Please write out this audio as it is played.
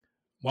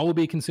While we'll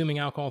be consuming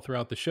alcohol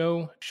throughout the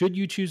show, should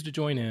you choose to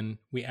join in,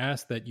 we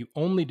ask that you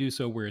only do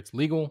so where it's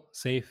legal,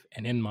 safe,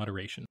 and in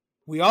moderation.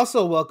 We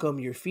also welcome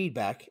your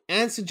feedback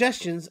and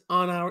suggestions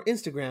on our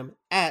Instagram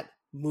at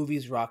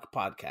Movies Rock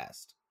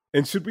Podcast.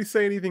 And should we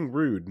say anything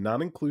rude,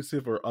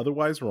 non-inclusive, or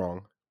otherwise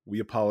wrong, we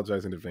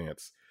apologize in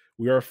advance.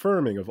 We are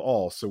affirming of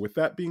all, so with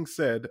that being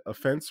said,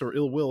 offense or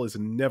ill will is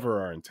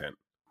never our intent.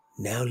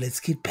 Now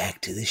let's get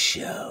back to the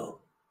show.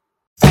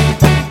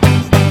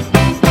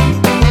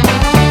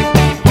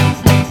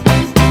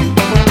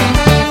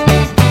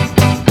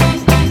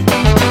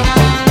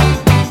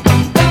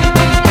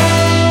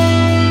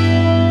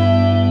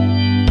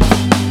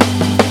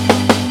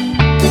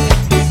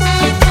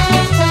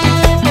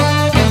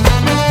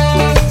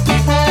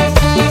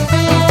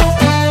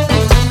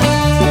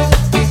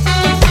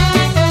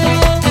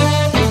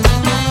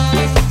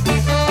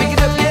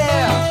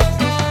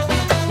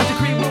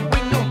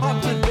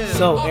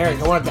 So, Eric,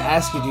 I wanted to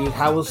ask you, dude,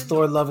 how was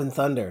Thor: Love and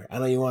Thunder? I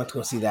know you wanted to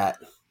go see that.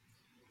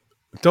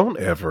 Don't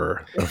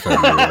ever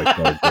offend me like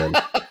that again.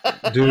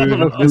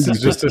 Dude, this is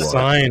just a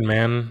sign,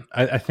 man.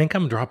 I think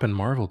I'm dropping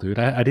Marvel, dude.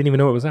 I didn't even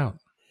know it was out.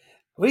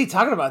 What are you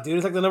talking about, dude?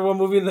 It's like the number one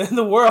movie in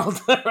the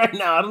world right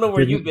now. I don't know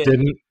where you've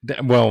been.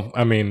 Well,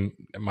 I mean,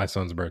 my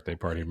son's birthday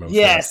party.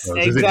 Yes, so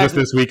exactly. Is it just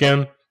this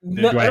weekend?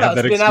 No,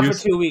 it's been out for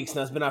 2 weeks.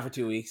 No, it's been out for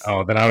 2 weeks.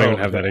 Oh, then I don't even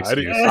have that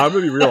excuse. I'm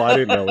gonna be real. I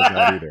didn't know it was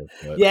out either.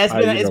 Yeah,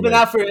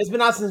 it's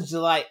been out since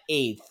July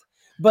 8th.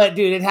 But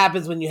dude, it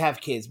happens when you have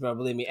kids, bro.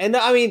 Believe me. And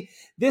I mean,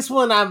 this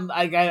one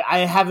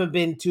I haven't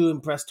been too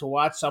impressed to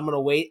watch, so I'm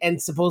gonna wait.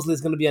 And supposedly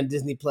it's gonna be on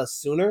Disney Plus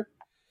sooner.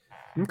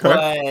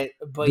 Okay,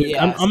 but dude,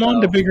 yeah, I'm on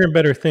to bigger and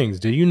better things.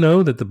 Do you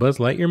know that the Buzz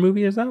Lightyear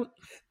movie is out?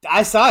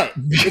 I saw it.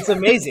 It's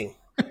amazing.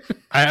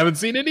 I haven't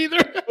seen it either.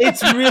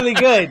 It's really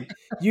good.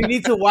 You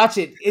need to watch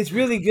it. It's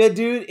really good,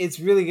 dude. It's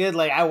really good.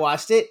 Like, I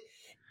watched it,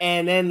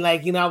 and then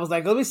I was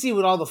like, let me see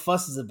what all the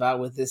fuss is about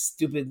with this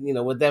stupid,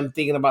 with them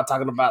thinking about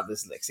talking about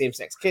this like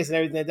same-sex kiss and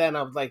everything like that. And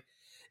I was like,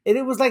 and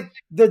it was like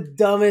the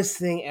dumbest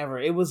thing ever.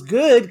 It was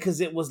good because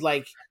it was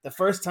like the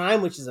first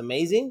time, which is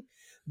amazing,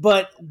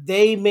 but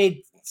they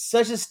made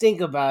such a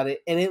stink about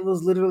it, and it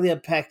was literally a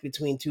pact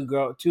between two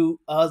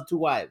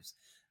wives,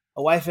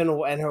 a wife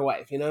and her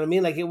wife. You know what I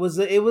mean? Like it was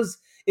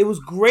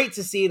great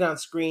to see it on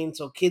screen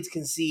so kids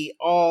can see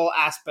all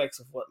aspects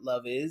of what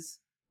love is.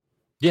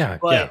 Yeah,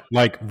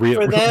 like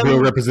real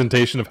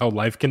representation of how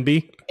life can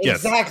be.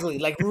 Exactly,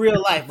 yes. Like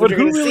real life. But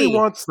who really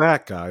wants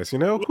that, guys? Who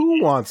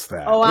wants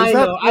that? Oh, I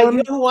know. You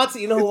know who wants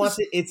it? You know who wants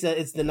it?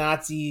 It's the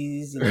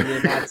Nazis,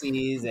 the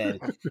Nazis,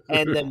 and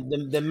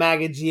the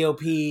MAGA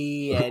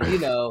GOP, and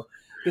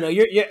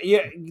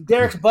you're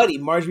Derek's buddy,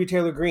 Marjorie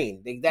Taylor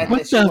Greene.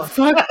 What the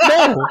fuck?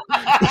 No.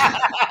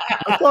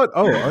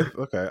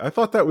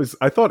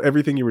 I thought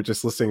everything you were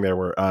just listing there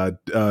were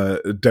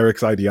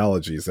Derek's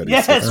ideologies. That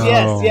yes.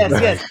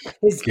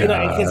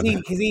 Because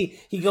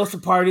he goes to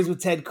parties with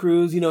Ted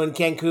Cruz, in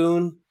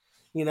Cancun,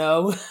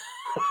 Yeah.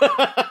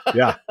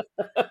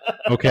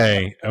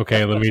 Okay.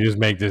 Let me just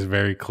make this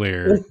very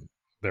clear.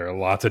 There are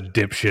lots of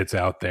dipshits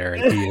out there,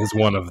 and he is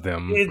one of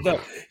them.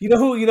 You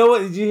know what?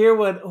 Did you hear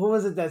who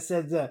was it that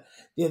said the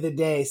other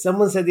day?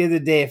 Someone said the other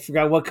day, I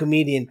forgot what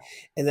comedian,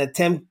 and that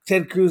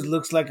Ted Cruz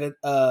looks like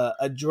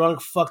a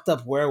drunk, fucked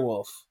up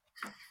werewolf.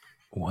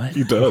 What?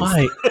 He does.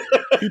 Why?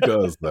 He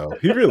does, though.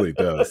 He really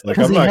does. Like,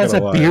 I'm not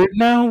gonna lie. He has a beard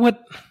now?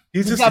 What?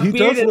 He's got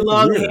beard and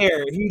long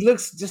hair. He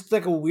looks just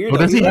like a weirdo. Oh,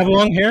 does he have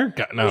long hair?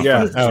 No.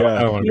 Yeah, he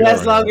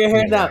has longer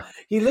hair now.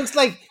 He looks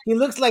like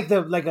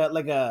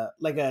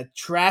a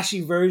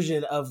trashy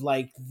version of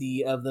like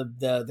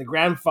the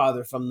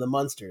grandfather from the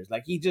Munsters.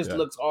 Like he just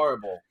looks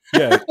horrible.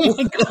 Yeah,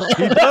 he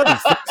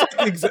does.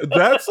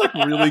 That's like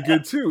really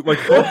good too. Like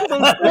both of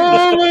those.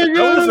 Oh my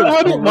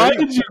god! Why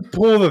did you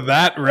pull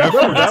that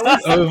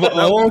reference of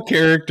all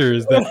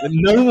characters that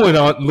no one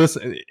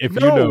listen? If you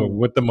know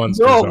what the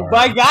Munsters are. No,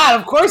 my god!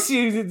 Of course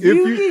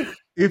you.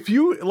 If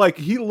you like,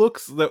 he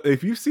looks.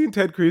 If you've seen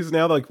Ted Cruz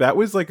now, like that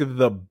was like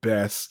the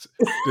best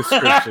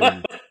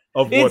description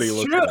of what he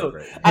looks like.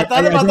 Right? I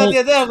thought about that the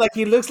other day. I'm like,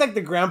 he looks like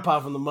the grandpa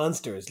from the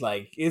Munsters.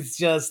 Like it's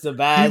just a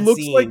bad. He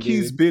looks scene, like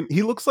dude.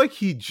 He looks like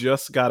he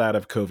just got out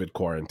of COVID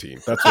quarantine.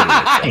 That's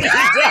what he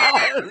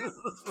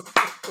looks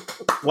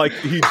like. Like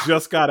he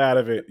just got out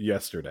of it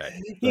yesterday.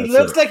 He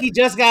looks like he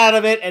just got out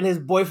of it, and his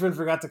boyfriend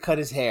forgot to cut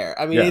his hair.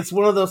 I mean, it's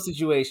one of those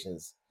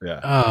situations. Yeah.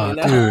 Oh,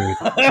 dude,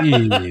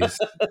 jeez.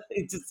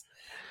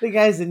 The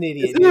guy's an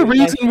idiot. Is there a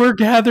reason we're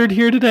gathered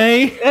here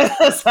today?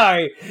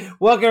 Sorry.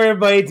 Welcome,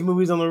 everybody, to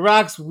Movies on the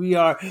Rocks. We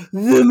are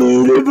the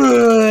Movie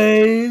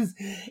Boys,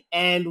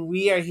 and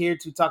we are here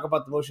to talk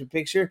about the motion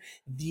picture,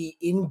 The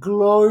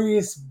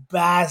Inglourious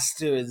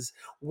Basterds,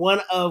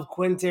 one of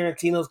Quentin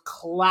Tarantino's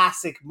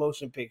classic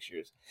motion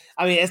pictures.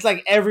 I mean, it's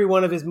like every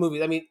one of his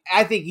movies. I mean,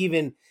 I think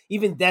even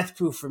Death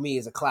Proof for me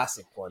is a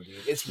classic one, dude.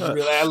 It's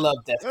really, I love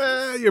Death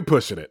Proof. You're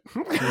pushing it.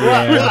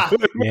 Yeah.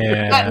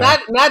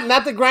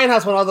 Not the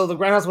Grindhouse one, although the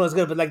Grindhouse one is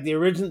good, but like the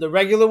original, the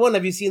regular one.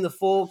 Have you seen the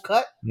full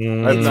cut?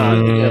 I've not.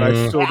 And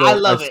I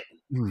love it.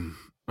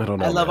 I don't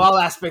know. I love all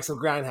aspects of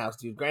Grindhouse,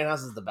 dude.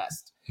 Grindhouse is the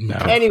best. No.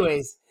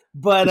 Anyways,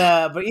 But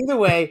either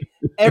way,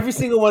 every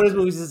single one of those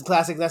movies is a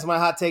classic. That's my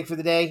hot take for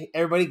the day.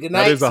 Everybody, good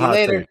night. See you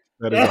later. Take.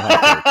 That is a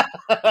hot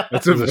take.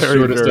 That's the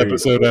shortest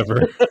episode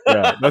ever.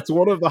 Yeah, that's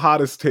one of the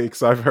hottest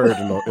takes I've heard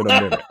in a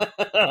minute.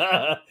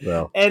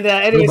 No. And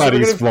anyways,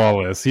 nobody's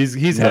flawless.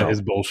 He's had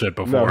his bullshit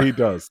before. No, he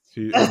does.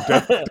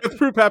 Death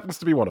Proof happens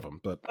to be one of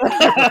them.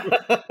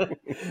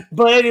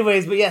 But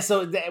anyways,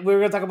 so we're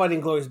gonna talk about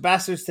Inglourious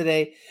Basterds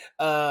today.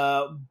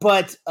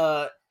 But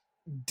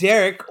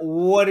Derek,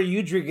 what are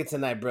you drinking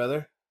tonight,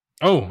 brother?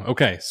 Oh,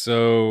 okay.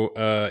 So,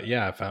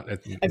 I found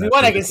it. If you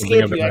want, I can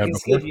skip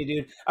you,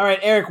 dude. All right,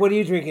 Eric, what are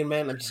you drinking,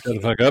 man? I'm just kidding.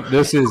 Shut the fuck up.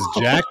 This is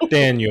Jack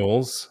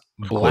Daniel's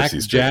Black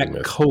Jack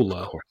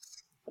Cola.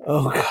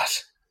 Oh,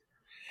 gosh.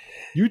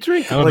 You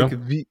drink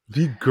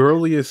the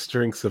girliest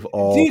drinks of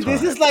all time.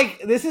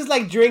 This is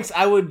like drinks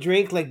I would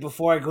drink like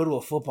before I go to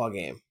a football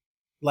game.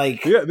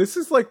 Like, yeah, this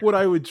is like what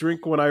I would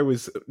drink when I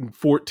was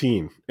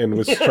 14 and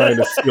was trying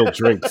to steal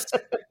drinks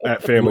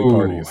at family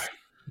parties.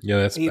 Yeah,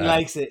 that's bad. He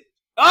likes it.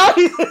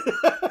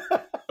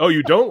 Oh,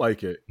 you don't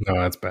like it? No,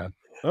 that's bad.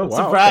 Oh,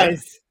 wow.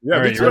 Surprised. Okay. Yeah,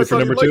 all right, you ready for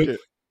number 2?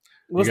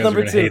 What's you guys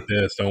number are 2? Hate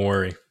this, don't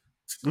worry.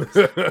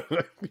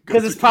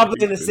 Because it's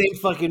probably in the same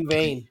fucking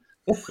vein.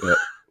 Yeah.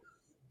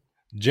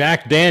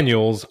 Jack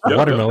Daniel's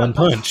Watermelon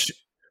Punch.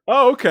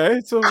 Oh, okay.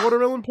 So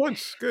Watermelon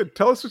Punch. Good.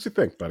 Tell us what you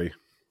think, buddy.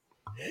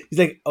 He's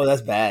like, oh,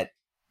 that's bad.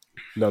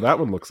 No, that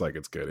one looks like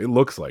it's good. It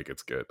looks like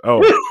it's good.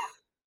 Oh.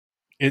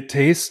 It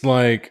tastes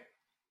like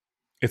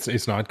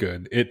it's not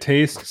good. It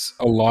tastes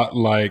a lot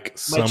like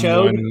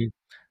someone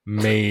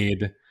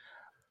made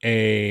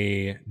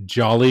a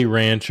Jolly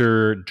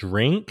Rancher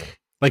drink.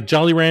 Like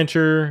Jolly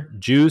Rancher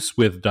juice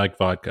with Dyke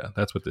vodka.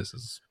 That's what this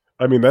is.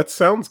 I mean, that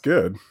sounds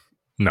good.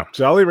 No.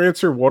 Jolly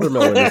Rancher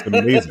watermelon is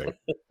amazing.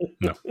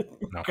 No.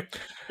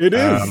 It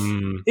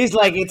is. He's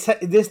like, it's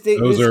this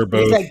thing. Those are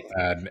both like,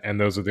 bad, and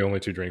those are the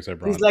only 2 drinks I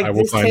brought. He's like, I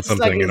will find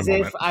something like in a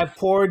moment. If I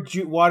poured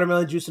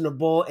watermelon juice in a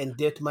bowl and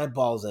dipped my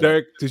balls in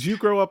Derek, did you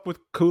grow up with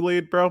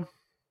Kool-Aid, bro?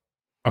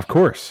 Of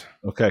course.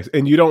 Okay,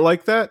 and you don't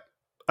like that?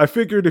 I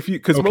figured most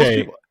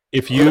people...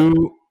 if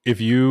you,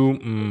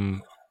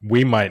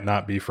 we might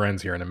not be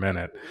friends here in a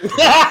minute.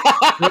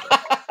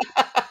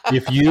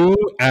 If you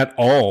at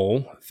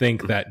all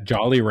think that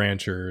Jolly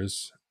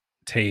Ranchers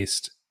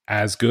taste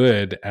as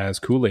good as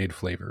Kool-Aid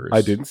flavors,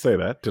 I didn't say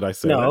that. Did I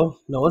say that?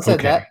 No one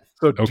said that.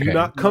 So do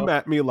not come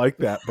at me like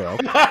that, bro.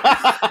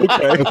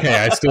 Okay,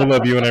 I still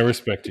love you and I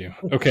respect you.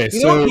 Okay,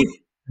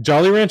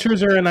 Jolly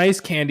Ranchers are a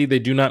nice candy. They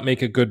do not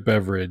make a good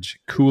beverage.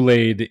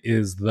 Kool-Aid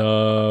is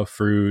the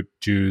fruit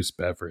juice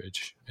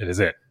beverage. It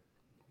is it.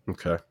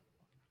 Okay.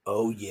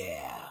 Oh,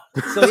 yeah.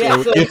 So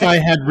if I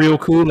had real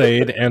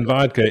Kool-Aid and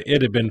vodka,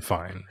 it'd have been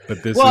fine.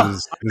 But this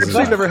is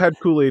I've never had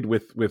Kool-Aid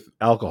with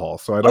alcohol,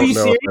 so I don't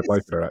know if I'd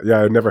like that.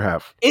 Yeah, I never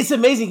have. It's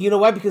amazing. You know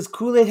why? Because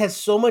Kool-Aid has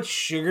so much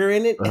sugar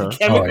in it and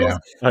chemicals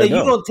that you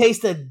don't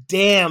taste a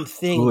damn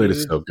thing. Kool-Aid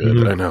is so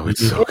good. I know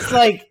it's so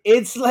good.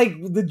 It's like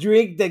the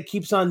drink that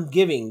keeps on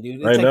giving, dude.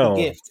 It's like a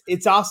gift.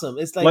 It's awesome.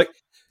 It's like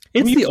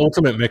it's the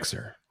ultimate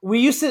mixer. We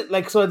used to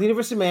so at the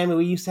University of Miami,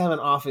 we used to have an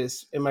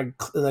office in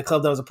the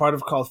club that I was a part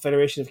of called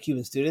Federation of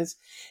Cuban Students,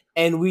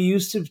 and we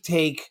used to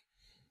take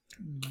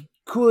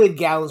Kool-Aid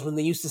gallons when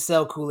they used to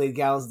sell Kool-Aid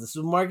gallons at the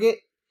supermarket.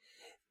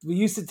 We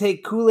used to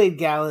take Kool-Aid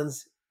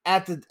gallons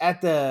at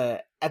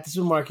the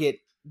supermarket,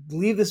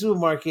 leave the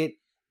supermarket,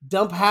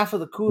 dump half of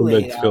the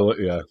Kool-Aid out,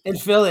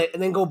 fill it,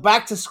 and then go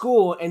back to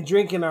school and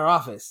drink in our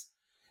office.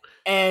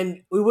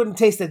 And we wouldn't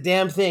taste a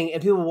damn thing,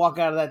 and people would walk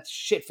out of that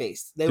shit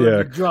faced. They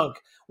would be drunk,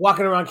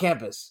 walking around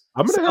campus.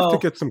 I'm going to have to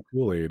get some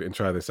Kool-Aid and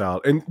try this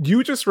out. And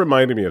you just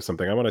reminded me of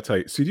something I want to tell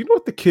you. So do you know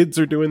what the kids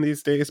are doing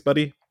these days,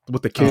 buddy?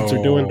 What the kids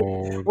are doing?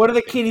 What are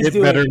the kiddies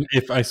doing? Better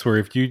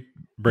if you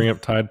bring up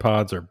Tide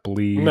Pods or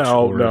bleach.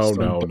 No.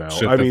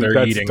 I mean,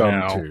 that's dumb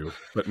now. Too.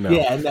 But no.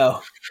 Yeah,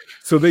 no.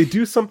 So they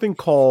do something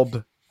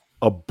called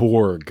a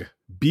Borg.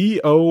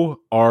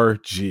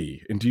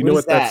 BORG. And do you know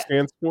what that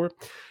stands for?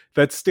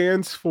 That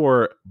stands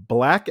for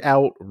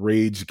Blackout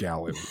Rage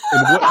Gallon.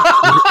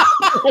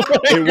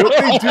 And what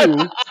they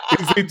do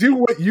is they do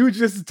what you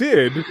just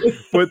did,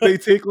 but they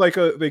take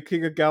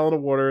a gallon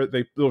of water,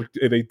 they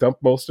dump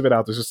most of it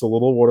out. There's just a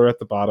little water at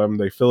the bottom.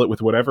 They fill it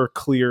with whatever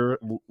clear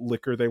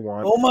liquor they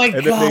want. Oh my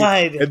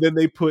god! And then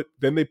they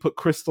put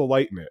Crystal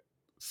Light in it.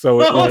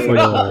 So it looks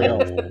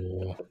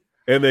like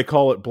and they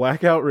call it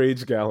Blackout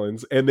Rage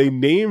Gallons, and they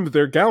named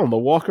their gallon.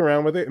 They'll walk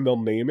around with it and they'll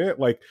name it.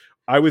 Like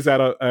I was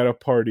at a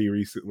party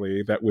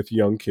recently that with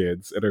young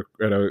kids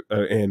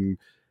and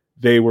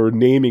they were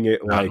naming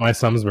it not my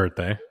son's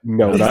birthday.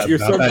 No, not your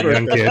son's that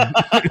birthday. Young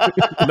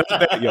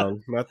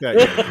kid. Not that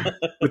young.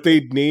 But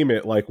they'd name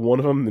it like one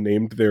of them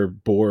named their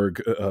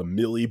Borg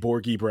Millie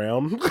Borgie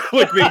Brown.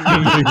 Like they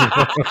named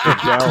the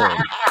gallon,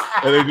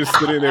 and they're just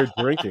sitting there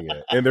drinking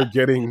it, and they're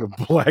getting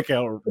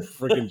blackout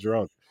freaking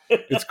drunk.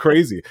 It's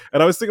crazy.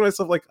 And I was thinking to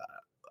myself, like,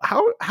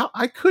 how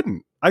I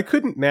couldn't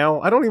now.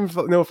 I don't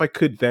even know if I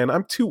could then.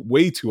 I'm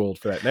way too old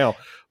for that now.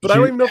 But I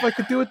don't even know if I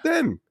could do it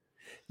then.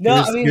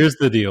 No, here's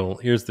the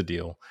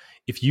deal.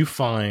 if you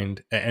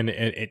find, and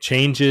it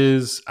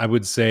changes, I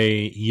would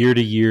say year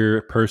to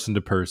year, person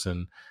to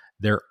person,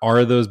 there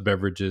are those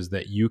beverages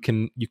that you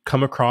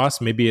come across.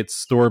 Maybe it's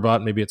store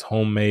bought, maybe it's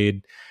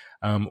homemade,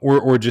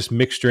 or just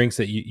mixed drinks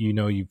that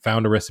you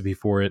found a recipe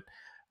for it.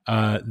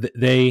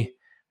 They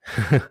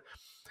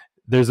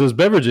there's those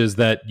beverages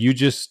that you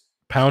just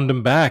pound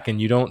them back and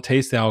you don't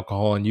taste the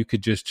alcohol and you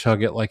could just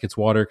chug it like it's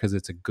water because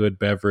it's a good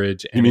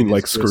beverage. You mean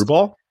like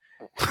Screwball?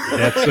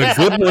 That's a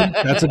good one.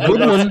 That's a good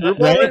one,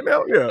 right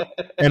now? Yeah.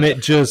 And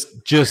it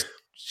just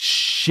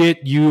shit,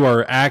 you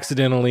are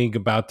accidentally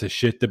about to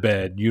shit the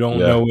bed. You don't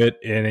know it,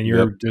 and then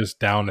you're just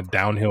down a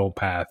downhill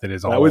path. It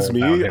is all. That was me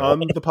downhill. On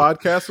the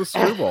podcast with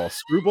Screwball.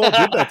 Screwball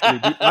did that to me.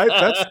 Dude.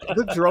 That's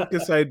the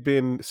drunkest I'd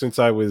been since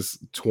I was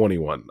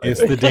 21. It's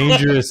the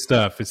dangerous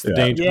stuff. It's the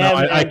danger. Yeah,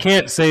 no, I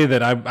can't say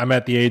that I'm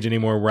at the age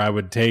anymore where I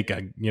would take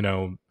a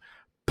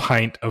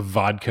pint of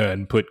vodka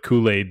and put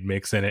Kool-Aid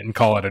mix in it and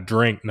call it a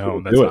drink.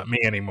 No, that's not me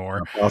anymore.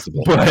 Not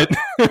possible. But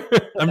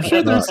I'm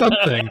sure there's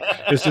something.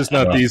 It's just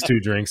not these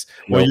two drinks.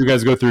 Well, you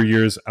guys go through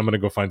yours. I'm going to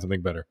go find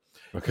something better.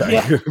 Okay.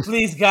 Yeah,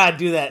 please, God,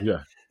 do that.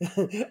 Yeah.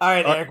 All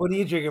right, Eric, what are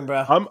you drinking,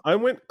 bro? I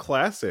went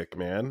classic,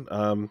 man.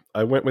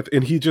 I went with,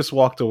 and he just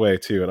walked away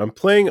too. And I'm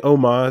playing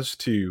homage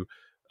to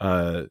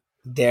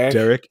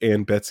Derek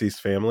and Betsy's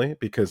family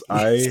because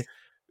I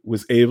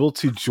was able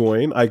to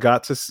join. I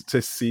got to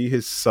see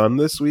his son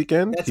this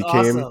weekend. He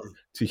came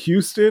to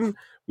Houston.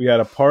 We had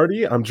a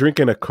party. I'm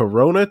drinking a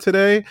Corona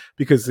today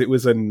because it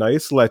was a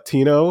nice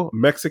Latino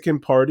Mexican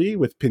party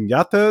with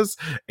piñatas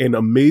and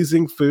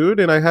amazing food,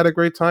 and I had a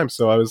great time.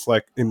 So I was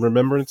like, in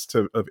remembrance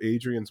of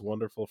Adrian's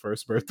wonderful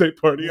first birthday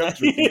party, I'm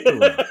drinking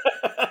Corona.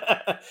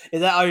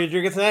 Is that all you're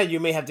drinking tonight? You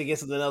may have to get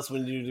something else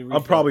when you do.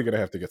 I'm probably going to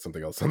have to get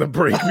something else on the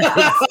break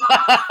because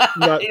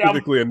not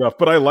typically enough,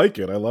 but I like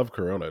it. I love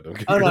Corona. Don't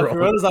get me wrong.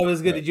 Corona's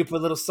always good. Did you put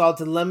a little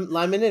salt and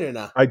lime in it or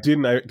not? I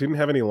didn't. I didn't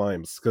have any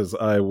limes because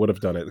I would have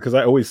done it because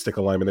I always stick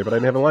a lime in there, but I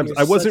didn't have any limes.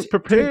 I wasn't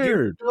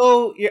prepared.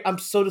 I'm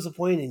so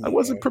disappointed in you. I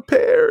wasn't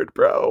prepared,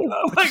 bro.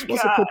 Oh my God.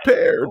 Wasn't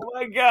prepared. Oh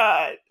my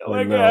God. Oh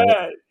my God.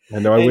 I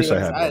know. I wish I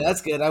had.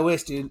 That's good. I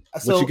wish, dude.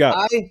 So what you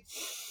got?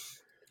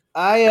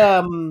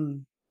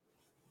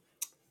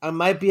 I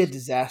might be a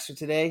disaster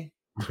today.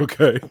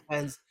 Okay.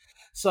 And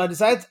so I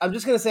decided I'm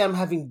just going to say I'm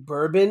having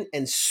bourbon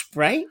and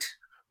Sprite.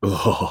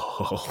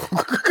 Oh.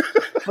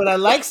 But I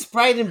like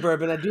Sprite and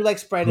bourbon. I do like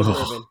Sprite and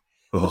bourbon.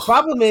 The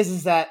problem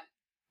is that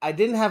I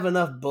didn't have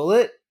enough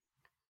Bullet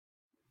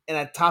and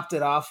I topped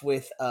it off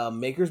with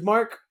Maker's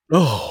Mark.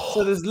 Oh.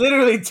 So there's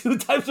literally two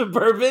types of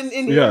bourbon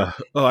in here. Yeah.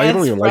 Oh, I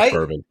don't even like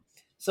bourbon.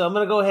 So I'm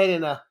going to go ahead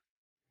and...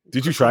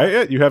 Did you try it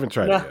yet? You haven't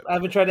tried it yet. I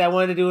haven't tried it. I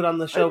wanted to do it on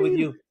the show with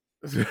you.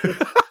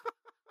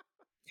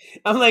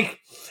 I'm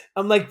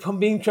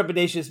being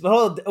trepidatious, but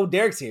hold on. Oh,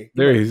 Derek's here.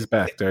 He's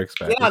back. Derek's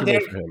back. Get on,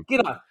 Derek.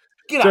 Get on.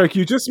 Derek,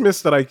 you just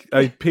missed that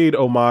I paid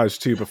homage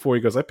to before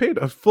he goes. I paid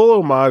a full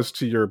homage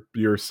to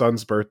your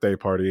son's birthday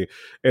party,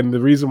 and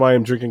the reason why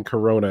I'm drinking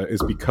Corona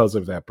is because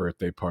of that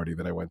birthday party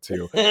that I went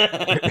to.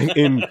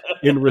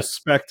 in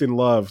respect and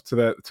love to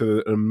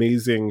the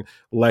amazing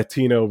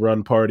Latino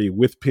run party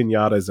with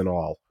piñatas and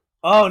all.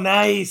 Oh,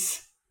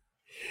 nice.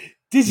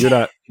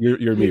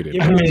 You're muted.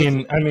 I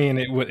mean,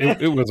 it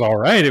was all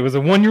right. It was a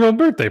 1-year-old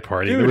birthday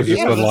party. Dude, there was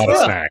just a lot of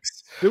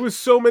snacks. There was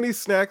so many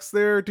snacks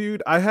there,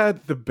 dude. I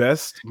had the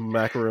best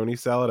macaroni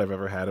salad I've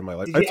ever had in my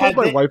life. I told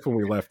my wife when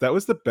we left that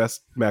was the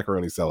best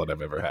macaroni salad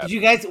I've ever had.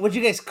 What'd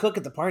you guys cook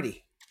at the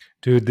party?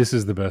 Dude, this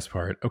is the best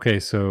part. Okay,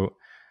 so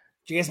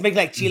did you guys make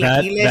like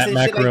chilaquiles that and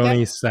macaroni shit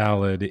like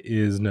salad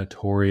is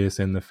notorious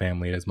in the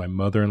family. It is my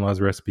mother-in-law's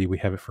recipe. We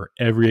have it for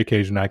every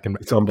occasion I can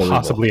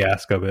possibly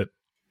ask of it.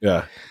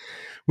 Yeah.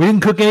 We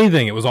didn't cook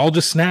anything. It was all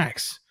just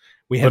snacks.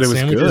 We had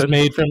sandwiches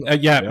made from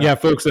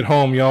folks at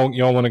home.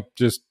 Y'all want to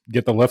just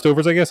get the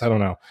leftovers? I guess I don't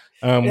know.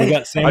 We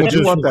got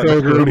sandwiches from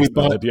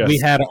Kroger. We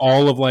had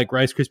all of like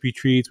Rice Krispie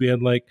treats. We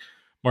had like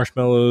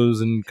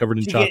marshmallows and covered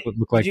in chocolate.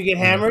 Did you get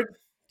hammered?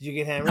 Did you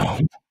get hammered? No,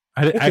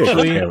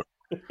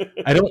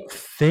 I don't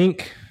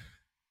think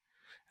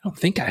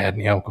I had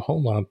any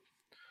alcohol.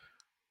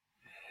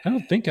 I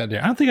don't think I did.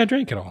 I don't think I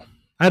drank it all.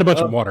 I had a bunch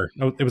of water.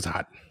 No, it was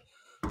hot.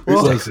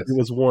 It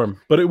was warm,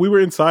 but we were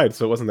inside,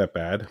 so it wasn't that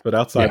bad. But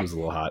outside was a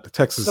little hot.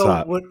 Texas is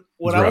hot. What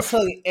I was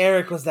telling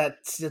Eric was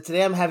that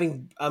today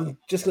I'm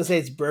just gonna say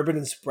it's bourbon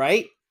and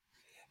Sprite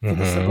for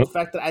the simple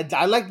fact that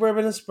I like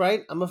bourbon and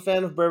Sprite. I'm a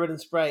fan of bourbon and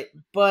Sprite,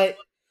 but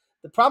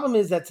the problem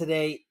is that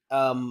today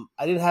I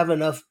didn't have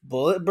enough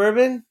Bullet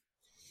bourbon,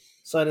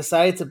 so I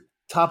decided to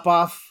top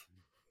off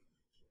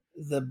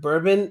the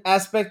bourbon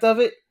aspect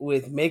of it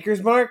with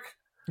Maker's Mark.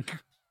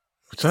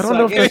 Which I don't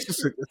know if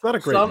it's not a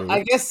great move.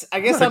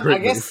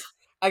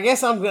 I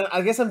guess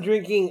I'm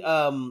drinking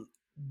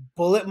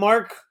Bullet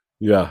Mark.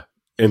 Yeah.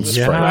 And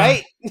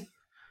Sprite. Right?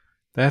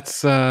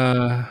 That's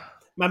my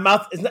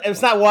mouth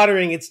it's not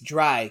watering, it's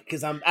dry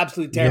because I'm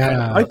absolutely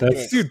terrified.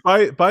 Dude,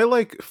 by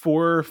like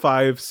 4 or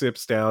 5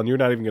 sips down, you're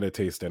not even gonna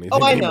taste anything.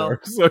 Oh, I know.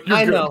 So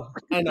I know.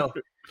 Man,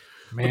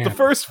 but the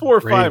first 4 or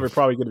 5 are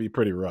probably gonna be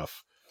pretty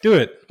rough. Do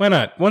it. Why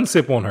not? 1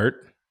 sip won't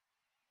hurt.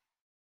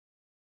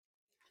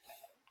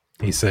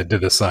 He said to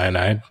the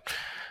cyanide.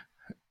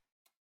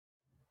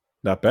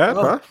 Not bad,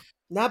 huh?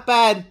 Not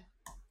bad.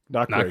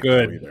 Not Not great.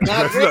 good. Either. Not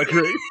That's not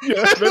great.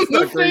 Yeah, that's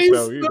not great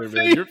though either,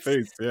 man. Your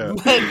face, yeah.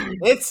 But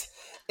it's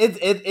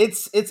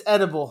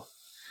edible.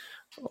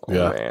 Oh,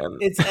 Yeah. man.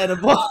 It's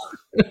edible.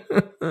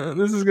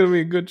 This is gonna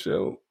be a good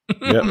show.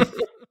 Yep.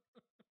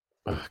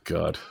 Oh,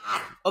 God.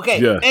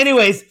 Okay. Yeah.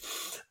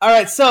 Anyways, all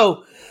right.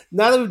 So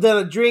now that we've done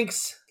our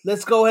drinks,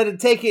 let's go ahead and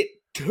take it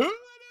to the news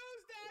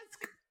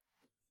desk.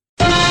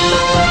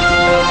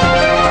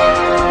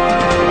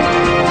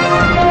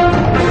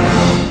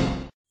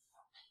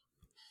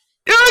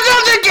 Here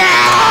comes the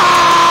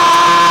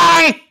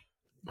guy!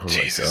 Oh,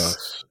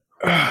 Jesus.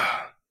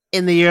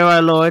 In the year,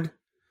 our Lord,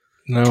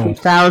 No.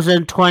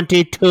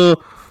 2022.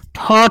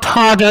 Anna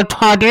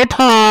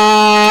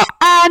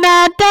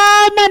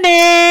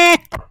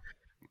Dominic.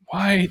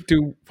 Why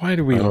do we I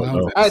don't allow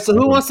know. this? All right, so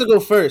who wants to go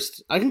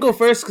first? I can go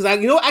first because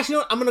I'm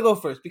going to go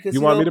first because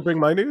You want me to bring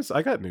my news?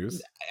 I got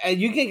news.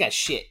 You ain't got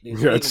shit. Dude.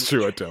 Yeah, it's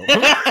true. I don't.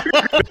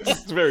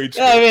 It's very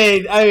true.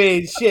 I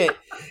mean, shit.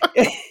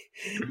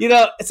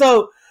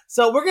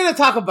 So we're gonna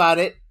talk about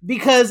it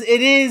because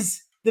it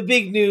is the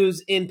big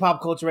news in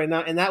pop culture right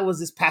now, and that was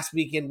this past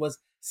weekend was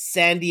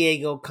San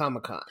Diego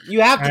Comic-Con.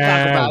 You have to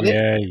talk about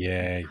it.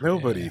 Yeah.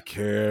 Nobody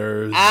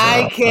cares.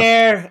 I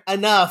care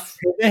enough.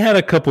 They had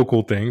a couple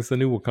cool things. The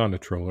new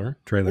Wakanda trailer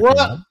came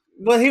out.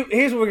 Well,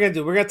 here's what we're gonna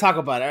do. We're gonna talk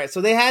about it. All right.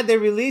 So they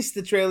released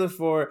the trailer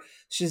for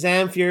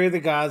Shazam: Fury of the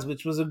Gods,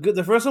 which was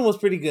the first one was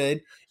pretty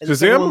good. And the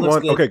second Shazam looks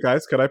one. good. Okay,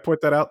 guys, can I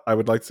point that out? I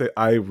would like to say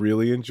I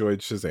really enjoyed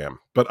Shazam,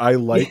 but I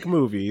like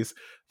movies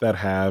that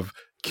have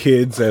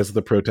kids as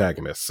the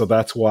protagonists, so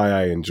that's why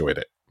I enjoyed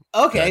it.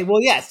 Okay.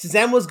 Well, yes,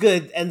 Shazam was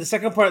good, and did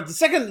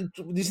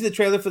you see the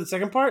trailer for the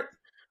second part?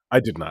 I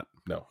did not.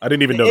 No, I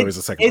didn't even know there was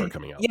a second part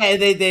coming out. Yeah,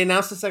 they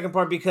announced the second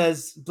part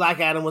because Black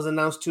Adam was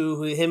announced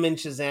too. Him and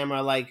Shazam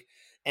are like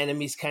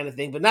enemies kind of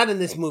thing, but not in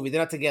this movie.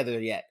 They're not together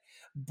yet.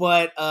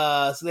 But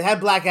so they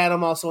had Black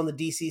Adam also on the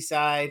DC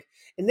side,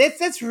 and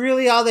that's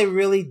really all they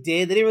really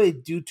did. They didn't really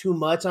do too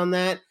much on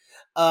that.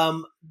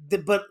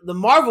 But the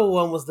Marvel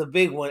one was the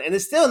big one, and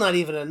it's still not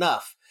even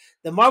enough.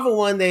 The Marvel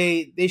one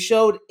they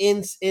showed at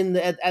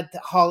the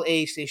Hall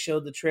H. They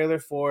showed the trailer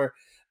for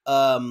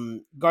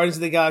Guardians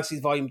of the Galaxy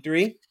Volume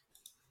 3.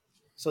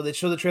 So they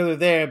showed the trailer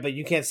there, but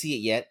you can't see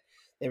it yet.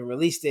 They haven't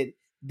released it.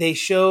 They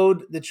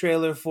showed the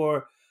trailer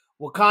for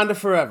Wakanda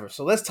Forever.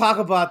 So let's talk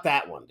about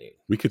that one, dude.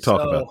 We could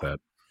talk about that.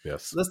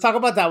 Yes. Let's talk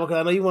about that one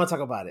because I know you want to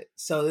talk about it.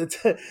 So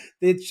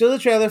they showed the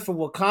trailer for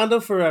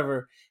Wakanda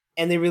Forever,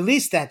 and they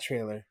released that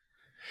trailer.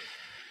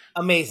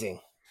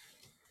 Amazing.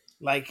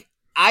 Like,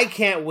 I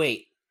can't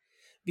wait.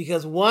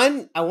 Because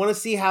one, I want to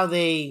see how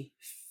they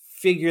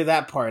figure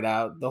that part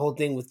out. The whole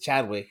thing with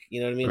Chadwick, you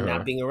know what I mean?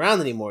 Not being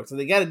around anymore. So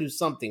they got to do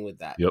something with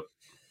that. Yep.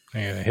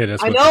 And hit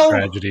us with the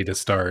tragedy to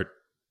start.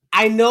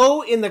 I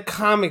know in the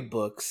comic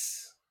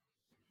books,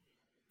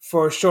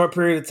 for a short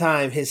period of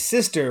time, his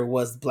sister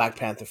was Black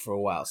Panther for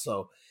a while.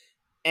 So,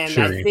 and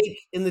sure. I think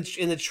in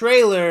the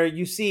trailer,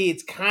 you see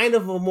it's kind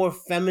of a more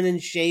feminine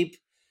shape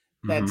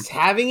that's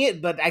having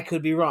it, but I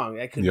could be wrong.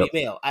 I could be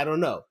male. I don't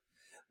know.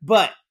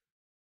 But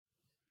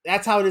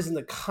that's how it is in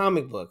the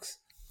comic books.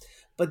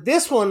 But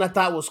this one I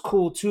thought was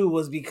cool too,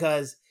 was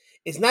because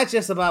it's not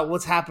just about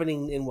what's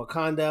happening in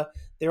Wakanda.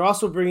 They're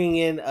also bringing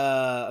in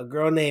a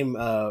girl named,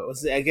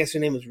 I guess her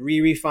name is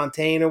Riri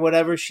Fontaine or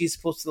whatever. She's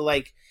supposed to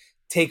like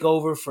take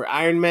over for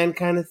Iron Man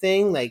kind of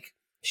thing. Like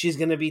she's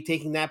going to be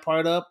taking that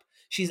part up.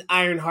 She's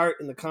Ironheart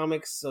in the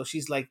comics. So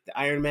she's like the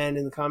Iron Man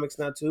in the comics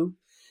now too.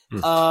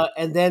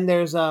 And then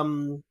there's a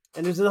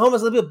homeless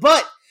little bit,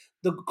 but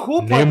the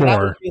cool part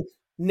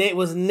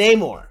was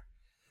Namor.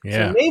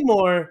 Yeah. So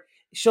Namor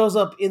shows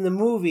up in the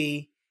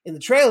movie, in the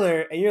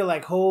trailer, and you're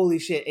like, holy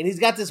shit. And he's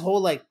got this whole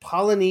like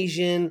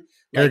Polynesian,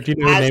 Eric, do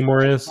you know who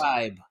Namor is?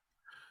 Vibe.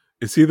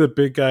 Is he the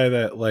big guy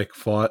that like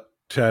fought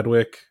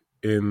Chadwick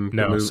in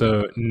the movie?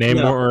 So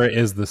Namor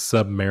is the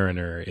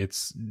Submariner.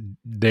 It's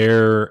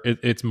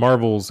it's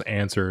Marvel's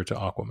answer to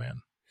Aquaman.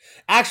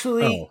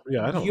 Actually,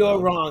 you're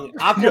wrong.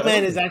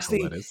 Aquaman is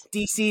actually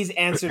DC's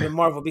answer to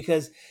Marvel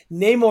because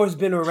Namor's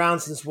been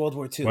around since World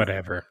War II.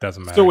 Whatever,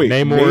 doesn't matter. So wait,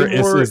 Namor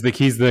is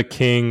he's the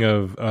king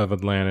of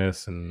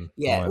Atlantis, and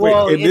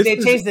they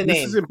changed the name.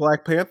 This is in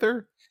Black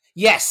Panther.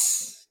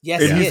 Yes,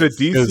 and he's a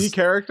DC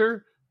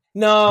character.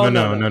 No.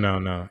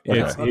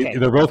 Okay.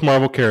 They're both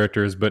Marvel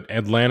characters, but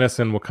Atlantis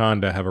and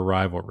Wakanda have a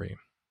rivalry.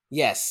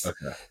 Yes.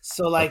 Okay.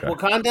 So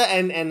Wakanda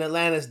and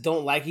Atlantis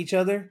don't like each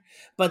other,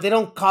 but they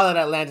don't call it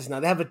Atlantis now.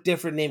 They have a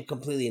different name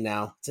completely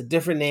now. It's a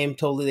different name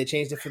totally. They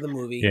changed it for the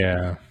movie.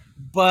 Yeah.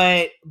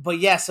 But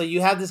yeah, so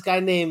you have this guy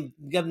named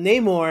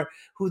Namor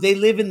who they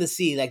live in the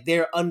sea, like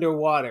they're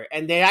underwater,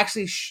 and they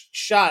actually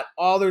shot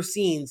all their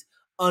scenes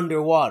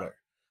underwater.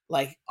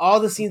 Like all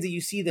the scenes that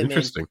you see them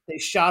in, they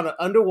shot it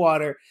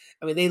underwater.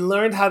 I mean, they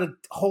learned how to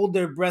hold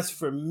their breath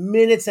for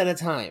minutes at a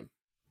time.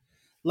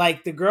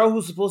 Like the girl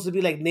who's supposed to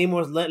be like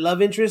Namor's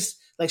love interest,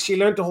 like she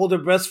learned to hold her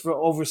breath for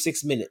over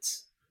 6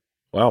 minutes.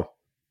 Wow.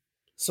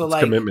 So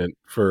that's commitment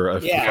for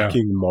a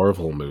fucking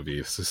Marvel movie.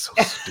 This is so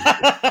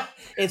stupid.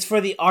 It's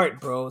for the art,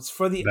 bro. It's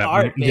for the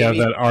art, baby. Yeah,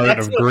 that art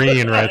of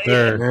green right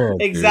there. Oh,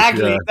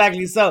 exactly, dude, yeah.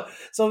 exactly. So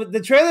the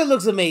trailer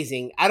looks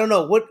amazing. I don't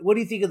know what do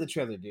you think of the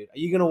trailer, dude? Are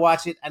you gonna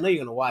watch it? I know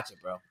you're gonna watch it,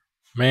 bro.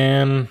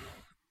 Man,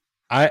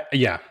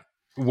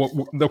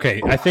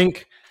 okay. I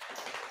think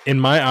in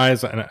my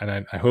eyes,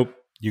 and I hope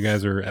you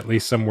guys are at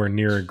least somewhere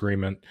near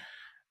agreement.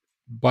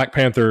 Black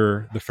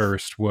Panther the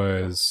first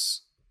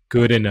was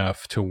good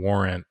enough to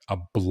warrant a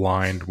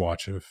blind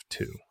watch of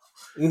 2.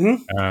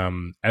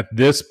 At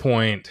this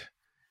point,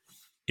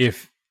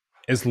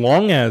 as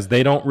long as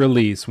they don't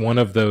release one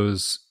of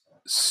those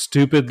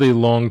stupidly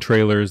long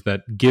trailers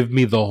that give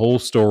me the whole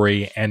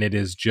story and it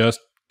is just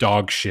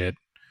dog shit,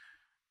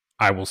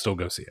 I will still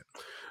go see it.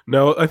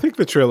 No, I think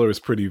the trailer is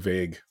pretty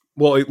vague.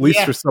 Well, at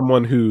least for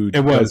someone who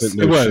doesn't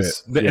know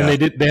shit.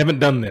 And they haven't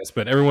done this,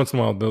 but every once in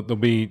a while there'll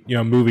be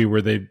a movie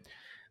where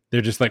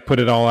they're just like put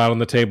it all out on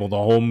the table, the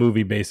whole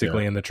movie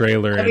basically in the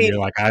trailer, and you're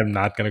like, I'm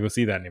not gonna go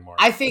see that anymore.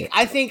 I think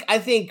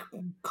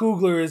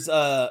Coogler's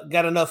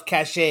got enough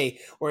cachet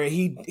where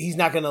he's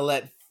not gonna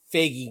let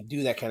Feige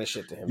do that kind of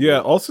shit to him. Yeah.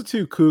 Also,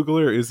 too,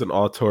 Coogler is an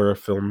auteur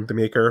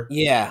filmmaker.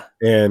 Yeah,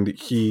 and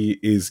he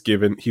was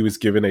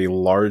given a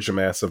large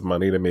mass of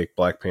money to make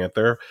Black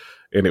Panther,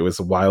 and it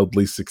was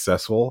wildly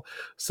successful.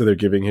 So they're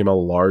giving him a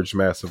large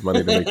mass of money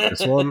to make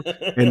this one.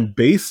 And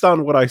based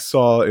on what I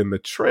saw in the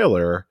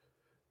trailer,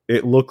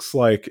 it looks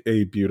like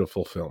a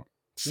beautiful film.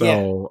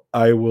 So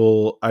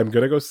I'm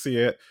gonna go see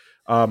it.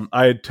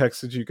 I had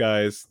texted you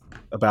guys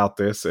about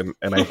this, and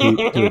I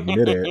hate to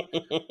admit it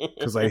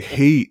because I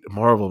hate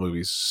Marvel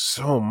movies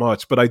so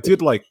much, but I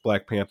did like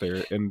Black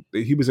Panther, and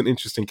he was an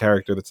interesting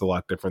character that's a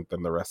lot different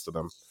than the rest of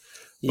them.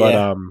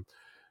 But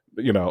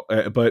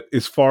but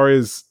as far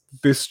as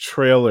this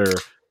trailer,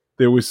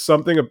 there was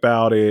something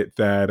about it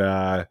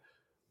that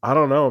I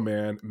don't know,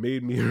 man,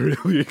 made me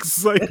really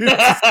excited to see.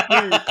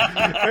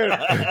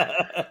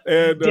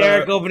 And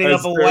Derek opening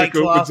up a White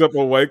Claw. Opens up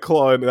a White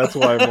Claw, and that's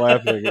why I'm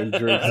laughing and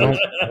drinking.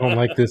 I don't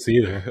like this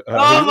either.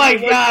 Oh my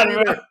god,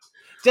 bro!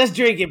 Just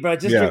drink it, bro.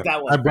 Just drink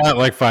that one. I brought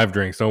like 5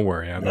 drinks. Don't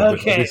worry.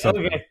 Okay.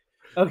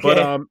 But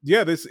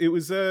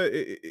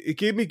it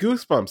gave me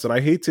goosebumps, and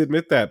I hate to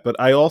admit that, but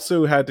I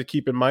also had to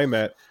keep in mind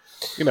that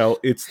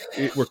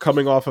we're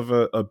coming off of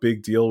a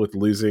big deal with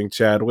losing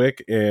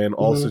Chadwick, and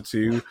also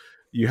too,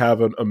 you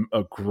have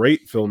a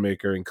great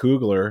filmmaker in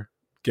Coogler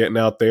getting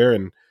out there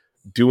and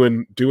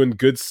doing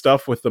good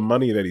stuff with the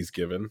money that he's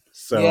given.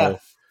 So,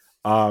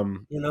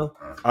 I'm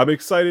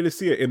excited to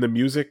see it. And the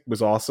music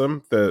was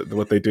awesome. The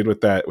what they did with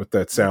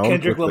that sound,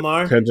 Kendrick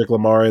Lamar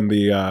and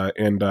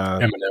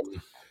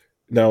Eminem.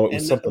 No, it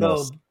was something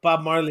else.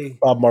 Bob Marley.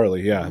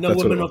 Yeah. No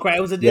Woman No Cry.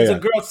 It was a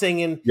girl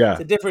singing. Yeah,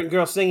 it's a different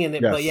girl singing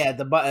it.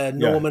 Yes. But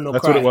No Woman No Cry.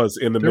 That's what it was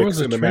in the there mix,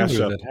 in the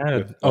mashup.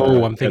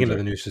 I'm thinking of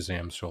the new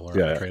Shazam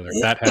trailer.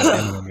 That had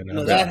Eminem in it.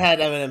 No, that had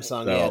Eminem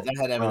song. That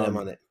had Eminem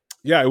on it.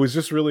 Yeah, it was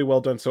just really well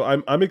done. So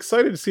I'm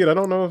excited to see it. I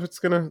don't know if it's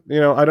gonna,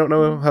 I don't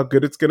know how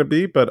good it's gonna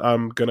be, but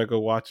I'm gonna go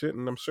watch it,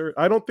 and I'm sure.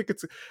 I'm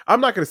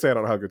not gonna say I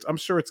don't know how good. I'm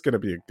sure it's gonna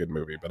be a good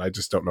movie, but I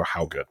just don't know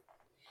how good.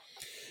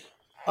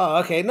 Oh,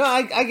 okay. No,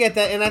 I get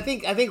that, and I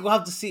think we'll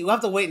have to see. We'll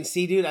have to wait and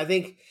see, dude. I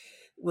think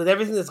with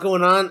everything that's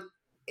going on,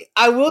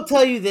 I will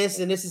tell you this,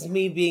 and this is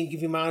me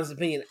giving my honest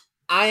opinion.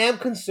 I am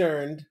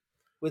concerned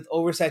with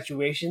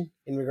oversaturation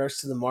in regards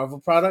to the Marvel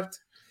product.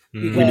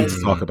 We need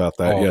to talk about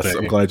that. Yes,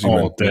 I'm glad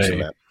you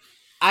mentioned that.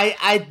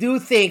 I do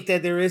think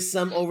that there is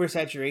some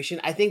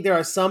oversaturation. I think there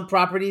are some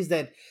properties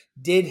that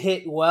did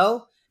hit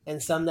well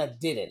and some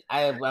that didn't.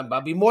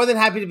 I'll be more than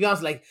happy to be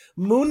honest. Like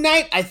Moon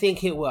Knight, I think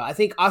hit well. I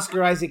think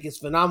Oscar Isaac is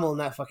phenomenal in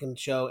that fucking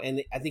show,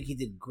 and I think he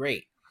did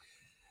great.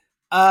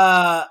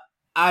 I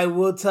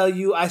will tell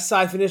you, I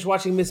finished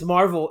watching Miss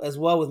Marvel as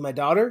well with my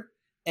daughter,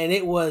 and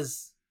it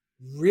was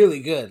really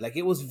good. Like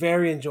it was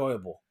very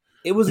enjoyable.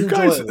 It was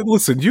enjoyable. Guys,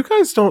 listen, you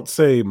guys don't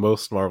say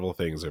most Marvel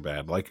things are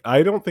bad. Like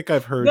I don't think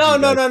I've heard. No.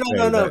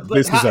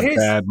 This is a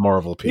bad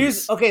Marvel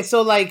piece. Okay,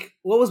 so like,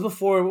 what was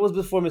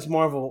before Miss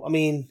Marvel? I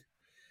mean.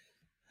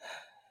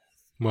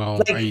 Well,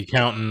 like, are you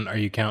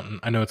counting?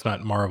 I know it's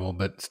not Marvel,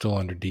 but still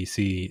under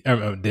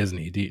DC,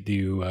 Disney.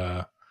 Do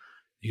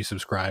you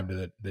subscribe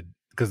to the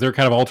because they're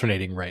kind of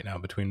alternating right now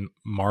between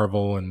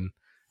Marvel and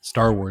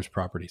Star Wars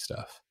property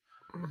stuff.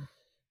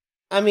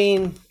 I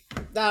mean,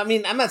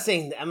 I'm not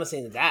saying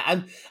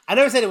that. I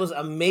never said it was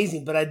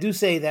amazing, but I do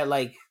say that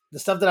like the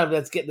stuff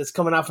that's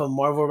coming out from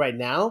Marvel right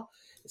now,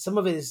 some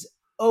of it is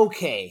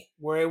okay.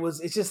 Where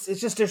it's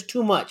just there's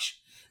too much.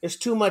 There's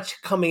too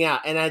much coming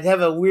out, and I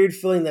have a weird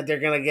feeling that they're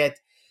gonna get.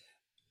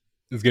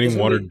 It's getting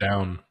watered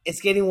down.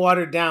 It's getting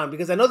watered down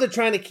because I know they're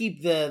trying to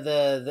keep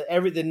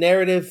the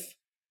narrative,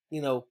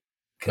 connected.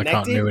 The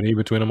continuity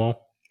between them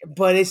all.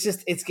 But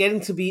it's getting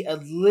to be a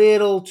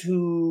little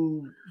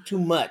too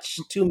much,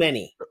 too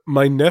many.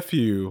 My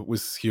nephew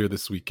was here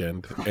this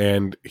weekend,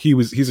 and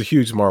he's a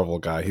huge Marvel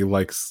guy. He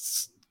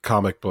likes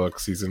comic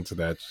books. He's into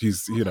that.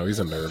 He's a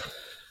nerd,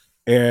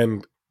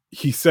 and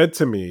he said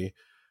to me,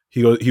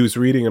 he was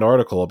reading an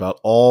article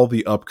about all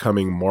the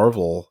upcoming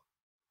Marvel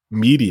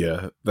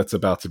media that's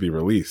about to be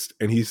released,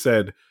 and he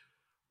said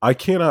I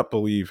cannot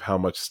believe how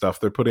much stuff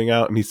they're putting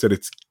out. And he said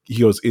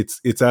he goes,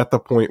 it's at the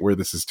point where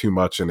this is too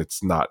much and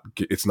it's not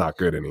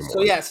good anymore.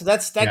 So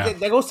that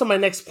goes to my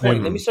next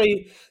point. Let me show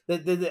you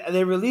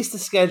they released the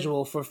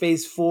schedule for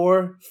phase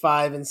 4,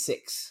 5, and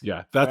 6.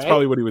 Yeah, that's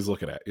probably what he was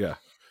looking at. Yeah.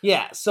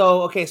 Yeah.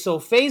 So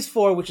phase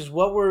 4, which is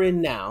what we're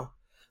in now,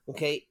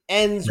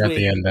 ends at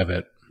the end of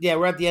it. Yeah,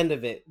 we're at the end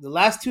of it. The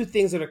last 2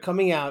 things that are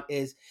coming out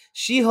is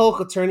She-Hulk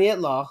Attorney at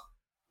Law.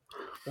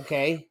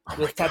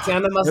 With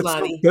Tatiana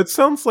Maslany. That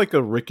sounds like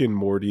a Rick and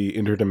Morty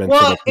interdimensional.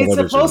 Well, it's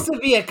supposed to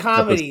be a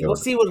comedy. Episode. We'll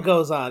see what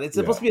goes on. It's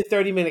supposed to be a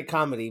 30-minute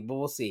comedy, but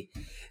we'll see.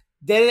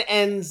 Then it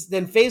ends.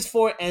 Then phase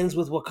 4 ends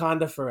with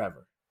Wakanda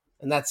Forever,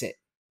 and that's it.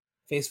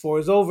 Phase 4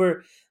 is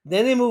over.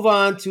 Then they move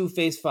on to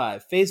phase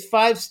 5. Phase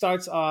 5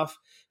 starts off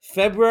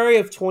February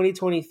of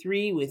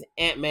 2023 with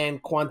Ant-Man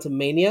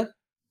Quantumania.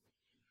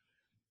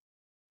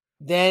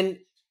 Then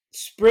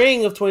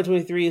spring of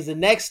 2023 is the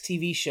next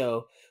TV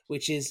show,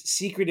 which is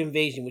Secret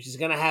Invasion, which is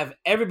going to have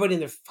everybody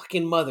and their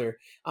fucking mother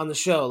on the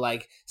show.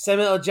 Like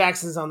Samuel L.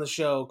 Jackson's on the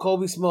show.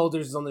 Colby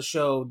Smulders is on the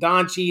show.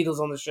 Don Cheadle's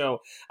on the show.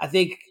 I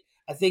think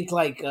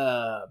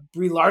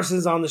Brie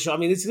Larson's on the show. I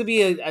mean, it's going to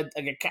be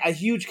a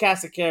huge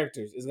cast of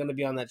characters is going to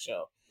be on that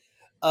show.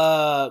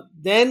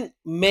 Then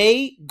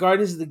May,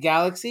 Guardians of the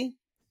Galaxy.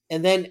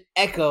 And then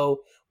Echo,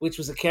 which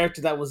was a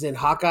character that was in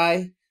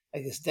Hawkeye,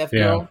 like this deaf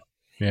girl.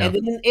 Yeah. And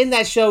then in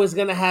that show is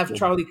going to have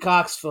Charlie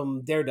Cox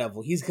from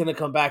Daredevil. He's going to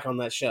come back on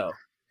that show.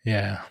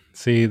 Yeah.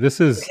 See,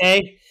 this is...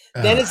 Okay.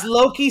 Then it's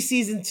Loki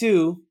season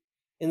 2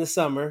 in the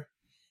summer.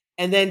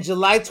 And then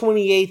July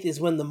 28th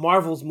is when the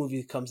Marvels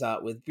movie comes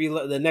out with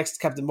the next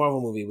Captain Marvel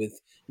movie with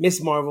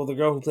Miss Marvel, the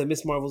girl who played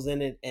Miss Marvel's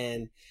in it.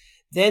 And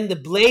then the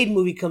Blade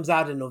movie comes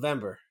out in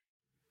November.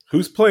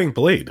 Who's playing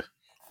Blade?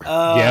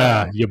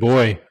 Your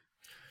boy.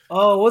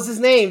 Oh, what's his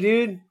name,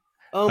 dude?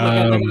 Oh my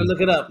god! I gotta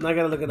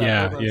look it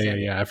up.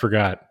 Yeah. I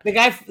forgot. The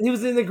guy, he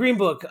was in the Green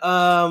Book.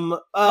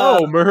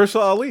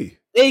 Mahershala Ali.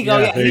 There you go.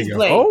 Yeah, he's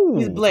Blade. Oh,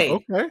 he's Blade.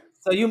 Okay.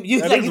 So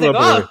he's like,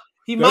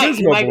 he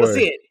might go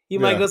see it. He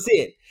might go see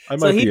it.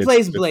 So he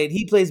plays Blade.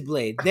 He plays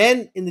Blade.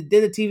 Then the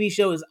TV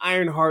show is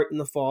Ironheart in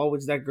the fall, which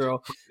is that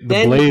girl.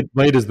 Blade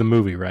is the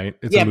movie, right?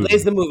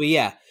 Blade's the movie.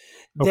 Yeah.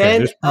 Okay, then,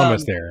 there's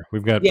promise there.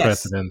 We've got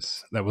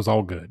precedents. That was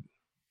all good.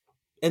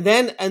 And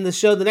then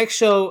the next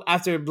show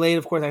after Blade,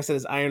 of course, like I said,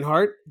 is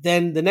Ironheart.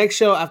 Then the next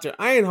show after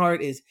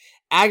Ironheart is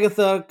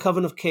Agatha,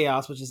 Coven of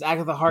Chaos, which is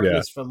Agatha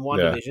Harkness from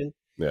WandaVision.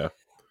 Yeah.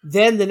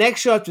 Then the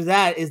next show after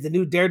that is the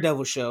new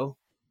Daredevil show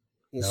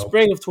in the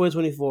spring of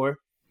 2024.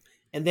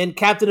 And then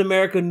Captain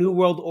America New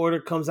World Order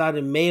comes out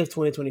in May of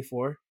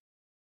 2024.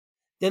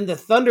 Then the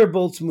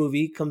Thunderbolts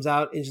movie comes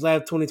out in July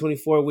of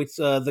 2024 with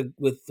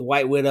the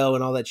White Widow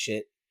and all that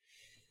shit.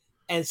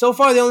 And so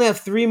far, they only have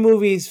 3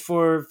 movies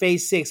for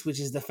Phase 6, which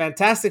is the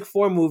Fantastic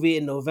Four movie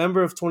in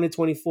November of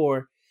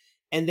 2024.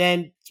 And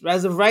then,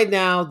 as of right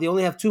now, they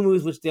only have 2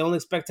 movies, which they only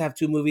expect to have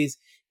 2 movies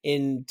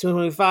in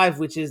 2025,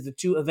 which is the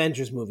 2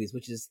 Avengers movies,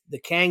 which is the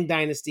Kang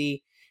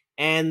Dynasty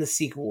and the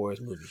Secret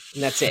Wars movie.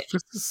 And that's it.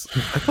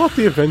 I thought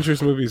the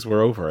Avengers movies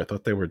were over. I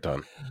thought they were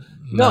done.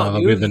 No,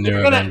 they're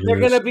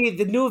going to be,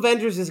 the new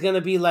Avengers is going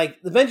to be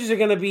like, the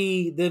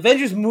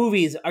Avengers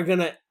movies are going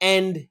to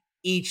end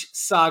each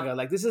saga.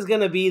 Like this is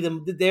going to be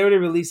they already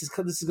released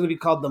this is going to be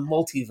called the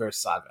Multiverse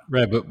Saga.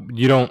 Right, but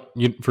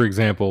for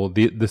example,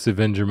 this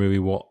Avenger movie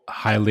will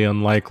highly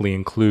unlikely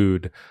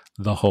include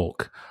the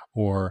Hulk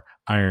or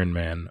Iron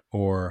Man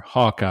or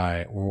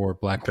Hawkeye or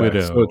Black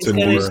Widow. So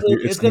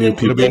it's going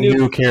to be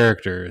new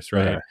characters,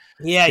 right?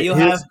 Yeah,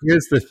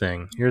 here's the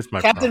thing. Here's my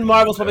Captain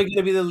Marvel's probably going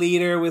to be the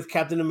leader with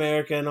Captain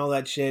America and all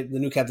that shit, the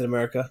new Captain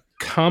America.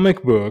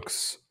 Comic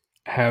books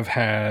have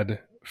had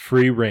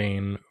free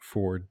reign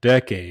for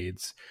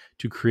decades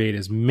to create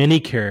as many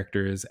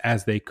characters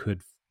as they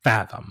could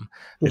fathom.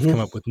 They've come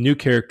up with new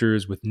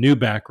characters with new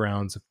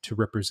backgrounds to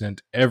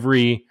represent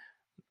a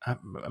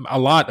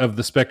lot of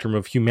the spectrum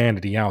of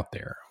humanity out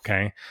there.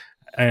 Okay.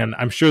 And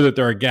I'm sure that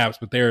there are gaps,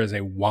 but there is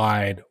a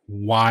wide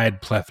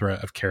plethora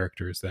of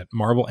characters that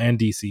Marvel and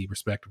DC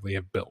respectively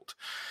have built.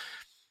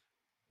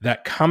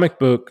 That comic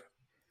book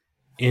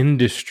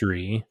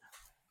industry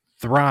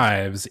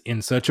thrives in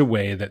such a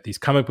way that these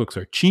comic books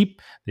are cheap.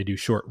 They do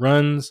short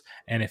runs,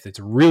 and if it's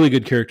a really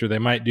good character, they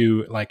might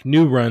do like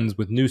new runs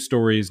with new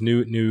stories,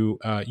 new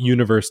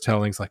universe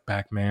tellings, like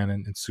Batman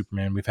and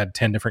Superman. We've had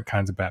 10 different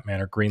kinds of Batman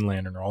or Green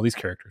Lantern or all these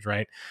characters,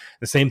 right?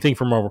 The same thing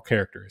for Marvel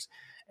characters,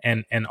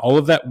 and all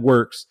of that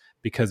works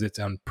because it's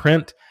on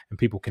print and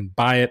people can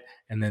buy it,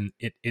 and then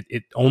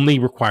it only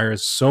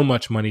requires so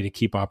much money to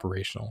keep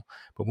operational.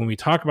 But when we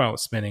talk about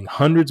spending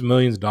hundreds of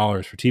millions of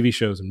dollars for TV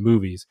shows and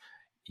movies,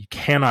 you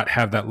cannot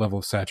have that level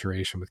of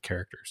saturation with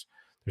characters.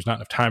 There's not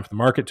enough time for the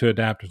market to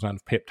adapt. There's not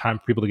enough time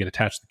for people to get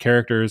attached to the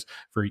characters,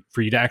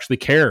 for you to actually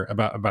care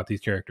about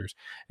these characters.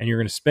 And you're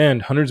going to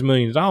spend hundreds of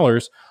millions of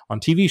dollars on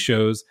TV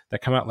shows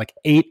that come out like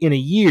 8 in a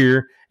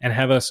year and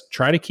have us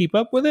try to keep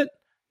up with it?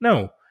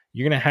 No,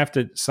 you're going to have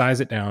to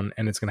size it down,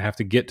 and it's going to have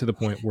to get to the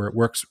point where it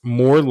works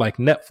more like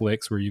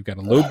Netflix, where you've got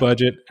a low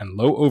budget and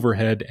low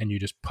overhead, and you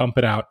just pump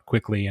it out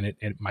quickly, and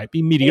it might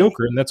be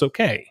mediocre, and that's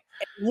okay.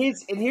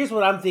 Here's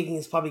what I'm thinking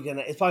is probably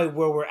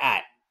where we're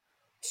at.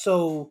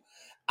 So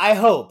I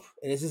hope,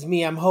 and this is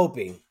me, I'm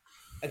hoping,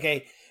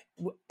 okay,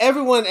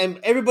 everyone and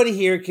everybody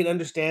here can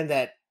understand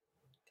that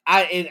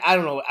I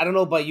don't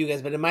know about you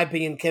guys, but in my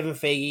opinion, Kevin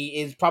Feige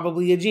is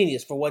probably a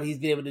genius for what he's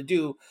been able to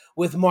do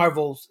with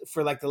Marvel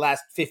for like the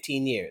last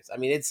 15 years. I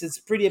mean, it's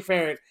pretty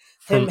apparent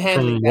him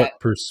handling from that. What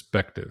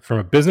perspective? From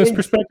a business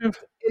perspective?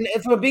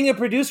 And from being a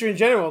producer in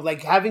general,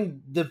 like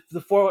having the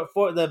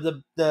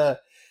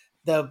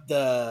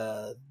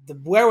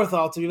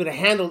wherewithal to be able to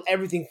handle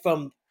everything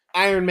from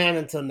Iron Man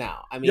until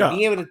now. I mean,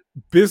 being able to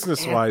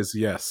business-wise,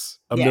 yes,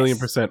 a million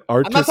percent.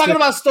 I'm not talking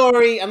about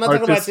story. I'm not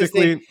talking about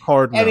artistic.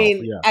 Hard. I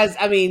mean,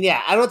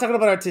 I'm not talking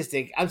about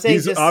artistic. I'm saying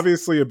he's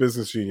obviously a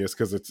business genius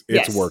because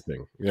it's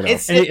working. You know,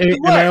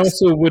 and I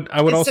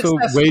would also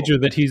wager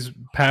that he's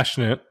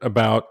passionate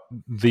about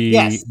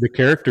the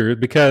character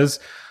because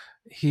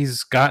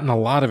he's gotten a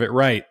lot of it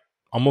right,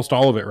 almost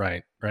all of it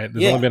right. Right?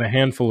 There's only been a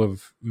handful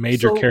of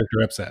major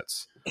character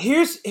upsets.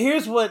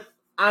 Here's what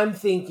I'm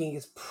thinking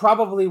is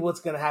probably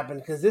what's going to happen,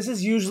 because this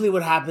is usually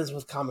what happens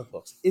with comic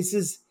books.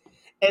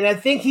 And I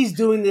think he's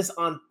doing this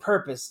on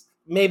purpose.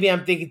 Maybe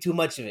I'm thinking too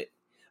much of it,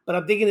 but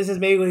I'm thinking this is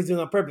maybe what he's doing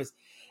on purpose.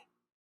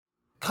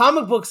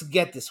 Comic books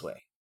get this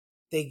way.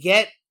 They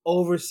get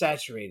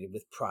oversaturated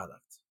with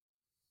product,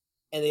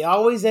 and they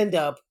always end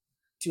up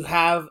to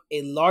have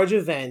a large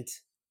event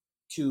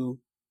to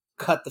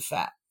cut the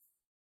fat.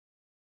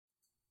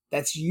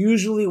 That's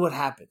usually what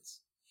happens.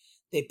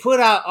 They put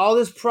out all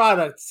this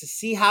product to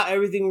see how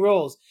everything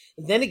rolls.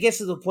 And then it gets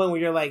to the point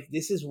where you're like,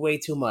 this is way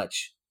too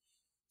much.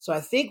 So I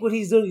think what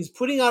he's doing is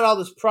putting out all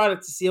this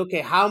product to see,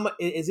 okay, how much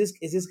is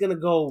this going to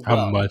go?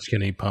 How much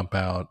can he pump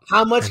out?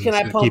 How much can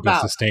I pump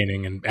out?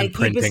 Sustaining and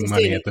printing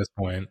money at this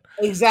point.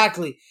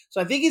 Exactly.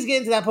 So I think he's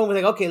getting to that point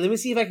where like, okay, let me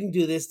see if I can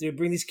do this. They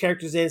bring these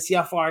characters in, see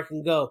how far I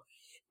can go.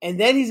 And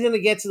then he's going to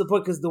get to the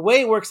point, because the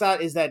way it works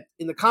out is that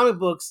in the comic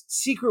books,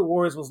 Secret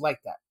Wars was like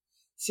that.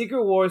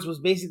 Secret Wars was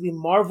basically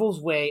Marvel's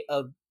way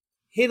of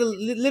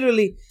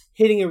literally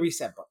hitting a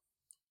reset button.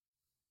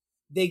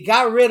 They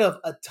got rid of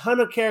a ton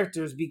of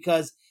characters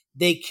because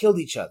they killed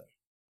each other.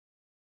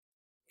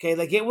 Okay,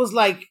 like it was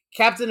like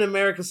Captain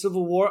America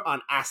Civil War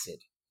on acid.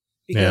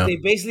 Because they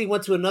basically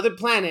went to another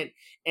planet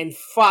and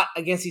fought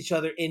against each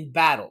other in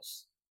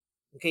battles.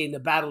 Okay, in the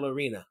battle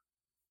arena.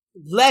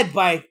 Led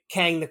by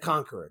Kang the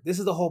Conqueror. This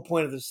is the whole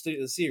point of the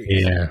series.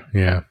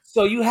 Yeah.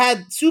 So you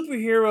had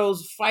superheroes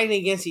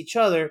fighting against each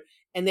other,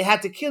 and they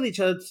had to kill each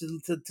other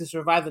to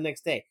survive the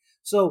next day.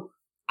 So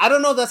I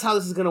don't know if that's how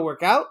this is going to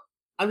work out.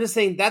 I'm just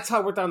saying that's how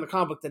it worked out in the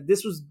comic book, that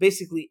this was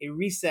basically a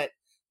reset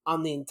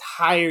on the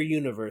entire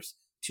universe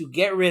to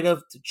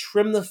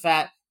trim the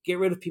fat, get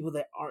rid of people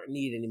that aren't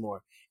needed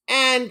anymore,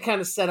 and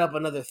kind of set up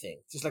another thing,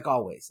 just like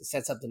always. It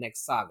sets up the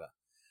next saga.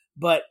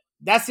 But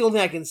that's the only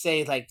thing I can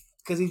say, like,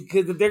 because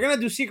if they're going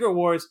to do Secret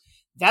Wars,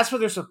 that's what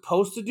they're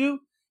supposed to do.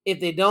 If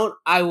they don't,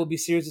 I will be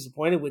seriously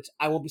disappointed, which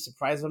I won't be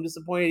surprised if I'm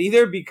disappointed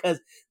either, because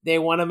they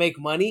want to make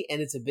money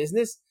and it's a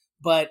business.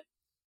 But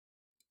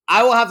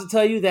I will have to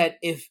tell you that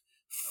if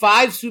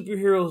 5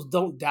 superheroes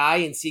don't die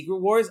in Secret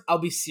Wars, I'll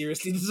be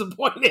seriously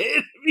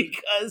disappointed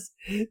because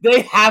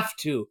they have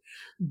to,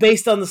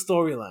 based on the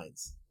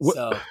storylines.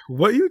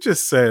 What you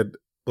just said,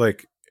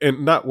 like,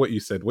 and not what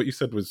you said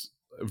was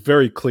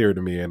very clear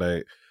to me and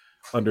I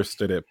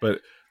understood it,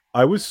 but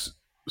I was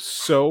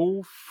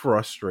so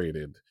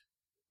frustrated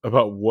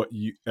about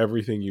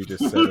everything you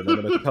just said, and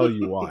I'm going to tell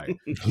you why.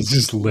 He's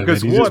just livid.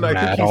 Because he's just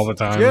mad all the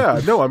time.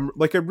 Yeah, no, I'm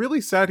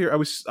really sad here. I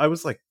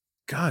was like,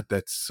 God,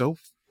 that's so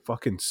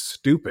fucking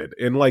stupid.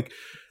 And like,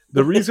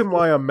 the reason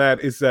why I'm mad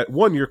is that,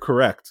 one, you're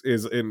correct,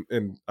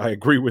 and I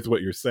agree with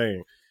what you're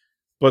saying.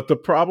 But the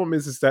problem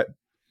is that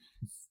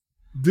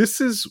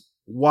this is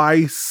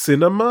why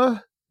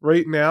cinema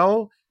right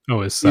now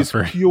is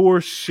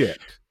pure shit.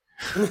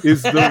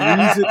 Is the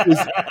reason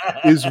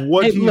is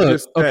what he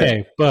just said.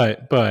 Okay,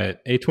 but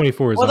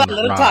A24 is on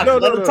the rock.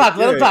 Let him talk.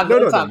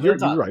 You're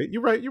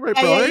right, bro.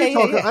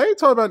 I ain't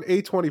talking about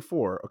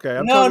A24. Okay,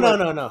 I'm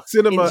talking about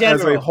cinema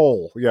as a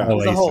whole. Yeah,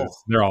 all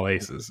aces. They're all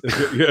aces.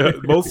 Yeah,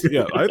 most.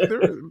 Yeah, they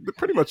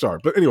pretty much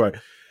are. But anyway,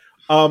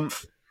 the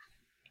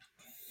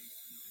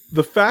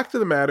fact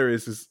of the matter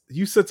is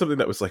you said something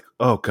that was like,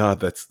 oh God,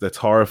 that's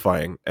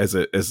horrifying. As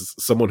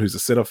someone who's a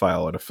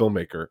cinephile and a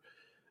filmmaker,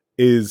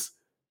 is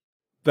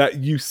that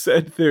you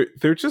said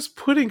they're just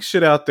putting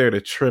shit out there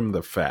to trim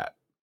the fat.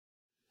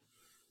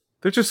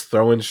 They're just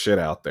throwing shit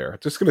out there.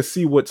 Just going to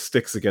see what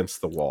sticks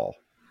against the wall.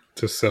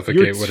 To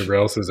suffocate whatever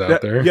else is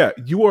out there. Yeah,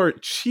 you are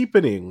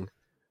cheapening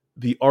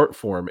the art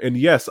form. And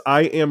yes,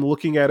 I am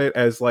looking at it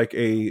as like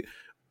a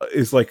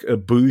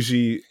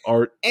bougie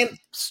art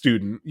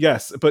student.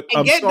 Yes, but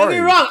I'm sorry. Don't get me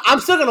wrong, I'm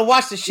still going to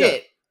watch the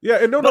shit. Yeah,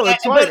 and no,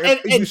 that's fine.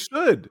 You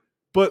should.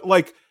 But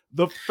like,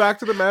 the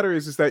fact of the matter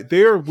is that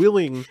they are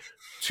willing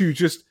to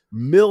just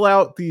mill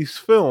out these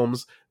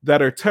films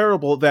that are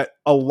terrible, that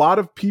a lot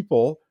of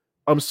people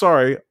do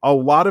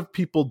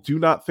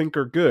not think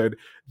are good.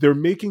 They're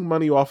making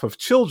money off of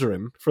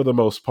children for the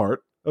most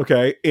part.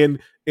 okay, in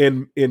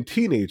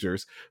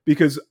teenagers,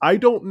 because I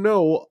don't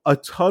know a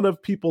ton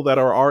of people that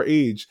are our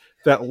age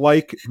that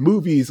like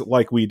movies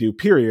like we do,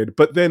 period,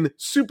 but then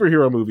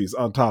superhero movies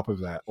on top of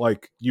that,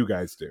 like you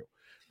guys do.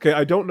 Okay,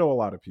 I don't know a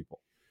lot of people.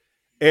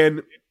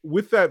 And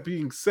with that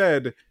being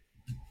said,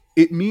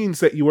 it means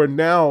that you are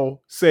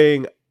now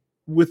saying,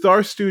 with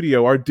our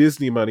studio, our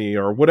Disney money,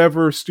 or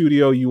whatever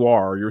studio you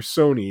are, your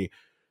Sony,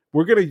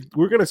 we're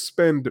gonna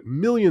spend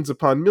millions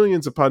upon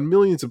millions upon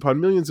millions upon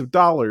millions of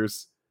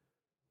dollars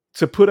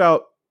to put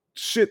out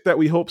shit that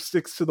we hope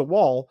sticks to the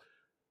wall,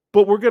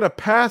 but we're gonna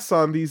pass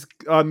on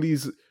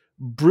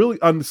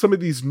some of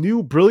these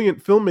new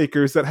brilliant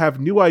filmmakers that have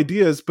new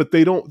ideas, but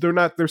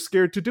they're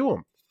scared to do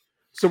them.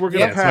 So we're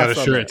gonna pass.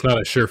 It's not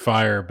a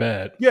surefire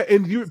bet. Yeah,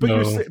 and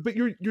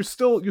you're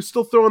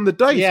still throwing the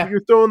dice. Yeah. But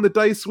you're throwing the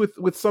dice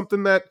with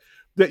something that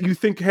you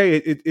think, hey,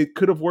 it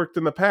could have worked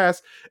in the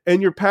past,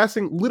 and you're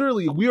passing.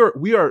 Literally, we are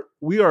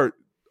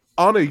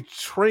on a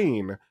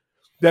train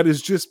that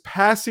is just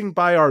passing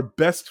by our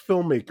best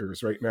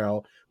filmmakers right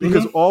now,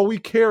 because all we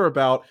care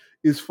about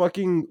is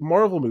fucking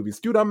Marvel movies.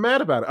 Dude, I'm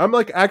mad about it. I'm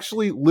like,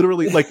 actually,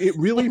 literally, like, it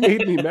really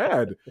made me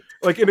mad.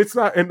 Like, and it's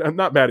not, and I'm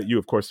not mad at you,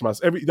 of course,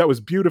 Tomas. That was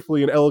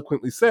beautifully and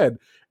eloquently said,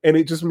 and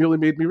it just really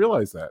made me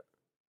realize that.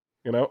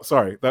 You know,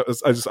 sorry,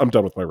 I'm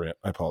done with my rant.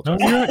 I apologize.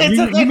 No,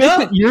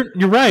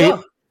 you're right.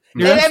 No.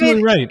 You're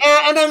absolutely right.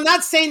 And I'm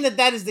not saying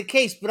that is the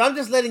case, but I'm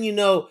just letting you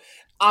know,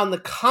 on the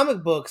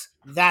comic books,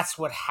 that's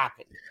what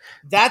happened.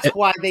 That's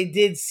why they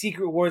did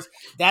Secret Wars.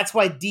 That's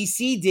why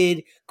DC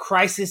did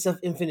Crisis of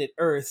Infinite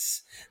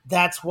Earths.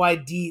 That's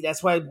why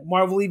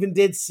Marvel even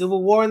did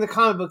Civil War in the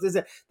comic book.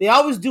 They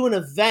always do an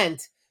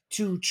event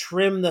to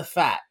trim the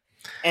fat,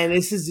 and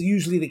this is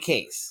usually the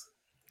case.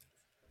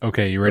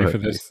 Okay, you ready for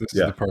this? This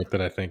is the part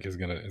that I think is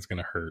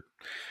gonna hurt.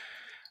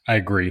 I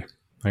agree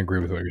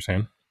with what you're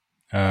saying.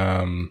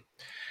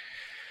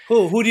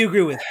 Who do you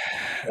agree with?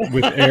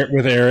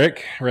 with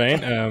Eric, right?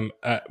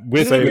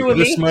 Say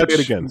it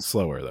again,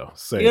 slower though.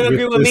 You don't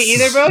agree with me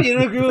either, bro. You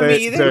don't agree with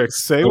me either. Eric,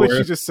 say what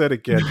you just said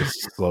again.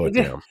 Just slow it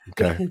down,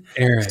 okay?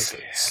 Eric,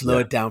 slow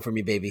it down for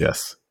me, baby.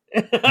 Yes,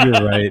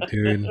 you're right,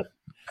 dude.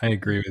 I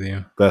agree with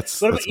you.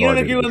 That's you don't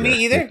agree with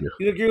me either.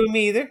 You don't agree with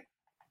me either.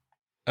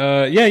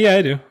 Yeah,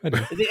 I do.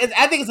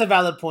 I think it's a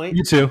valid point.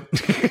 You too.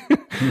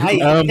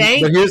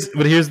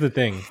 But here's the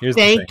thing.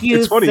 Thank you.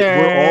 It's funny. Sir.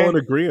 We're all in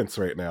agreement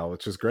right now,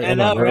 which is great. I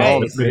know, right?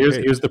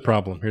 Here's the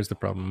problem.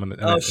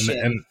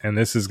 And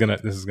this is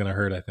gonna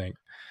hurt, I think.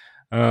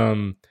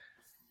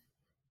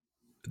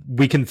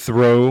 We can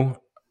throw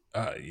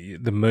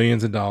the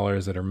millions of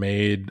dollars that are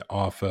made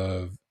off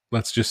of,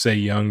 let's just say,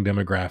 young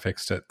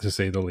demographics, to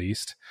say the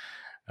least.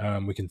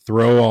 We can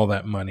throw all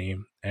that money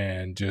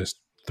and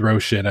just throw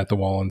shit at the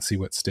wall and see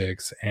what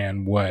sticks,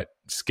 and what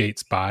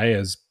skates by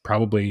is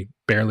probably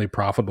barely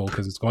profitable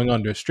because it's going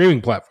onto a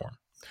streaming platform.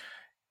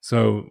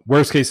 So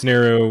worst case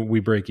scenario, we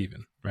break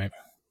even, right?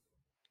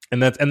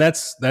 And that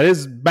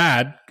is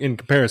bad in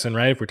comparison,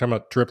 right? If we're talking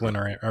about tripling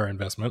our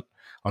investment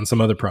on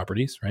some other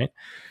properties, right?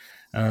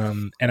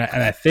 And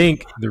I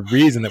think the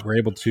reason that we're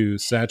able to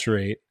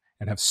saturate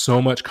and have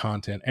so much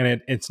content,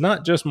 and it's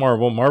not just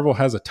Marvel. Marvel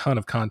has a ton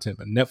of content,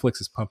 but Netflix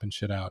is pumping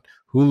shit out.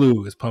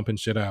 Hulu is pumping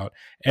shit out.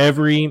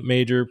 Every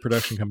major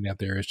production company out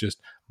there is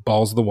just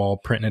balls to the wall,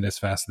 printing it as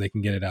fast as they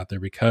can get it out there,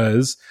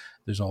 because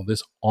there's all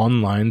this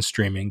online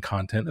streaming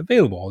content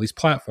available, all these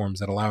platforms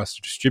that allow us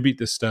to distribute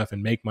this stuff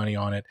and make money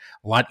on it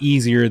a lot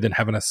easier than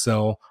having to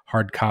sell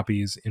hard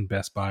copies in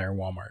Best Buy or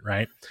Walmart,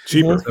 right?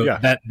 Cheaper. So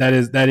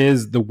that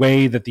is the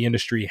way that the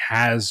industry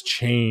has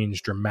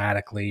changed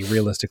dramatically,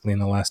 realistically, in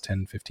the last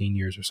 10, 15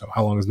 years or so.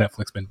 How long has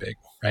Netflix been big,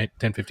 right?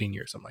 10, 15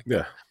 years, something like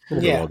that.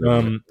 Yeah.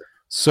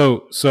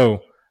 So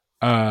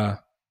I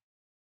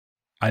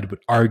would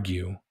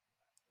argue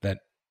that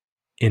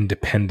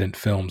independent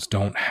films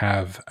don't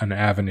have an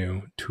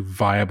avenue to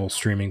viable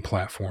streaming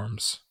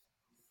platforms.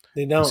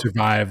 They don't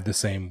survive the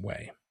same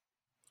way.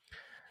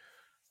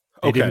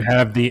 They didn't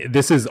have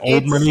this is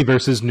old money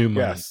versus new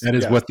money. Yes, that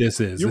is what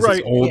this is. You're this right.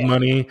 is old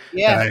money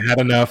Yeah. that I had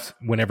enough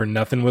whenever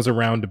nothing was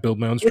around to build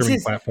my own streaming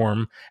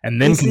platform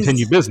and then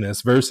continue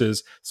business,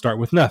 versus start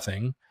with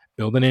nothing,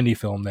 build an indie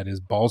film that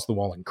is balls to the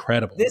wall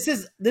incredible. This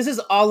is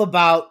all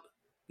about,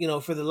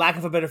 for the lack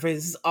of a better phrase,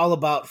 this is all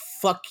about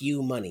fuck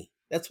you money.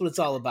 That's what it's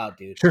all about,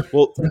 dude. Sure.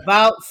 Well, it's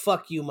about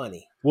fuck you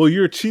money. Well,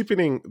 you're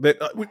cheapening that.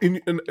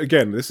 And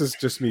again, this is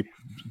just me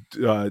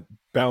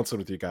bouncing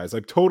with you guys. I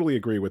totally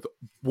agree with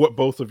what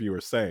both of you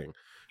are saying,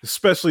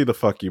 especially the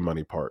fuck you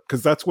money part,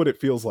 because that's what it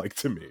feels like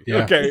to me. Yeah.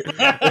 Okay. This is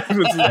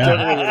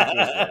definitely what it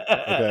feels like.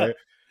 Okay.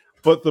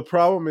 But the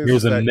problem is,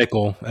 here's a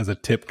nickel as a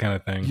tip kind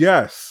of thing.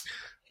 Yes.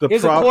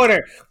 Here's a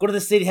quarter. Go to the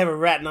city, have a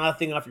rat knock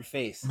thing off your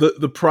face.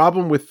 The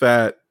problem with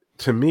that,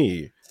 to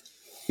me,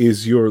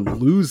 is you're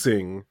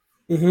losing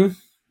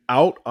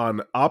out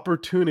on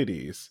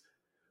opportunities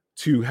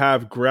to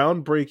have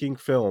groundbreaking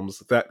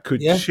films that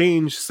could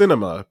change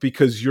cinema,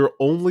 because you're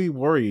only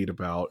worried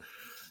about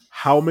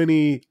how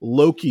many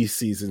Loki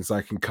seasons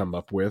I can come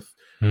up with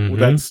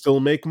that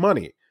still make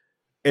money.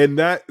 And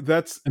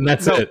that's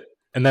it.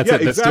 And that's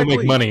it. That still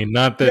make money.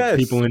 Not that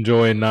people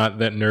enjoy, not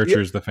that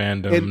nurtures the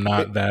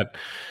fandom, that.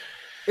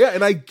 Yeah,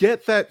 and I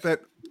get that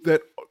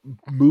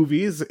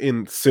movies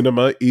in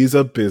cinema is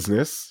a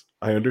business.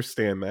 I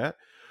understand that.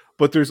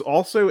 But there's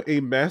also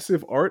a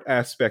massive art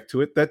aspect to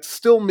it that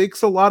still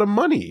makes a lot of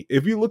money.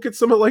 If you look at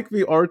some of like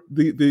the art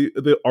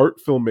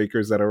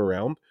filmmakers that are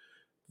around,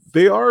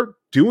 they are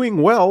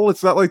doing well.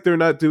 It's not like they're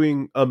not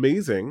doing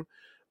amazing,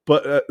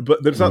 but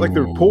it's not like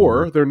they're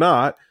poor. They're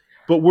not.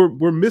 But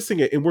we're missing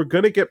it, and we're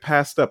going to get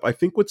passed up. I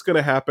think what's going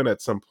to happen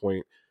at some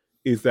point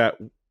is that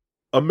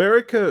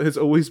America has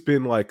always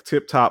been like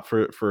tip top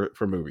for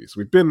movies.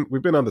 We've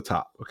been on the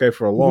top, okay,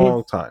 for a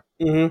long time.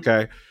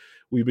 Okay,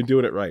 we've been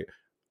doing it right.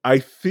 I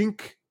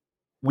think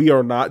we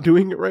are not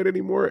doing it right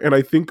anymore, and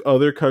I think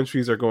other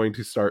countries are going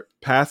to start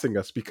passing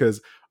us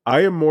because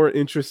I am more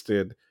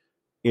interested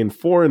in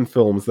foreign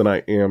films than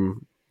I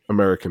am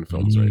American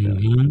films right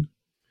now.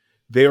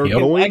 They are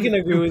going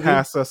to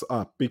pass us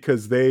up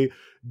because they're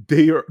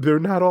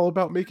not all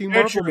about making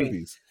Marvel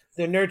movies.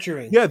 They're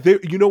nurturing. Yeah,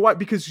 you know what?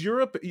 Because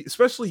Europe,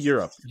 especially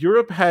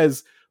Europe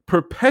has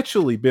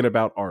perpetually been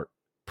about art.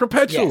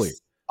 Perpetually. Yes.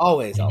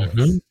 Always.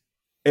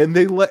 And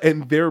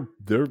they're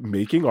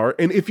making art.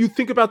 And if you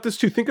think about this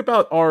too, think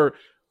about our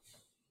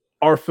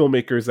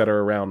filmmakers that are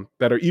around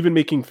that are even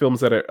making films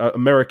that are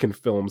American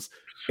films,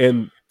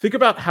 and think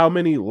about how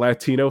many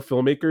Latino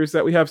filmmakers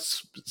that we have,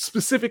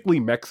 specifically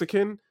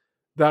Mexican,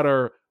 that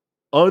are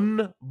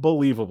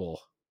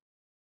unbelievable.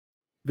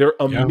 They're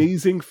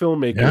amazing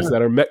filmmakers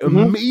that are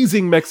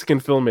amazing Mexican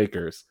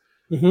filmmakers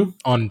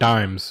on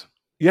dimes.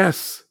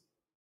 Yes.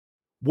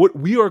 What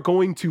we are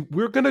dropping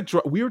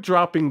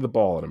the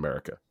ball in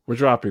America. We're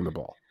dropping the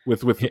ball with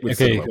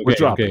cinema. We're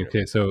dropping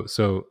it. So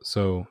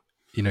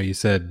you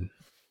said,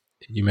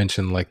 you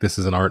mentioned like this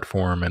is an art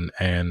form and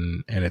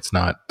it's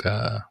not.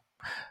 I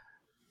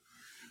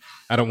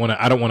don't want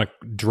to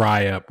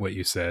dry up what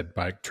you said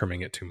by trimming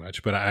it too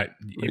much, but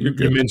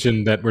you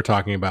mentioned that we're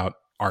talking about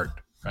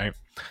art, right?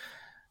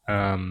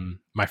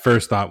 My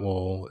first thought,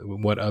 well,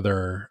 what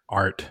other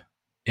art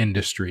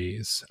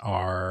industries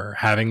are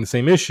having the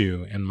same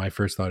issue? And my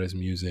first thought is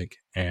music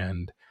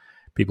and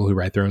people who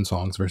write their own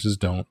songs versus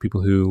don't,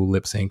 people who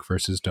lip sync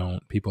versus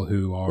don't, people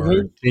who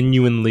are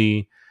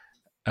genuinely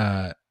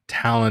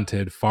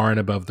talented far and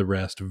above the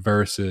rest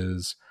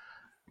versus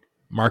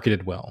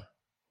marketed well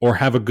or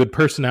have a good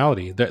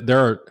personality. There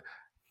are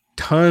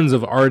tons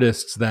of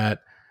artists that,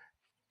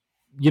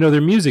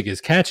 their music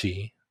is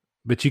catchy,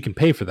 but you can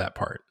pay for that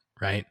part,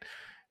 right?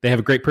 They have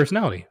a great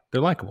personality.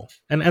 They're likable.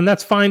 And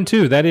that's fine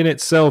too. That in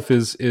itself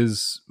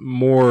is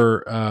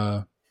more,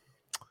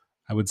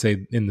 I would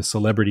say, in the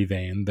celebrity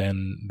vein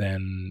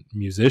than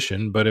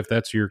musician. But if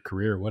that's your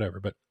career, whatever.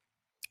 But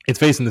it's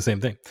facing the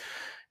same thing.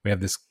 We have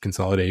this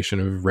consolidation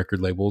of record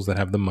labels that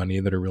have the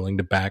money, that are willing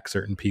to back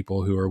certain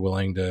people who are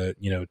willing to,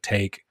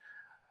 take,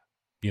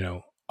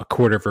 a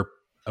quarter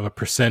of a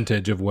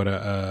percentage of what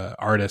a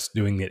artist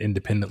doing it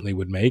independently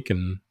would make,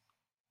 and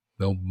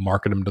they'll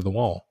market them to the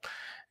wall.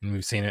 And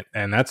we've seen it,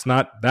 and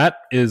that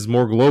is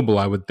more global,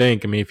 I would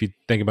think. I mean, if you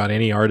think about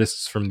any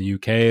artists from the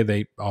UK,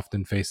 they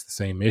often face the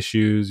same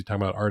issues. You talk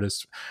about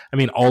artists, I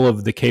mean, all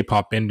of the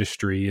K-pop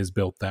industry is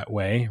built that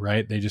way,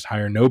 right? They just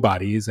hire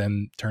nobodies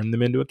and turn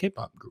them into a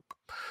K-pop group.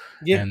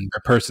 Yep. And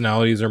their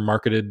personalities are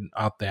marketed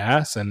out the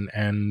ass,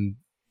 and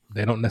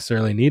they don't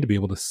necessarily need to be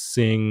able to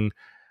sing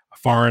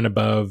far and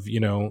above,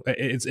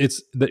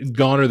 it's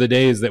gone are the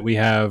days that we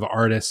have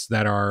artists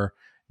that are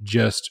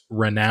just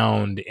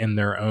renowned in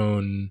their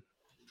own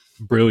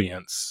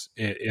brilliance.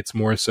 It's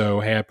more so,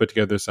 hey, I put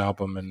together this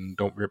album and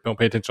don't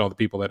pay attention to all the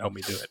people that help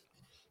me do it.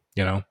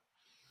 Yeah.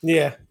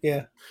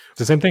 It's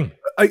the same thing.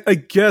 I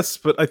guess,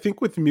 but I think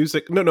with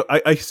music, no,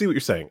 I see what you're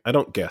saying. I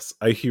don't guess.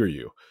 I hear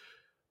you.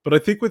 But I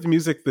think with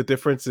music, the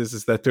difference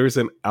is that there's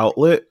an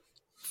outlet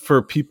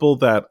for people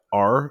that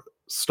are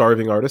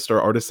starving artists or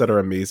artists that are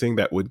amazing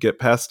that would get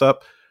passed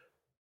up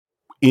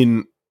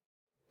in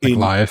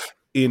live.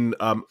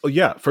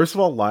 First of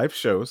all, live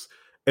shows.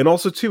 And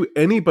also, too,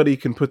 anybody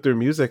can put their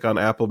music on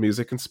Apple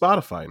Music and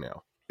Spotify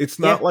now. It's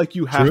not like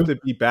you have to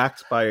be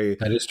backed by a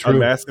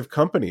massive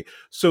company.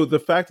 So the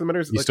fact of the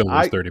matter is, you still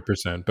lose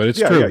 30%, but it's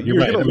true. Yeah, you're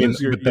right. I mean,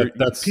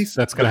 that's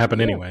going to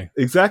happen anyway.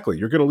 Exactly,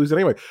 you're going to lose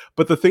anyway.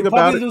 But the thing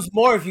about it, lose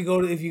more if you go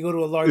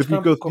to a large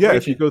corporation.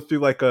 If you go through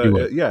like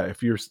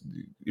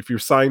if you're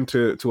signed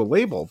to a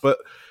label. But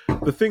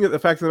the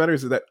fact of the matter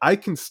is that I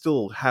can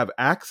still have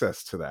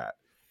access to that,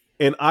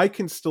 and I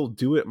can still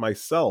do it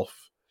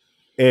myself.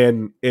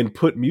 And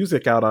put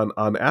music out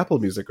on Apple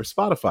Music or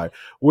Spotify,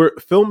 where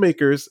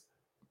filmmakers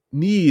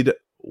need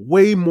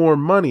way more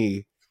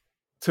money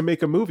to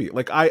make a movie.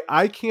 Like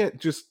I can't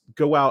just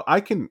go out.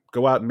 I can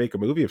go out and make a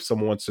movie if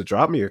someone wants to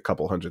drop me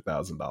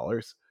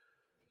 $200,000,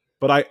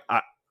 but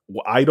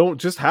I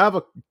don't just have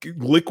a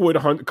liquid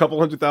couple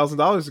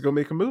 $100,000 to go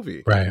make a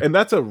movie. Right. And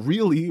that's a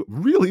really,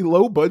 really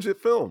low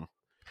budget film.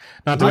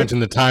 Not to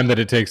mention the time that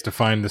it takes to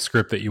find the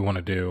script that you want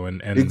to do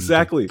and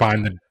exactly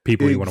find the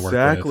people you want to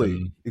work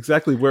with.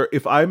 Exactly. Where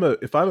if I'm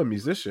a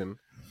musician,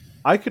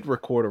 I could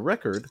record a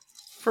record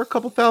for a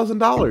couple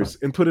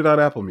 $1,000s and put it on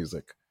Apple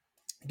Music.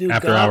 Dude,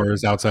 After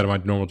hours outside of my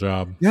normal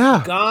job.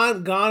 Yeah.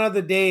 Gone are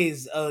the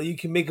days you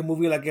can make a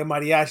movie like El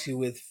Mariachi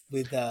with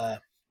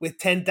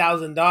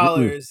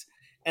 $10,000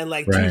 and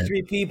like Right.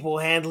 2-3 people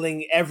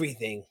handling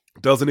everything.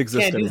 Doesn't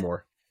exist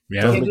anymore.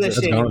 Yeah, Can't do that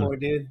shit gone. anymore,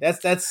 dude.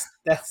 That's.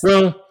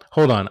 Well,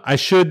 hold on. We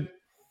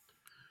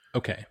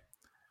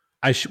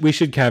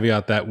should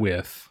caveat that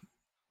with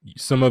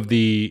some of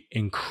the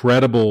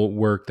incredible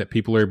work that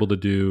people are able to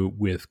do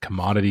with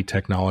commodity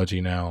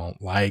technology now,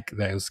 like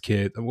those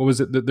kids. What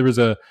was it? There was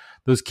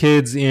those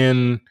kids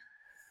in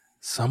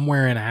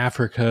somewhere in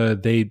Africa.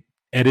 They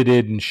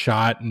edited and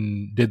shot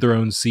and did their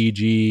own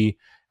CG.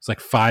 It's like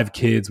 5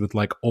 kids with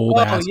like old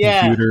ass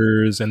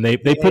computers, and they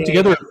put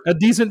together a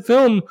decent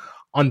film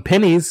on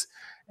pennies.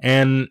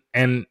 And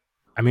I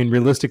mean,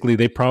 realistically,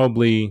 they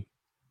probably.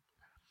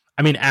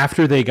 I mean,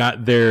 after they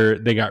got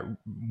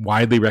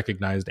widely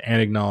recognized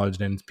and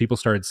acknowledged, and people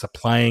started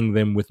supplying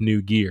them with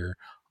new gear.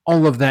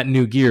 All of that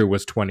new gear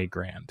was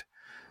 $20,000.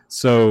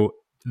 So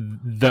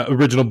the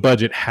original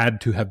budget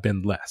had to have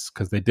been less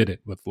because they did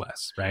it with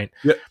less, right?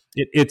 Yeah.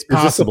 It's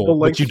possible,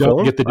 but you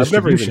don't get the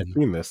distribution. I've never even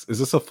seen this. Is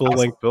this a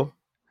full-length film?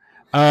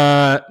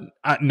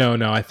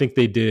 No. I think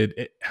they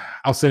did.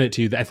 I'll send it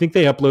to you. I think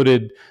they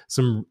uploaded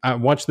some. I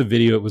watched the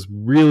video. It was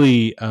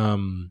really.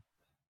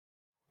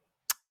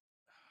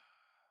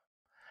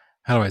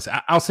 How do I say?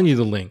 I'll send you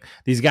the link.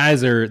 These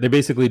guys they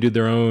basically do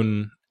their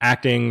own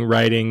acting,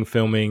 writing,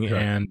 filming,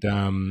 and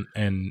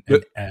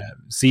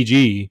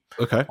CG.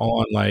 Okay.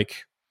 On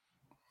like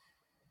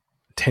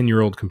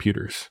 10-year-old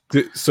computers.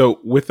 So,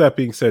 with that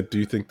being said, do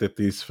you think that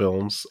these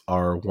films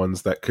are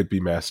ones that could be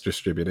mass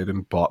distributed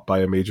and bought by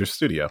a major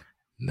studio?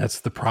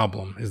 That's the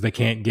problem. Is they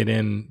can't get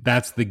in.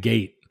 That's the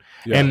gate.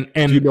 Yeah. And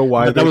do you know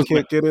why they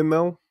can't get in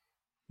though?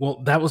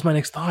 Well, that was my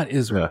next thought.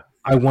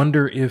 I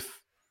wonder if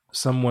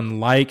someone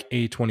like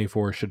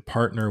A24 should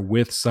partner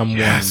with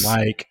someone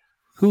like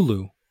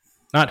Hulu.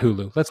 Not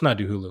Hulu. Let's not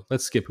do Hulu.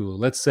 Let's skip Hulu.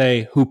 Let's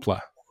say Hoopla.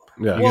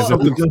 Yeah,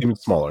 something even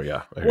smaller.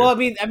 Yeah. Well, I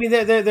mean,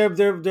 they're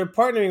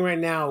partnering right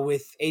now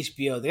with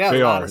HBO.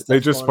 They are. They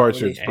just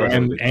partnered.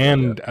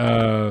 And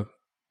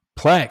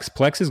Plex.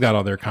 Plex has got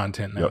all their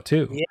content now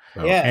too.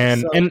 Yeah.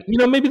 And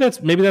maybe that's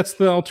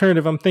the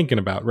alternative I'm thinking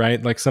about,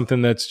 right? Like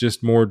something that's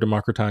just more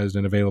democratized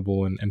and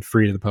available and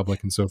free to the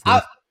public and so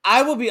forth.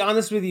 I will be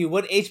honest with you.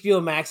 What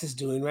HBO Max is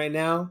doing right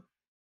now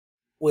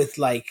with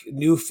like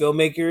new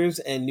filmmakers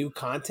and new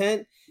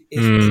content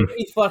is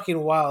pretty fucking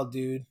wild,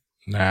 dude.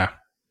 Nah,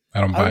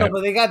 I don't buy it.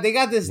 But they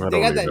got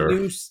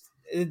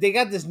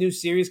this new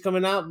series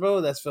coming out,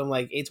 bro. That's from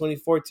like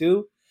A24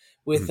 too,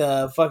 with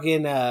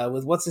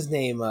with what's his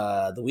name,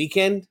 The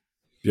Weeknd.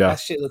 Yeah,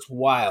 that shit looks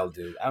wild,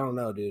 dude. I don't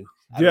know, dude.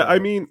 I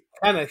mean,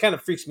 kind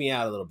of freaks me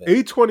out a little bit.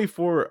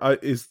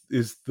 A24 is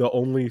the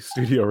only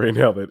studio right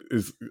now that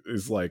is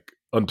like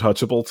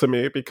untouchable to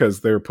me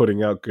because they're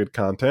putting out good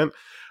content.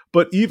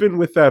 But even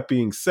with that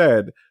being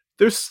said,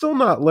 they're still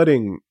not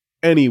letting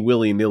any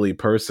willy-nilly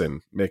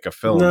person make a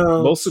film.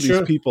 No, most of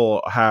these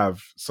people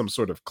have some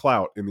sort of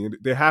clout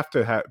they have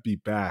to be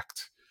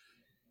backed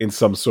in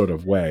some sort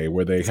of way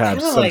where they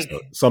have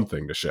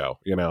something to show,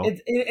 you know.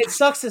 It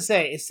sucks to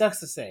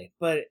say,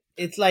 but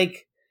it's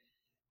like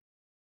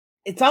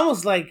it's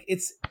almost like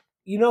it's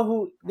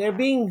who they're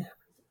being.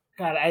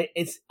 God,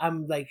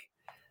 I'm like,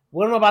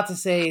 what I'm about to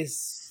say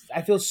is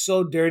I feel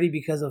so dirty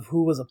because of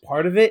who was a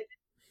part of it.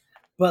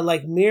 But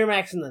like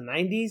Miramax in the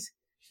 90s,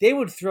 they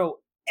would throw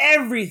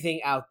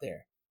everything out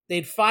there.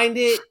 They'd find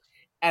it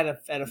at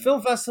a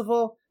film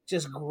festival,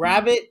 just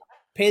grab it,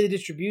 pay the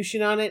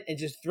distribution on it, and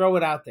just throw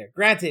it out there.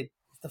 Granted,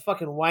 it's the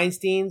fucking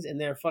Weinsteins and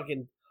they're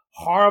fucking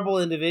horrible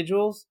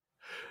individuals.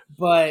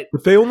 But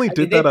they only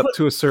did that up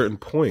to a certain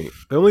point.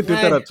 They only did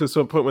that up to a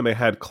certain point when they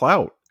had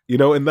clout.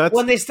 And that's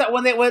when I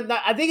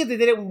think they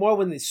did it more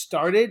when they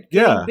started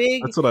getting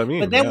big. That's what I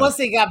mean. But then once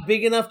they got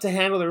big enough to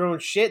handle their own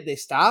shit, they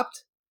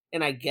stopped.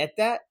 And I get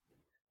that.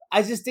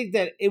 I just think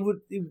that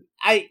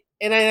I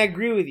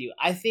agree with you.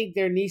 I think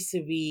there needs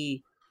to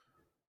be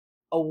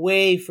a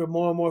way for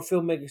more and more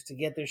filmmakers to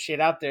get their shit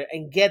out there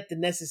and get the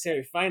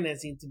necessary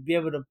financing to be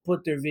able to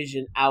put their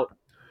vision out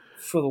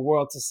for the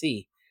world to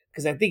see.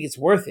 Because I think it's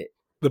worth it.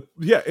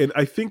 And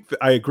I think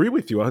I agree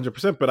with you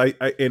 100%. But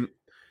and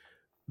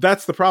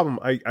that's the problem,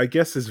 I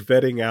guess, is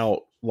vetting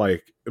out,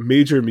 like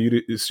major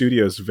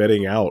studios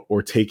vetting out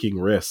or taking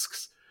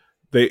risks.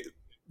 They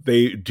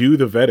do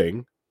the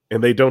vetting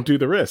and they don't do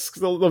the risks.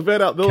 They'll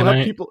vet out.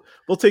 People.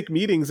 They'll take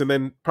meetings and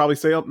then probably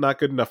say, "Oh, not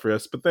good enough for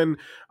us." But then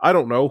I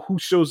don't know who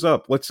shows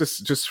up. Let's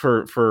just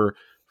for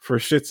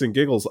shits and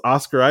giggles,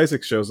 Oscar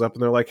Isaac shows up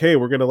and they're like, "Hey,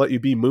 we're gonna let you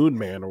be Moon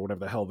Man or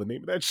whatever the hell the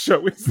name of that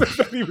show is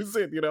that he was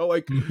in."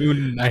 Like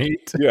Moon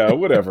Knight. Yeah,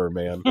 whatever,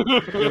 man.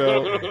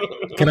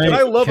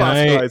 I love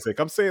Oscar Isaac.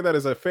 I'm saying that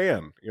as a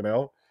fan.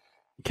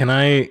 Can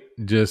I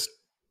just,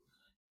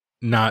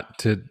 not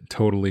to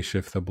totally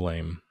shift the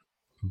blame,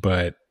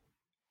 but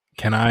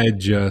can I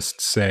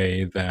just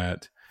say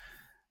that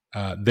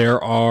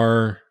there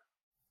are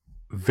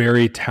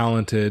very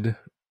talented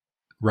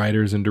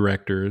writers and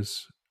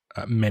directors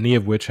many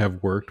of which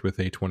have worked with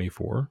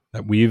A24,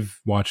 that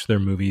we've watched their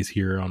movies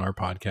here on our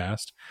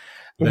podcast,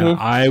 that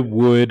I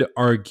would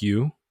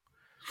argue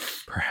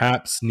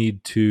perhaps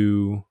need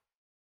to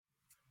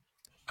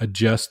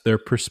adjust their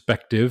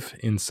perspective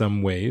in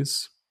some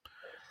ways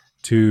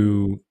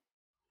to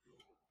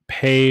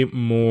pay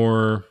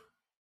more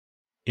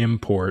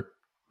import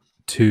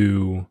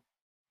to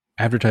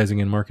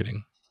advertising and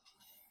marketing.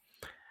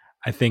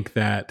 I think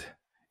that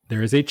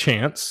there is a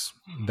chance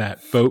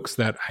that folks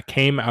that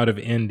came out of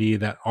indie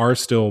that are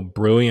still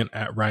brilliant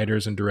at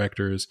writers and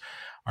directors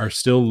are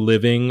still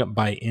living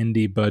by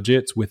indie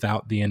budgets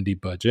without the indie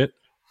budget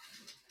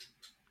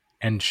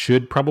and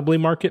should probably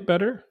market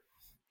better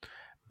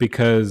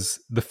because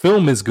the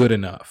film is good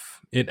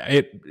enough. It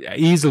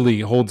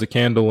easily holds a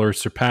candle or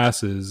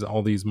surpasses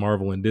all these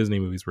Marvel and Disney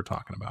movies we're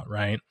talking about,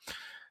 right?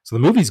 So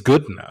the movie's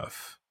good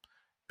enough.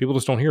 People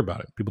just don't hear about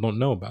it. People don't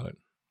know about it.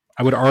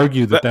 I would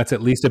argue that that's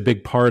at least a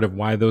big part of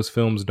why those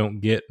films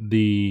don't get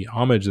the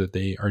homage that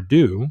they are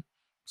due.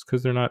 It's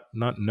because they're not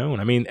known.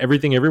 I mean,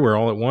 Everything Everywhere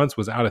All at Once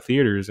was out of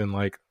theaters in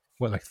like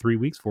 3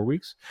 weeks, 4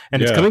 weeks,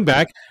 and it's coming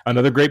back.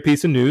 Another great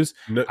piece of news.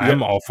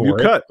 I'm all for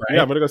it. Cut. Right?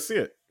 Yeah, I'm gonna go see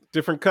it.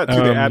 Different cut. Too.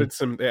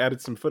 They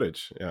added some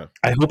footage. Yeah.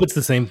 I hope it's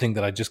the same thing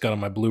that I just got on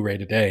my Blu-ray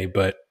today,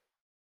 but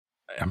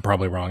I'm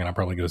probably wrong, and I'll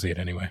probably go see it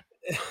anyway.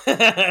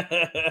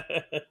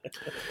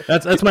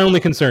 That's my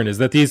only concern is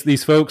that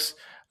these folks.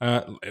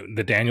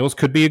 The Daniels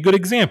could be a good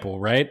example,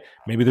 right?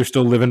 Maybe they're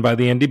still living by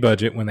the indie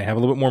budget when they have a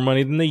little bit more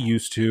money than they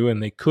used to,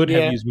 and they could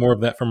have used more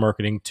of that for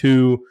marketing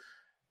to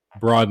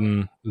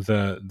broaden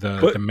the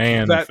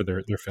demand for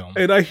their film.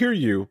 And I hear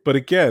you, but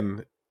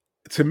again,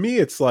 to me,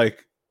 it's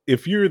like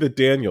if you're the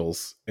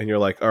Daniels and you're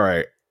like, all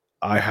right,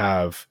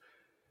 I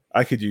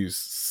could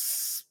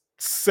use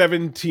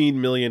 $17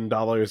 million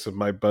of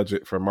my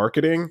budget for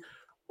marketing,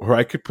 or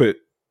I could put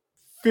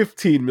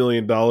 $15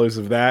 million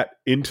of that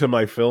into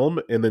my film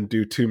and then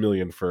do $2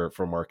 million for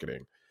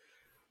marketing,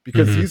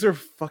 because these are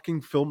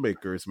fucking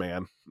filmmakers,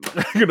 man.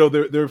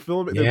 They're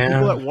film. They're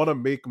people that want to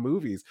make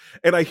movies,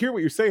 and I hear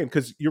what you're saying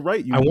because you're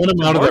right. I want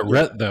them out of that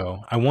rut,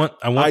 though. I want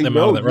them out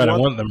of that rut. I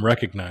want them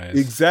recognized.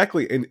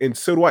 Exactly, and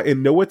so do I.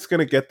 And know what's going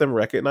to get them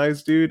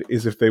recognized, dude,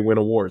 is if they win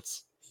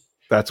awards.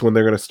 That's when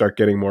they're going to start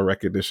getting more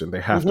recognition.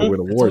 They have to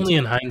win awards. It's only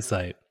in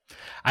hindsight.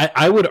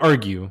 I would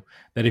argue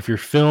that if your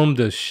film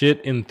does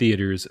shit in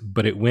theaters,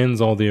 but it wins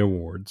all the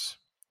awards,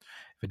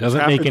 if it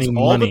doesn't make any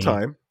money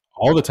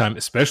all the time,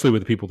 especially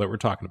with the people that we're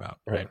talking about,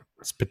 right?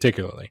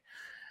 Particularly,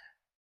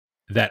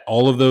 that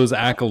all of those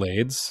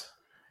accolades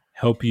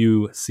help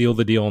you seal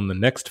the deal on the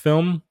next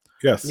film,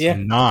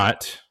 and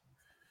not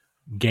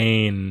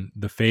gain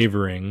the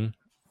favoring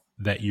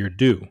that you're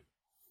due.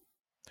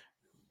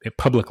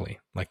 Publicly,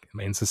 like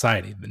in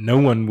society, no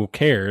one will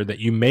care that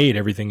you made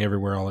Everything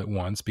Everywhere All at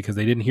Once because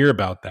they didn't hear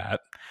about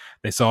that.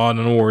 They saw it on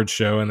an awards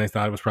show and they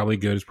thought it was probably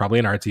good. It's probably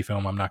an artsy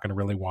film. I'm not going to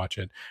really watch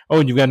it. Oh,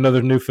 and you've got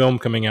another new film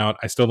coming out.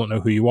 I still don't know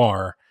who you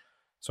are,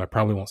 so I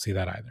probably won't see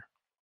that either.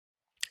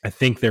 I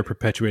think they're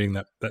perpetuating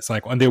that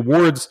cycle. And the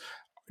awards,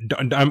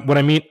 what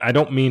I mean, I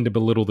don't mean to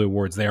belittle the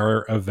awards. They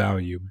are of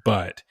value,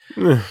 but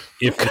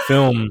if the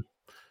film,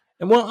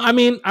 well, I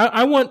mean,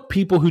 I want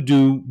people who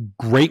do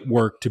great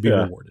work to be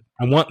rewarded.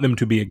 I want them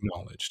to be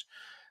acknowledged.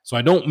 So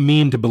I don't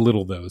mean to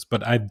belittle those,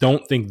 but I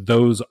don't think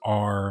those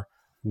are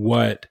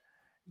what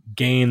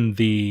gain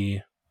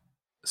the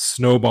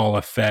snowball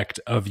effect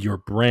of your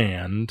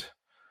brand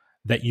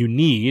that you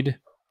need,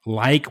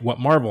 like what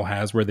Marvel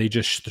has, where they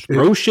just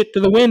throw shit to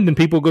the wind and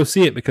people go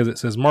see it because it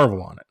says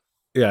Marvel on it.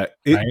 Yeah,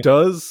 it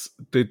does.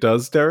 It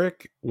does,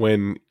 Derek,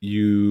 when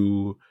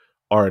you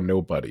are a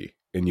nobody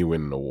and you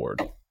win an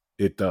award.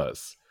 It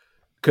does.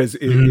 Because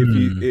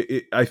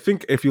I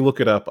think if you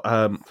look it up,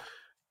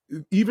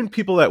 even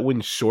people that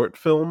win short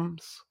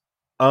films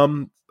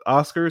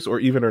Oscars or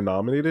even are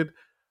nominated,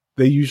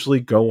 they usually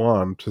go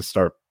on to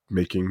start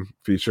making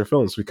feature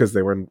films because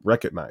they were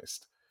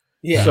recognized.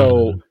 Yeah.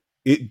 So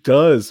it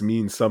does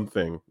mean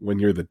something when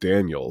you're the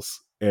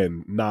Daniels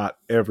and not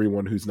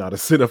everyone who's not a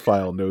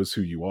cinephile knows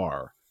who you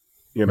are,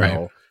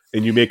 right.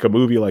 And you make a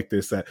movie like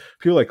this that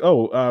people are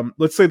like,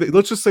 let's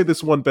just say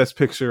this won Best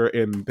Picture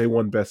and they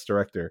won Best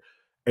Director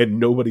and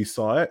nobody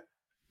saw it,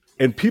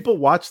 and people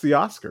watch the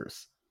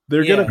Oscars.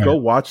 They're gonna go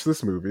watch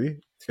this movie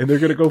and they're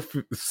gonna go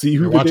see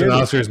who watching the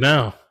Oscars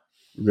now.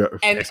 Yeah.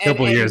 Next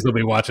couple of years, they'll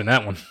be watching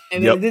that one.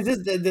 And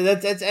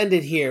that's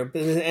ended here.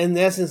 In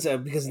essence,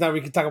 because now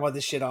we can talk about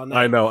this shit all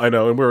night. I know,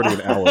 and we're already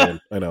an hour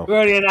in. I know we're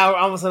already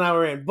almost an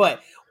hour in.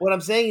 But what I'm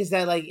saying is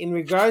that, like, in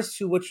regards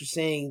to what you're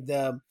saying,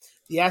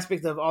 the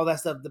aspect of all that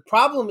stuff, the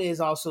problem is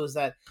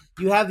that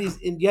you have the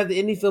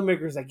indie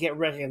filmmakers that get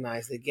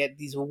recognized, that get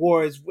these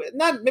awards,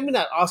 maybe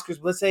not Oscars,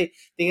 but let's say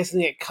they get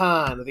something at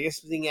Cannes or they get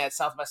something at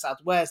South by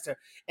Southwest,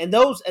 and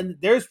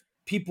there's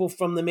people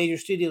from the major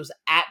studios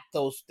at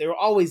those. They're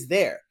always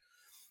there.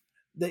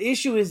 The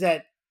issue is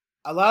that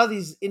a lot of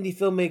these indie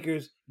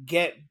filmmakers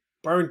get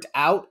burnt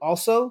out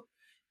also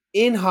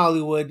in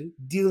Hollywood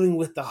dealing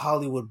with the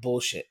Hollywood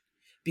bullshit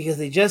because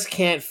they just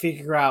can't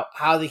figure out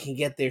how they can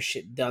get their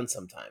shit done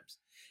sometimes.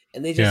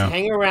 and they just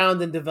hang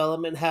around in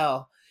development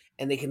hell,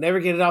 and they can never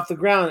get it off the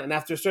ground. And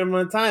after a certain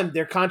amount of time,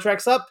 their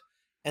contract's up,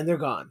 and they're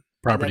gone.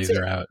 Properties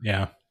are out.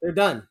 Yeah, they're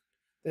done.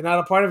 They're not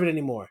a part of it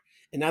anymore,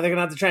 and now they're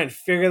gonna have to try and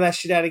figure that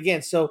shit out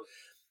again. So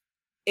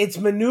it's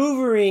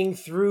maneuvering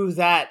through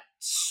that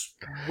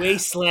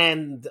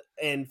wasteland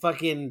and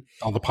fucking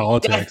all the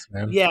politics,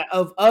 man. Yeah,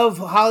 of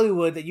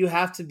Hollywood, that you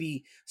have to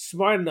be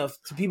smart enough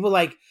to people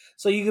like.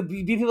 So you could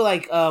be people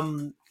like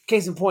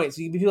case in point.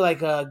 So you could be people like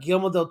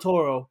Guillermo del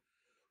Toro,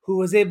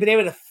 who has been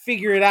able to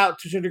figure it out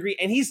to a certain degree,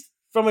 and he's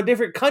from a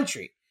different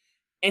country,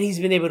 and he's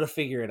been able to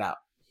figure it out.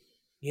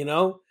 You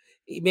know,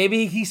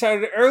 maybe he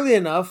started early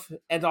enough,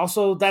 and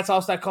also that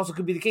also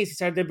could be the case. He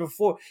started there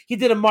before. He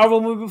did a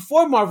Marvel movie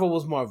before Marvel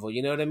was Marvel.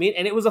 You know what I mean?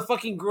 And it was a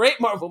fucking great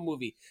Marvel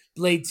movie,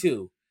 Blade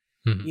 2.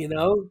 You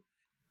know,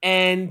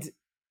 and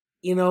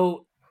you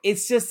know,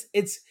 it's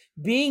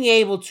being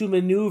able to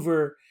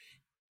maneuver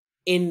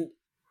in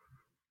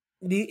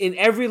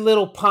every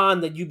little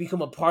pond that you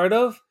become a part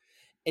of,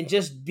 and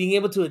just being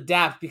able to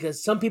adapt,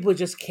 because some people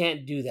just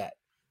can't do that.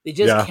 They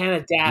just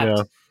can't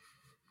adapt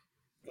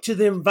to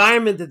the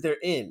environment that they're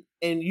in.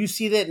 And you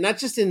see that not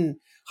just in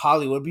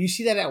Hollywood, but you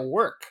see that at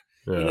work.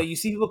 Yeah. You know, you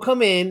see people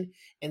come in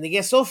and they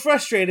get so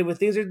frustrated when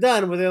things are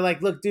done, where they're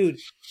like, look, dude,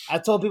 I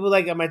told people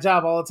like at my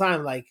job all the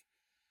time, like,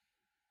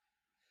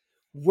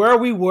 where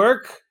we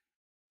work,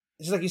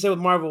 just like you said with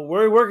Marvel,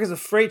 where we work is a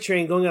freight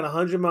train going at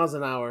 100 miles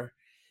an hour.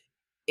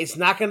 It's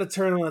not going to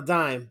turn on a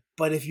dime,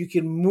 but if you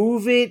can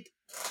move it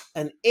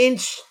an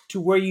inch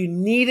to where you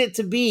need it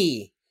to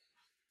be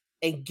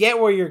and get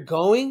where you're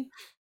going,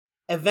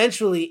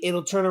 eventually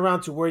it'll turn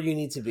around to where you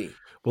need to be.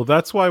 Well,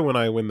 that's why when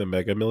I win the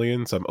Mega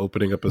Millions, I'm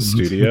opening up a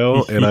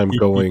studio and I'm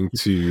going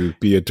to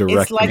be a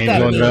direct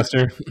angel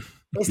investor.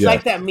 It's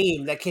like that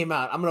meme that came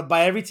out. I'm going to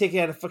buy every ticket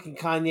at a fucking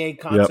Kanye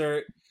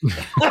concert.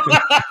 For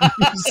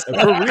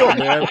real,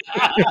 man.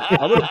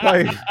 I'm going to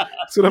buy.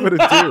 That's what I'm going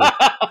to do.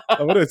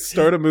 I'm going to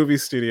start a movie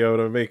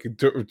studio and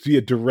be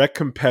a direct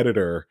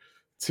competitor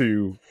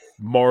to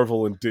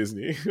Marvel and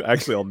Disney.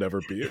 Actually, I'll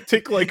never be. It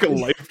take like a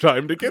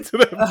lifetime to get to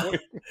that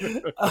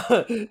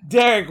point.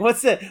 Derek,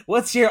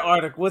 what's your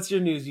article? What's your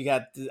news? You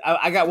got?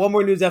 I got one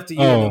more news after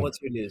you. And then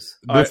what's your news?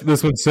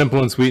 This one's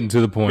simple and sweet and to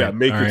the point. Yeah,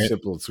 make it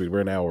simple and sweet. We're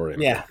an hour in.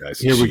 Yeah, guys.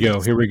 Here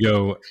we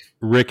go.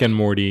 Rick and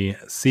Morty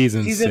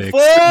season 6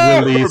 4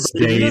 release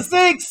date.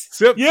 Season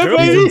 6. Yeah,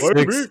 baby.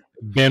 Season 6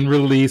 been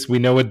released. We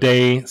know a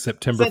day,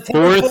 September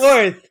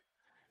 4th.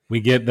 We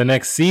get the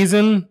next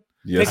season.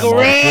 Yes.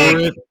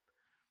 Rick.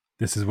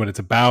 This is what it's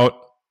about.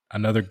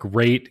 Another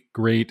great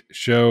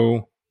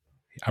show.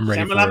 I'm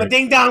ready for it.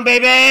 Ding dong,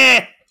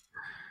 baby.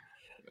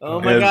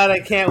 Oh my God, I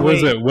can't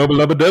wait. What was it? Wubba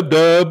lubba dub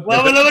dub.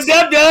 Wubba lubba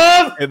dub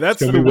dub. And that's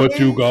Tell me what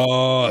you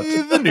got.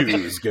 The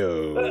news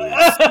goes.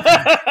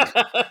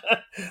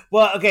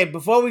 Well, okay,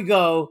 before we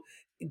go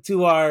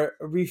to our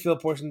refill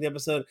portion of the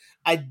episode,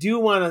 I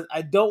don't want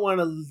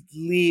to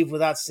leave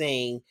without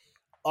saying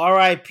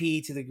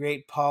R.I.P. to the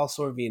great Paul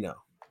Sorvino.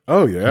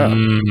 Oh yeah,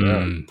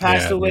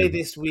 passed away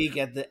this week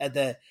at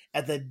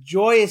the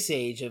joyous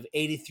age of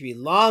 83.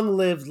 Long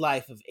lived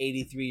life of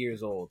 83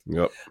 years old.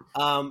 Yep.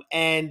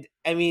 And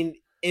I mean,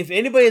 if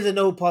anybody doesn't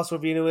know who Paul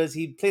Sorvino is,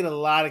 he played a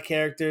lot of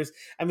characters.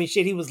 I mean,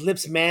 shit, he was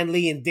Lips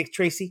Manley and Dick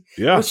Tracy.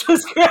 Yeah, which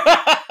was great.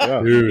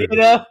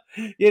 Yeah.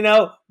 you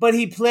know. But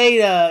he played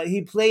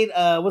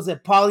was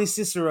it Paulie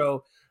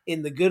Cicero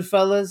in The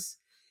Goodfellas?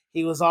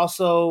 He was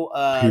also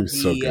he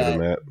was so good in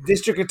that.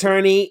 District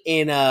Attorney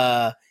in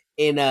Law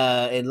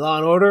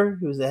and Order.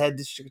 He was the head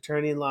district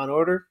attorney in Law and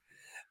Order.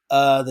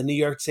 The New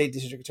York State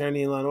District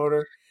Attorney in Law and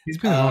Order. He's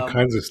been in all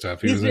kinds of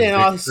stuff. He was in Dick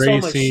Tracy. So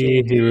much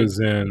shit,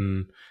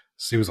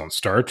 he was on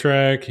Star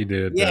Trek. He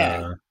did.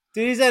 Yeah,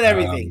 dude, he's at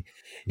everything.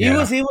 He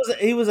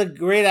was a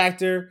great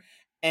actor,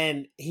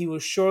 and he will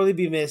surely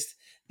be missed.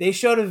 They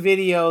showed a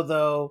video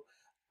though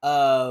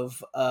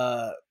of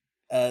that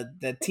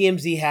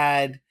TMZ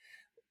had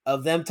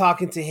of them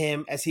talking to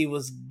him as he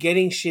was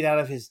getting shit out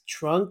of his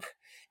trunk.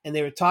 And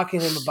they were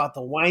talking to him about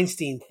the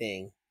Weinstein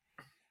thing.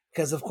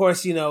 Because, of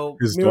course, you know,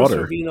 his Mira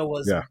daughter Sorvino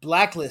was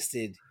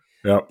blacklisted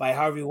by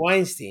Harvey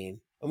Weinstein.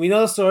 And we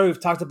know the story.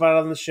 We've talked about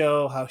it on the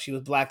show, how she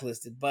was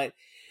blacklisted. But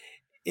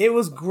it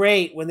was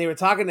great when they were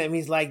talking to him.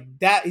 He's like,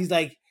 I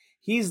think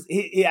he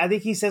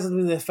says something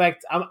to the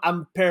effect,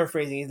 I'm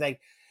paraphrasing. He's like,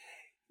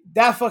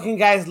 that fucking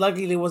guy's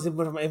luckily wasn't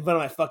in front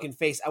of my fucking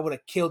face. I would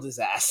have killed his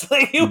ass.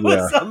 Like, it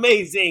was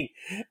amazing.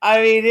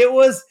 I mean,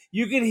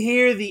 you could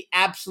hear the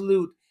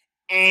absolute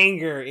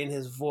anger in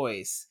his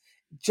voice,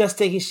 just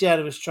taking shit out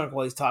of his trunk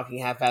while he's talking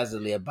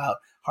haphazardly about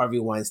Harvey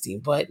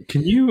Weinstein. But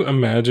can you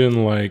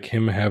imagine like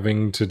him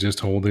having to just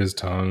hold his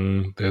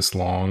tongue this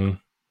long?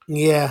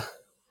 Yeah.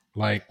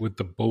 Like with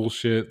the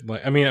bullshit.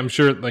 Like, I mean, I'm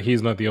sure like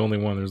he's not the only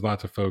one. There's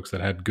lots of folks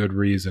that had good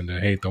reason to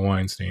hate the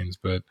Weinsteins,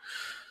 but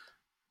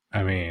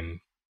I mean,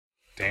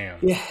 damn.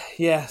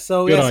 Yeah.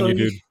 So good on you,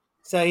 dude.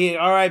 So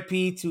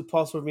R.I.P. to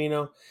Paul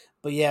Sorvino.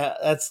 But yeah,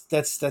 that's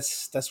where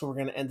we're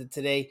gonna end it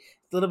today.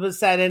 A little bit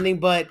sad ending,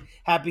 but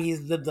happy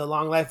he's lived a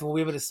long life, and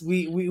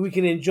we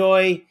can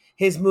enjoy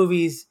his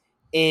movies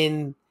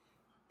in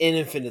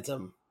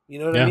infinitum. You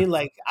know what I mean?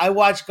 Like I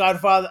watch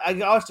Godfather. I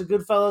watch the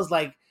Goodfellas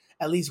like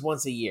at least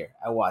once a year.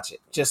 I watch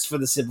it just for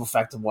the simple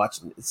fact of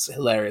watching it. It's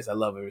hilarious. I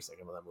love every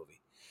second of that movie.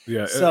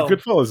 Yeah, so,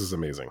 Goodfellas is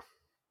amazing.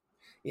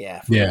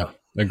 Yeah.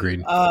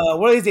 Agreed.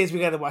 One of these days we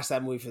got to watch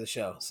that movie for the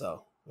show.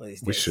 So one of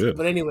these days. We should.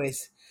 But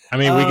anyways, I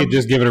mean, we could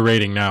just give it a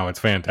rating now. It's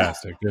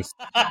fantastic. Just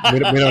we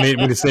don't need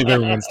to save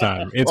everyone's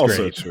time. It's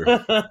also great. True.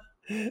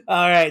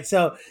 All right,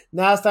 so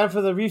now it's time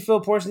for the refill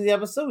portion of the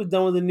episode. We're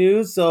done with the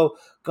news, so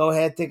go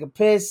ahead, take a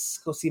piss,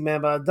 go see Man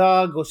About a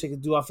Dog, go shake a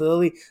dew off of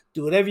Lily,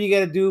 do whatever you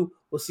got to do.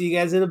 We'll see you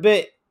guys in a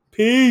bit.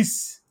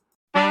 Peace.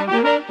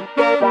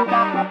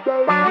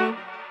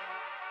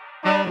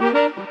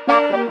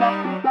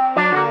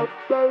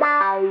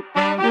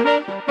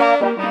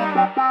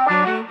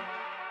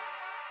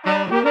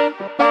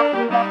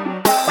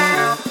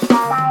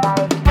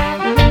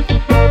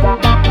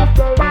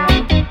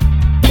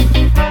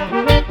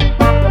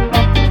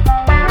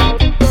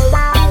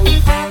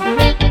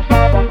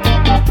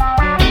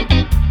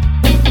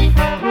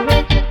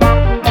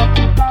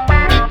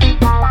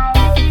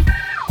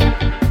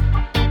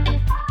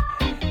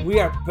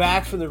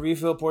 Back from the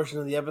refill portion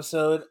of the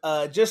episode.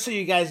 Just so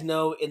you guys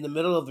know, in the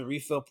middle of the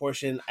refill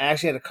portion, I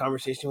actually had a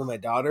conversation with my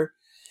daughter,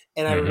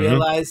 and I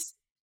realized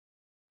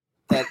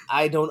that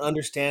I don't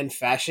understand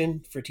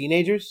fashion for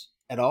teenagers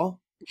at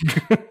all.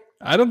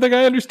 I don't think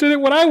I understood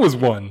it when I was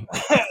one.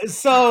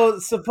 So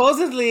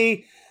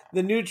supposedly,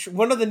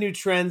 one of the new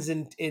trends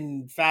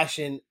in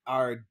fashion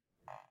are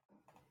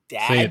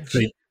dad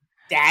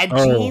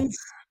jeans.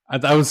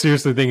 I was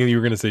seriously thinking you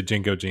were going to say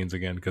Jinko jeans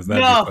again because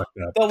that'd be fucked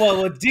up.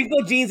 Well,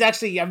 Jinko jeans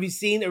actually. Have you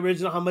seen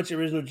how much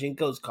original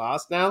Jinkos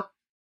cost now?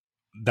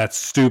 That's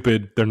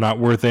stupid. They're not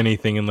worth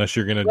anything unless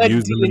you're going to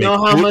use them to make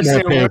how much more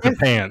they're pairs worth? of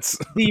pants.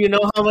 Do you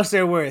know how much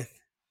they're worth?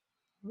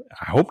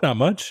 I hope not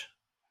much.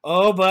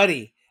 Oh,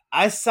 buddy,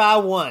 I saw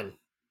one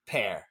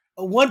pair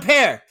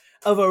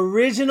of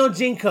original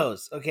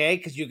Jinkos. Okay,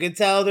 because you can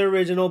tell they're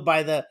original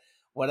by the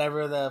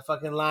whatever the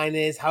fucking line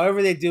is.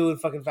 However they do in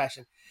fucking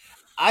fashion.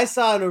 I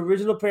saw an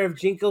original pair of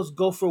Jinkos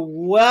go for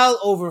well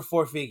over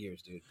 4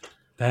 figures, dude.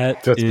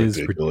 That's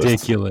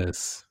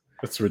ridiculous.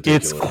 That's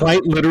ridiculous. It's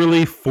quite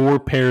literally 4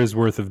 pairs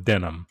worth of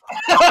denim.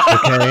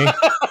 Okay?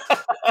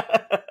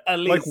 At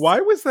least. Like, why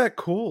was that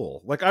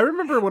cool? Like, I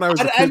remember when I was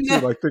a kid,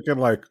 thinking,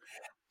 like,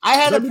 I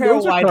had a pair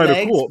of wide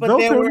legs, cool.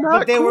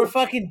 But they were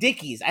fucking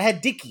Dickies. I had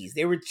Dickies.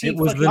 They were cheap. It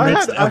was the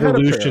next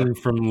evolution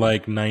from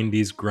like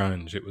 90s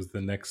grunge. It was the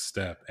next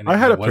step. And I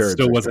had a pair.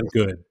 Still wasn't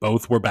good.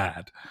 Both were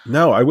bad.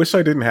 No, I wish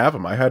I didn't have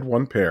them. I had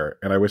one pair,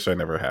 and I wish I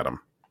never had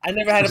them. I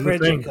never had a pair of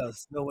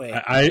Jinkos. No way.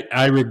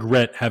 I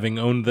regret having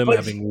owned them,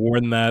 having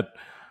worn that,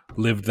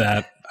 lived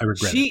that. I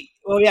regret it.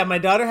 Oh yeah, my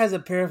daughter has a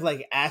pair of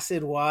like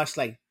acid wash,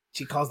 like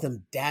she calls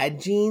them dad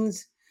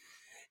jeans,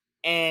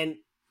 and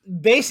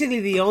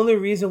basically the only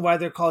reason why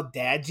they're called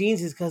dad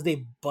jeans is because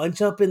they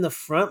bunch up in the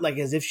front like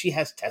as if she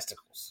has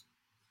testicles.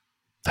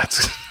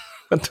 That's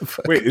what the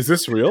fuck? Wait, is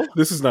this real?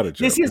 This is not a joke.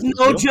 This is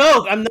no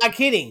joke. I'm not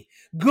kidding.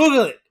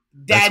 Google it.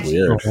 Dad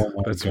jeans.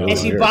 That's and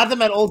she bought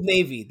them at Old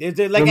Navy.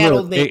 They're like at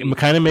Old Navy. It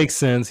kind of makes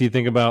sense. You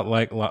think about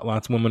like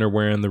lots of women are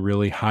wearing the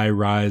really high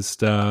rise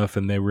stuff,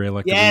 and they wear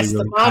like the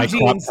really high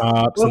crop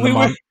tops.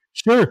 And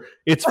sure,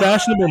 it's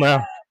fashionable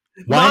now.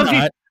 Why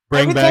not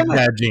bring back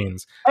dad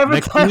jeans?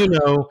 Next thing you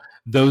know,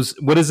 those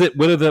what is it?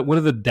 What are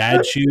the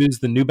dad shoes?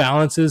 The New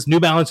Balances. New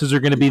Balances are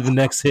going to be the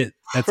next hit.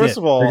 That's First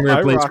of all,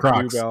 I rock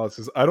Crocs. New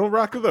Balances. I don't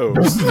rock those.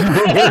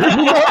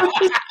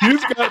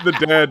 He's got the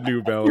dad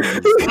New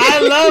Balances.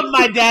 I love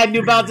my dad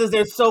New Balances.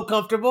 They're so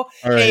comfortable.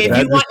 Right, hey,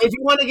 if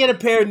you want to get a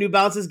pair of New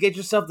Balances, get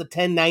yourself the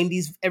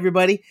 1090s.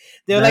 Everybody,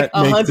 they're like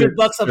 $100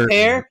 a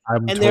pair,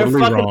 and they're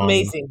fucking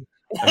amazing.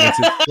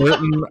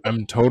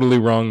 I'm totally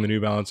wrong. The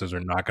New Balances are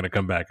not going to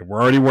come back. If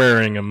we're already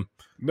wearing them,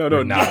 no.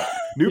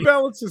 New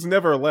Balances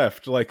never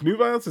left. Like New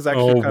Balance is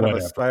actually kind of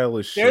a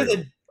stylish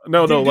shoe.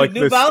 Like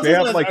New Balances they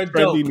have like trendy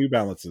dope. New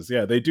Balances.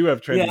 Yeah, they do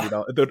have trendy New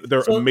Balances.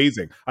 They're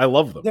amazing. I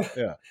love them.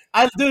 Yeah,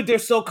 they're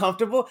so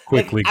comfortable.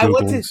 Quickly, like,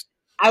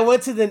 I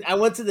went to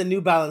the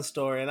New Balance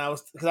store, and I ain't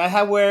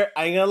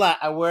gonna lie,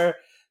 I wear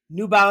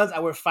New Balance. I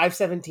wear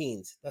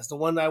 517s. That's the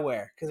one I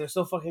wear because they're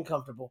so fucking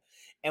comfortable.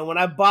 And when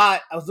I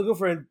was looking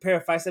for a pair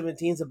of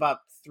 517s about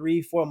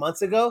 3-4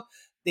 months ago.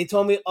 They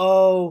told me,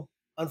 oh,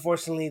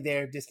 unfortunately,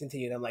 they're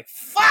discontinued. I'm like,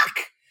 fuck.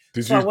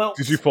 Did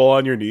you fall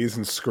on your knees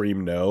and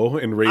scream no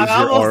and raise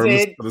your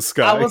arms to the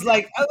sky? I was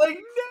like,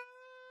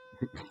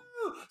 no.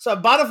 So I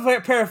bought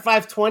a pair of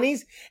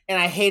 520s, and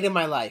I hated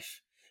my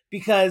life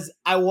because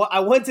I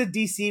went to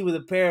DC with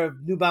a pair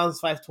of New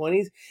Balance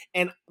 520s,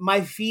 and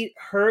my feet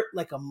hurt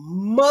like a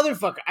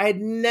motherfucker. I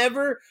had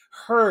never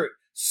hurt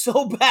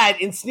so bad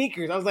in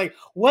sneakers. I was like,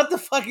 what the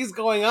fuck is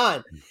going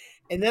on?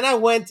 And then I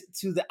went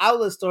to the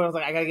outlet store. I was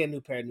like, I gotta get a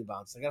new pair of New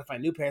Balance. I gotta find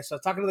a new pair. So I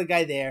was talking to the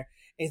guy there, and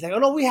he's like, oh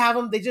no, we have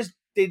them. They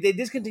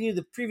discontinued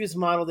the previous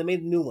model. They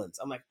made new ones.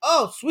 I'm like,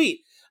 oh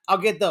sweet, I'll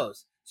get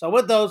those. So I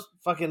went those,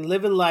 fucking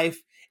living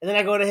life. And then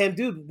I go to him,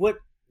 dude, what?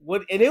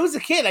 And it was a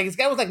kid. Like this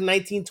guy was like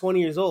 19, 20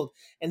 years old.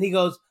 And he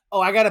goes,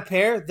 Oh, I got a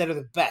pair that are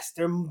the best.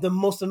 They're the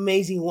most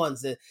amazing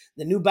ones. The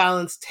New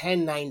Balance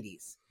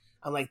 1090s.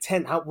 I'm like,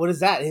 10, what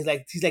is that? And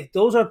he's like,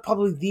 those are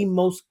probably the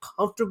most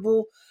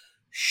comfortable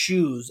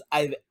shoes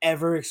I've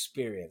ever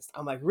experienced.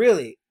 I'm like,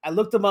 really? I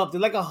looked them up. They're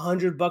like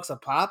 $100 a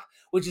pop,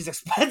 which is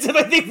expensive,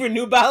 I think, for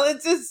New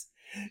Balances.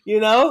 You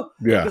know?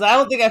 Yeah. Because I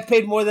don't think I've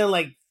paid more than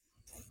like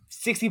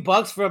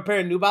 $60 for a pair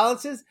of New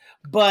Balances.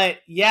 But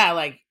yeah,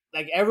 like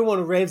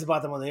everyone raves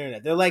about them on the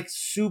internet. They're like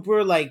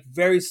super, like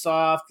very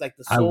soft. Like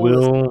the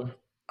sole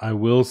I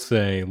will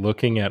say,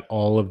 looking at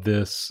all of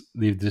these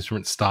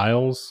different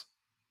styles,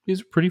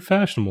 these are pretty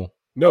fashionable.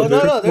 No,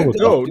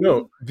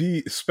 they're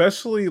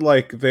especially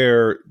like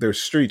their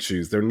street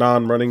shoes. They're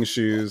non-running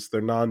shoes.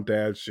 They're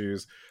non-dad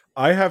shoes.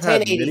 I have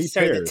had many pairs.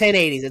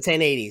 The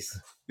 1080s.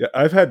 Yeah,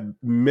 I've had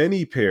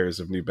many pairs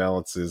of New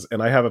Balances,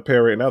 and I have a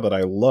pair right now that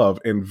I love,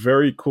 and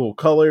very cool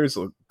colors,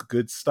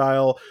 good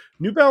style.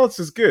 New Balance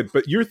is good,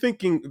 but you're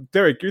thinking,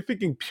 Derek,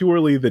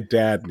 purely the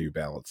dad New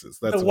Balances.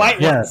 That's the white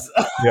ones.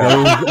 Yeah.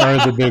 Those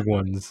are the big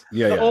ones.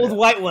 The old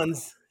white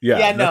ones.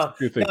 Yeah, no,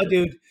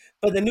 dude.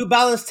 But the New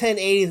Balance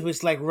 1080s,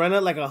 which like run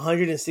at like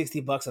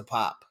 $160 a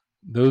pop.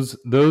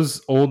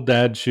 Those old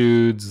dad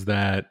shoes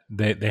that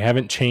they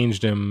haven't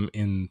changed them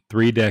in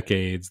 3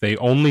 decades. They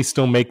only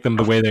still make them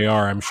the way they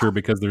are, I'm sure,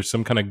 because there's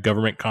some kind of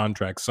government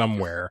contract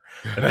somewhere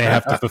that they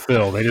have to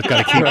fulfill. They just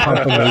got to keep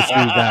pumping those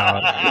shoes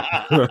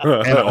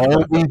out. And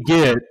all we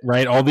get,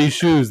 right, all these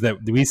shoes that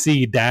we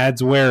see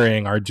dads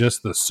wearing are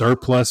just the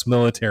surplus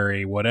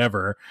military,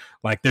 whatever.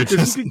 Like they're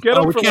just, we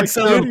can't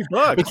send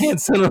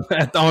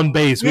them on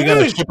base. We got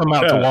to ship them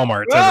out to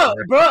Walmart.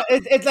 Bro,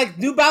 it's like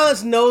New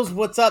Balance knows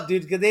what's up,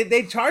 dude, because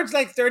they charge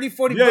like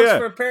 $30-$40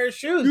 for a pair of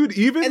shoes, dude.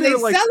 Even and they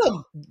like, sell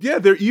them. Yeah,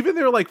 their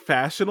like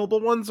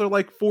fashionable ones are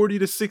like $40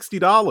 to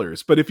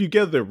 $60. But if you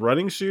get their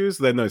running shoes,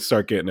 then they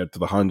start getting it to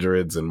the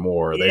hundreds and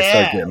more. They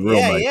start getting real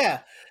nice.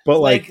 Yeah. But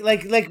like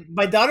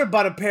my daughter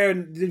bought a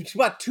pair. She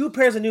bought 2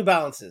 pairs of New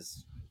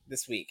Balances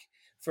this week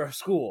for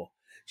school.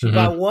 She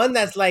bought one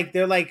that's like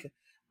they're like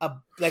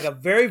a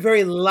very,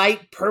 very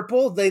light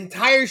purple. The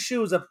entire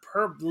shoe is a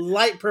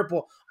light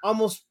purple,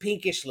 almost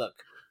pinkish look.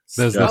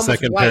 Does the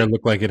second pair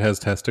look like it has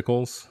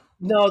testicles?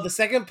 No, the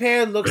second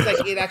pair looks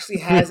like it actually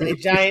has a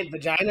giant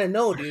vagina.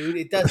 No, dude,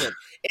 it doesn't.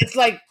 It's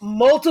like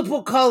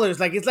multiple colors.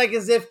 Like it's like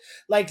as if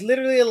like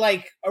literally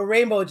like a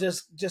rainbow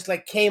just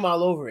like came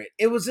all over it.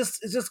 It's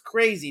just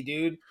crazy,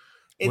 dude.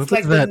 It's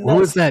what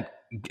was that?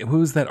 Who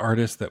was that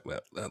artist that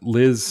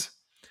Liz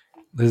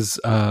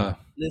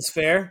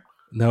Fair?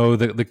 No,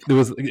 it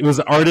was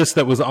an artist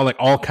that was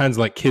all kinds of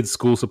like kids'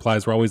 school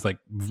supplies were always like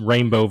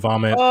rainbow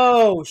vomit.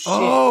 Oh shit!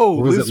 Oh,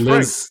 was it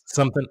Liz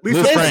something?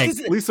 Lisa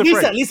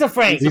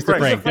Frank.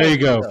 There you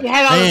go. She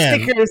had all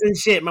the stickers and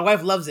shit. My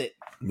wife loves it.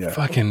 Yeah.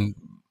 Fucking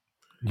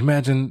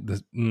imagine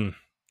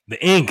the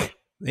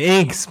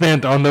ink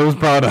spent on those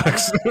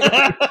products.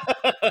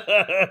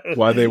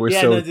 Why they were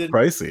so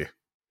pricey.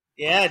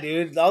 Yeah,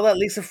 dude. All that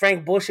Lisa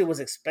Frank bullshit was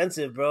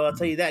expensive, bro. I'll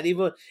tell you that.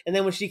 And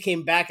then when she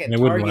came back at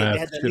Target, they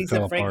had the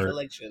Lisa Frank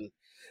collection.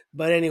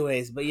 But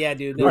anyways, yeah,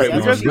 dude. Right,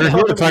 we're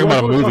talking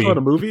about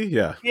a movie.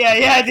 Yeah.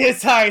 Yeah, dude.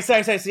 Sorry.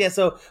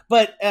 So,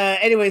 but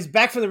anyways,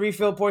 back from the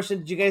refill portion.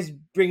 Did you guys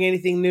bring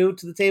anything new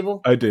to the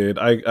table? I did.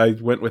 I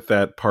went with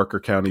that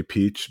Parker County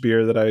Peach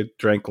beer that I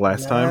drank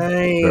last time.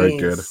 Very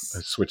good. I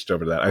switched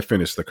over to that. I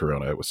finished the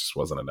Corona. It just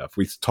wasn't enough.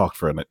 We talked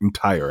for an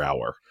entire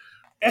hour.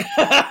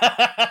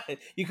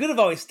 You could have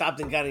always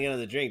stopped and gotten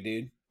another drink,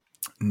 dude.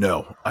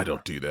 No, I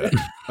don't do that.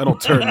 I don't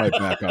turn my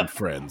back on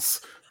friends.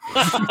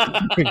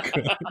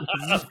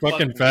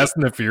 Fucking Fast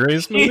and the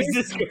Furious movie.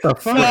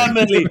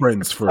 Family,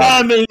 friends for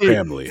family.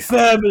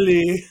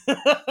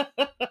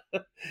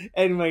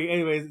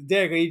 Anyways,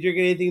 Derek, are you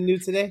drinking anything new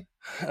today?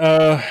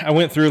 I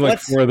went through like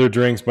 4 other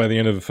drinks by the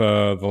end of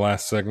the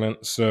last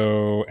segment.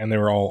 So, and they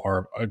were all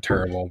are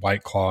terrible.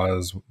 White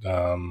Claws.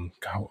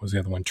 What was the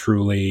other one?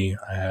 Truly.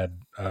 I had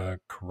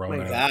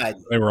Corona. Oh my God.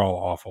 They were all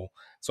awful.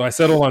 So I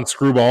settled on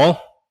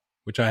Screwball,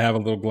 which I have a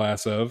little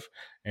glass of.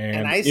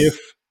 And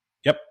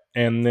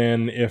and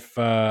then if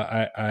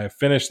I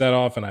finish that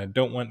off and I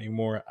don't want any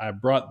more, I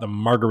brought the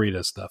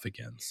margarita stuff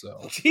again. So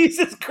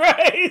Jesus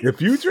Christ!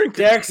 If you drink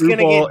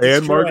Screwball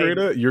and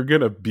margarita, you're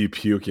gonna be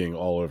puking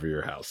all over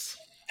your house.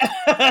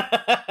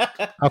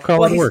 I'll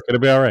call it work. It'll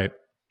be all right.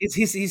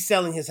 He's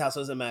selling his house,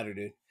 so it doesn't matter,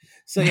 dude.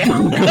 So yeah.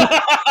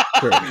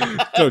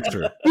 So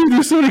true. Dude,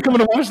 there's somebody coming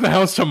to watch the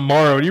house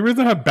tomorrow. Do you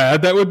realize how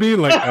bad that would be?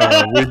 Like,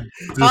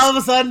 all of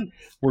a sudden,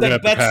 we're gonna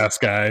have to pass,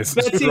 guys.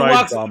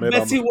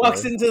 Betsy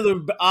walks into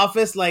the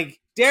office like,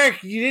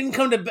 Derek, you didn't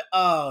come to.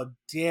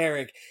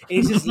 Derek, and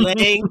he's just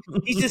laying.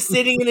 He's just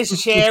sitting in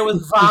his chair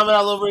with vomit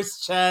all over his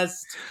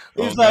chest.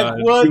 He's like,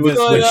 "What's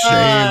going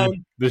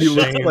on?" He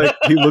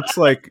looks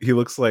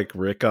like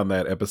Rick on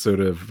that episode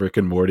of Rick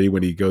and Morty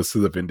when he goes to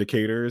the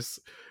Vindicators.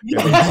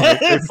 Yes.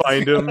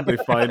 They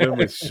find him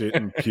with shit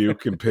and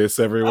puke and piss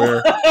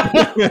everywhere.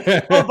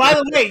 Oh, by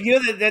the way, you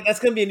know that's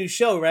going to be a new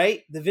show,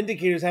 right? The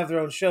Vindicators have their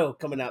own show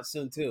coming out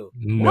soon too.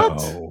 No.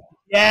 What?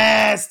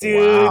 Yes,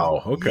 dude.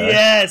 Wow. Okay.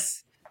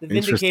 Yes. The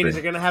Vindicators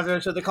are going to have their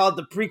own show. They call it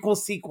the prequel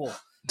sequel.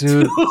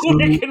 dude.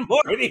 Rick and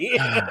Morty.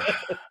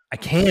 I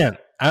can't.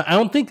 I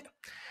don't think.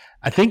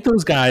 I think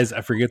those guys.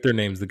 I forget their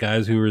names. The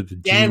guys who were the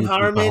Dan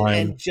Harmon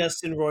behind, and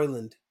Justin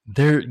Roiland.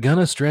 They're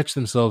gonna stretch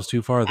themselves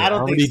too far. They're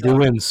already so.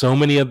 doing so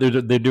many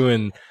other. They're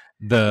doing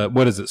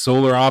what is it?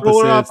 Solar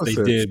Opposites.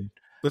 They did.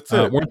 That's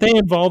it. Weren't they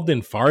involved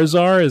in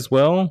Farzar as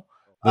well?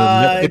 The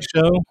Netflix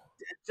show.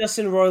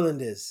 Justin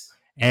Roiland is.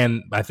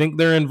 And I think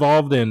they're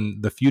involved in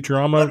the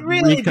Futurama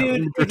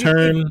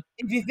return.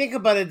 If you think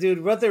about it,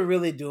 dude, what they're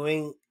really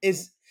doing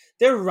is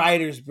they're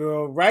writers,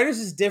 bro. Writers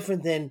is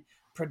different than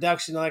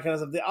production, all that kind of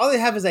stuff. All they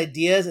have is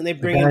ideas, and they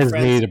bring in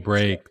friends. Need a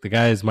break. The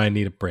guys might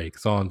need a break.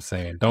 That's all I'm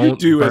saying. Don't you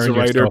do burn as a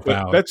writer.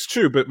 Out. That's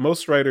true, but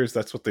most writers,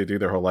 that's what they do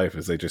their whole life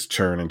is they just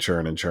churn and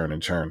churn and churn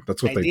and churn.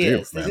 That's what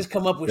ideas. They do. They just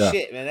come up with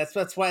shit, man.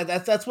 That's why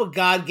that's what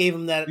God gave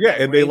them that. Yeah,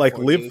 that and they like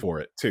for, live dude. for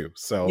it too.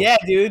 So yeah,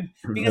 dude,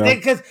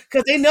 because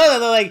they know that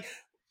they're like.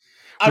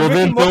 Well,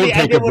 then don't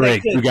take a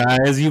break, you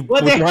guys.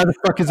 Why the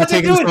fuck is it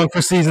taking this long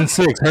for season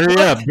 6? Hurry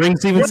up. Bring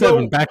season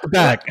 7 back to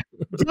back.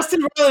 Justin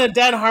Roiland and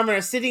Dan Harmon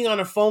are sitting on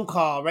a phone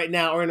call right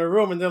now or in a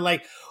room, and they're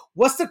like,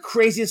 what's the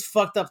craziest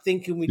fucked up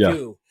thing can we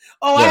do?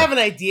 Oh, I have an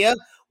idea.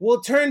 We'll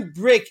turn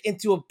Brick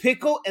into a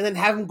pickle and then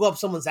have him go up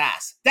someone's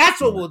ass.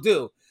 That's what we'll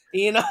do.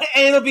 You know,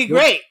 and it'll be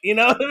great. You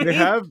know what I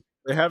mean?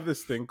 They have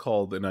this thing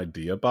called an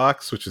idea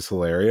box, which is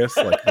hilarious,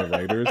 like the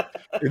writers.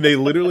 And they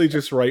literally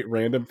just write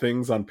random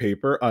things on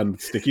paper on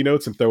sticky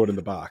notes and throw it in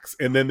the box.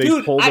 And then they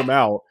pull them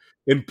out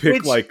and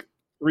pick like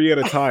 3 at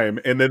a time.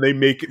 And then they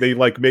make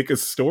a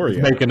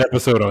story. Make an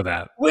episode of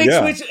that.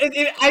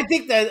 I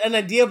think that an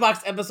idea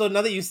box episode,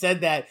 now that you said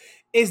that,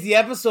 is the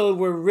episode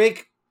where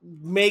Rick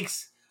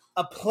makes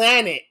a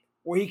planet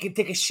where he can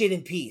take a shit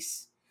in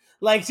peace.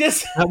 Like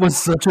that was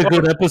such a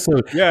good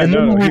episode. Yeah, and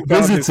then he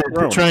visits it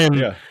to try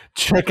and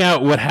check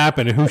out what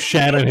happened and who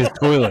shat in his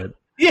toilet.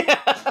 Yeah,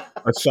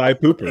 a shy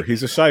pooper.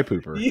 He's a shy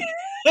pooper.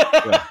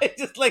 Yeah.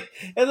 Just like,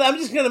 and I'm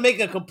just gonna make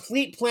a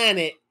complete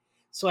planet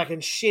so I can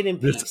shit in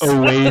peace. This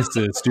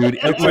oasis, dude.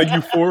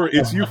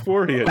 It's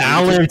euphoria.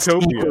 Balanced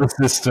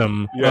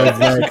ecosystem of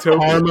like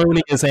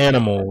harmonious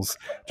animals,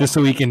 just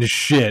so he can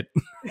shit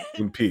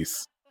in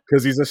peace.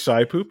 Because he's a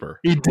shy pooper.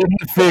 He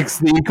didn't fix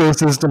the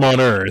ecosystem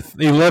on Earth.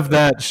 He left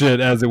that shit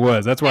as it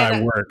was. That's why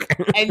I work.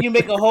 And you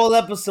make a whole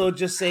episode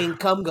just saying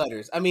cum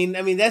gutters. I mean,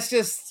 that's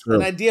just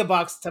an idea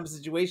box type of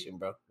situation,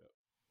 bro.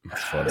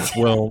 That's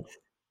funny. Well,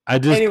 I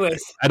don't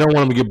want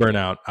him to get burnt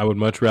out. I would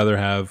much rather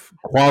have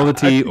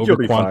quality over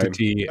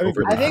quantity. I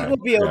think we'll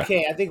be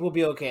okay. I think we'll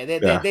be okay.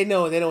 They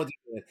know what they're doing.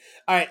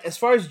 All right. As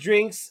far as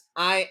drinks,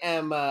 I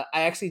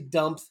actually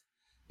dumped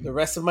the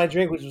rest of my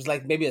drink, which was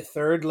like maybe a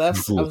third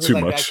left. I was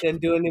like, I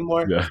couldn't do it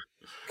anymore. Yeah.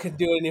 Couldn't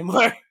do it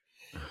anymore.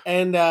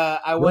 And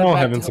we're all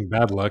having some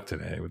bad luck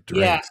today with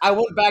drinks. Yeah, I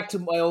went back to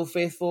my old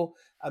faithful.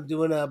 I'm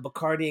doing a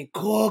Bacardi and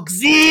Coke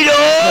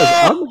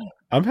Zero.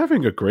 I'm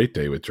having a great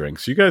day with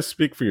drinks. You guys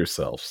speak for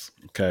yourselves.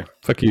 Okay.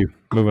 Fuck you.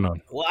 Moving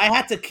on. Well, I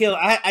had to kill.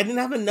 I didn't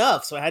have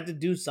enough, so I had to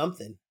do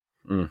something.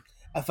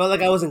 I felt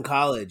like I was in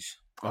college.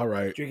 All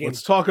right.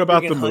 Let's talk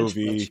about the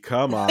movie.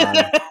 Come on.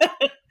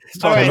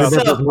 Let's talk about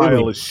this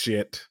pile of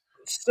shit.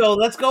 So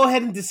let's go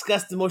ahead and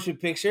discuss the motion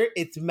picture.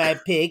 It's my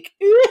pick.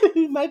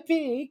 My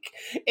pick.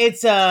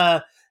 It's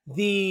the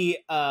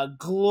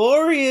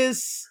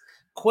glorious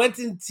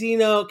Quentin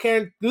Tarantino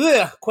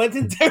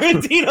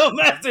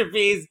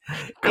masterpiece.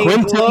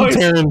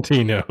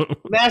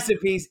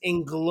 Masterpiece,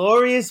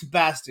 Inglourious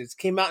Basterds.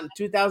 Came out in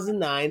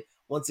 2009.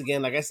 Once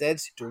again, like I said,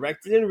 it's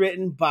directed and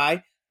written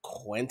by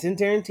Quentin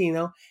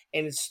Tarantino,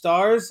 and it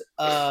stars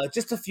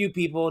just a few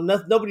people,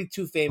 nobody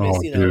too famous,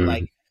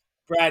 like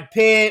Brad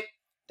Pitt,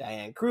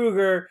 Diane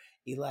Kruger,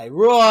 Eli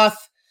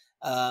Roth,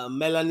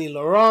 Melanie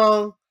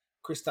Laurent,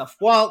 Christoph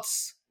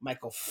Waltz,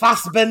 Michael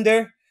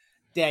Fassbender,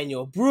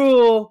 Daniel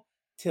Bruhl,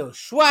 Til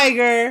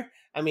Schweiger.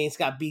 I mean, it's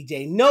got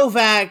BJ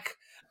Novak.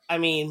 I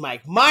mean,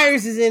 Mike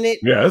Myers is in it.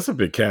 Yeah, that's a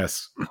big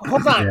cast.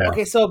 Hold on. Yeah.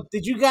 Okay, so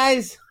did you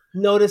guys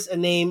notice a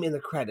name in the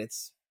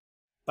credits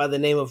by the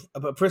name of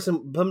a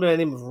person by the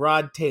name of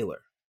Rod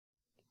Taylor?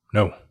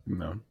 No.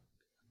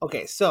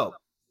 Okay, so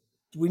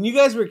when you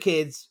guys were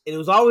kids, it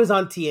was always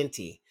on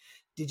TNT.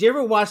 Did you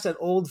ever watch that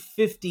old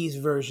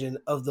 50s version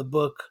of the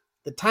book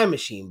The Time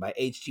Machine by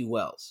H.G.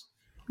 Wells?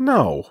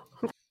 No.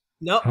 What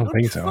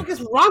the fuck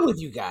is wrong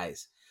with you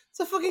guys? It's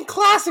a fucking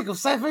classic of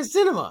sci-fi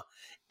cinema.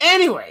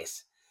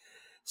 Anyways,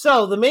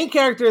 so the main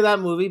character of that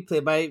movie,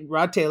 played by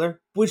Rod Taylor,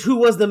 who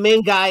was the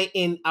main guy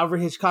in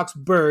Alfred Hitchcock's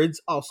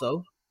Birds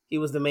also. He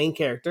was the main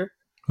character,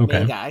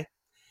 main guy.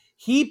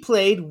 He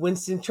played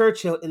Winston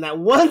Churchill in that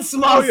one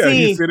small scene.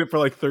 He's in it for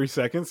like 30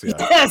 seconds. Yeah.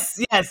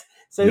 Yes.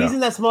 So he's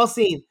in that small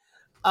scene.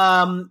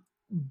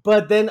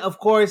 But then, of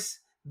course,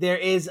 there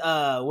is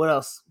what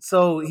else?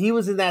 So he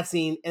was in that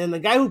scene, and the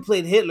guy who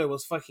played Hitler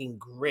was fucking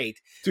great.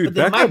 Dude, but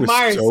that guy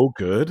was so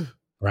good.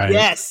 Right.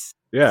 Yes.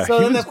 Yeah. So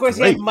then, of course,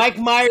 you had Mike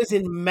Myers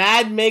in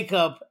mad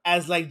makeup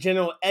as like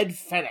General Ed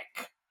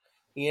Fenwick.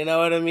 You know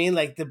what I mean?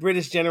 Like the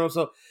British general.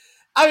 So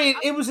I mean,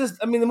 it was just.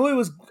 I mean, the movie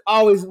was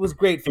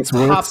great. It's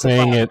worth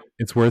saying it.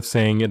 It's worth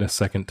saying it a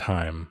second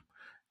time.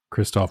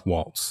 Christoph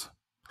Waltz.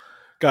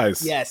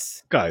 Guys.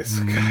 Yes. Guys.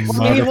 He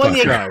won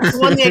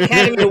the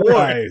Academy Award.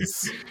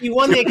 Guys. He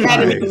won the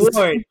Academy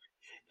Award.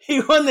 He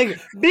won the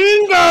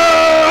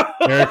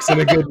bingo. Eric's in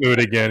a good mood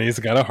again. He's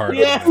got a heart.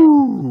 Yeah.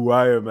 Ooh,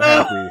 I am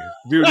happy.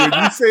 Dude, when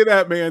you say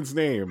that man's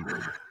name,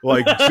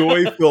 like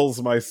joy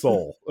fills my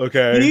soul.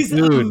 Okay. He's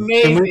Dude,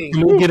 amazing.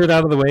 Can we get it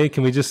out of the way?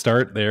 Can we just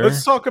start there?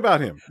 Let's talk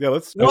about him. Yeah,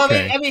 let's. Well,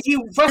 Okay. I mean, he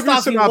won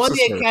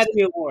the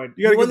Academy Award.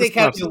 You He won the give the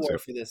Academy synopsis Award here.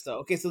 for this, though.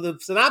 Okay, so the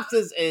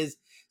synopsis is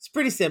it's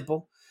pretty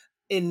simple.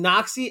 In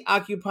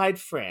Nazi-occupied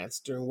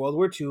France during World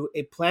War II,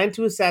 a plan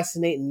to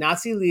assassinate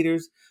Nazi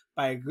leaders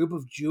by a group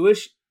of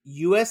Jewish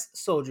U.S.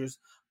 soldiers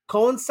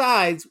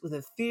coincides with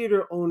a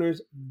theater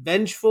owner's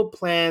vengeful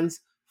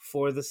plans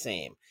for the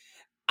same.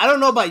 I don't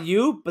know about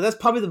you, but that's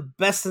probably the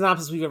best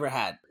synopsis we've ever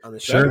had on the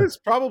show. That is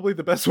probably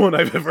the best one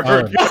I've ever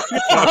heard.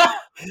 I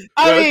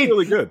mean, it's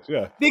really good.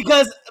 Yeah,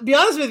 because to be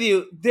honest with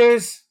you,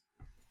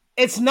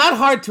 it's not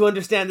hard to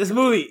understand this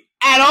movie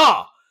at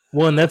all.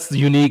 Well, and that's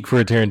unique for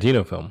a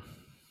Tarantino film,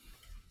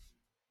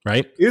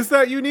 right? is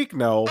that unique?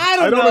 No,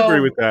 I don't know. agree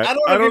with that. I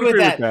don't agree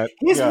with that.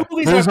 His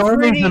movies There's are always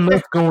pretty.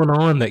 enough going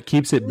on that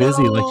keeps it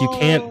busy. No. Like you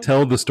can't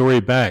tell the story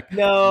back.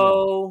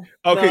 No.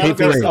 Okay, no,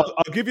 Derek, no.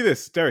 I'll give you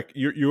this, Derek.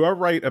 You are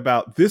right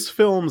about this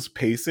film's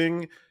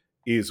pacing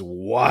is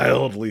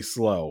wildly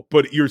slow,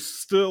 but you're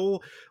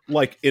still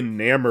like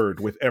enamored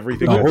with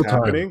everything The that's whole time.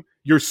 happening.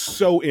 You're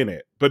so in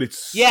it, but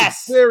it's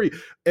Yes.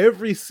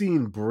 every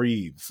scene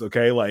breathes.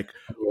 Okay, like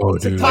Oh,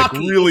 It's a dude. talkie.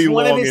 Like really it's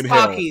one of long his and hill.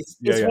 talkies.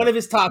 Yeah, It's yeah. one of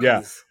his talkies.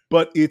 Yeah.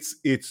 but it's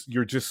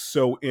you're just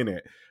so in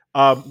it.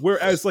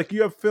 Whereas like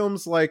you have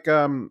films like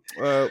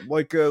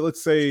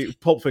let's say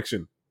Pulp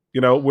Fiction,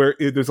 where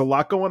there's a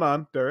lot going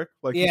on, Derek,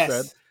 like you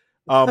said.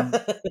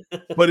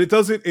 But it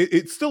doesn't.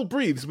 It still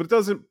breathes, but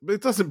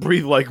it doesn't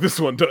breathe like this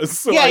one does.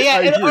 So yeah,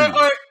 I and-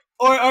 agree.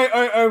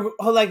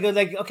 or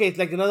like okay,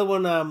 like another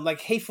one, like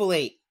Hateful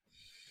Eight.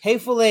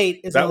 Hateful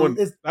Eight is that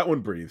one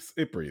breathes.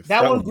 It breathes.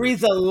 That one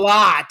breathes a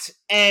lot,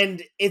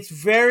 and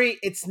it's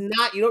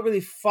not. You don't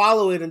really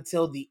follow it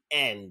until the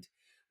end.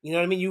 You know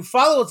what I mean? You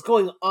follow what's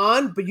going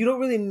on, but you don't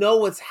really know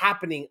what's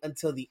happening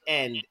until the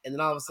end, and then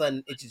all of a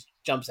sudden it just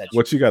jumps at you.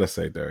 What you got to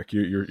say, Derek?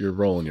 You're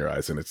rolling your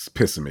eyes, and it's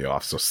pissing me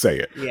off. So say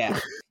it. Yeah,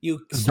 you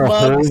The smug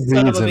whole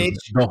son of a reason, bitch.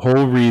 the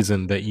whole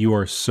reason that you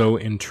are so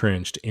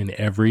entrenched in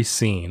every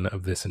scene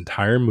of this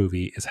entire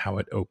movie is how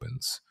it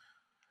opens.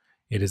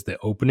 It is the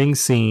opening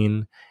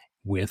scene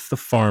with the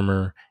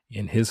farmer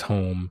in his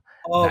home.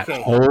 Okay,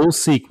 That whole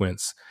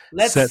sequence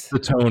sets the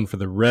tone for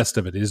the rest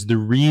of it. It is the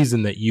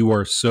reason that you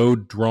are so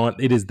drawn.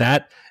 It is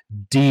that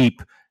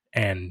deep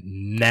and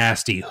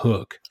nasty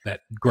hook that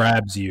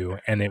grabs you,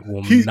 and it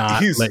will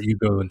not let you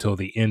go until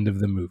the end of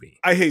the movie.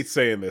 I hate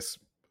saying this,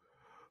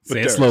 but Say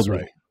it Derek's slowly.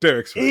 right.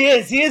 Derek's right.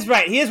 He is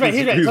right. He's right.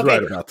 He's Okay.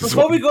 right about this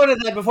Before one. we go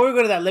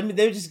to that, let me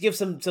just give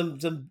some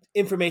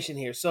information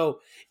here.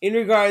 So, in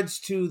regards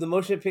to the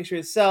motion picture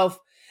itself,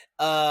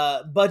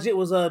 budget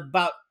was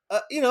about a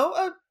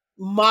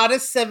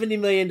modest $70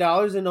 million in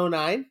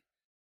 2009.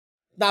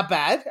 Not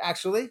bad,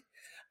 actually.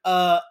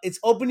 Its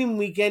opening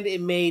weekend,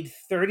 it made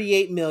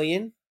 $38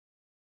 million.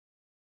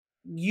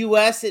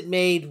 US, it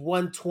made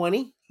 120,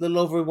 a little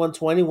over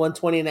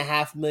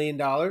 120.5 million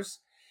dollars.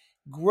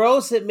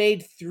 Gross, it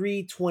made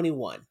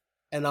 321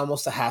 and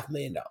almost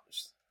 $500,000.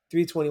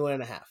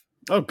 321.5.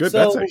 Oh, good. So,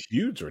 that's a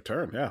huge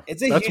return. Yeah,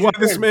 it's a that's huge why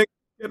this return. man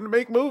getting to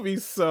make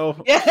movies.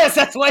 So Yes,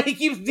 that's why he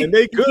keeps And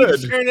they he keeps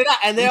good. churning it out,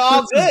 and they're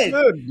all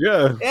good.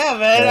 Yeah. Yeah,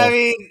 man. Yeah. I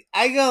mean,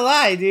 I ain't gonna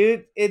lie,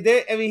 dude.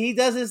 He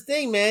does his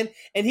thing, man,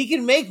 and he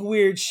can make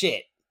weird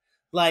shit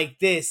like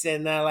this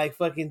and like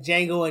fucking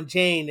Django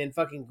Unchained and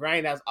fucking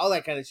Grindhouse, all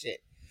that kind of shit.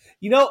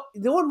 You know,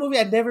 the one movie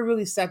I never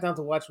really sat down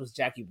to watch was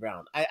Jackie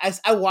Brown.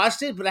 I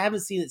watched it, but I haven't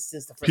seen it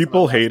since the first People time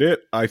I watched hate it.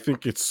 I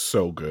think it's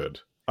so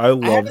good. I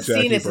love I haven't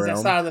Jackie seen it Brown. since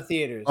I saw it in the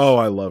theaters. Oh,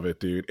 I love it,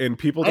 dude. And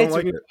people I don't need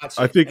like to it. rewatch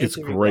I think need it's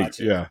to great. rewatch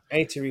it. Yeah. I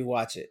need to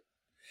rewatch it.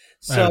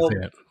 I haven't So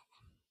seen it.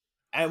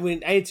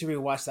 I need to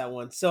rewatch that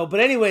one. So, but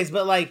anyways,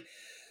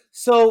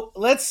 so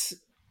let's.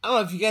 I don't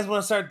know if you guys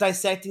want to start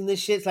dissecting this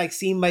shit like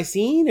scene by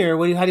scene, or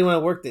how do you want to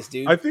work this,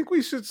 dude? I think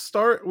we should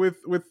start with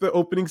the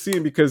opening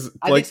scene because,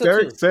 I like think so,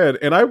 Derek too. said,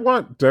 and I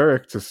want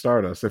Derek to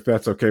start us if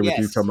that's okay with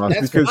you, Yes, Tomas,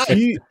 that's because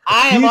fine.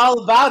 I am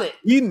all about it.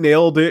 he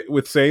nailed it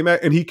with saying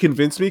that, and he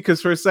convinced me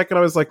because for a second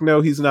I was like,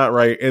 no, he's not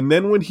right. And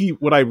then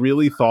when I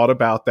really thought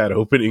about that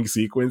opening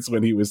sequence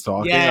when he was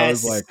talking, I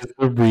was Yes. like, It's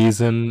the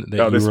reason that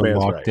No, you this were man's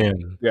locked right.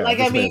 in. yeah, Like,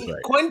 this I mean, man's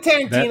right. Quentin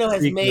Tarantino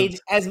That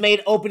has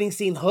made opening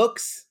scene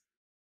hooks,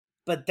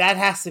 but that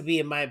has to be,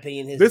 in my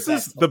opinion, his. This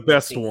is the opening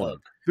best scene one.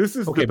 hook. This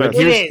is Okay, the but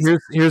best. It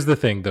is. here's the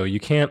thing, though.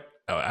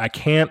 I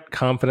can't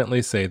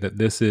confidently say that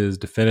this is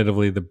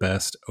definitively the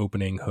best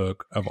opening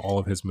hook of all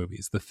of his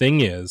movies. The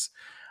thing is,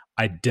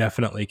 I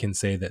definitely can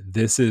say that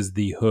this is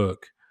the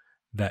hook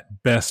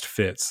that best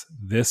fits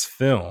this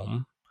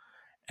film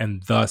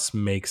and thus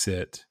makes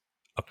it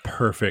a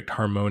perfect,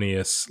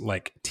 harmonious,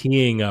 like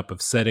teeing up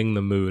of setting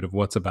the mood of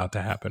what's about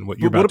to happen.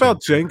 What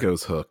about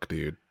Django's hook,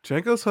 dude?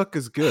 Django's hook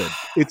is good.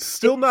 It's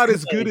still not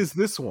as good as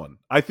this one.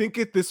 I think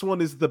this one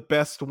is the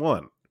best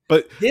one,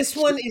 But this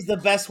one is the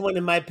best one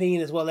in my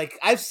opinion as well. Like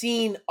I've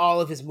seen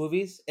all of his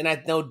movies, and I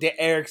know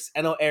Eric's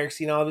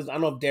seen all of his. I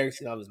don't know if Derek's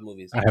seen all of his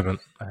movies. I haven't.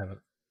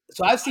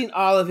 So I've seen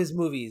all of his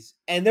movies,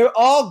 and they're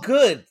all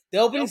good. The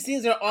opening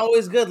scenes are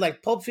always good.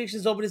 Like Pulp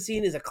Fiction's opening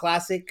scene is a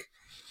classic.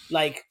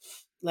 Like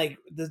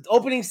the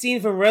opening scene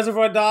from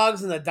Reservoir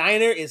Dogs in the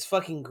diner is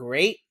fucking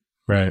great.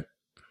 Right.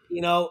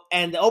 You know,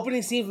 and the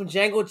opening scene from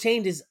Django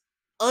Unchained is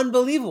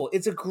unbelievable.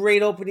 It's a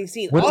great opening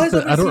scene.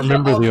 I don't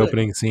remember the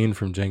opening scene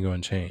from Django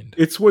Unchained.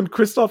 It's when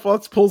Christoph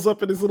Waltz pulls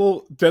up in his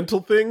little dental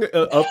thing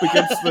up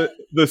against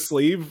the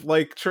slave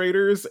like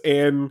traders,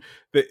 and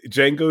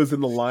Django's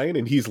in the line,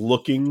 and he's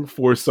looking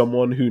for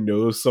someone who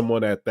knows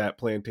someone at that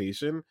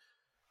plantation,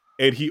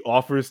 and he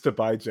offers to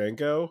buy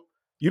Django.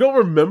 You don't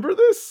remember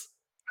this?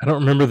 I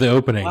don't remember the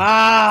opening.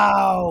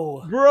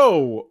 Wow,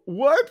 bro,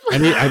 what?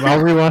 I'll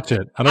rewatch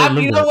it. I don't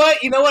remember.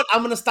 You know what?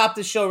 I'm gonna stop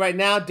the show right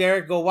now.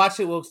 Derek, go watch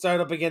it. We'll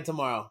start up again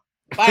tomorrow.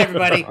 Bye,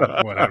 everybody.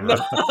 Whatever.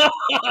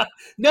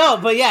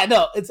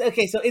 It's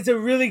okay. So it's a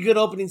really good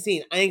opening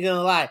scene. I ain't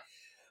gonna lie.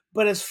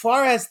 But as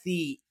far as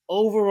the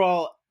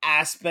overall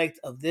aspect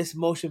of this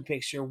motion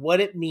picture, what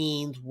it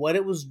means, what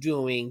it was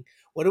doing,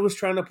 what it was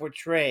trying to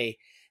portray,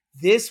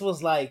 this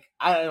was like,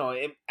 I don't know,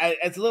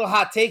 it's a little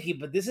hot takey,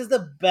 but this is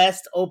the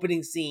best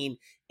opening scene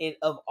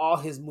of all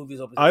his movies.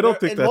 I don't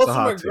think that's a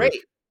hot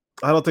take.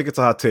 I don't think it's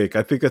a hot take.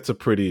 I think that's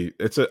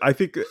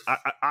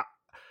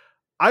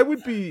I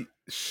would be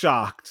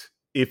shocked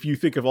if you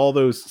think of all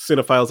those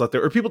cinephiles out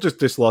there, or people just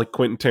dislike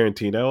Quentin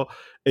Tarantino,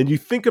 and you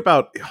think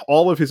about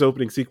all of his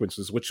opening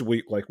sequences, which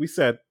like we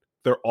said,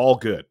 they're all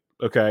good.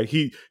 Okay,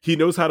 he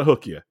knows how to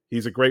hook you.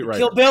 He's a great writer.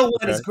 Kill Bill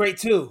one is great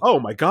too. Oh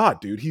my god,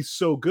 dude, he's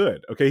so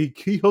good. Okay,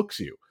 he hooks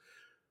you.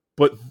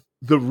 But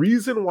the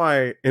reason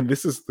why, and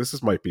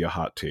this might be a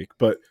hot take,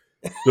 but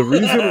the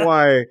reason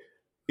why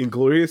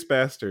Inglourious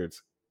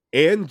Bastards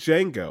and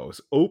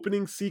Django's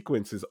opening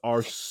sequences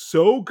are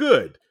so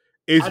good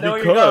is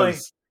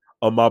because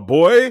of my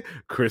boy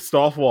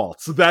Christoph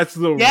Waltz. That's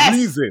the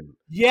reason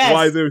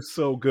why they're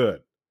so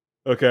good.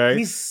 Okay,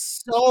 he's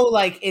so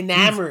like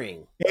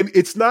enamoring, and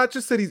it's not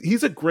just that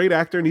he's a great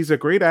actor, and he's a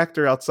great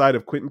actor outside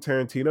of Quentin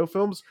Tarantino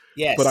films.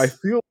 Yes, but I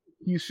feel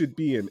he should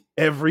be in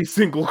every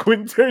single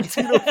Quentin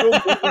Tarantino film,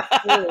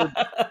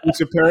 which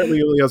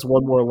apparently only has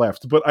one more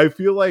left. But I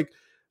feel like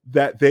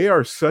that they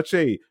are such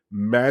a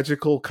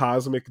magical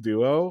cosmic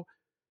duo.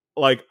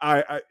 Like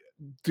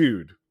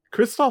dude,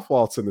 Christoph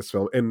Waltz in this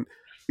film and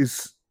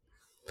is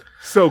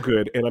so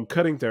good, and I'm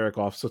cutting Derek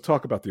off, so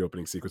talk about the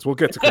opening sequence. We'll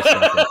get to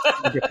Christoph Waltz.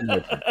 We'll get to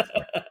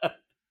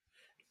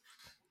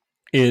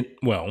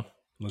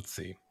let's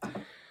see.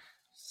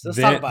 So let's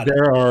talk about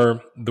there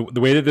are the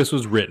way that this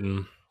was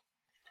written,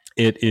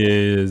 it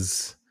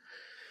is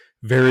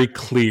very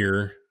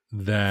clear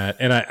that,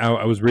 and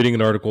I was reading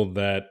an article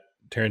that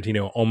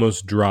Tarantino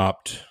almost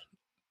dropped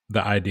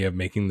the idea of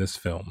making this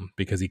film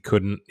because it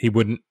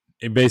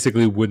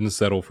basically wouldn't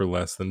settle for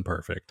less than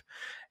perfect,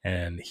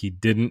 and he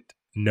didn't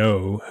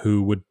know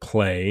who would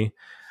play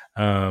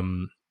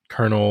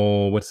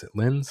Colonel,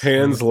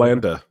 Hans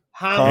Landa.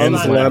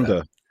 Hans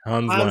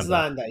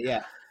Landa,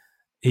 yeah.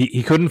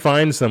 He couldn't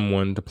find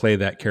someone to play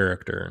that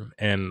character,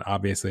 and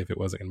obviously if it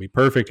wasn't going to be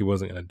perfect, he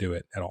wasn't going to do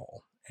it at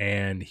all.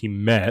 And he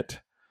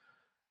met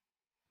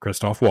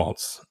Christoph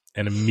Waltz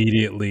and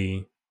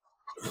immediately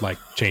like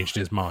changed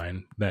his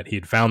mind that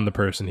he'd found the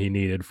person he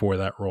needed for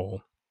that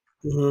role.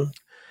 Mm-hmm.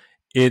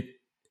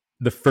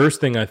 The first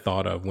thing I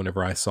thought of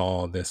whenever I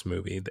saw this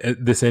movie,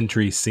 this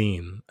entry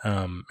scene,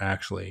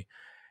 actually,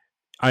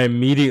 I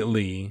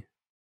immediately,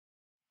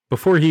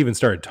 before he even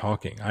started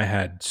talking, I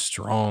had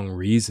strong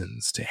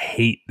reasons to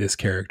hate this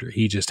character.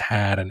 He just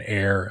had an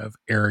air of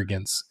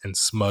arrogance and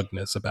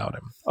smugness about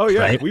him. Oh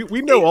yeah, right?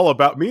 we know all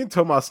about, me and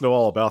Tomas know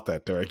all about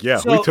that, Derek.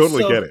 Yeah, we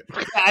totally get it.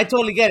 I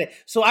totally get it.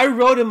 So I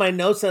wrote in my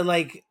notes that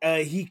like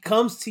he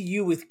comes to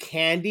you with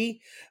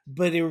candy,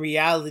 but in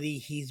reality,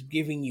 he's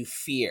giving you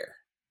fear.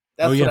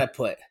 That's what I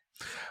put.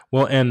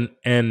 Well,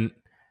 and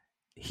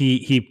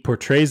he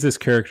portrays this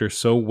character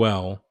so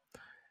well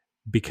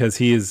because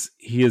he is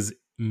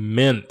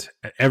meant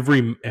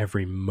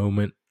every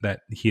moment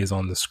that he is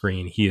on the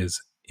screen, he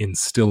is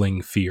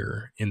instilling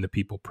fear in the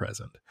people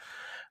present.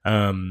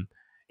 From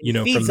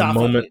the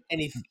moment,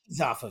 and he feeds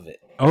off of it.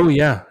 Oh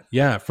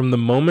yeah. From the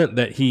moment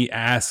that he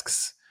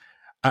asks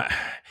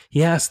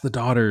the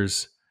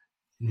daughters,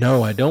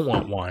 "No, I don't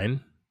want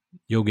wine.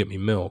 You'll get me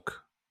milk.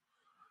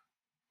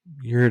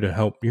 You're here to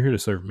help. You're here to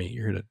serve me.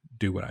 You're here to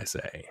do what I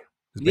say."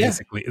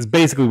 It's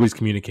basically what he's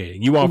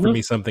communicating. You offered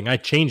me something. I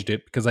changed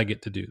it because I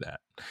get to do that.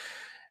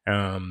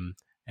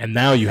 And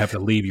now you have to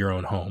leave your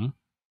own home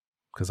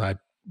because I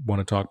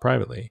want to talk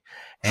privately.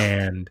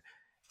 And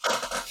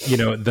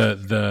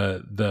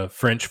the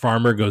French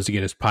farmer goes to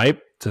get his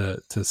pipe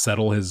to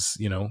settle his,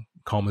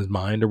 calm his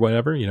mind or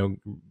whatever,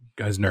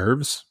 his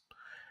nerves.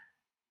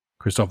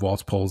 Christoph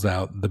Waltz pulls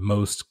out the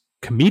most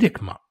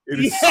comedic It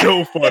is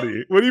so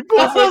funny when he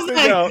pulls that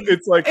thing out.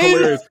 It's like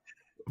hilarious,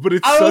 but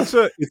he's just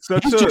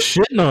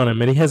shitting on him,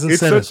 and he hasn't.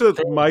 It's such a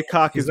my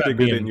cock is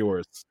bigger than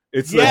yours.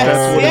 It's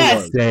yes, like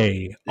yes.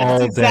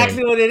 That's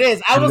exactly what it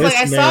is. I was like,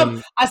 I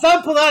saw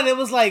him pull out, and it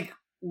was like,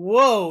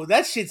 whoa,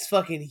 that shit's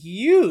fucking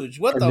huge.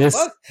 What the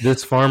fuck?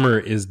 This farmer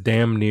is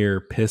damn near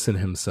pissing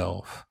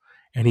himself,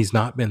 and he's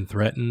not been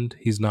threatened.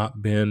 He's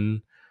not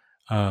been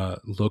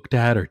looked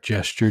at or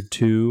gestured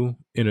to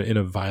in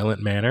a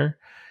violent manner.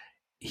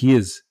 He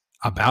is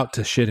about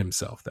to shit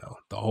himself though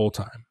the whole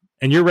time,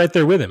 and you're right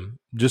there with him,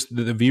 just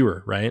the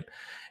viewer, right?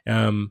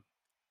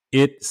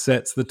 It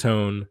sets the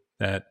tone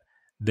that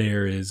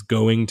there is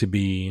going to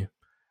be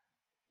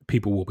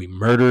people will be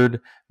murdered.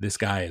 This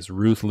guy is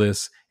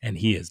ruthless, and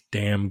he is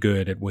damn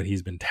good at what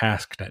he's been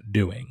tasked at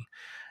doing.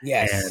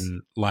 Yes,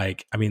 and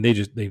like, I mean, they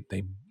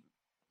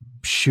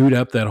shoot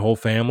up that whole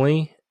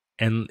family,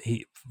 and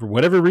he, for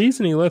whatever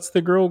reason, he lets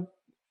the girl.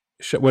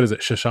 What is it,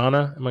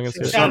 Shoshana? Am I going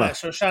to say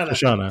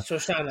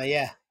Shoshana?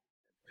 Yeah.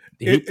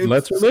 He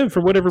lets her live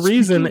for whatever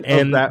reason,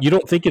 and you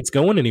don't think it's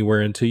going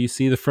anywhere until you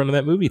see the front of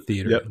that movie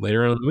theater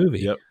later on in the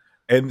movie. Yep.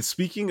 And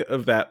speaking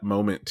of that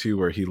moment too,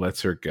 where he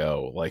lets her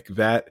go, like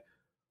that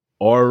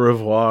 "Au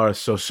revoir,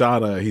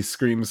 Shoshana," he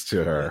screams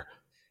to her.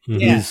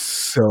 Is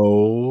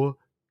so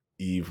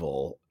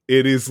evil.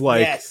 It is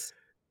like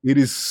it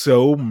is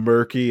so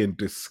murky and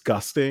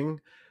disgusting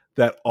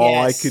that all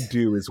I could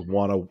do is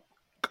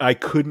I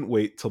couldn't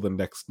wait till the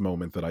next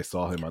moment that I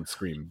saw him on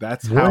screen.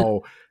 That's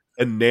how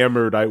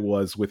enamored I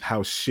was with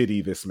how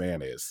shitty this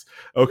man is.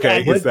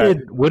 Okay,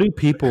 what do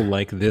people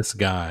like this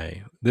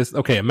guy?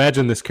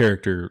 Imagine this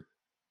character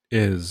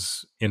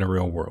is in a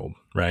real world,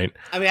 right?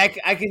 I mean,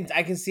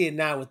 I can see it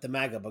now with the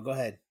MAGA, but go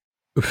ahead.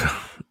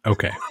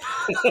 Okay.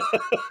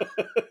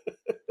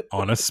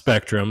 On a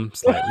spectrum,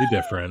 slightly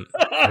different.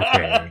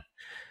 Okay.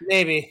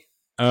 Maybe.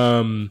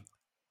 The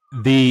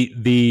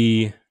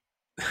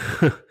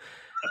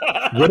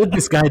what did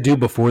this guy do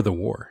before the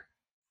war?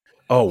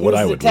 Oh, what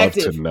I would love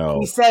to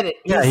know. He said it.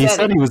 He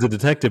said he was a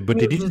detective, but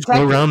did he just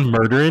go around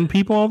murdering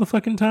people all the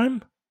fucking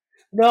time?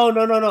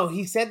 No.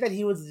 He said that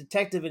he was a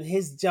detective, and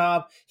his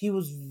job, he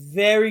was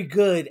very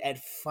good at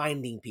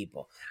finding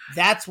people.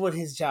 That's what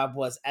his job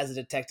was as a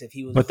detective.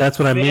 He was, but that's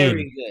what I mean.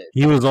 Good.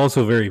 He was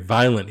also very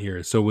violent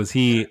here. So was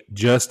he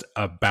just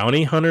a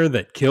bounty hunter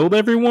that killed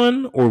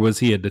everyone, or was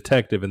he a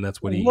detective, and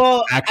that's what he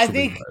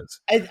actually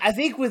was? I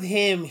think with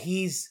him,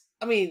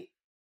 I mean,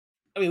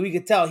 we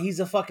could tell he's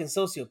a fucking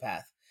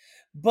sociopath.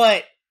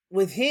 But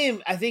with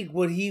him, I think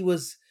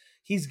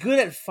he's good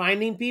at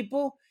finding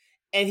people,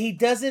 and he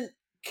doesn't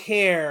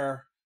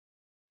care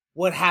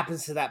what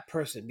happens to that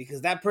person,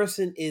 because that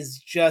person is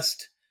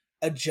just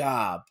a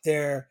job.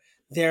 They're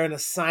an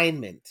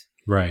assignment.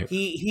 Right.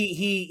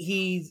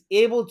 He's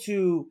able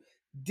to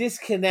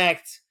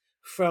disconnect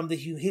from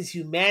his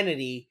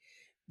humanity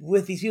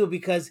with these people,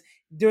 because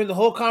during the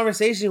whole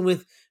conversation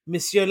with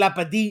Monsieur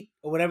Lapadite,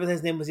 or whatever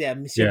his name was,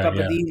 Monsieur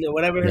Lapadite, or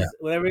whatever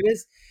it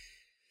is,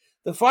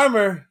 the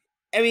farmer,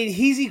 I mean,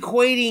 he's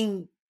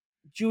equating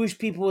Jewish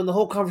people in the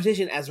whole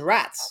conversation as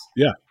rats.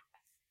 Yeah.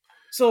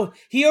 So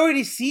he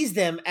already sees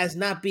them as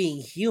not being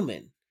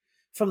human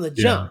from the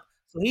jump.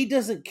 So he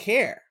doesn't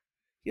care.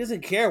 He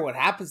doesn't care what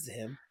happens to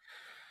him.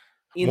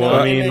 The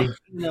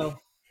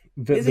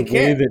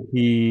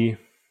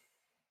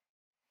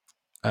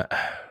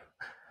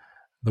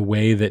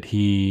way that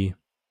he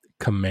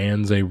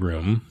commands a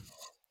room,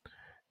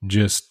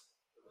 just,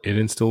 it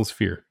instills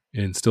fear.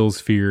 It instills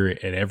fear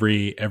in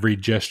every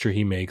gesture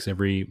he makes,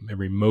 every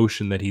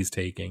motion that he's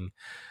taking.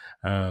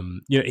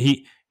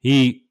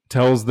 He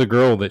tells the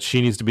girl that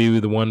she needs to be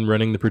the one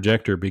running the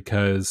projector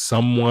because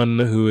someone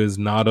who is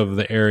not of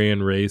the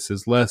Aryan race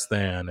is less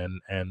than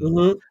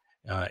and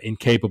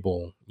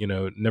incapable.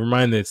 Never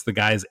mind that it's the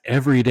guy's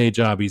everyday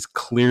job. He's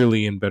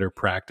clearly in better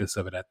practice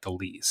of it at the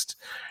least.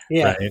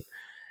 Yeah. Right?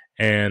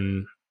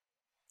 And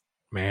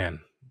man,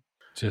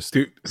 just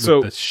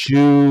the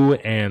shoe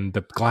and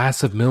the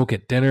glass of milk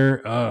at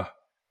dinner.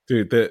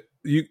 Dude,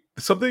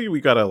 something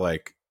we gotta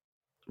like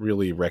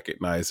really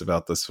recognize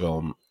about this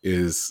film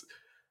is,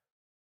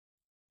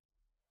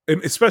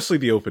 and especially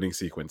the opening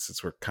sequence,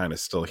 since we're kind of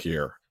still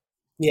here.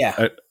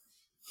 Yeah.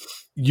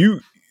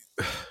 You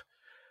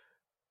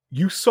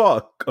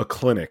saw a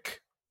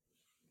clinic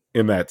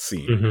in that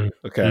scene. Mm-hmm.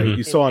 Okay. Mm-hmm.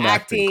 You saw an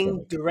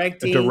acting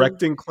clinic, a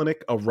directing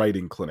clinic, a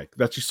writing clinic.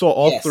 That you saw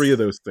all three of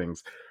those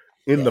things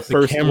in the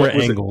first. Camera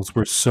angles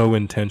were so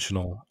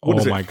intentional.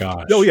 Oh my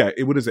gosh. Oh yeah.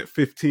 What is it?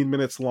 15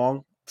 minutes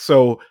long.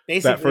 So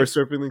basically, that first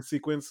opening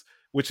sequence,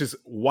 which is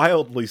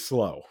wildly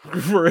slow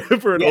for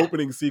an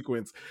opening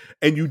sequence.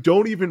 And you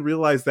don't even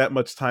realize that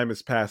much time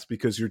has passed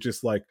because you're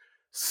just like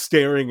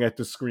staring at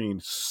the screen,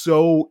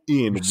 so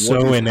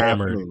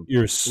enamored.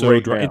 You're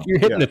so dry. You're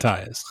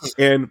hypnotized.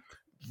 And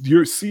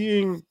you're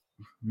seeing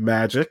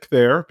magic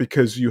there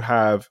because you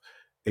have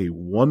a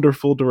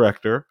wonderful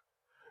director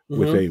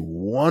with a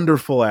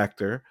wonderful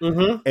actor,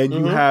 and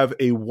you have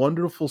a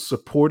wonderful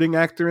supporting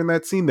actor in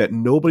that scene that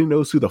nobody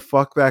knows who the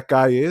fuck that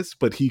guy is,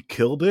 but he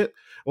killed it.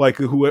 Like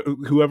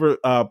whoever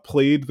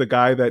played the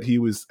guy that he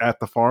was at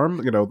the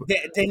farm, Denis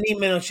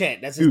Menochet,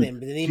 that's his name.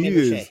 Denis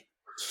Menochet.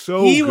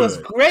 So he was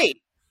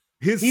great.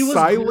 His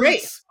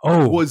silence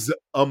was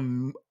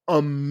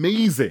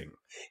amazing.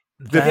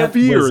 The That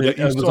fear was, that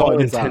you it was saw all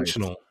in his eyes.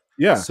 intentional.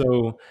 Yeah.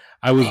 So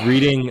I was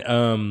reading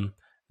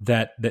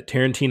that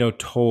Tarantino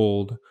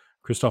told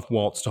Christoph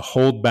Waltz to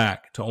hold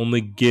back, to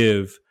only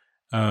give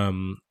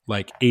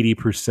like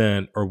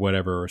 80% or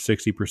whatever, or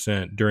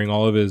 60% during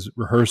all of his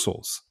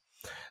rehearsals,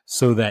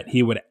 so that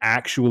he would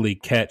actually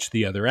catch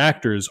the other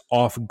actors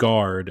off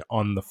guard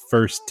on the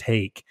first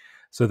take,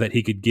 so that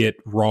he could get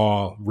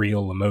raw,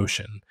 real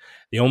emotion.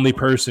 The only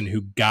person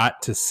who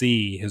got to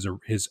see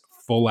his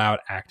full out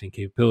acting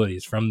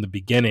capabilities from the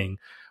beginning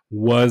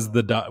was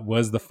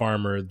the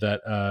farmer,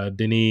 that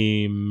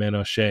Denis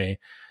Ménochet,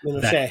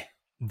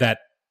 that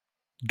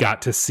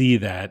got to see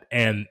that.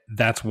 And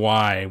that's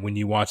why when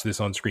you watch this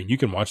on screen, you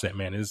can watch that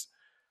man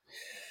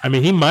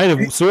he might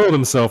have soiled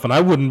himself, and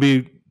I wouldn't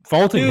be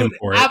faulting him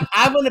for it.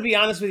 I'm going to be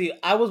honest with you.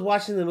 I was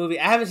watching the movie.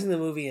 I haven't seen the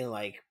movie in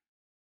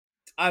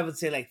I would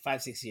say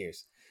 5-6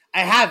 years.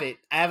 I have it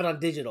on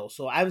digital,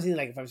 so I haven't seen it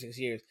in 5-6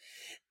 years.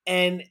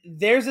 And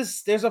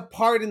there's a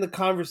part in the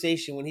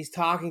conversation when he's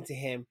talking to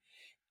him,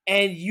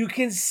 and you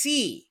can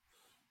see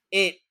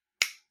it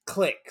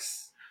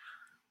clicks,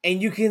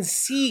 and you can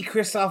see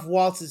Christoph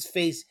Waltz's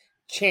face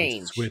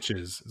change. It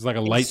switches. It's like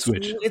a light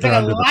switch. It's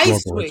like a light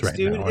switch,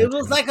 dude. It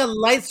was like a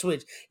light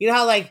switch. You know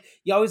how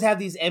you always have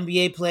these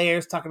NBA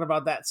players talking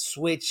about that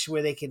switch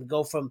where they can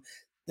go from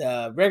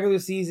the regular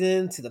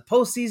season to the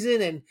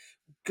postseason and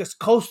just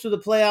coast through the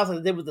playoffs, like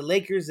they did with the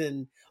Lakers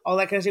and all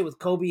that kind of shit with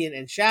Kobe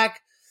and Shaq.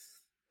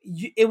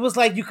 It was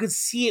like you could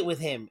see it with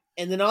him.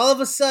 And then all of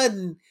a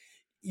sudden,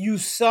 you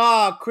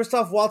saw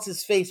Christoph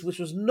Waltz's face, which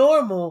was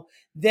normal.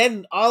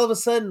 Then all of a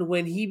sudden,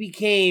 when he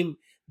became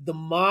the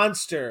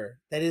monster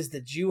that is the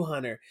Jew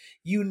hunter,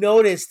 you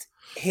noticed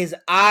his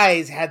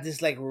eyes had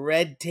this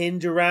red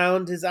tinge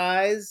around his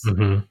eyes.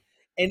 Mm-hmm.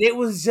 And it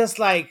was just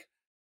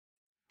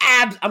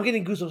I'm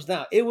getting goosebumps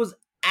now. It was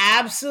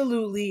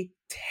absolutely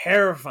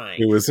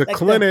terrifying. It was a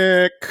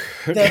clinic.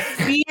 The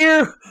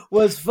fear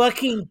was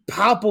fucking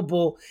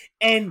palpable.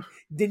 And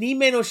Denis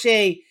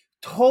Ménochet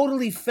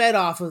totally fed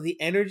off of the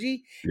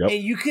energy. Yep.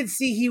 And you could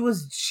see he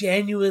was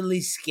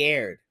genuinely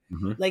scared.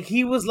 Mm-hmm.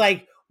 He was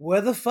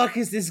where the fuck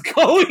is this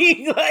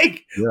going?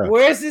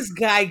 Where's this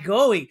guy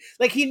going?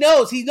 He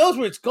knows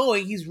where it's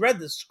going. He's read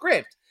the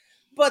script,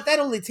 but that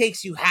only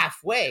takes you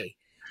halfway.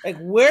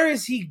 Where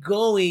is he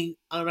going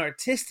on an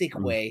artistic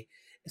way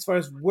as far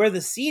as where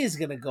the scene is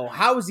going to go?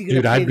 How is he going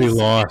to play I'd be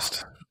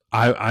lost.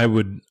 I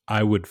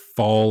would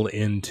fall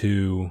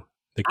into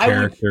the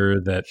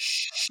character that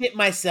shit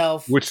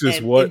myself. Which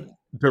is what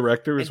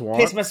directors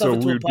want. So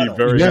we would be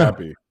very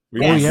happy.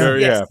 We'd be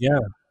very happy. Yeah.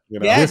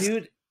 Yeah,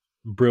 dude.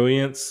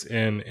 Brilliance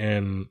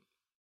and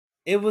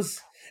it was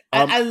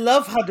I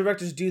love how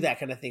directors do that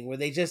kind of thing where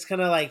they just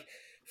kind of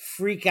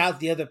freak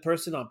out the other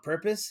person on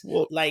purpose.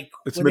 Well,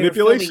 it's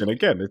manipulation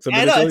again. It's a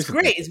manipulation. I know, it's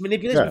great. It's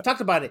manipulation. Yeah. We've talked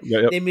about it.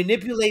 Yeah, yep. They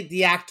manipulate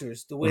the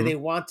actors the way they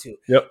want to.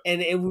 Yep.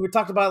 And we were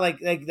talking about like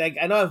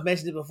I know I've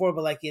mentioned it before,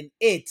 but in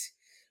It,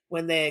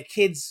 when the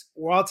kids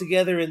were all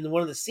together in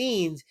one of the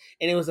scenes,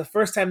 and it was the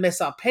first time they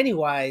saw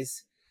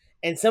Pennywise,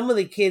 and some of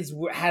the kids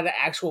had an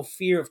actual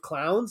fear of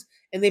clowns,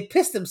 and they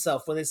pissed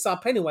themselves when they saw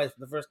Pennywise for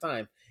the first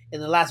time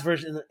in the last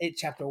version of It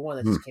Chapter 1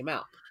 that just came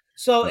out.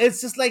 So it's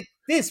just like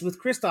this with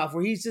Christoph,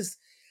 where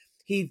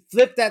he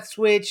flipped that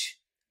switch,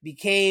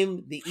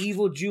 became the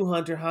evil Jew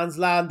hunter, Hans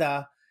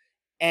Landa,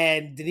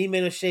 and Denis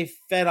Ménochet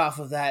fed off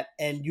of that,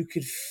 and you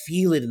could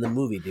feel it in the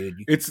movie, dude.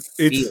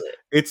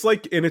 It's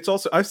like, and it's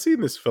also, I've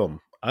seen this film,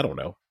 I don't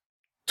know,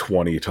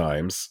 20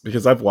 times,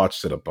 because I've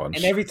watched it a bunch.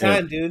 And every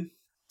time,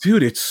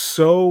 dude, it's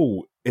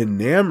so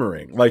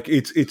enamoring.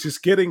 It's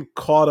just getting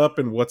caught up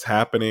in what's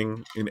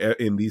happening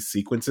in these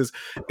sequences.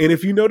 And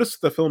if you notice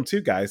the film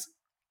too, guys,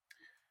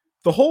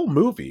 the whole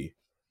movie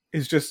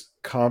is just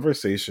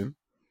conversation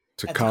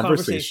to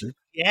conversation.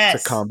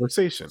 Yes. To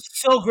conversation.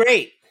 So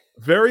great.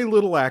 Very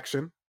little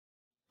action.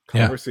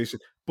 Conversation.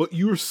 Yeah. But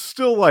you're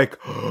still sucked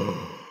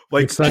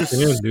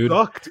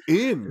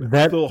in.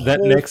 That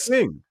next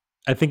thing.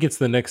 I think it's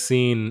the next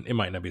scene. It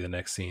might not be the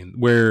next scene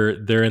where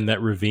they're in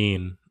that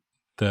ravine,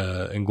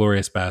 the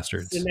Inglourious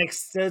Bastards. The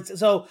next.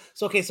 So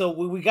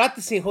we got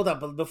the scene. Hold on,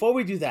 but before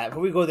we do that,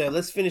 before we go there,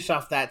 let's finish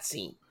off that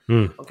scene.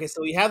 Okay,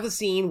 so we have the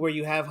scene where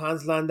you have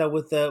Hans Landa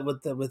with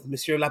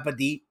Monsieur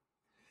Lapadite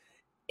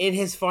in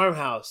his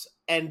farmhouse,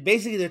 and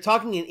basically they're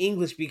talking in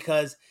English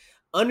because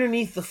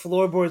underneath the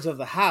floorboards of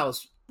the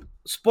house.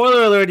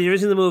 Spoiler alert! You're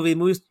in the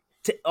movie's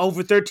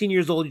over 13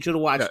 years old. You should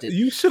have watched it.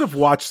 You should have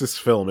watched this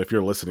film if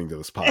you're listening to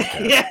this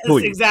podcast. Yes,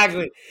 please.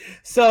 Exactly.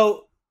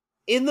 So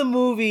in the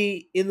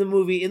movie, in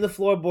the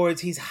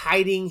floorboards, he's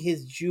hiding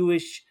his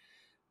Jewish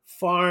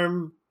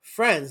farm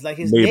friends, like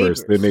his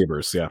neighbors. The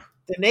neighbors, yeah.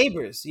 The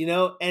neighbors,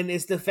 and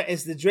it's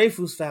the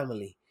Dreyfus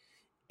family,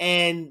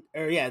 the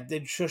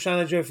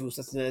Shoshana Dreyfus.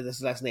 That's the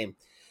last name.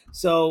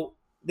 So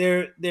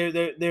they're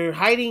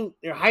hiding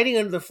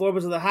under the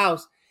floorboards of the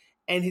house,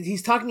 and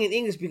he's talking in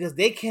English because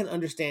they can't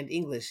understand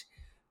English,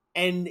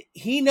 and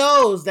he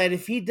knows that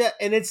if he does,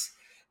 and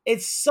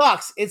it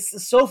sucks. It's the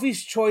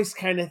Sophie's Choice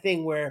kind of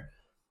thing where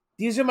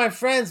these are my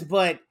friends,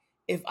 but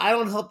if I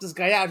don't help this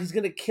guy out, he's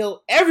going to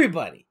kill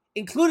everybody,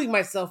 including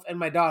myself and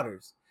my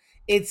daughters.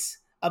 It's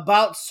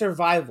about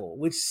survival,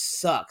 which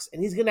sucks.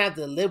 And he's going to have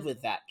to live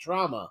with that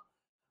trauma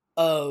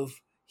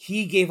of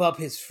he gave up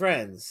his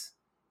friends.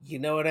 You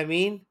know what I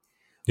mean?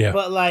 Yeah.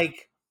 But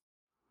like,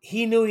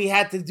 he knew he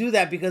had to do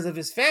that because of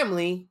his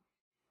family.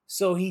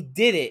 So he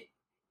did it.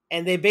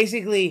 And they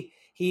basically,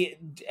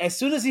 as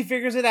soon as he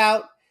figures it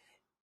out,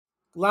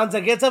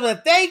 Lanza gets up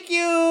and thank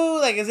you,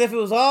 like as if it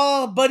was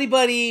all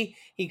buddy.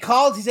 He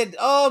said,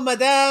 oh,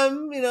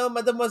 madame,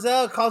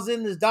 mademoiselle, calls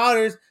in his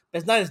daughters, but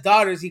it's not his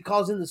daughters. He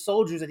calls in the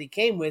soldiers that he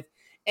came with,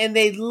 and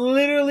they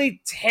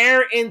literally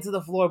tear into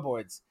the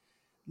floorboards.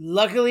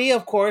 Luckily,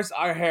 of course,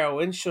 our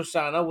heroine,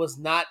 Shoshana, was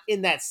not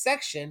in that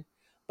section,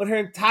 but her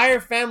entire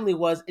family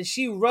was, and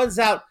she runs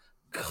out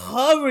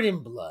covered in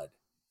blood.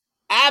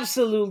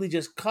 Absolutely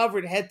just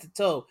covered head to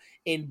toe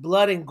in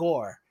blood and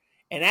gore.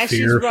 And as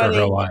she's running, for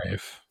her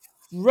life.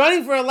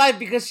 Running for her life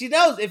because she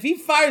knows if he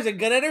fires a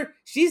gun at her,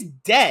 she's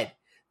dead.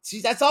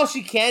 That's all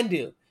she can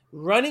do.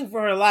 Running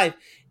for her life.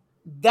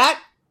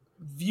 That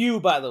view,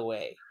 by the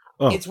way,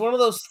 it's one of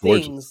those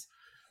things. Gorgeous.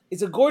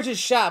 It's a gorgeous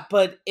shot,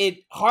 but it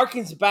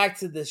harkens back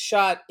to the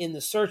shot in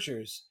The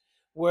Searchers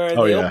where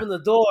they open the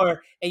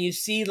door and you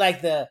see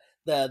like the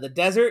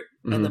desert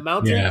and the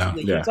mountains in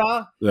the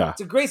Utah. Yeah.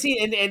 It's a great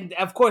scene, and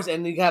of course,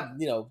 and you have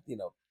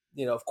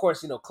of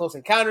course, Close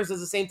Encounters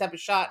is the same type of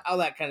shot, all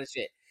that kind of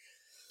shit.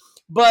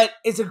 But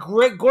it's a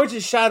great,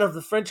 gorgeous shot of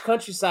the French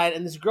countryside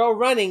and this girl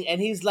running,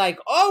 and he's like,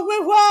 "Au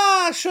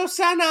revoir,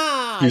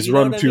 Shoshana." He's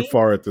run too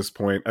far at this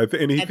point.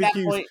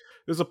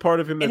 There's a part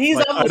of him that's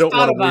like, I don't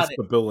want to waste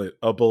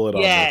a bullet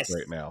on this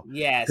right now.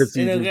 Yes.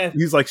 Because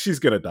he's like, she's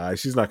going to die.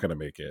 She's not going to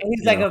make it. And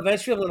he's like,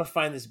 eventually I'm going to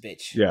find this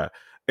bitch. Yeah.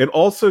 And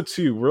also,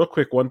 too, real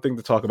quick, one thing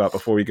to talk about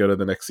before we go to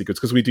the next sequence,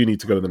 because we do need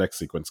to go to the next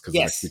sequence, because the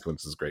next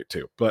sequence is great,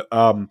 too. But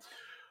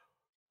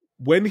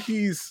when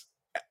he's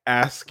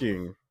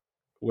asking,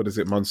 what is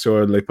it,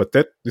 Monsieur Le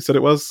Petit? You said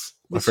it was?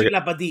 Monsieur La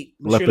Petite.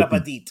 Monsieur La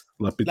Petite.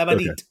 La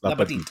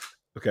Petite.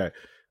 Okay.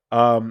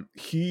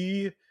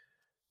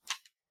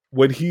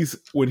 When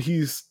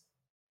he's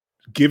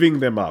giving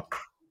them up,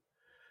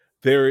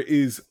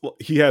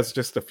 he has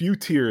just a few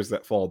tears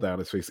that fall down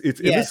his face. And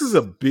this is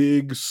a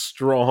big,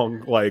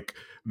 strong, like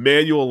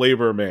manual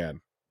labor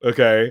man.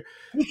 Okay,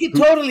 he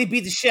could totally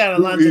beat the shit out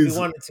of Lanza if he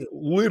wanted to.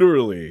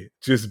 Literally,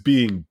 just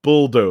being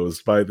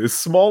bulldozed by this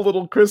small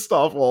little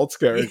Christoph Waltz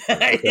character.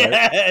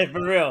 Yeah,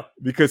 for real.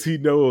 Because he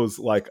knows,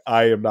 like,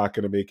 I am not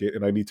going to make it,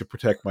 and I need to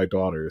protect my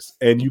daughters.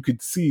 And you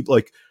could see,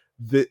 like,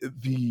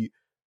 the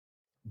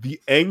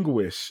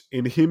anguish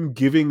in him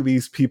giving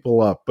these people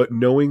up, but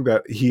knowing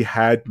that he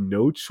had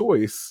no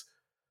choice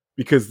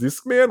because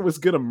this man was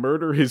going to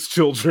murder his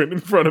children in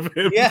front of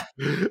him. Yeah.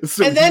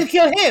 And then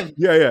kill him.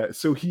 Yeah.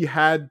 So he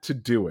had to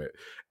do it.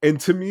 And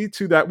to me,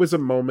 too, that was a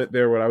moment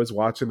there when I was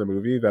watching the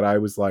movie that I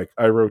was like,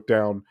 I wrote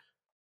down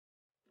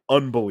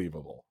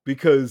unbelievable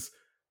because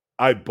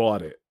I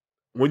bought it.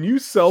 When you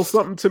sell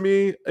something to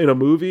me in a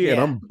movie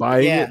and I'm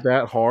buying it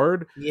that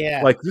hard,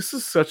 like, this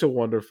is such a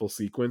wonderful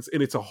sequence,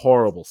 and it's a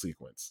horrible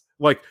sequence.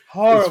 Like,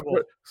 horrible.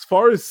 As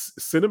far as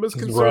cinema is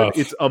concerned,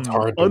 it's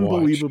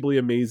unbelievably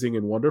amazing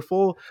and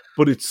wonderful,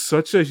 but it's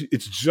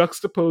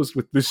juxtaposed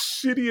with the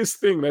shittiest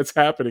thing that's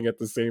happening at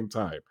the same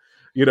time.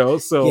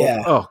 So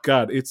oh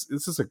god, this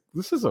is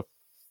a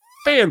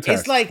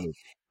fantastic movie.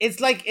 It's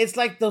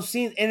like those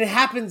scenes, and it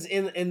happens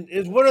in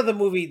it's one of the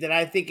movie that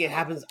I think it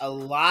happens a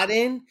lot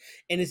in,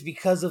 and it's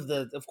because of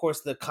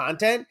the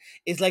content.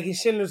 It's like in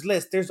Schindler's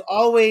List. There's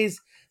always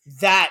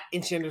that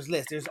in Schindler's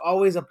List. There's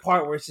always a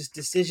part where it's just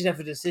decision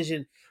after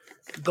decision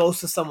goes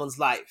to someone's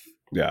life.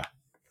 Yeah.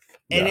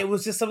 And it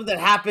was just something that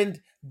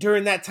happened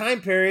during that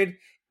time period.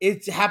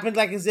 It happened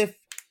like as if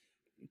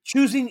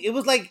choosing. It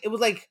was like,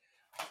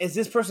 is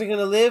this person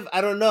gonna live? I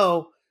don't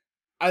know.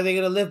 Are they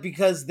going to live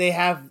because they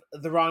have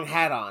the wrong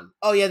hat on?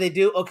 Oh, yeah, they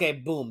do? Okay,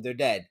 boom, they're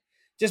dead.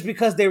 Just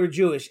because they were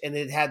Jewish and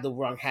they had the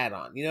wrong hat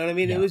on. You know what I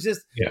mean? Yeah. It was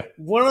just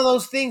one of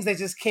those things that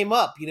just came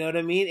up. You know what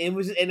I mean? And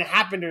it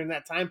happened during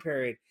that time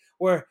period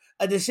where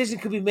a decision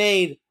could be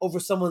made over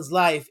someone's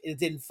life and it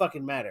didn't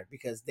fucking matter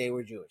because they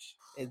were Jewish.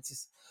 It's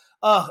just,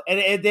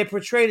 and they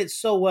portrayed it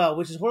so well,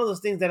 which is one of those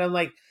things that I'm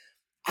like,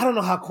 I don't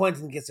know how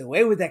Quentin gets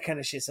away with that kind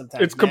of shit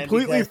sometimes. It's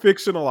completely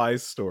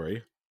fictionalized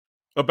story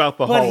about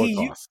the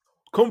Holocaust.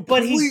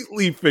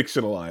 Completely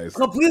fictionalized.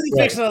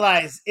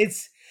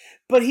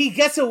 But he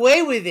gets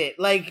away with it,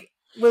 like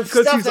with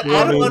stuff that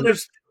I don't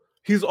understand.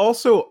 He's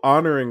also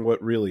honoring what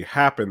really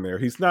happened there.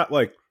 He's not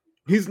like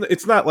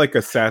it's not like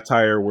a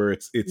satire where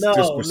it's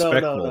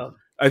disrespectful. No.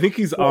 I think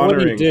he's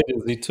honoring. What he did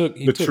is he took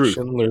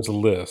Schindler's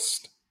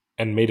List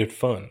and made it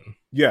fun.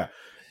 Yeah.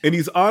 And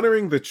he's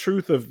honoring the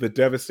truth of the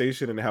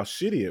devastation and how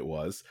shitty it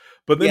was.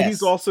 But then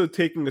he's also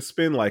taking a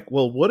spin like,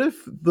 well, what if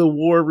the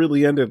war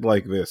really ended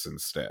like this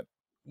instead?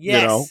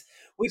 Yes.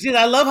 Which is,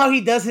 I love how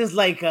he does his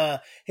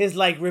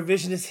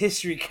revisionist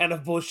history kind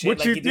of bullshit.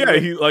 Which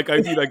like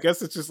I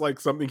guess it's just like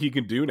something he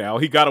can do now.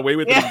 He got away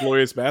with it in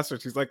Inglourious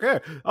Basterds. He's like,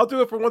 I'll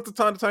do it for once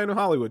upon a time in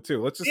Hollywood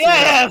too. Let's just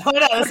why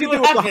not? Let's see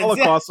what happens. The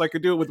Holocaust, I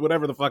could do it with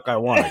whatever the fuck I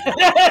want.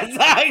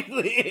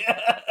 Exactly.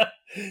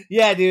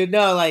 Yeah, dude.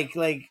 No, like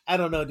I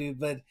don't know, dude,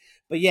 but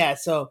yeah.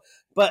 So,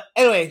 but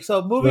anyway,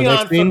 so moving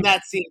on from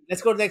that scene,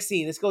 let's go to the next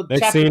scene. Let's go.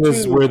 Next scene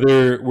is where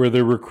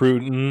they're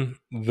recruiting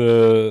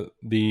the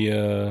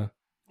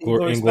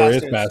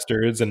Inglourious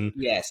Bastards, and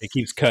it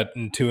keeps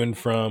cutting to and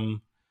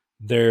from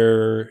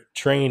their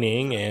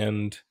training,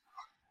 and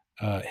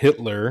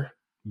Hitler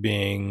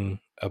being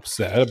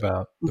upset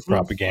about the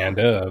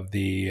propaganda of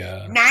the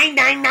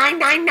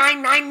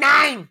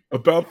 9999999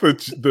 about the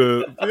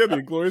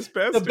Inglourious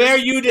Bastards, the Bear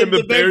Uden,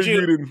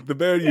 the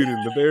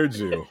Bear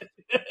Jew.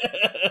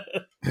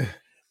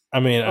 I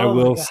mean, I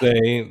will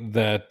say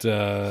that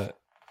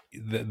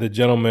the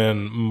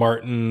gentleman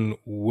Martin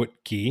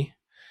Wuttke,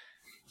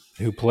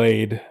 who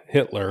played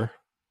Hitler,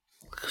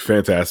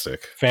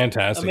 fantastic,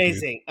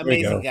 amazing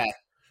guy,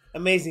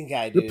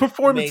 dude. The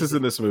performances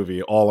in this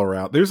movie all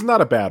around, there's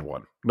not a bad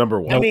one. Number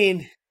one, I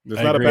mean,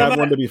 there's not a bad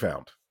one to be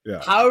found.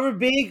 Yeah, however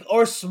big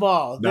or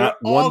small, not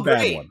one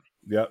bad one.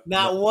 Yeah,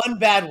 not one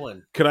bad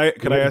one. Can I ask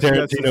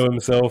Tarantino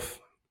himself?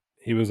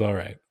 He was all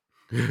right.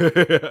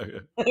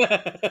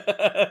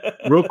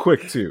 Real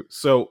quick too.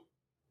 So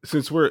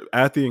since we're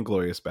at the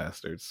Inglourious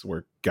Bastards,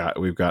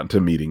 we've gotten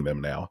to meeting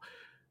them now.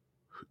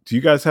 Do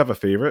you guys have a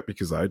favorite?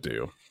 Because I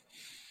do.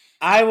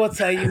 I will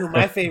tell you who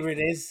my favorite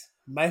is.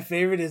 My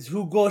favorite is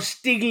Hugo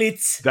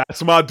Stiglitz.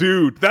 That's my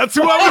dude. That's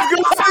who I was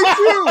going to say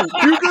too.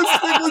 Hugo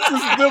Stiglitz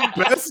is the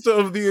best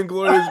of the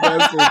Inglourious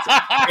Bastards,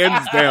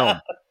 hands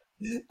down.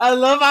 I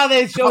love how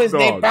they show his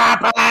name.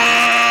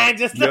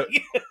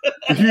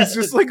 He's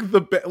just like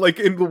like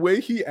in the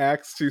way he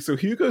acts too. So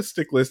Hugo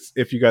Stiglitz,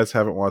 if you guys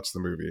haven't watched the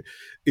movie,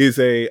 is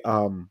a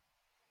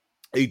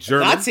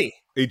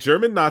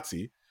German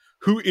Nazi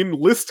who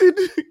enlisted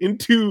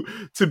into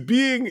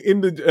being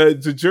in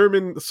the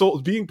German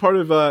being part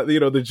of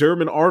the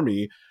German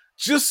army,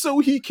 just so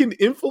he can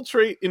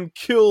infiltrate and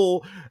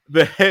kill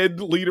the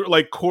head leader,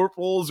 like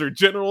corporals or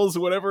generals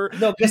or whatever.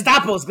 No,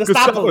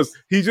 Gestapos.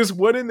 He just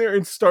went in there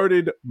and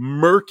started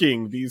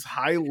murking these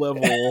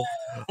high-level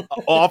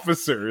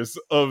officers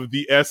of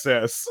the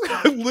SS.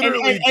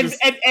 Literally, and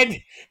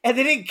they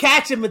didn't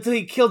catch him until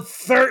he killed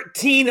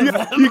 13 of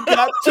them. He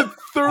got to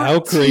 13. How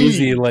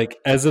crazy! Like,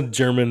 as a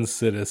German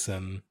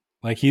citizen,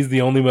 like he's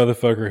the only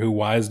motherfucker who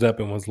wised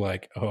up and was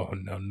like, "Oh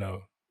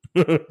no."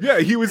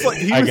 Yeah, he was the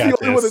only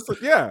one that's like,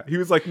 he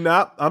was like,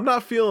 nah, I'm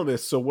not feeling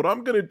this. So what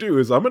I'm gonna do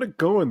is I'm gonna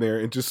go in there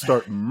and just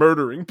start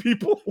murdering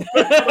people.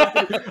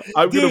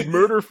 I'm gonna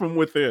murder from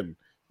within.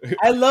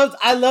 I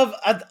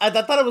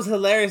thought it was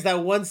hilarious,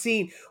 that one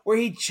scene where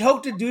he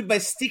choked a dude by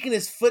sticking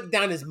his foot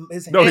down his hand.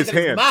 His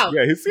mouth.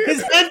 Yeah, his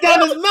hand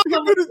down his mouth.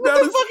 Down his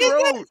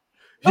throat.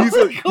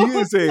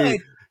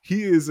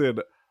 He is an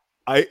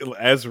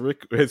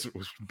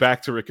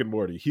back to Rick and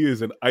Morty. He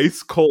is an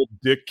ice cold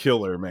dick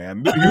killer,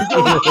 man. He's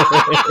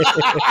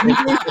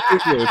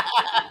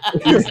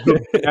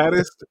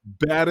the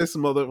baddest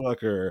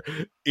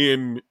motherfucker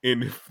in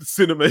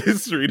cinema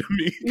history to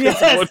me.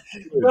 Yes.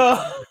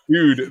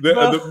 Dude,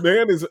 the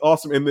man is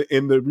awesome,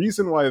 and the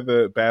reason why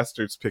the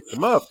bastards picked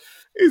him up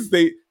is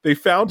they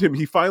found him.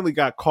 He finally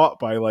got caught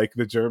by like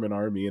the German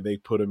army, and they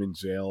put him in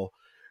jail.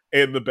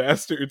 And the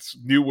bastards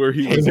knew where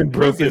he was and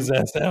broke his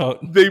ass out.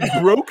 They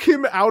broke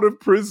him out of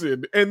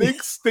prison, and they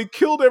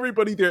killed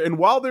everybody there. And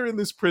while they're in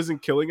this prison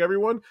killing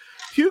everyone,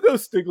 Hugo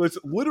Stiglitz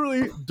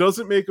literally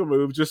doesn't make a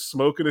move, just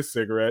smoking a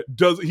cigarette.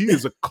 He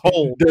is a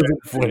cold.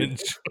 Doesn't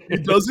flinch.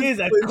 He's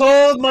a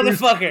cold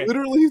motherfucker.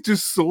 Literally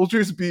just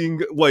soldiers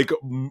being like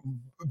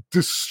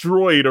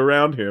destroyed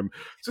around him,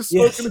 just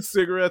smoking his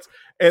cigarettes.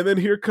 And then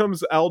here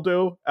comes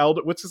Aldo,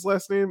 what's his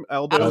last name?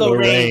 Aldo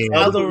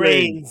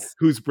Raines.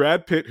 Who's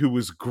Brad Pitt, who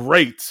was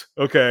great.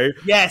 Okay.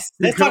 Yes.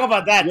 Let's talk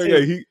about that too.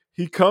 Yeah,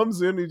 he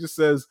comes in, he just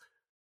says,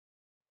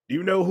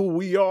 "You know who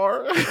we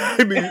are?" And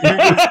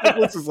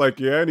Stiglitz is like,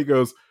 "Yeah." And he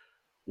goes,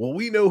 "Well,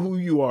 we know who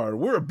you are.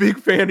 We're a big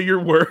fan of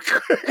your work."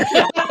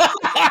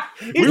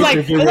 He's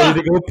like, "You're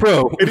ready to go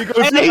pro." And he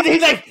goes,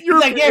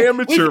 "You're an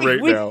amateur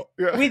right now.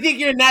 Yeah. We think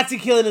your Nazi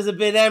killing is a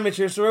bit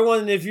amateur, so we're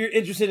wondering if you're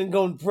interested in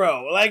going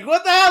pro." Like,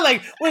 what the hell?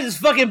 Like, what is this,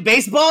 fucking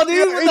baseball,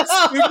 dude? Yeah,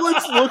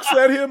 Stiglitz looks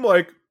at him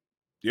like,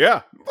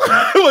 "Yeah."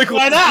 Like,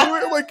 why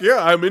not? Like,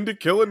 yeah, I'm into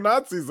killing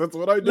Nazis. That's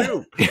what I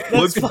do.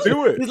 Let's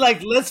do it. He's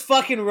like, let's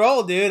fucking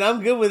roll, dude.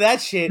 I'm good with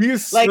that shit. He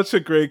is such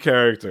a great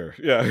character.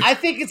 Yeah. I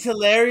think it's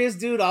hilarious,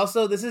 dude.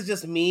 Also, this is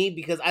just me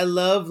because I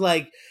love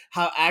like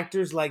how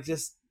actors like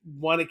just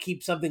want to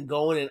keep something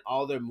going in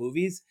all their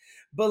movies.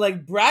 But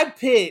like Brad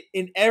Pitt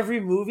in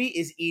every movie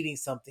is eating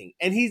something,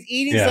 and he's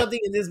eating something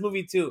in this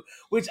movie too,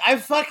 which I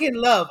fucking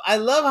love. I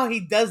love how he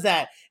does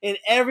that in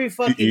every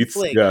fucking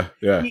flick.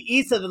 Yeah. He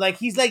eats something, like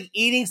he's like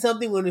eating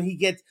something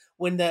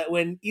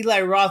when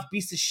Eli Roth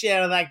beats the shit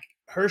out of that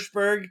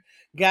Hirschberg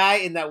guy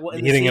in that.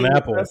 Eating an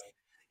apple.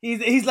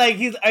 He's like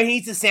he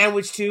eats a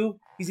sandwich too.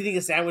 He's eating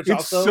a sandwich.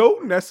 It's also so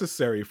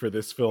necessary for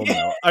this film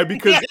now.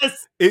 Because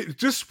yes. it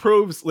just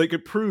proves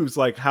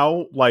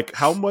how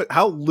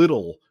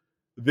little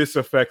this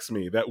affects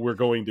me that we're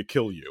going to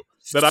kill you.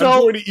 That I'm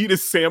going to eat a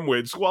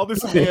sandwich while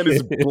this man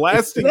is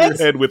blasting your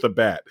head with a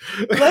bat.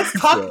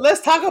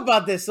 Let's talk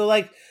about this. So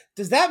like,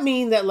 does that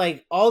mean that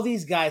like all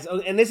these guys?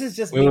 And this is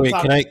just wait.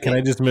 Can I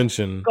just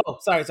mention? Oh,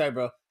 sorry,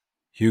 bro.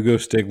 Hugo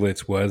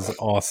Stiglitz was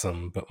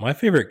awesome, but my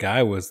favorite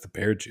guy was the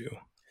Bear Jew.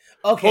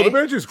 Okay, well, the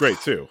Bear Jew's great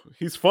too.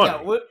 He's fun. Yeah,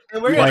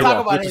 and we're gonna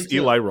talk about him too.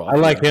 Eli Roth. I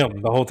like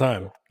him the whole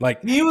time.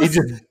 Like he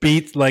just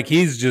beats. Like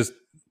he's just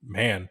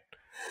man.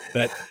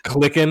 That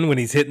clicking when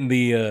he's hitting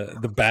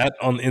the bat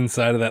on the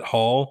inside of that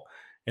hall,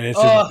 and it's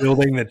just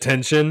building the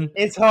tension.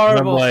 It's horrible.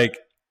 And I'm like,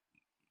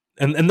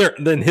 and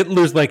then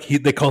Hitler's like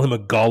they call him a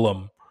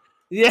golem.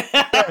 Yeah.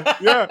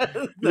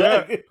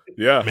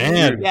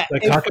 Man,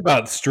 talk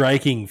about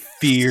striking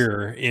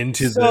fear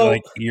into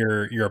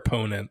your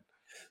opponent.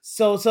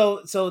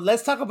 So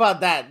let's talk about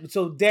that.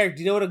 So Derek,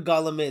 do you know what a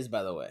golem is,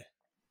 by the way?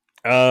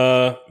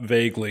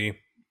 Vaguely.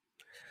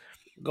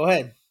 Go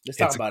ahead. Let's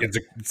talk about it.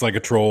 It's like a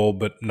troll,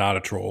 but not a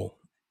troll.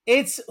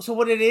 It's so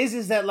what it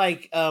is that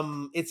like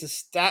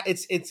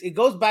it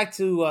goes back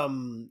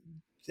to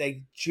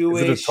like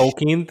Jewish. Is it a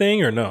Tolkien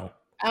thing or no?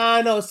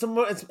 No,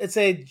 it's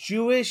a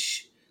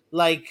Jewish,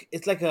 like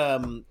it's like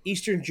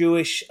Eastern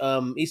Jewish,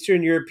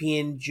 Eastern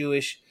European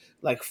Jewish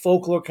like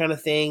folklore kind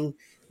of thing.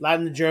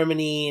 Latin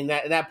Germany and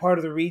that part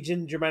of the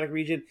region, Germanic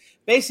region.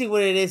 Basically,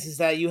 what it is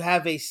that you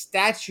have a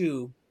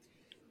statue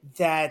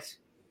that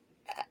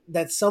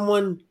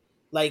someone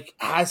like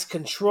has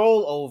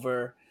control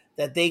over,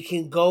 that they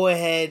can go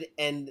ahead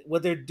and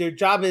what their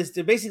job is.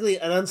 They're basically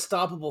an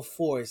unstoppable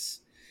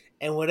force,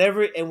 and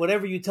whatever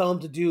you tell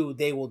them to do,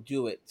 they will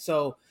do it.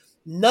 So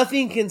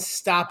nothing can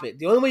stop it.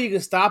 The only way you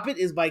can stop it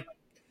is by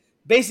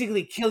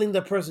basically killing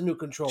the person who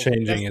controls it.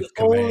 Changing its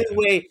command.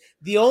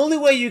 The only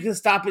way you can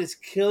stop it is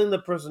killing the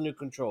person who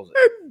controls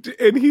it.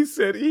 And he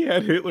said he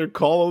had Hitler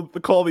call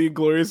the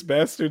Inglorious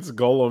Bastards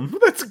Golem.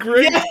 That's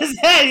great. Yes,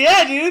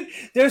 yeah, dude.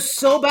 They're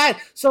so bad.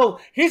 So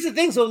here's the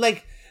thing. So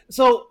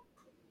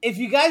if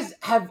you guys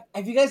have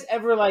you guys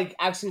ever like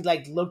actually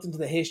like looked into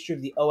the history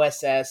of the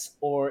OSS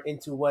or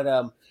into what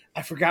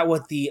I forgot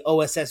what the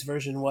OSS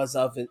version was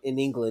of in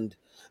England,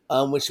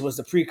 which was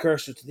the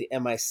precursor to the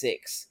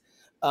MI6.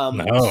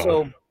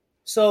 No.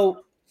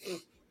 So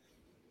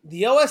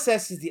the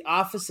OSS is the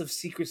Office of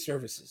Secret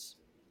Services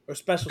or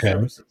Special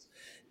Services.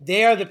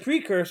 They are the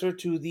precursor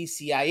to the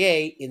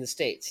CIA in the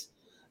States.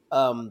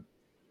 As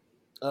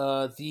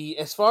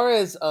far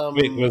as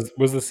wait,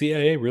 was the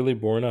CIA really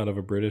born out of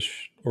a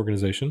British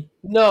organization?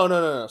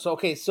 No.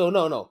 So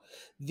no.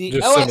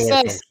 The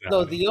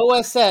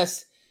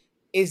OSS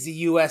is the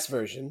US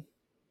version.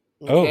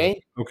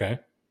 Okay. Oh, okay.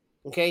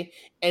 Okay.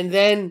 And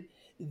then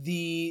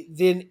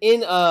in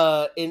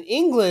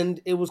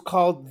England it was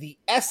called the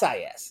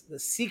SIS, the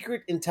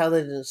Secret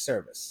Intelligence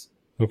Service.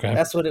 Okay.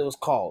 That's what it was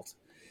called.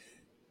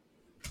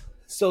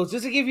 So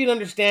just to give you an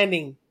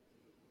understanding,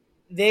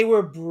 they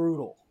were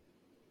brutal.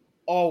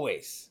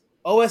 Always.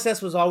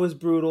 OSS was always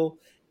brutal.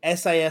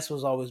 SIS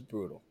was always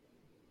brutal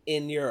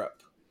in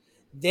Europe.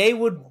 They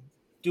would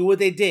do what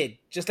they did,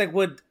 just like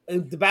what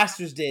the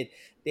bastards did.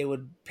 They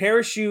would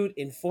parachute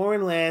in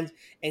foreign lands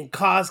and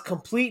cause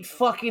complete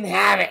fucking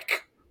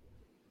havoc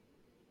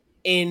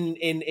in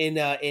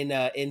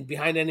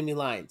behind enemy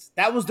lines.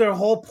 That was their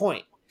whole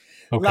point.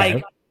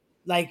 Okay.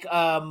 Like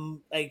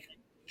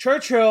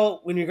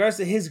Churchill, in regards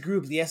to his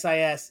group, the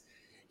SIS,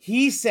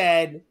 he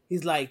said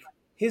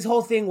his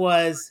whole thing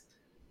was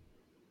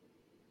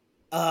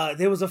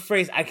there was a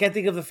phrase, I can't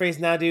think of the phrase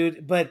now,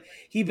 dude, but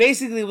he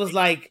basically was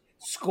like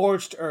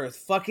scorched earth.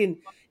 Fucking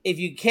if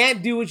you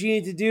can't do what you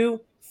need to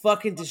do,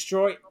 fucking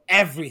destroy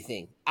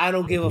everything. I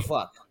don't give a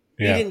fuck.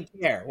 Yeah. He didn't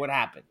care what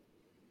happened.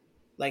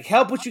 Like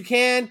help what you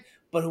can,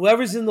 but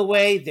whoever's in the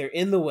way, they're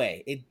in the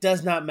way. It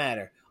does not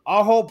matter.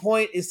 Our whole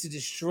point is to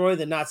destroy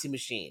the Nazi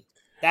machine.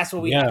 That's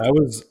what we. Yeah,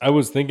 I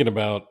was thinking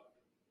about.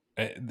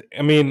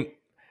 I mean,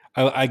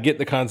 I get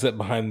the concept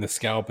behind the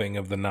scalping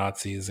of the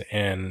Nazis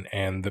and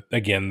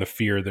the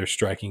fear they're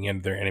striking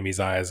into their enemies'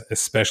 eyes,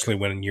 especially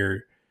when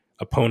your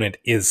opponent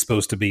is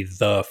supposed to be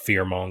the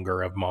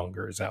fearmonger of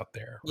mongers out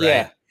there, right?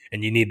 Yeah.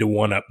 And you need to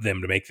one up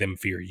them to make them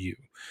fear you.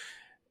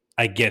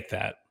 I get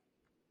that,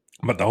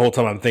 but the whole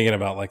time I'm thinking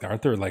about like,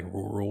 aren't there like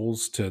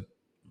rules to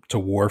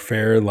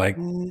warfare? Like,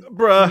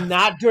 bruh,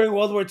 not during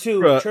World War II.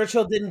 Bruh.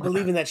 Churchill didn't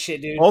believe in that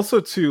shit, dude.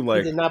 Also, too,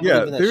 like, there's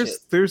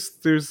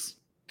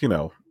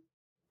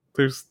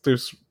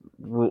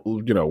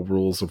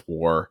rules of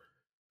war,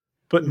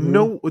 but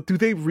no, do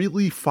they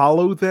really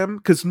follow them?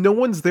 Because no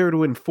one's there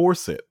to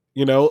enforce it,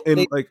 and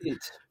They like didn't.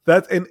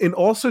 that, and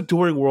also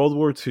during World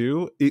War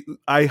II,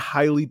 I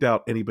highly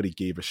doubt anybody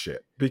gave a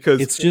shit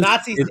because it's The just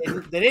Nazis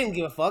they didn't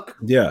give a fuck.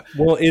 yeah,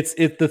 well, it's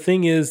the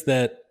thing is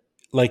that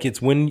like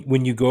it's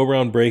when you go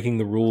around breaking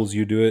the rules,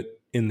 you do it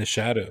in the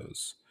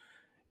shadows.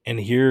 And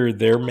here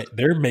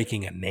they're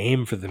making a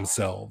name for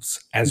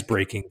themselves as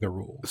breaking the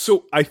rules.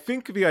 So I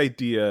think the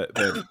idea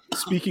that,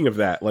 speaking of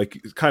that,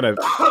 like kind of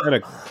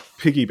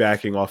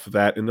piggybacking off of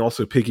that, and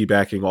also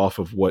piggybacking off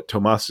of what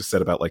Tomas just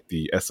said about like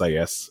the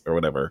SIS or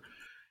whatever.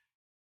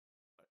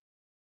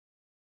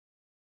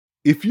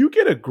 If you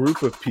get a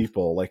group of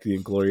people like the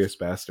Inglourious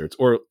Bastards,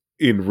 or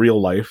in real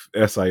life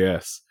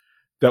SIS,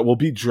 that will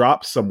be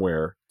dropped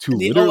somewhere to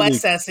the literally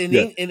OSS in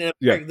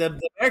America, the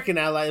American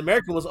ally,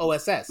 American was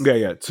OSS.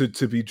 Yeah,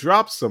 to be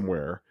dropped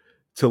somewhere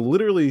to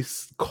literally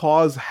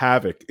cause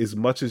havoc as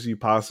much as you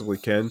possibly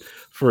can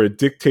for a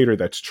dictator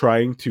that's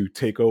trying to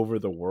take over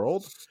the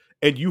world.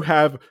 And you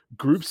have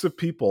groups of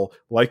people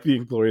like the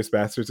Inglourious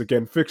Bastards,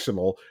 again,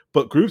 fictional,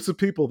 but groups of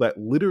people that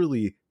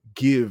literally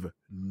give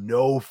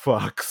no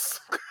fucks.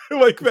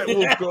 Like that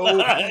will go.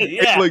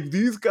 Yeah. Like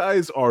these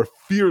guys are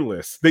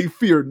fearless. They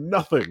fear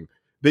nothing.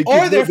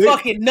 They're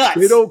fucking nuts.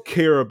 They don't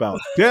care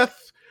about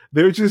death.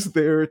 They're just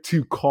there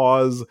to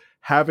cause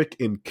havoc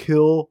and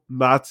kill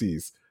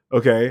Nazis.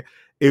 Okay?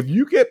 If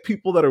you get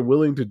people that are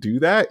willing to do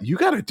that, you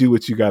got to do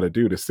what you got to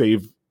do to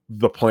save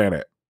the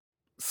planet.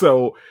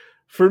 So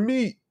for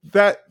me,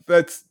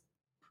 that's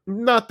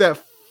not that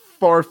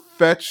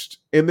far-fetched,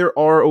 and there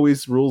are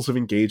always rules of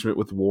engagement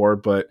with war,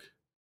 but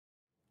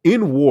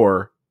in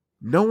war,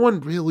 no one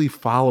really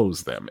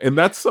follows them. And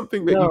that's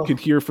something that you can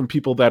hear from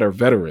people that are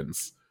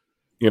veterans.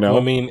 You know?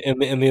 Well, I mean,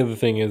 and the other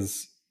thing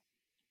is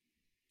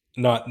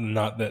not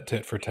that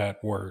tit for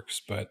tat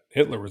works, but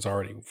Hitler was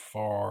already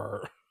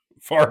far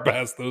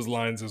past those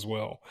lines as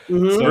well.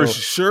 Mm-hmm. So, for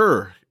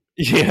sure.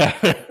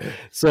 Yeah.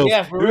 So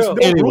there's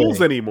no rules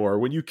anymore.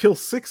 When you kill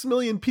 6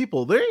 million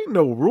people, there ain't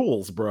no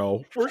rules,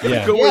 bro. We're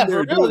gonna go in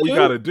there and do what we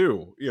gotta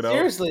do. You know?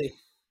 Seriously.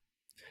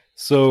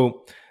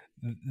 So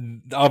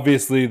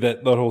obviously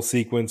that whole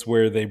sequence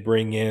where they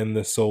bring in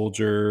the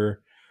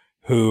soldier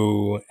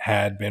who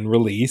had been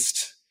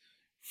released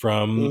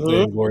from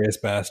the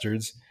Inglourious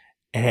Bastards,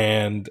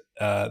 and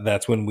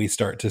that's when we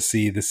start to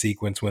see the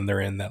sequence when they're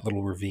in that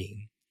little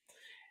ravine.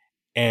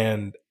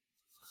 And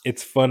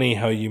it's funny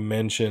how you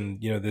mentioned,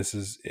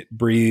 it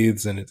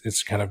breathes and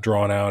it's kind of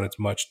drawn out. It's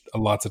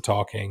lots of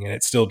talking, and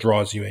it still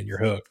draws you in. You're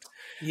hooked.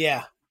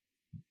 Yeah.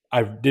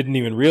 I didn't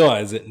even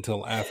realize it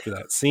until after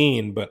that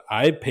scene, but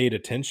I paid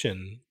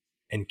attention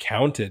and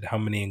counted how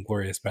many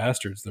Inglourious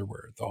Bastards there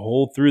were. The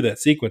whole through that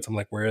sequence, I'm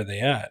like, where are they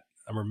at?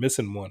 We're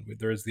missing one.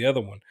 There's the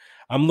other one.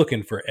 I'm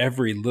looking for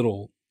every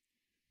little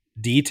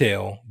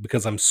detail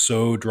because I'm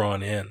so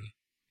drawn in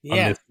on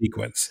this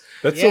sequence.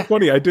 That's so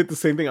funny. I did the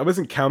same thing. I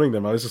wasn't counting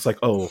them. I was just like,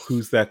 oh,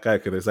 who's that guy?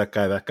 Because there's that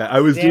guy, that guy. I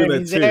was doing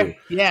that too.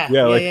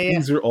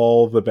 These are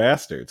all the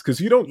bastards.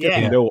 Because you don't get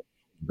to know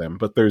them,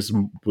 but there's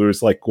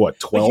like, what,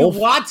 12?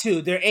 You want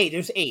to. There's 8.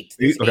 There's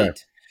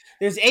 8.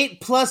 There's 8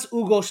 plus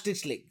Ugo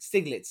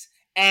Stiglitz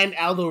and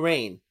Aldo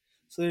Rain.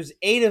 So there's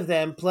 8 of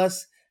them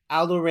plus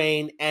Aldo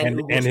Rain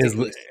and his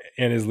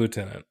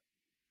lieutenant.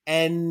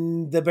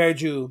 And the Bear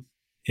Jew.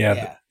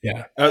 Yeah.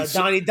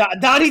 Donnie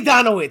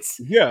Donowitz.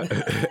 Yeah.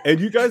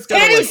 And you guys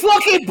got any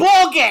fucking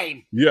ball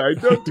game. Yeah, I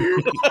know,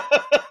 dude.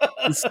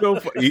 It's so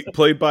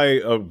played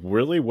by a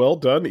really well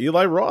done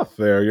Eli Roth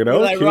there,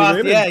 Eli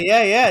Roth,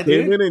 dude.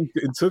 Came in and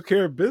took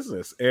care of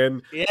business.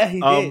 And he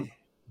did.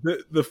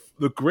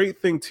 The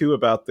great thing too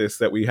about this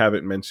that we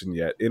haven't mentioned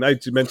yet, and I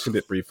mentioned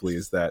it briefly,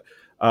 is that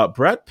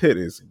Brad Pitt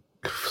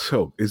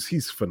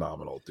he's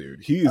phenomenal,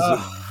 dude. He is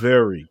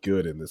very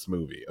good in this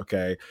movie,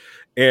 okay?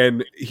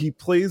 And he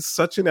plays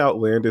such an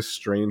outlandish,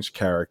 strange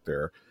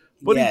character,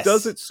 but he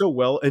does it so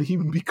well, and he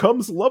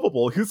becomes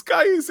lovable. This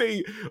guy is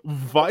a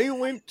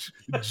violent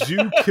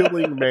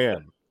Jew-killing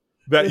man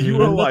that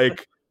you are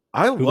like,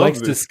 I love likes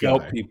this to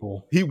scalp guy.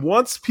 people. He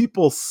wants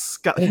people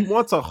he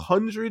wants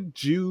 100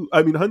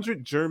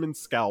 German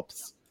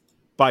scalps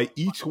by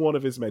each one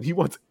of his men. He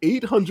wants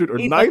 800 or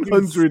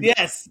 900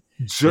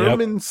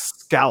 German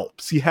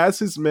scalps. He has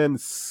his men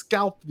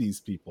scalp these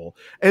people,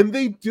 and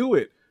they do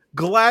it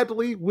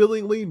gladly,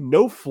 willingly,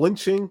 no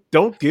flinching,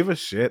 don't give a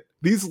shit.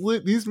 These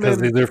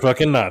men, they're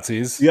fucking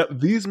Nazis. Yep,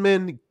 these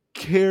men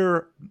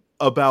care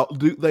about.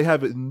 They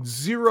have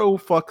 0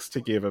 fucks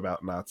to give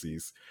about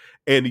Nazis,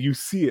 and you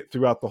see it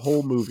throughout the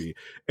whole movie,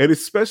 and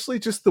especially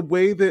just the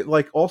way that,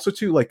 like, also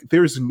too, like,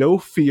 there's no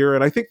fear,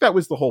 and I think that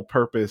was the whole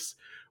purpose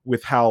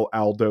with how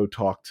Aldo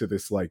talked to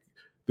this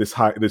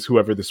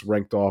whoever this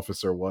ranked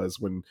officer was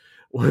when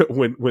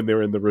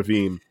they're in the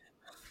ravine.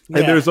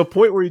 And there's a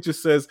point where he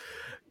just says,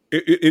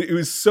 it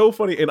was so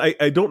funny, and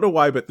I don't know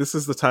why, but this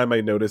is the time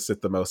I noticed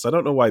it the most. I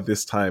don't know why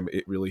this time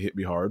it really hit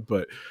me hard,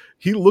 but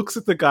he looks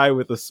at the guy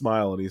with a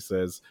smile and he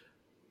says,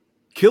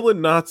 "Killing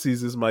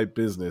Nazis is my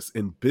business,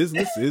 and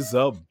business is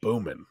a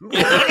booming."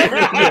 He's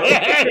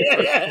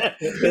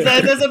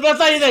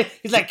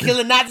like,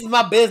 killing Nazis is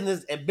my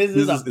business, and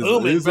business is a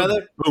booming,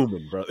 brother.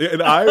 Booming, brother.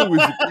 And I was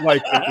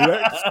like,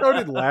 I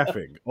started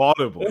laughing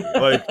audibly.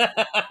 Like,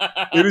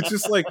 and it's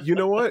just like, you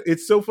know what?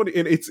 It's so funny,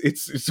 and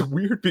it's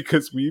weird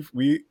because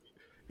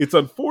it's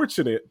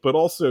unfortunate, but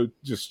also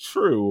just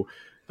true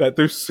that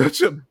there's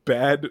such a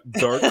bad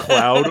dark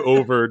cloud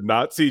over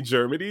Nazi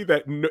Germany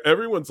that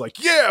everyone's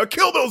like, yeah,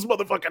 kill those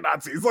motherfucking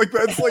Nazis. Like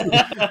that's like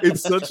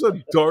it's such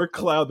a dark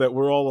cloud that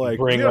we're all like,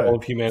 bring yeah, all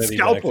of humanity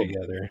back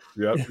together.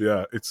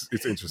 Yeah, it's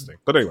interesting.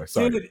 But anyway,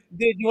 sorry. Dude,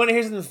 you want to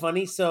hear something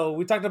funny? So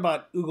we talked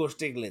about Hugo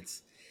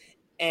Stiglitz,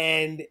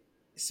 and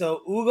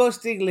so Hugo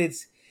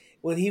Stiglitz,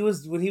 when he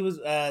was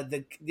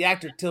the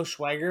actor Till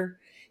Schweiger,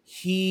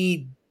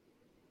 he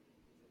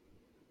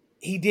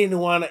didn't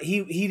want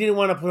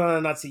to put on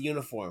a Nazi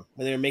uniform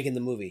when they were making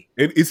the movie.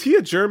 And is he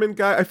a German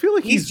guy? I feel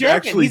like he's German.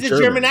 Actually he's a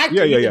German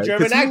actor. Yeah. A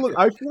German actor.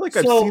 I feel like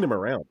I've seen him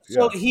around.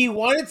 So he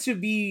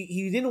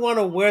didn't want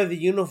to wear the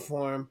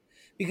uniform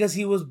because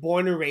he was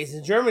born and raised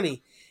in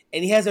Germany,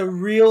 and he has a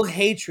real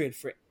hatred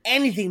for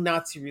anything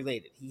Nazi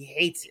related. He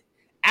hates it,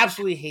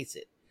 absolutely hates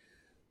it.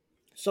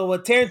 So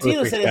what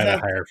Tarantino said is that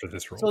hire for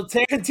this role. So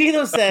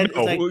Tarantino said,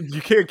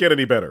 you can't get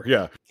any better.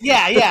 Yeah.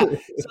 So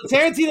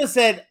Tarantino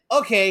said,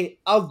 "Okay,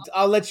 I'll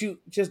let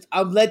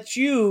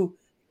you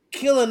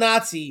kill a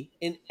Nazi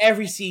in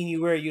every scene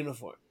you wear a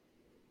uniform."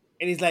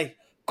 And he's like,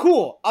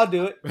 "Cool, I'll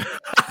do it."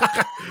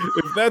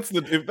 if that's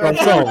what we're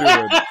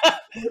doing.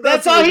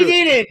 That's all he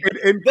needed.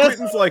 And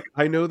Quentin's like,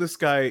 I know this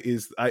guy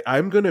is.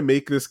 I'm going to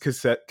make this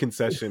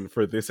concession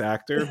for this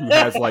actor who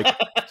has like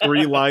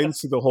 3 lines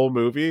to the whole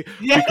movie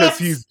because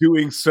he's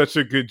doing such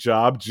a good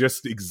job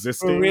just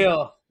existing. For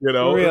real,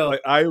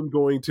 Like, I am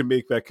going to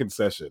make that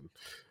concession.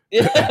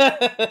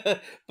 But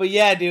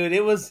yeah, dude,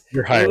 it was.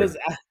 You're hired. It was,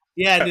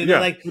 yeah, dude. Yeah,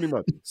 like pretty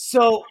much.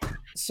 So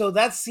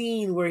that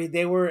scene where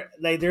they were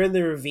like they're in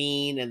the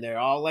ravine and they're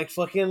all like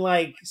fucking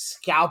like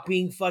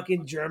scalping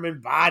fucking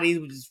German bodies,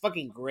 which is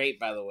fucking great,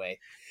 by the way.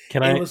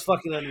 It was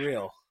fucking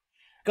unreal.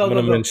 I'm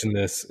gonna mention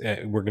this.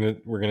 We're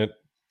gonna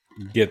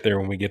get there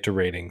when we get to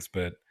ratings,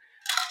 but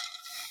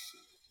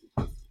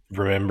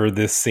remember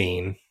this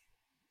scene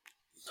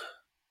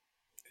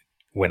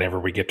whenever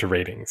we get to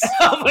ratings.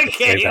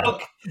 Okay.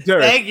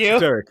 Derek, thank you,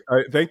 Derek.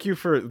 Thank you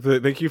for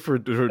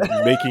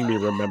making me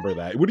remember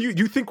that. What do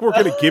you think we're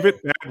going to give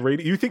it bad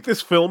rating? You think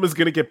this film is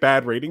going to get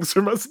bad ratings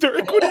from us,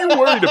 Derek? What are you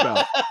worried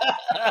about?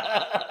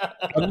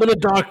 I'm going to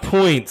dock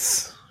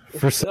points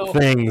for some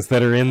things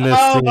that are in this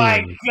scene. Oh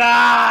my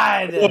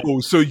god! Oh,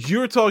 so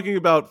you're talking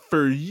about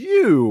for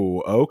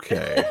you?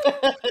 Okay.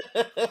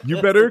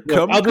 You better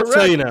come. I'll just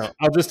tell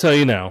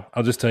you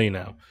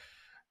now.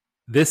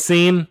 This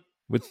scene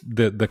with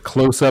the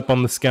close up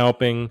on the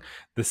scalping,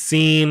 the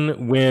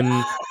scene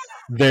when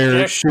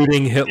they're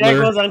shooting Hitler.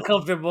 That was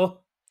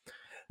uncomfortable.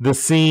 The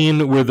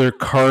scene where they're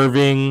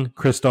carving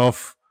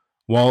Christoph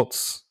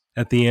Waltz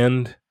at the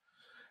end.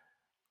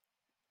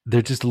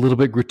 They're just a little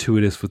bit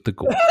gratuitous with the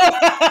gore.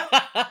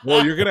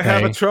 Well, you're gonna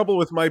have a trouble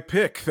with my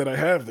pick that I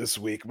have this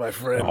week, my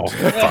friend. Oh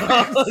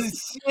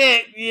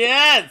shit!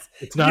 Yes,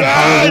 it's not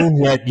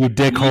Halloween yet, you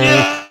dickhole.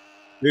 Yes!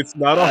 It's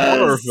not a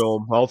horror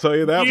film. I'll tell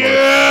you that much.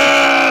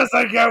 Yes,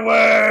 I can't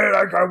wait.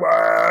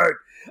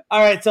 All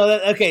right,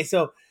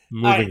 so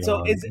Moving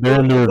on. They're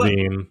in the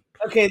ravine.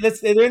 Okay,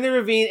 they're in the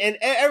ravine, and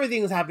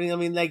everything was happening. I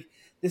mean, like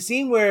the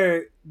scene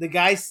where the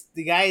guy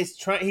is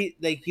trying,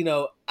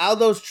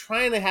 Aldo's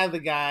trying to have the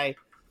guy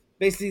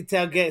basically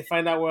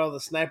find out where all the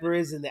sniper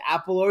is in the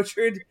apple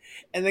orchard,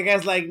 and the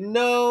guy's like,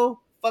 "No,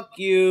 fuck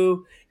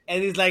you."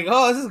 And he's like,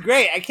 "Oh, this is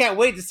great! I can't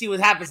wait to see what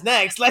happens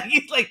next." Like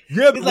he's like,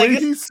 the way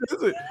he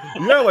says it,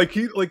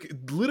 he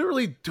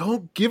literally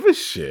don't give a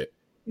shit.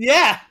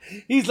 Yeah,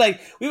 he's like,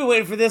 "We've been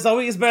waiting for this all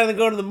week. It's better than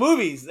going to the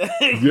movies.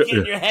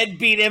 Getting your head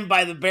beat in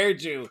by the bear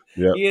Jew."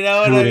 Yeah. You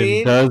know what I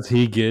mean? Does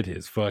he get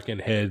his fucking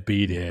head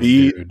beat in?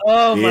 Dude?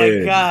 Oh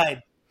my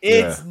god,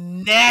 it's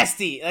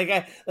nasty. Like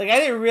I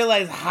didn't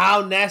realize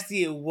how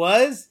nasty it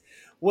was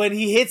when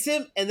he hits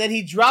him, and then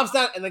he drops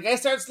down, and the guy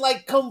starts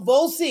like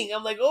convulsing.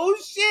 I'm like, "Oh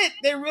shit!"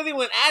 They really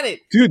went at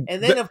it, dude.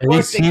 And then of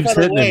course they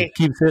cut away.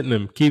 Keeps hitting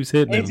him.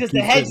 And just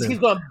the head just keeps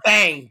going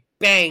bang,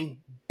 bang,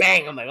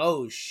 bang. I'm like,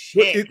 "Oh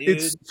shit!" Dude.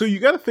 It's so you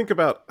got to think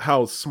about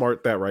how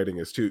smart that writing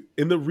is too,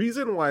 and the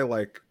reason why,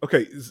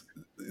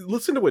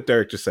 listen to what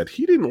Derek just said.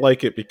 He didn't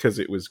like it because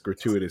it was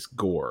gratuitous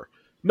gore,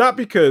 not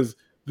because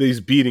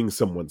he's beating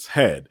someone's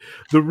head.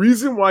 The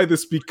reason why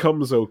this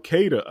becomes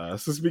okay to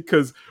us is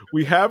because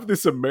we have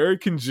this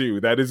American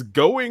Jew that is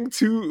going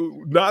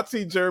to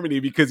Nazi Germany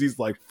because he's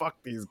like, fuck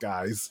these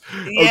guys.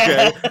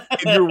 Okay.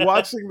 And you're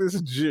watching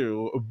this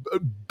Jew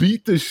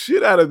beat the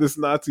shit out of this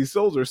Nazi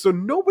soldier. So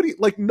nobody,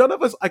 none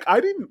of us,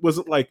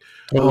 wasn't like,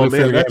 oh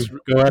man,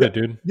 go at it,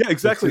 dude. Yeah,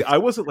 exactly. I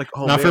wasn't like,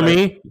 oh, not man, for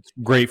me. It's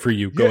great for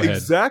you. Go ahead.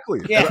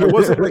 Exactly. Yeah. I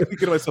wasn't like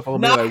thinking to myself, oh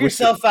man, knock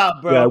yourself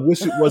out, bro. Yeah, I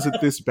wish it wasn't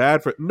this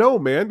bad for. No,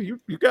 man, you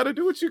got to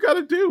do what you got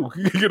to do.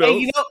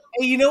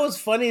 You know what's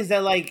funny is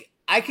that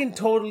I can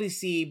totally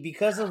see,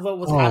 because of what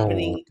was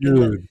happening,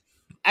 dude.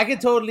 I can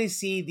totally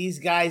see these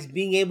guys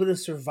being able to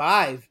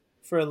survive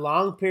for a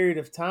long period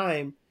of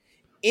time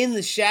in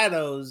the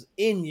shadows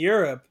in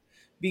Europe,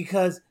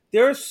 because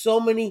there are so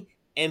many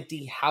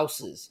empty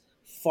houses,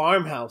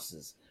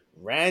 farmhouses,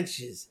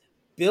 ranches,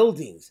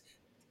 buildings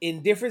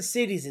in different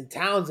cities and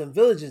towns and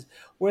villages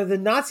where the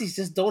Nazis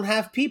just don't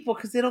have people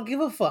because they don't give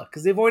a fuck,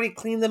 because they've already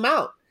cleaned them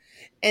out.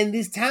 and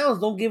these towns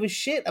don't give a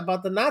shit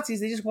about the Nazis.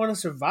 They just want to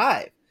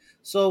survive.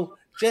 So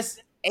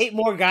just 8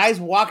 more guys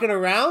walking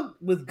around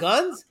with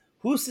guns.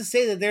 Who's to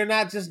say that they're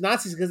not just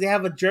Nazis because they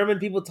have a German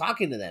people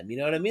talking to them? You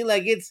know what I mean?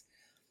 Like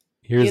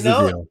Here's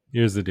the deal.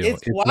 Here's the deal.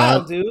 It's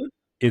wild, dude.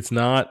 It's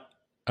not.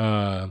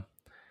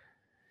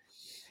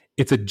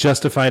 It's a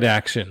justified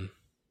action.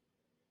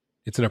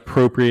 It's an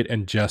appropriate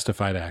and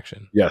justified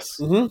action. Yes.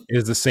 Mm-hmm. It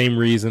is the same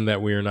reason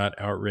that we are not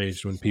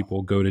outraged when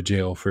people go to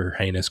jail for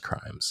heinous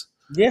crimes.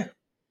 Yeah.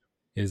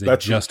 It is a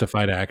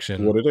justified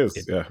action. What it is.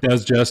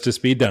 Does justice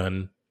be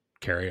done?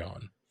 Carry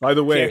on. By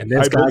the way, and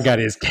this guy got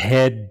his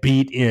head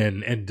beat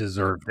in and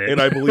deserved it.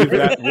 And I believe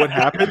that what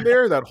happened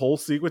there, that whole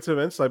sequence of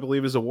events, I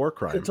believe is a war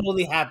crime. It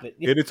totally happened.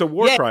 And it's a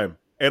war crime.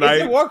 And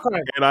it's a war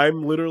crime. And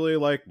I'm literally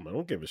like, I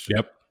don't give a shit.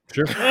 Yep.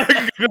 Sure.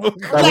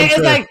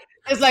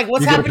 It's like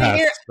what's happening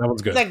here? That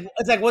one's good.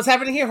 It's like what's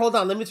happening here? Hold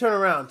on, let me turn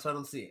around so I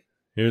don't see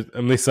it.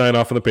 Let me sign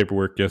off on the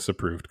paperwork. Yes,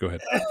 approved. Go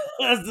ahead.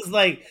 It's just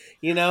like,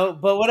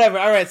 but whatever.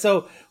 All right,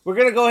 so we're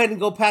gonna go ahead and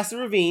go past the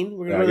ravine.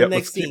 We're gonna go to the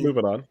next scene. Keep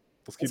moving on.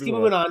 Let's keep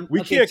moving on.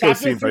 We okay, can't go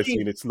scene by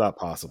scene. It's not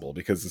possible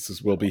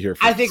because we'll be here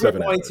for 7 hours. I think we're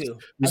going to.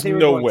 There's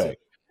no way.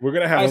 We're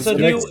going to have the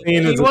next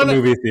scene is at the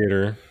movie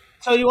theater.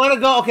 So you want to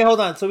go? Okay,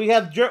 hold on. So we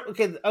have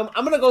I'm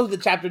going to go to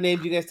the chapter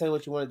names. You guys tell me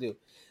what you want to do.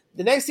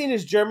 The next scene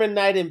is German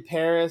Night in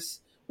Paris,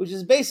 which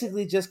is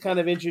basically just kind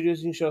of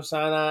introducing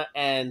Shosanna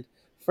and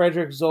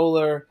Frederick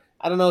Zoller.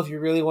 I don't know if you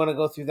really want to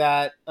go through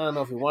that. I don't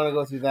know if you want to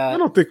go through that. I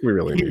don't think we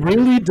really need He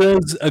really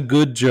does a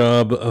good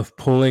job of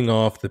pulling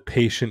off the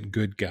patient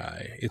good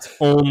guy. It's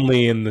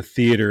only in the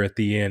theater at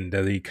the end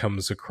that he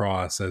comes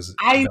across as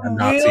a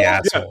Nazi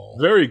asshole.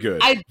 Yeah, very good.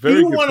 I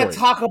do want to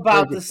talk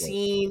about the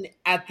scene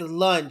at the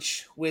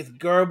lunch with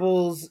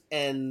Goebbels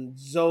and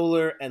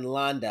Zoller and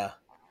Landa.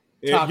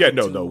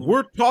 No.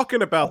 We're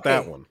talking about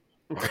that one.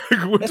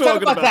 Let's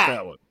talk about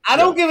that one. I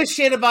don't give a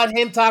shit about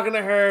him talking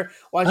to her.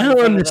 I don't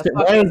understand.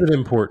 Why is it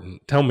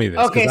important? Tell me this.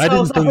 Okay, I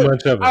didn't think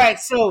much of it. All right,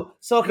 so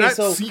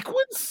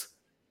sequence,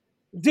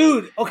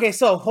 dude. Okay,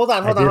 so hold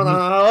on.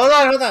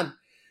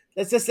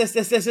 Let's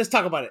just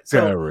talk about it.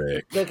 So,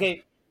 Derek.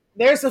 Okay,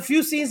 there's a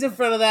few scenes in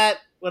front of that.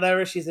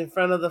 Whatever, she's in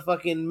front of the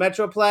fucking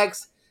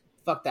Metroplex.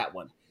 Fuck that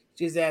one.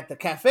 She's at the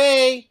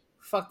cafe.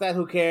 Fuck that.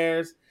 Who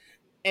cares?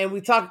 And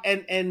we talk.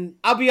 And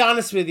I'll be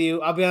honest with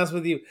you.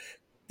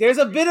 There's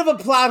a bit of a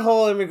plot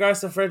hole in regards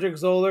to Frederick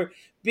Zoller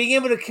being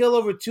able to kill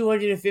over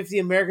 250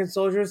 American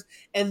soldiers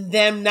and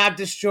them not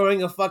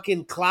destroying a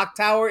fucking clock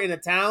tower in a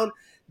town.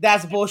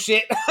 That's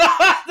bullshit.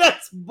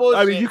 That's bullshit.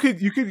 I mean, you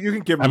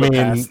can give him a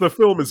pass. The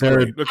film is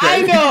great. Okay?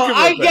 I know.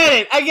 I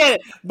get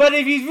it. But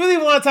if you really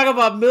want to talk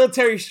about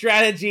military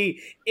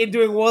strategy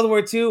during World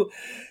War II,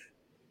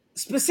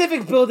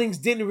 specific buildings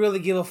didn't really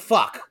give a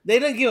fuck. They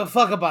didn't give a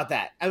fuck about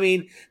that. I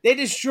mean, they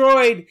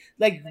destroyed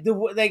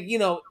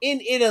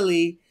in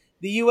Italy.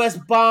 The U.S.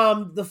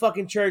 bombed the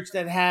fucking church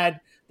that had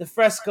the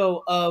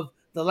fresco of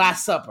the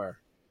Last Supper,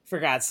 for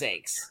God's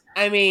sakes.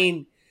 I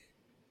mean,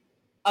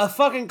 a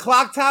fucking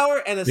clock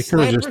tower and a sniper.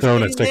 They could have just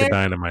thrown a stick of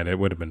dynamite. It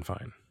would have been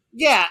fine.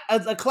 Yeah,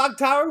 a clock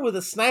tower with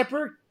a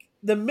sniper.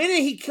 The minute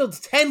he killed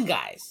 10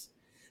 guys,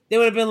 they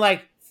would have been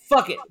like,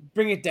 fuck it,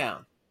 bring it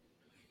down.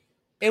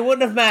 It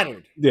wouldn't have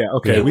mattered. Yeah,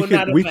 okay. We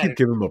could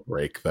give him a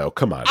break, though.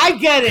 Come on. I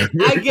get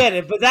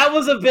it. But that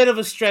was a bit of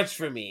a stretch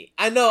for me.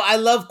 I know, I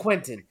love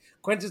Quentin.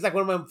 Quentin's like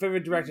one of my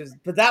favorite directors,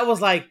 but that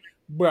was like,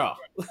 bro,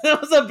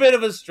 that was a bit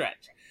of a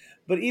stretch.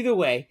 But either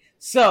way,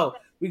 so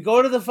we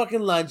go to the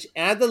fucking lunch.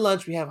 And at the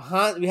lunch, we have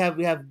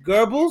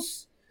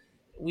Goebbels,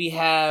 we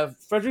have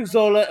Frederick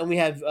Zoller, and we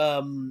have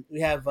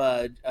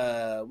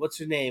what's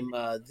her name?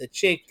 The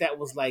chick that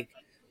was like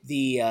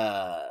the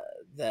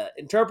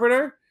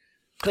interpreter,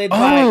 played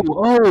by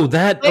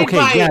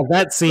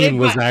that scene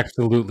was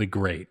absolutely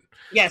great.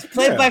 Yes,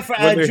 played by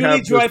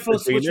Julie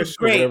Dreyfus, which was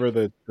great. Whatever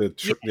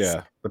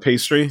the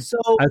pastry. So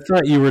I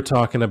thought you were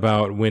talking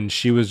about when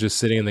she was just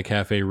sitting in the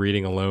cafe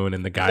reading alone,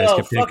 and the guys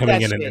kept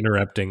coming in and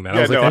interrupting that.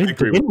 I was like, I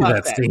agree with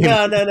that scene.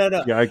 No.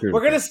 Yeah, I agree.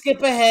 We're gonna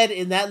skip ahead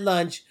in that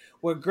lunch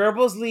where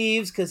Goebbels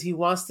leaves because he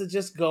wants to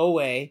just go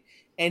away,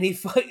 and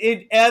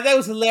that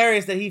was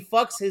hilarious that he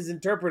fucks his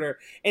interpreter,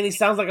 and he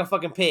sounds like a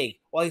fucking pig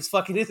while he's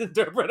fucking his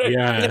interpreter.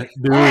 Yeah,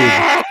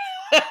 dude.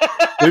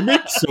 They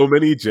make so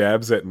many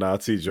jabs at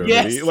Nazi Germany,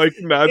 yes,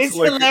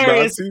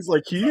 Nazis.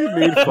 Like he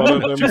made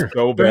fun of them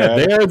so bad.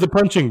 They are the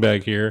punching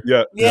bag here.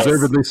 Yeah, yes.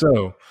 Deservedly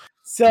so.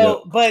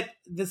 So, but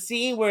the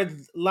scene where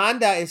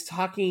Landa is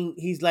talking,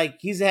 he's the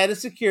head of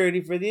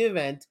security for the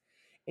event,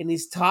 and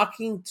he's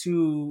talking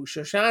to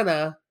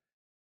Shosanna,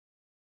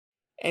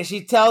 and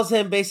she tells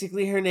him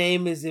basically her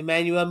name is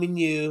Emmanuelle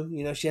Mignoux.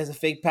 You know, she has a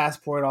fake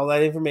passport, all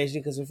that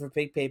information because of her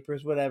fake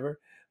papers, whatever.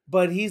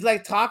 But he's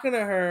like talking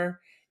to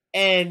her,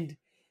 and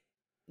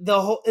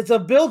it's a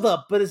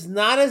build-up, but it's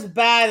not as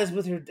bad as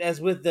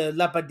with the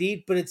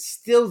Lapadite, but it's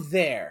still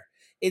there.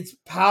 It's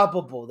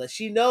palpable that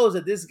she knows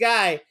that this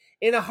guy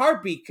in a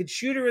heartbeat could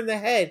shoot her in the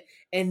head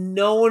and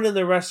no one in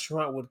the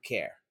restaurant would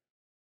care.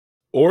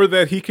 Or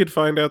that he could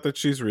find out that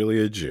she's really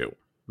a Jew,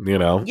 you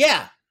know?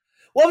 Yeah.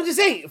 Well, I'm just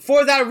saying,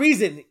 for that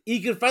reason,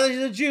 he could find that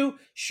she's a Jew,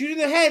 shoot her in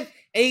the head,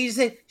 and he just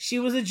say she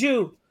was a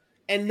Jew,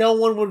 and no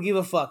one would give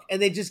a fuck,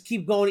 and they just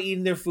keep going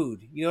eating their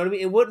food. You know what I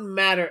mean? It wouldn't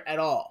matter at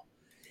all.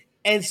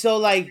 And so,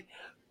 like,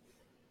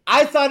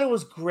 I thought it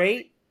was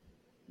great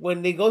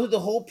when they go through the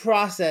whole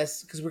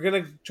process, because we're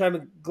gonna try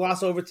to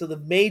gloss over to the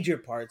major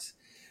parts.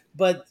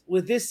 But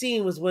with this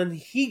scene was when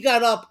he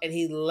got up and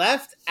he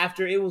left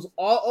after it was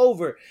all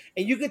over.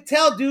 And you could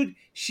tell, dude,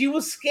 she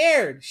was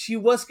scared. She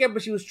was scared,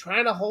 but she was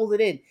trying to hold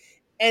it in.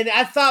 And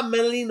I thought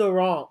Melanie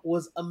Laurent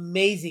was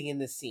amazing in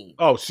this scene.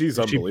 Oh, she's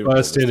unbelievable. She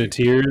burst into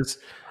tears.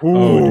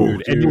 Ooh,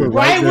 dude. And you were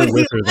right there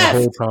with her the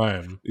whole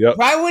time. Yep.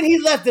 Right when he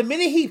left, the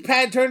minute he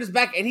turned his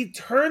back and he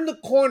turned the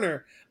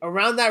corner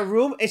around that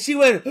room, and she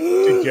went,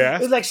 it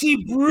was like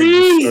she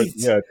breathed.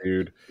 Yeah,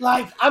 dude.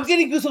 Like, I'm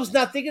getting goosebumps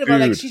now thinking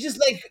about it. Like, she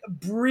just, like,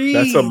 breathed.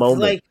 That's a moment.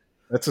 Like,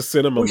 that's a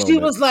cinema moment. She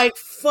was like,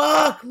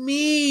 fuck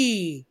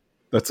me.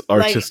 That's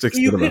artistic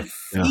like, cinema. You could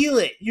feel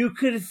it. You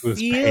could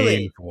feel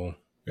it.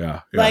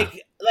 Yeah.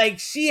 Like,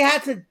 she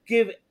had to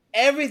give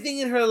everything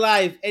in her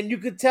life, and you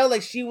could tell,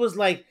 like, she was,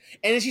 like,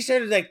 and then she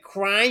started, like,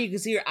 crying. You could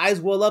see her eyes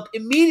well up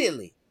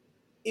immediately.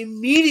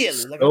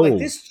 Like, I'm like,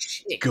 this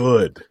chick.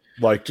 Good.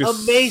 Like,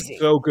 just amazing.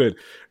 So good.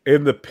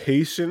 And the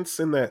patience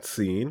in that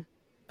scene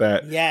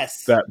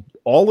that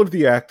all of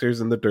the actors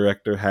and the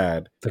director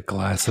had. The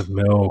glass of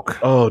milk.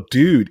 Oh,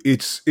 dude.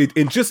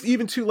 And just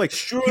even to, like,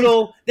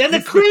 strudel. Then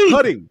the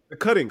cream. The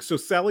cutting. So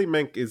Sally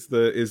Menk is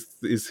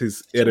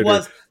his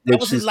editor. That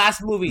was his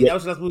last movie. Yeah, that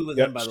was his last movie with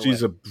him, by the way.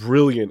 She's a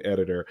brilliant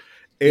editor.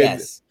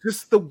 And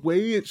just the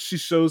way she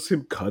shows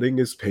him cutting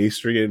his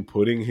pastry and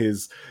putting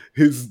his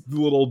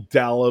little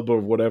dollop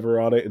or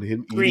whatever on it and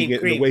him eating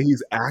it and the way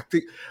he's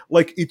acting.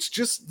 Like, it's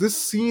just, this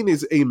scene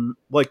is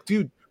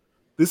dude,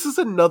 this is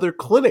another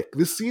clinic.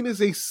 This scene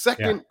is a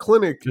second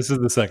clinic. This is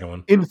the second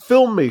one. In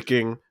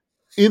filmmaking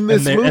in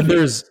this movie. And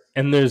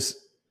there's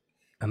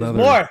another.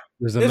 More.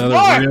 There's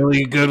another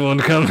really good one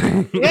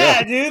coming.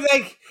 Yeah, dude.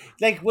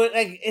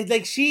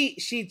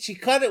 She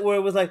cut it where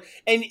it was like,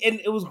 and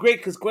it was great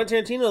because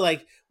Quentin Tarantino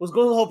was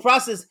going through the whole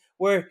process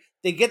where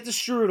they get the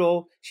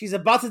strudel. She's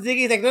about to dig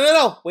it. He's like,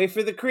 no, wait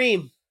for the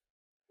cream.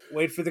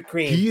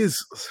 He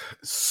is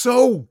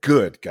so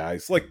good,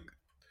 guys. Like,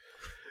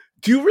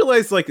 do you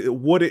realize like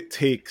what it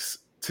takes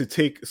to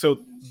take?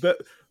 So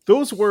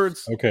those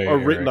words are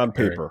written on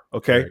paper.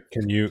 Okay, Eric,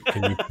 can you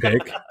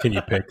pick? Can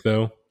you pick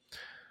though?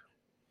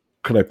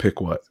 Can I pick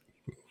what?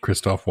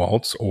 Christoph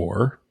Waltz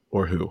or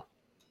who?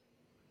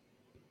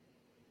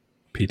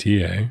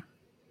 PTA.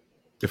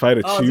 If I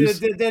had to choose,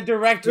 the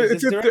director.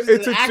 It's a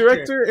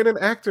director and an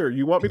actor.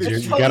 You want me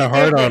to? You got a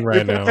hard on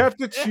right now. If I have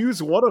to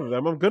choose one of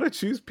them, I'm gonna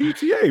choose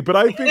PTA. But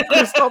I think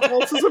Christoph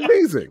Waltz is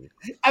amazing.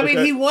 I mean,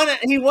 he's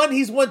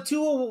won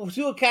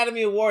two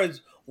Academy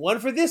Awards. One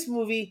for this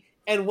movie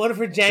and one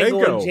for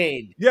Django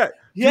Unchained. Yeah.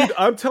 Dude,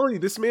 I'm telling you,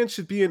 this man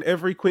should be in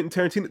every Quentin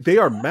Tarantino. They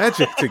are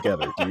magic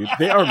together, dude.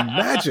 They are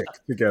magic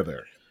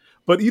together.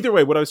 But either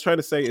way, what I was trying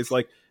to say is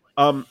like,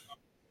 the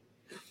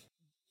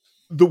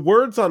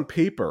words on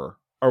paper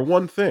are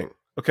one thing.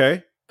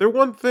 Okay, they're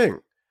one thing,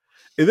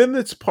 and then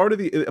it's part of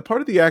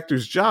the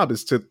actor's job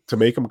is to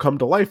make them come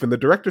to life, and the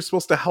director's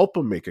supposed to help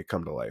them make it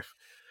come to life.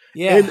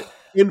 Yeah,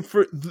 and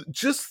for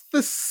just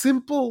the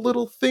simple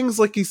little things,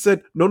 like he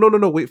said, no,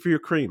 wait for your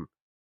cream.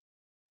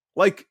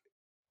 Like,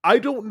 I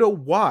don't know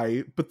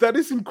why, but that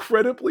is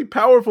incredibly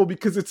powerful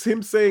because it's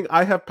him saying,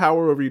 I have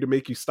power over you to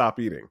make you stop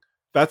eating.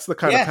 That's the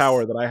kind of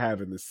power that I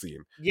have in this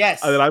scene.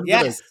 Yes. That I'm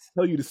going to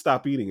tell you to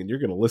stop eating and you're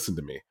going to listen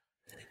to me.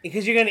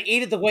 Because you're going to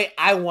eat it the way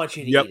I want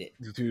you to eat it.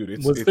 Dude,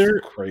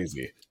 it's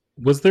crazy.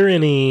 Was there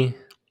any...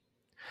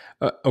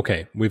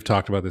 okay, we've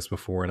talked about this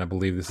before, and I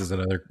believe this is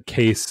another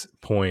case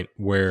point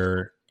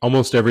where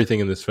almost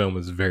everything in this film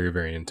is very,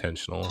 very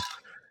intentional.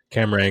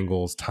 Camera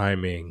angles,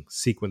 timing,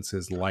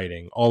 sequences,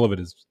 lighting, all of it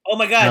is oh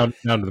my god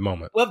down to the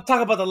moment. We'll have to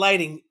talk about the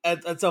lighting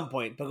at some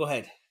point, but go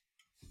ahead.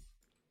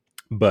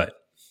 But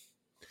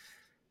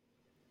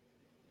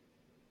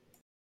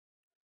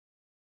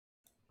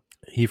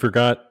he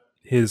forgot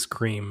his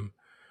cream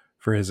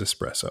for his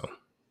espresso.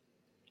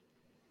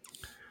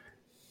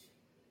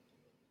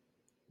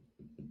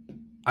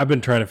 I've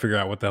been trying to figure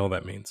out what the hell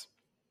that means.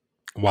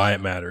 Why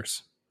it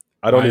matters.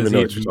 I don't even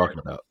know what you're talking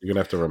about. You're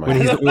going to have to remind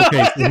me.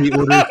 He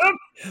orders...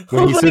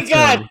 oh my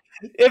god! Down,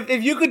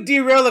 if you could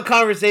derail the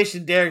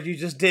conversation, Derek, you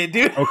just did,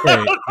 dude.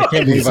 Okay, I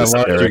can't believe I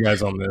lost you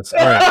guys on this.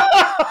 All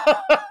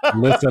right,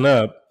 listen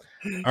up.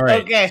 All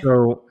right, okay.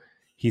 So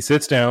he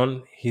sits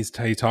down. He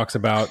talks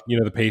about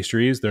the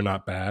pastries. They're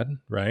not bad,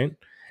 right?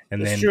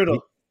 And then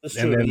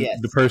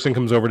the person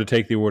comes over to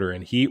take the order,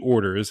 and he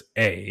orders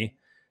a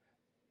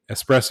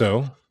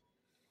espresso,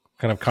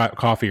 kind of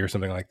coffee or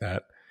something like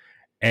that,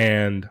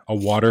 and a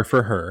water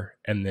for her,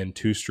 and then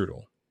 2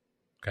 strudel.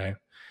 Okay.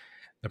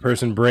 The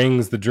person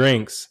brings the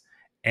drinks,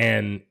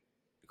 and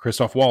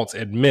Christoph Waltz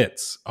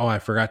admits, "Oh, I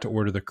forgot to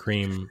order the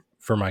cream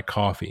for my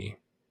coffee."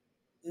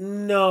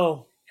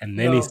 No. And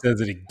then he says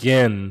it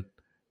again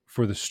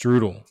for the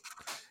strudel.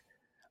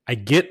 I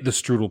get the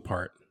strudel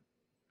part.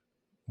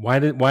 Why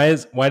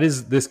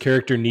does this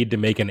character need to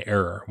make an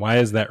error? Why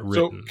is that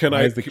written? So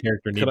why does the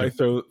character need I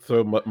throw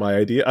my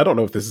idea? I don't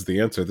know if this is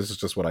the answer. This is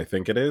just what I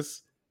think it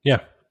is. Yeah.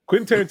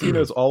 Quentin Tarantino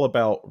is all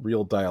about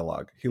real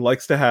dialogue. He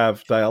likes to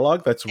have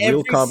dialogue that's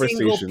real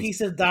conversations. Every single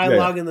piece of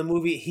dialogue in the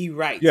movie he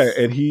writes. Yeah,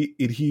 and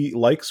he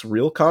likes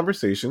real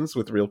conversations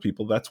with real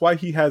people. That's why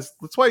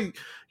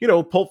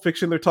Pulp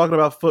Fiction, they're talking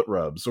about foot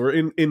rubs, or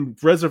in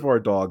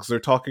Reservoir Dogs, they're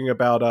talking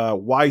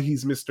about why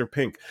he's Mr.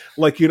 Pink.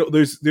 Like,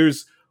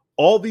 there's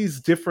all these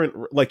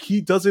different, like,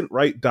 he doesn't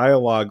write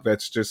dialogue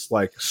that's just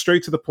like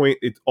straight to the point.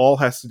 It all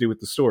has to do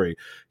with the story.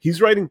 He's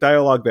writing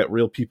dialogue that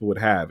real people would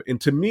have. And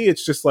to me,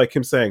 it's just like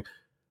him saying,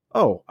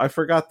 oh, I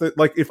forgot that.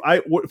 Like, if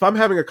I'm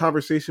having a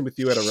conversation with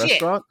you at a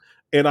restaurant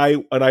and I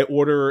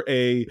order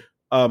a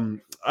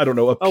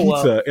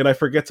pizza and I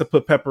forget to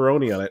put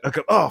pepperoni on it, I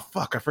go, oh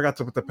fuck, I forgot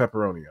to put the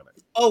pepperoni on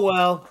it. Oh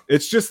well,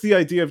 it's just the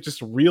idea of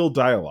just real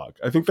dialogue.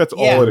 I think that's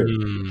all it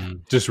is.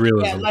 Just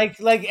realism. Yeah,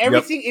 like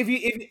everything.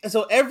 Yep.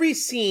 So every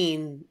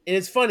scene, and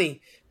it's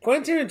funny.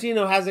 Quentin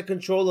Tarantino has a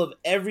control of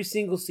every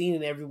single scene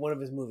in every one of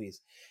his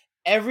movies.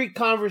 Every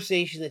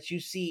conversation that you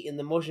see in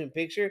the motion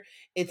picture,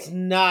 it's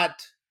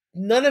not.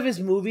 None of his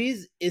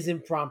movies is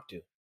impromptu.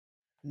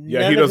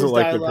 Yeah, he doesn't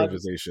like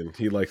improvisation.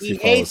 He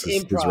follows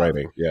his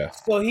writing. Yeah.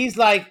 So he's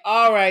like,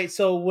 all right,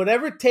 so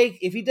whatever take,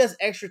 if he does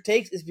extra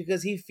takes, it's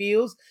because he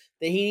feels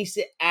that he needs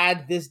to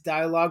add this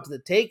dialogue to the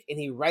take, and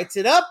he writes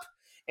it up,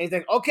 and he's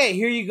like, okay,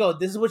 here you go.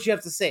 This is what you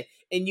have to say.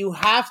 And you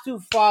have to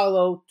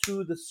follow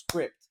to the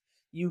script.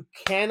 You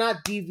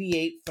cannot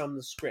deviate from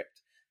the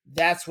script.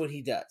 That's what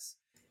he does.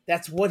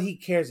 That's what he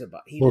cares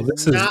about. He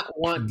does not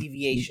want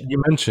deviation.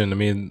 You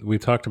mentioned, we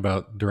talked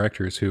about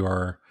directors who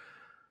are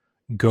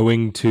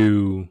going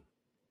to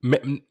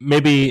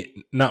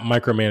maybe not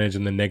micromanage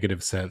in the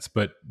negative sense,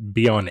 but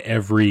be on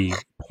every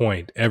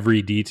point,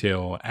 every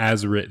detail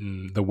as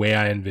written, the way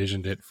I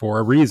envisioned it for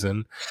a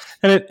reason.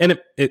 And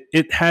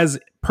it has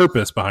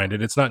purpose behind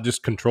it. It's not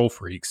just control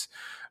freaks,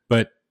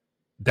 but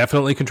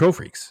definitely control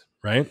freaks,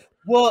 right?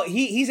 Well,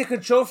 he's a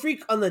control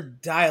freak on the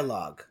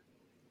dialogue.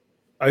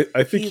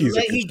 I think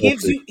he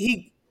gives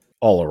you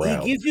all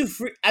around. He gives you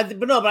free,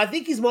 but I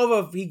think he's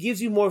he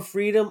gives you more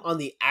freedom on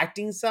the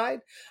acting side,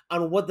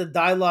 on what the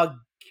dialogue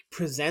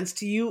presents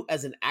to you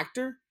as an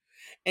actor,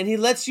 and he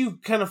lets you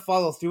kind of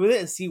follow through with it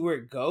and see where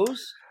it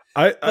goes.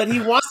 But he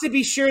wants to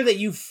be sure that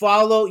you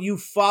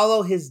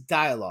follow his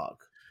dialogue.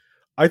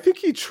 I think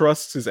he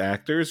trusts his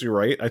actors. You're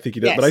right. I think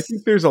he does. Yes. But I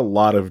think there's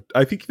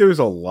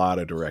a lot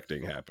of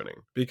directing happening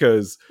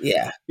because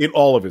in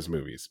all of his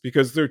movies,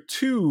 because they're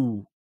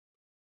too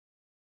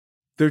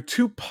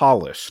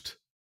polished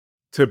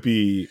to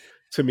me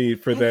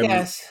for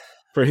him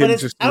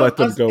just to let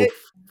them go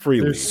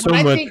freely. There's so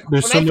much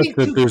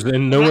that there's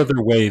in no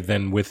other way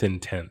than with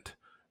intent.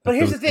 But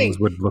here's the thing.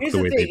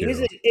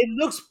 It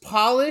looks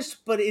polished,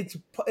 but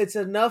it's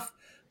enough.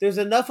 There's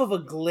enough of a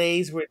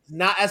glaze where it's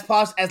not as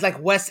polished as like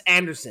Wes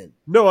Anderson.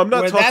 No, I'm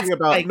not talking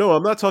about.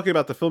 I'm not talking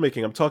about the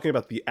filmmaking. I'm talking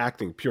about the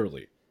acting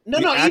purely.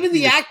 Even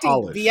the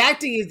acting. The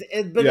acting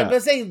is, but I'm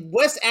saying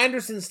Wes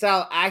Anderson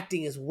style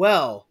acting as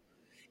well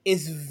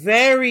is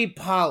very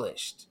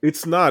polished.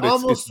 It's not.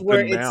 It's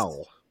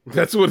banal.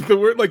 That's what the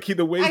word. Like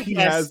the way he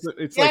has it.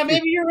 It's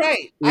maybe you're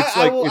right.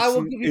 I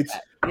will give you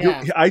that.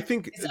 Yeah. I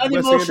think it's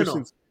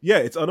unemotional.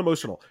 It's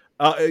unemotional.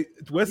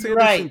 Wes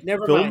Anderson's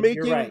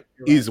filmmaking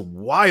is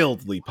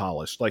wildly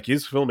polished. Like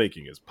his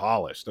filmmaking is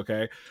polished.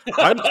 Okay,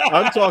 I'm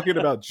talking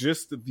about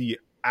just the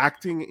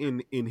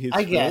acting in his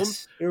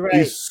films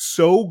is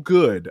so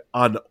good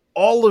on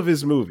all of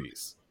his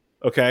movies.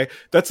 Okay,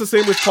 that's the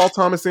same with Paul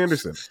Thomas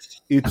Anderson.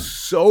 It's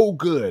so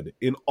good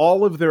in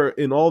all their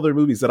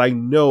movies that I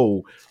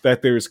know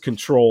that there's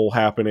control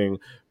happening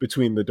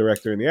between the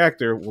director and the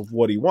actor of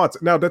what he wants.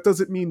 Now, that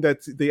doesn't mean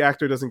that the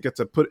actor doesn't get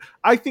to put.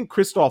 I think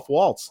Christoph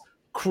Waltz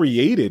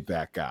created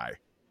that guy,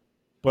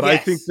 but I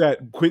think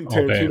that Quentin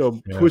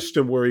Tarantino pushed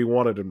him where he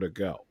wanted him to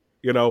go.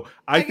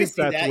 I think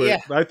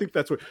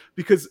that's where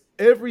because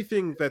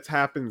everything that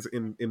happens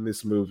in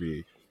this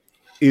movie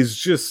is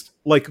just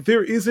like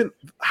there isn't.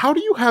 How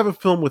do you have a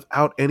film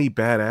without any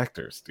bad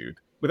actors, dude?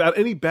 Without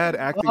any bad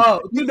acting,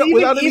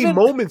 without any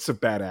moments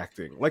of bad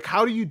acting. Like,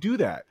 how do you do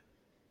that?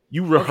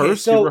 You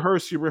rehearse,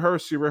 you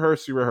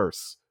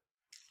rehearse.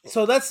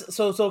 So that's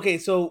okay.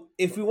 So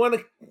if we want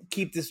to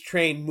keep this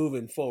train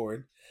moving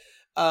forward,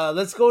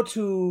 let's go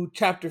to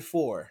chapter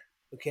 4.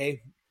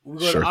 Okay, we're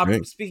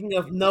going to speaking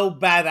of no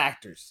bad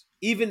actors,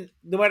 even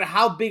no matter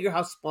how big or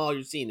how small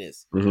your scene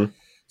is. Mm-hmm.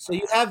 So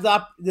you have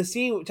the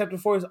scene. Chapter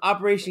 4 is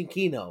Operation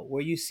Kino,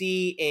 where you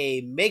see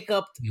a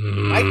makeup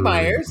Mike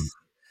Myers.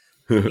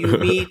 You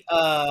meet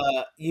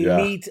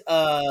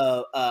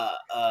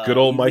good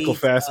old Michael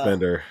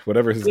Fassbender,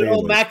 whatever his name is. Good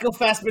old Michael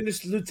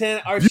Fassbender's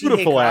Lieutenant Archie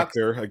Beautiful Haycock.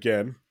 Actor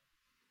again.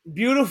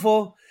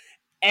 Beautiful.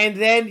 And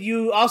then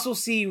you also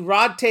see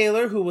Rod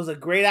Taylor, who was a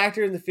great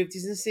actor in the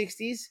 50s and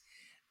 60s,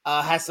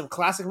 has some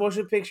classic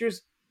motion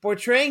pictures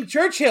portraying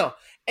Churchill.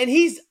 And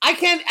I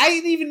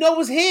didn't even know it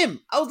was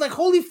him. I was like,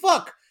 holy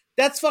fuck,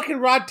 that's fucking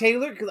Rod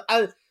Taylor.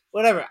 Because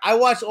whatever. I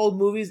watch old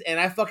movies and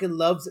I fucking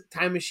loved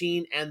Time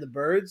Machine and The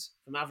Birds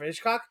from Alfred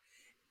Hitchcock,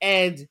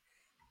 and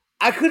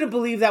I couldn't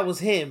believe that was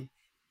him.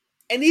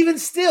 And even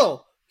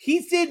still,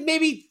 he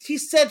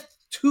said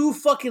 2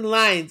 fucking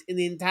lines in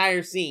the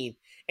entire scene,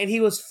 and he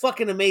was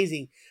fucking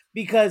amazing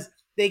because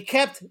they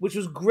kept, which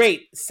was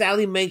great,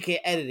 Sally Menke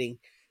editing.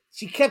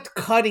 She kept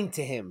cutting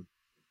to him.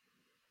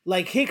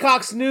 Like,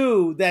 Hickox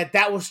knew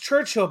that was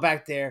Churchill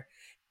back there,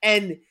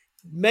 and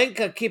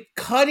Menke kept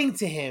cutting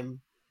to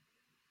him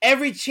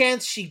every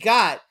chance she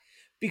got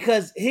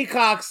because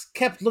Hickox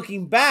kept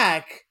looking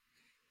back,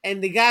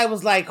 and the guy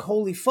was like,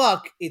 holy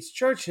fuck, it's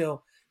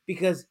Churchill,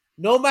 because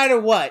no matter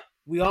what,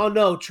 we all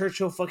know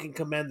Churchill fucking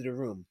commanded the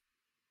room.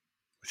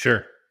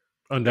 Sure.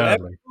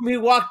 Undoubtedly. When he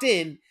walked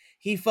in,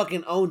 he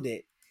fucking owned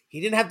it. He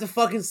didn't have to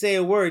fucking say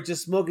a word,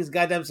 just smoke his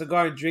goddamn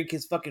cigar and drink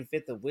his fucking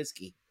 5th of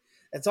whiskey.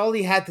 That's all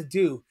he had to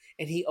do,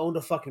 and he owned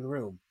a fucking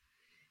room.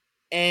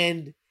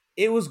 And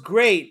it was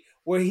great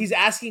where he's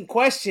asking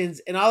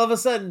questions, and all of a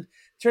sudden,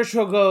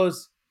 Churchill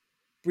goes,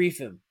 brief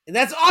him. And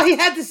that's all he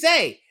had to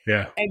say.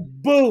 Yeah.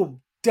 And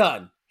boom,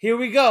 done. Here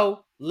we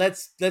go.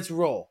 Let's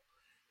roll.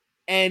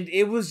 And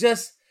it was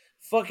just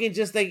fucking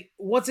just like,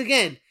 once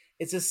again,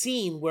 it's a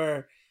scene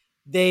where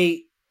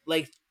they,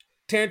 like,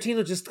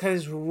 Tarantino just kind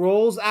of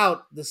rolls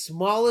out the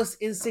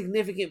smallest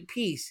insignificant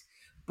piece,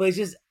 but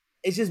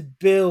it just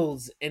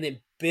builds and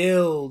it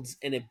builds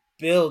and it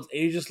builds,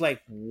 and you're just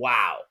like,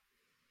 wow.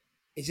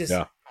 It's just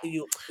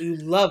you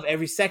love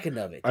every second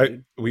of it.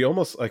 Dude. I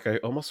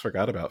almost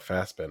forgot about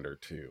Fassbender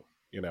too.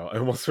 You know, I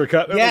almost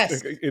forgot.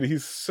 Yes. And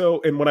he's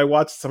so. And when I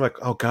watched this, I'm like,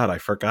 oh god, I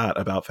forgot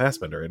about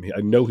Fassbender, and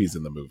I know he's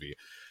in the movie,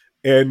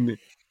 and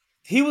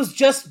he was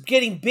just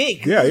getting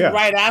big. Yeah, this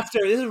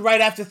is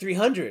right after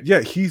 300.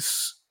 Yeah, he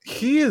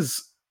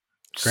is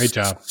great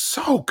job.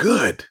 So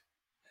good.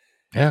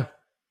 Yeah.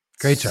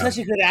 Great job. Such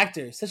a good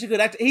actor.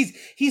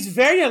 He's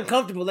very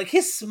uncomfortable. Like,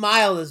 his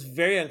smile is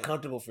very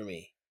uncomfortable for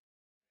me.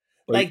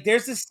 Like,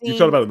 there's this scene. You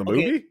talking about in the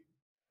movie?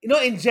 You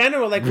know, in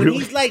general, like, when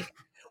he's like,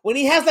 when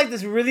he has like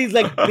this really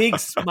like big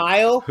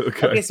smile.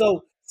 Okay,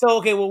 so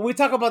when we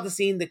talk about the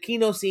scene, the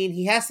Kino scene,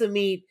 he has to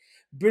meet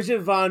Bridget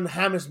von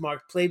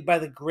Hammersmark, played by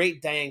the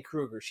great Diane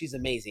Kruger. She's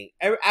amazing.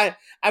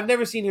 I've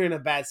never seen her in a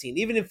bad scene,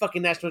 even in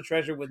fucking National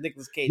Treasure with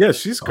Nicolas Cage. Yeah,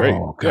 she's great.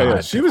 Oh, God.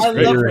 Yeah, she was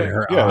great. Love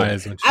her.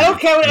 Eyes I don't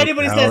care what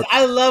anybody says.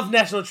 I love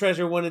National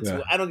Treasure 1 and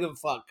 2. I don't give a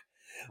fuck.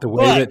 The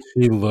way that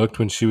she looked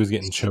when she was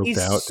getting choked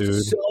out,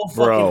 dude. So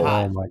bro,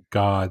 hot. Oh my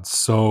god,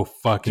 so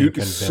fucking dude,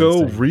 convincing.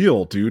 so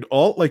real, dude.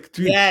 All like,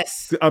 dude.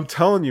 Yes, I'm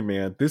telling you,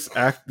 man. This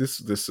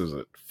is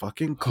a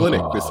fucking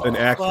clinic. An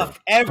acting. Fuck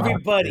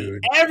everybody.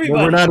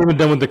 Well, we're not even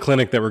done with the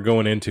clinic that we're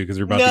going into because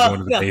we're about to go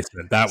into the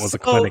basement. That was a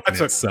clinic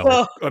in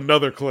itself.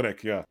 Another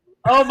clinic, yeah.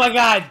 Oh my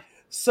god.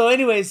 So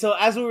anyway, so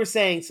as we were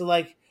saying, so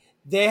like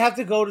they have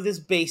to go to this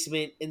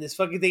basement in this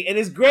fucking thing, and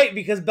it's great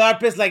because Brad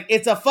Pitt's like,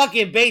 it's a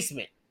fucking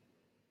basement.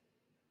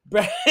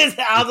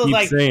 I was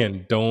like, saying,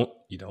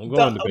 you don't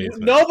go in the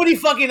basement. Nobody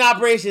fucking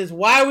operations.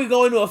 Why are we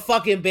going to a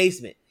fucking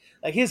basement?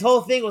 Like, his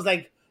whole thing was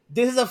like,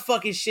 this is a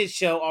fucking shit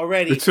show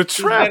already. It's a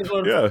trap.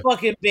 Go to the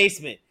fucking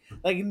basement.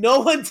 Like,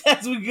 no one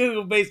says we go to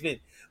a basement.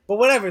 But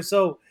whatever.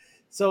 So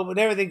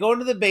whenever they go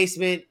into the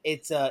basement,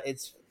 it's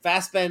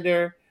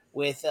Fassbender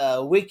with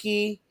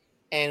Wiki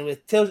and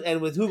with Hugo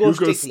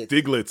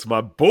Stiglitz,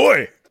 my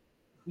boy.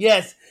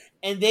 Yes,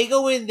 and they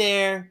go in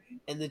there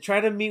and they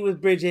try to meet with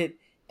Bridget.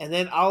 And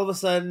then all of a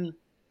sudden,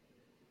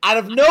 out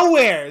of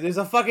nowhere, there's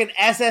a fucking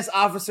SS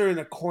officer in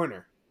a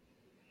corner.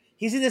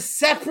 He's in a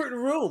separate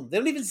room. They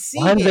don't even see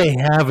him. Why do they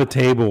have a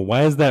table?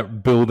 Why is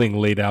that building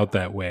laid out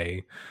that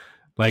way?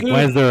 Like, dude,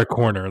 why is there a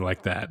corner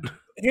like that?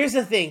 Here's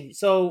the thing.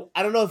 So,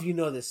 I don't know if you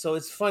know this. So,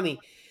 it's funny.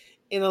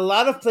 In a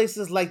lot of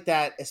places like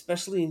that,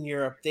 especially in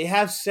Europe, they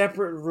have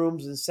separate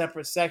rooms and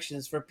separate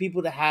sections for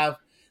people to have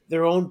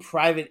their own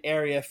private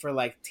area for,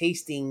 like,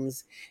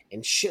 tastings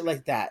and shit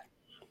like that.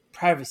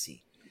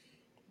 Privacy.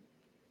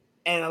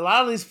 And a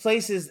lot of these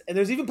places, and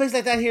there's even places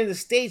like that here in the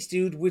States,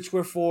 dude, which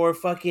were for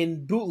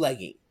fucking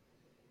bootlegging.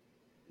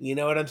 You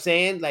know what I'm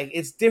saying? Like,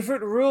 it's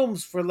different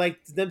rooms for,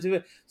 like, them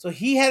to... So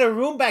he had a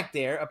room back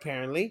there,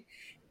 apparently,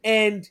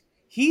 and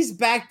he's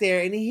back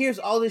there, and he hears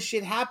all this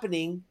shit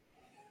happening,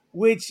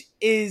 which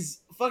is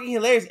fucking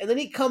hilarious. And then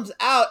he comes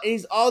out, and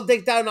he's all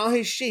decked out in all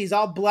his shit. He's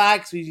all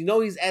black, so you know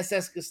he's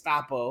SS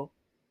Gestapo.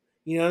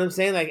 You know what I'm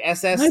saying? Like,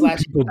 SS /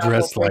 people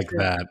dressed like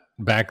that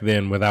back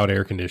then without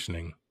air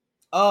conditioning.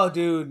 Oh,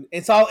 dude,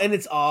 it's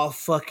all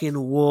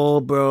fucking wool,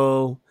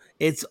 bro.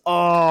 It's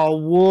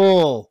all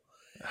wool.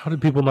 How do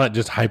people not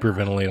just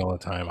hyperventilate all the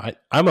time?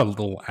 I'm a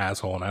little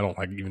asshole, and I don't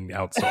like even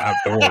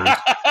outdoors.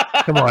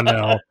 Come on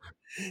now.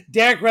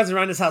 Derek runs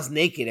around his house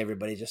naked,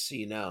 everybody, just so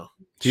you know.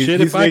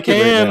 Shit, if I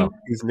can. Right,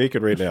 he's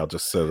naked right now,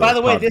 just so. By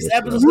the way, this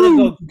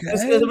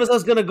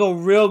episode's gonna go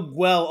real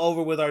well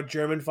over with our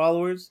German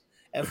followers.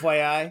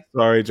 FYI.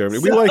 Sorry,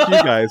 Germany. We like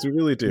you guys. We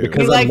really do.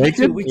 Because we like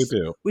you. We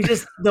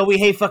do. We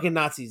hate fucking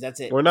Nazis.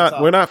 That's it. We're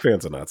not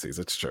fans of Nazis.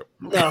 It's true.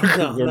 No,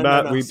 we're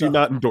not. We do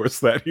not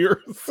endorse that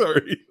here.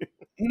 Sorry.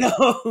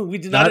 No, we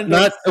do not.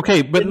 Not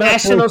okay, but the not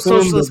National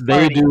Socialist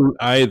they Party. do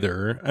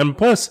either. And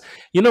plus,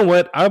 you know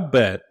what? I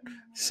bet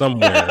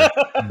somewhere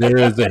there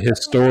is a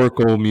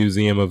historical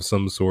museum of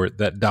some sort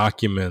that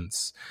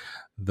documents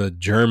the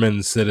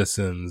German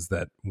citizens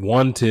that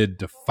wanted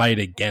to fight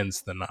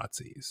against the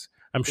Nazis.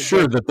 I'm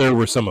sure that there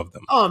were some of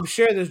them. Oh, I'm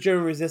sure there's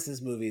German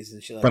resistance movies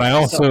and shit like but that. I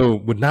also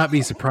would not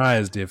be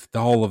surprised if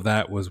all of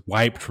that was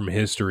wiped from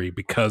history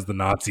because the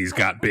Nazis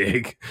got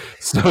big.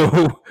 So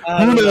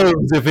who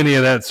knows if any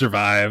of that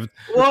survived?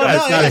 Well,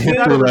 That's not a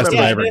history lesson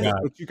I ever got.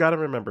 But you got to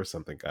remember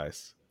something,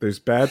 guys. There's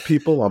bad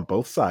people on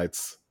both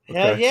sides.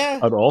 Hell yeah.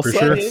 On all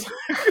sides.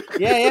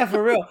 Yeah,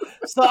 for real.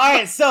 So, all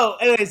right. So,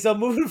 anyway, so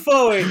moving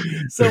forward.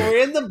 So,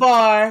 we're in the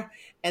bar,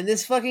 and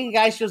this fucking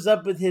guy shows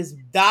up with his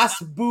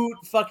Das Boot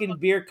fucking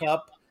beer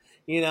cup,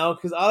 you know,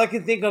 because all I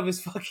can think of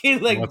is fucking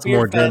like what's beer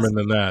more fest. German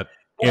than that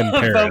in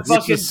Paris?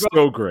 Which is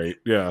so great.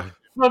 Yeah.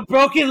 From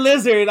Broken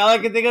Lizard, all I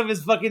can think of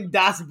is fucking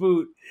Das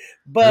Boot.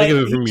 But I think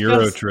of it from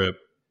Euro Trip.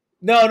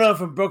 No,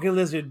 from Broken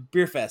Lizard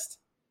Beer Fest.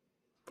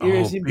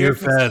 Beer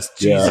Fest.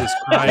 Jesus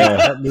Christ,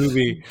 that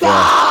movie.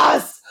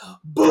 Das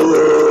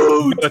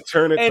Boot! You gotta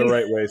turn it the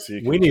right way so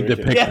you can we need to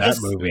drink pick it. that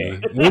movie.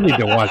 We need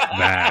to watch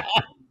that.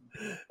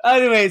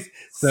 Anyways,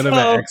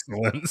 Cinema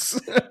excellence.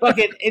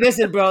 Fucking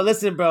listen, bro.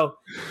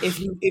 If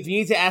you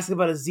need to ask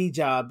about a Z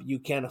job, you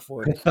can't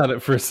afford it. I thought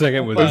it for a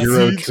second was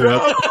Euro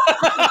Trip.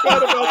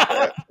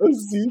 A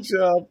Z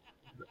job.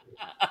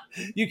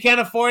 You can't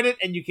afford it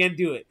and you can't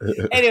do it.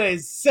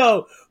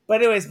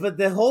 But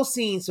the whole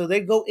scene, so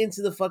they go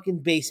into the fucking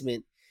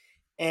basement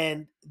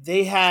and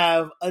they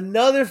have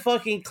another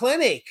fucking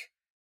clinic.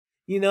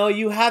 You know,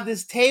 you have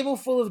this table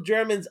full of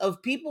Germans,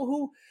 of people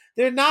who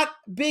they're not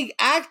big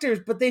actors,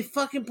 but they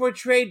fucking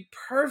portrayed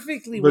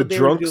perfectly The what they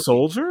drunk were doing.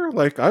 soldier?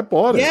 Like, I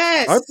bought it.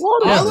 Yes, I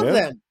bought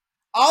it.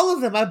 All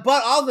of them. I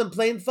bought all of them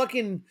playing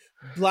fucking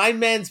blind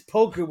man's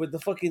poker with the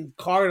fucking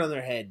card on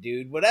their head,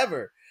 dude.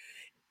 Whatever.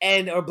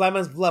 Or blind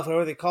man's bluff,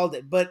 whatever they called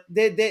it. But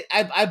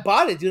I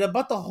bought it, dude. I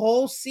bought the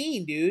whole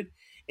scene, dude.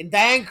 And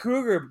Diane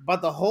Kruger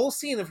bought the whole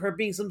scene of her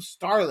being some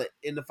starlet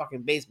in the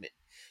fucking basement,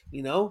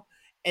 you know.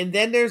 And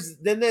then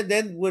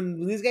then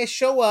when these guys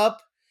show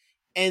up,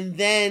 and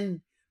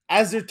then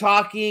as they're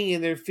talking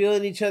and they're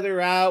feeling each other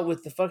out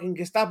with the fucking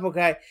Gestapo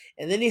guy,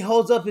 and then he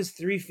holds up his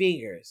 3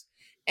 fingers,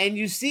 and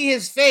you see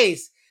his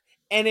face,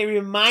 and it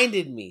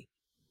reminded me.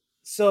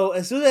 So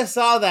as soon as I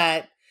saw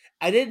that,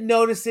 I didn't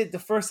notice it the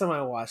first time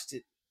I watched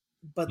it,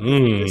 but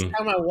this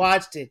time I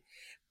watched it,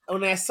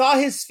 when I saw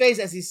his face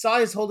as he saw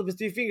his hold of his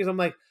 3 fingers, I'm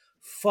like,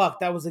 fuck,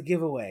 that was a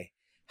giveaway.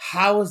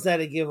 How was that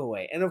a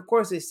giveaway? And of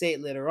course they say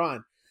it later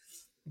on.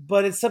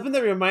 But it's something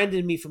that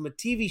reminded me from a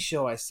TV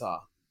show I saw.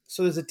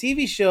 So there's a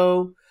TV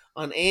show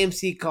on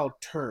AMC called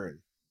Turn.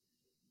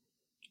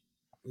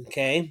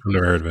 Okay? I've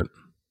never heard of it.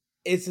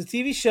 It's a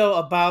TV show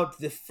about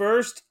the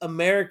first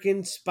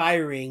American spy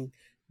ring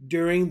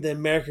during the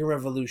American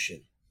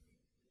Revolution.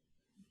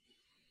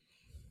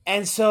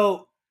 And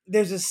so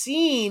there's a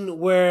scene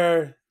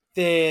where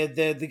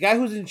the guy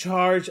who's in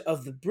charge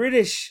of the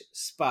British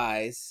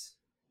spies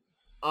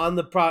in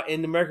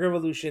the American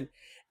Revolution,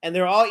 and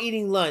they're all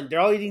eating lunch. They're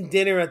all eating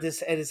dinner at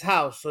his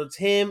house. So it's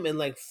him and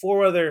like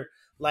 4 other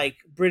like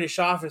British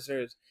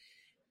officers,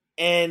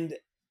 and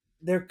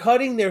they're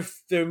cutting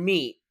their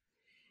meat.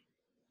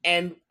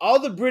 And all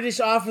the British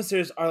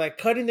officers are like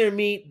cutting their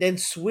meat, then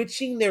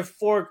switching their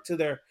fork to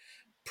their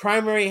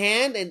primary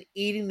hand and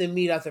eating the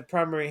meat off their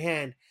primary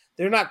hand.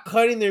 They're not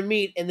cutting their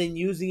meat and then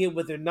using it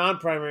with their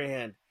non-primary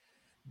hand.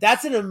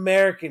 That's an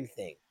American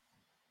thing.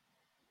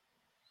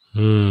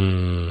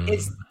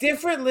 It's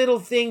different little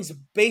things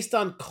based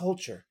on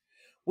culture,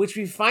 which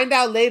we find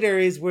out later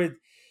is where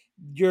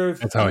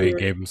that's how he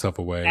gave himself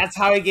away. That's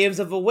how he gave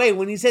himself away.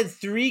 When he said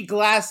 3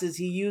 glasses,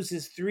 he used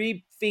his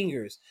 3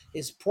 fingers,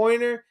 his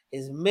pointer,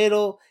 his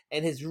middle,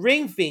 and his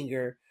ring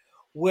finger,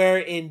 where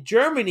in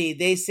Germany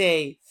they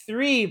say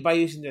 3 by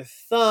using their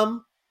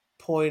thumb,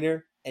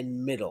 pointer,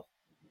 and middle.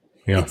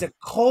 Yeah. It's a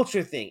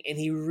culture thing, and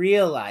he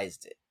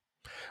realized it.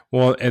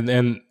 Well, and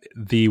then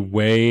the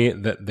way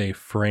that they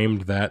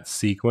framed that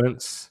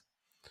sequence,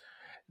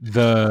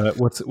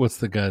 what's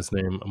the guy's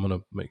name? I'm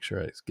gonna make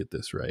sure I get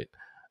this right.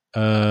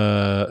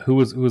 Who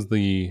was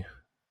the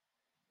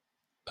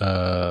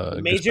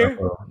Major?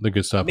 The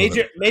Gestapo.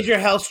 Major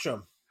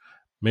Hellstrom.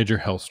 Major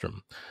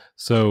Hellstrom.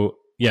 So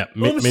yeah,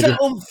 Major.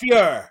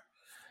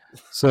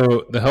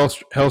 So the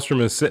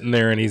Hellstrom is sitting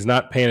there and he's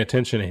not paying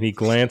attention, and he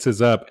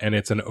glances up and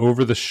it's an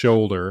over the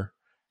shoulder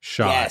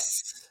shot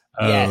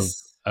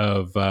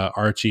of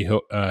Archie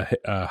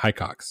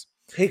Hickox.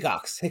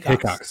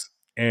 Hickox.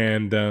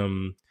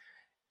 And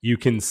you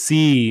can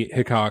see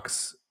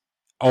Hickox,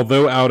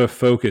 although out of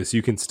focus,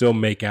 you can still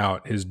make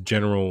out his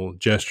general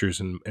gestures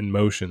and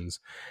motions.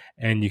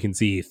 And you can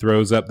see he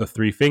throws up the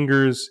 3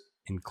 fingers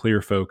in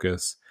clear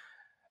focus.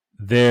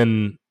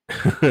 Then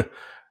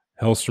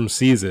Hellstrom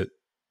sees it,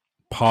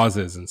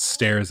 pauses and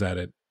stares at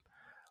it,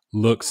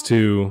 looks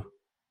to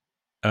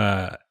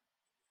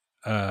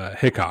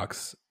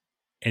Hickox,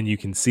 and you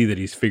can see that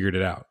he's figured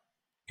it out.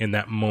 in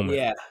that moment.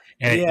 Yeah.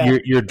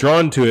 And you're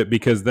drawn to it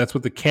because that's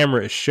what the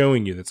camera is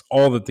showing you. That's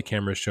all that the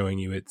camera is showing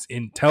you. It's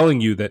in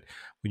telling you that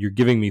when you're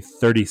giving me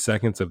 30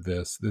 seconds of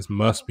this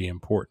must be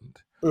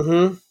important.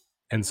 Mm-hmm.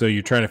 And so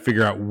you're trying to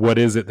figure out what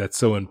is it that's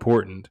so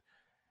important.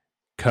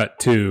 Cut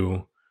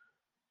to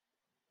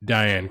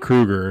Diane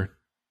Kruger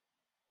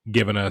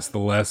giving us the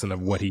lesson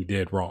of what he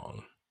did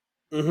wrong.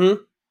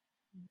 Mm-hmm.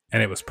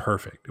 And it was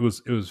perfect. It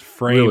was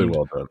framed Really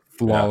well done.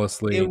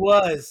 flawlessly. It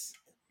was.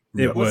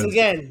 It was Once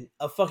again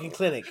a fucking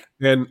clinic.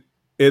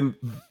 And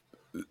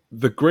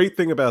the great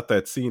thing about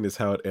that scene is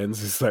how it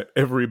ends is that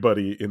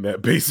everybody in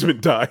that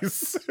basement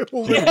dies.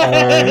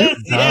 Die.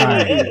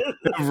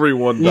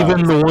 Everyone dies.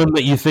 Even the one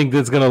that you think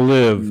that's gonna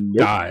live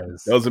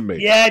dies. Doesn't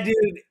make Yeah,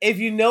 dude. If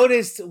you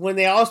noticed when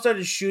they all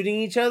started shooting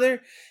each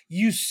other,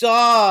 you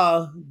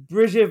saw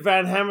Bridget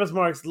Van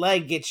Hammersmark's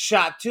leg get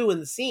shot too in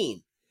the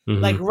scene.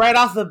 Mm-hmm. Like right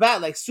off the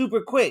bat, like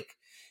super quick.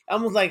 I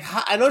was like,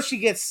 I know she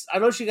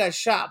got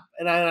shot,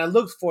 and I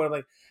looked for it.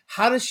 Like,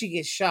 how does she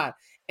get shot?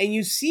 And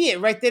you see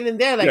it right then and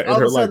there. Like all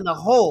of a sudden, the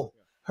hole,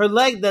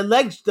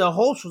 the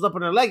hole shows up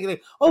in her leg. You're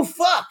like, oh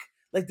fuck!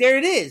 Like there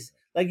it is.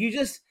 Like you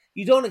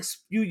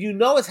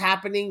know it's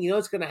happening. You know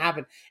it's gonna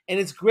happen, and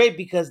it's great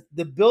because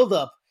the build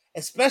up,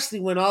 especially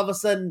when all of a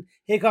sudden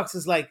Hickox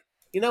is like,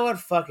 you know what?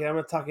 Fuck it. I'm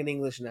gonna talk in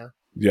English now.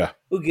 Yeah.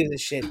 Who gives a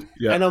shit?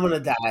 Yeah. I know I'm gonna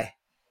die.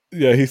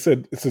 Yeah, he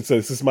said, "This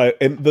is my."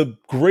 And the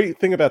great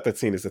thing about that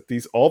scene is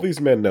that all these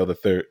men know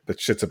that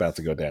shit's about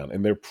to go down,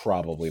 and they're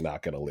probably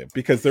not going to live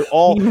because they're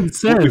all.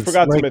 What we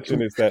forgot to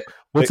mention is that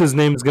his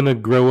name's going to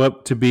grow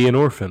up to be an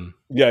orphan.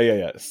 Yeah,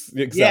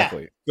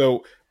 exactly. Yeah.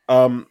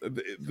 So,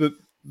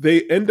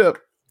 they end up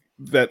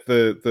that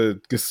the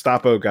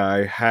Gestapo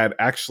guy had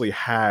actually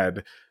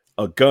had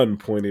a gun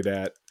pointed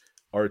at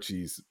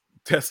Archie's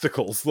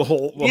testicles the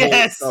whole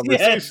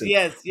conversation.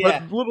 Yes.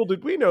 But little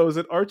did we know is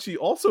that Archie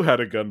also had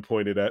a gun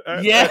pointed at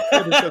his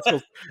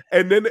testicles.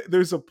 And then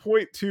there's a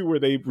point too where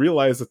they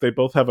realize that they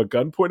both have a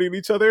gun pointing at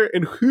each other,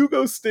 and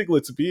Hugo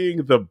Stiglitz,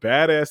 being the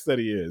badass that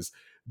he is,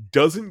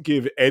 doesn't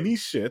give any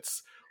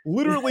shits.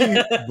 Literally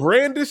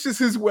brandishes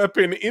his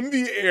weapon in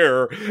the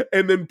air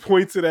and then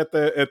points it at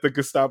the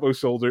Gestapo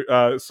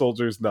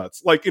soldier's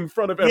nuts, like in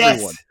front of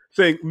everyone.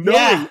 Saying,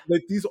 knowing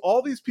that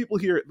all these people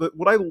here,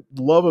 what I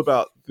love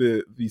about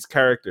these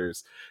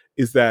characters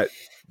is that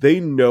they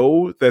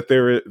know that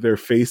they're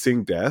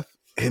facing death,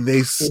 and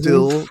they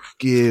still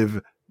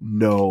give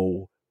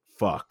no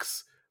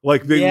fucks.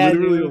 Like they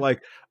literally are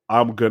like,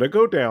 I'm gonna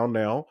go down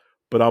now,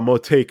 but I'm gonna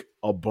take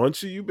a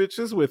bunch of you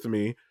bitches with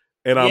me,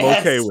 and I'm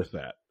okay with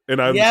that. And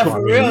I'm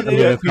for real, dude.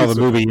 That's how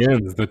the movie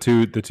ends. The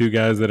two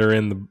guys that are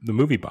in the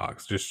movie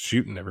box just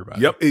shooting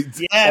everybody. Yep,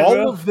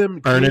 all of them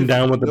burning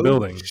down with the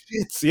building.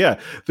 Shits.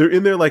 Yeah, they're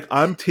in there like,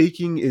 I'm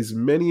taking as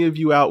many of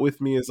you out with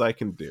me as I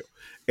can do.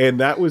 And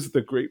that was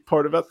the great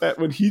part about that,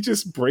 when he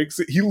just breaks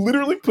it. He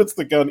literally puts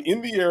the gun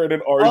in the air in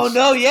an arch. Oh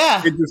no,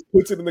 yeah. And just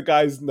puts it in the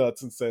guy's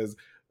nuts and says,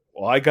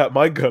 well, I got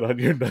my gun on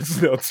your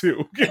nuts now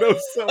too.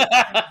 So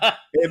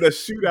and a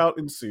shootout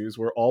ensues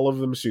where all of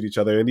them shoot each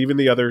other, and even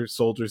the other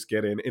soldiers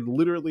get in, and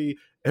literally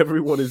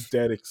everyone is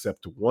dead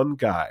except one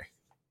guy.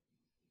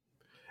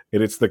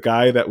 And it's the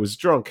guy that was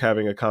drunk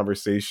having a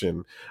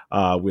conversation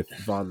with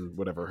Von,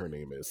 whatever her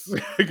name is.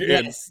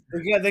 Yes,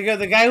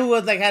 the guy who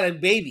was had a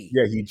baby.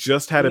 Yeah, he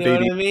just had a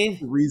baby. What I mean?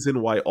 The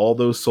reason why all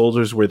those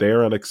soldiers were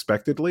there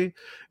unexpectedly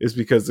is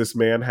because this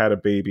man had a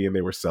baby and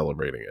they were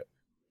celebrating it.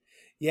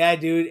 Yeah,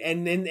 dude,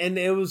 and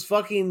it was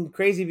fucking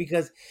crazy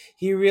because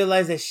he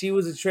realized that she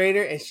was a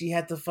traitor and she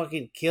had to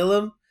fucking kill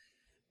him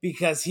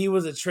because he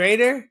was a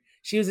traitor.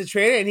 She was a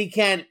traitor,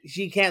 and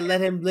she can't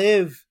let him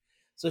live,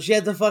 so she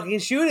had to fucking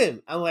shoot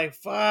him. I'm like,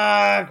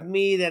 fuck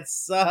me, that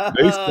sucks.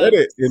 They said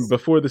it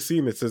before the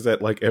scene. It says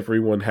that like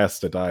everyone has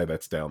to die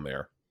that's down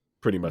there,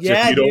 pretty much.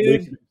 Yeah, if you don't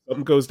dude. if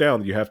something goes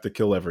down, you have to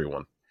kill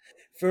everyone.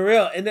 For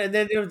real. And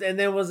then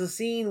there was a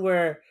scene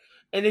where,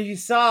 and then you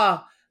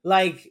saw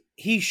like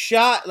he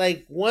shot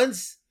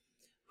once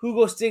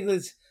Hugo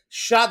Stiglitz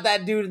shot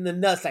that dude in the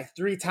nuts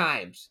 3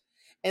 times,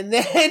 and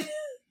then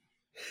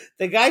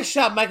the guy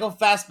shot Michael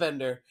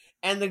Fassbender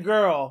and the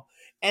girl,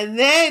 and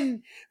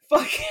then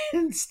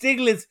fucking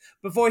Stiglitz,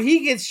 before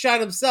he gets shot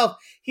himself,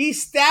 he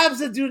stabs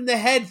a dude in the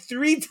head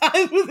 3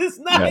 times with his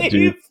knife. Yeah,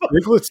 dude.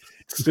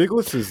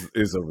 Stiglitz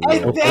is a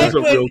real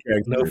gangster.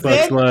 No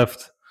fucks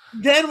left.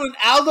 Then when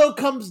Aldo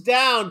comes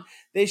down,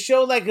 they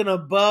show an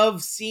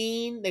above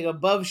scene,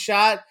 above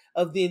shot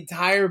of the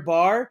entire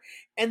bar,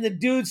 and the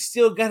dude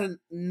still got a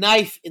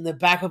knife in the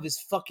back of his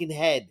fucking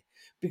head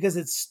because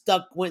it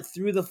went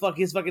through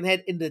his fucking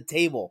head into the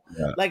table.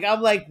 Yeah.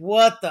 I'm like,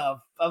 what the?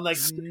 I'm like,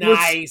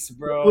 nice,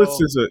 bro.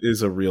 Stiglitz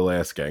is a real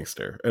ass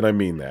gangster, and I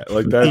mean that.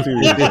 Like that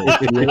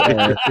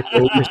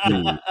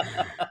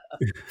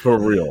dude, for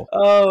real.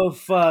 Oh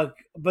fuck!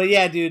 But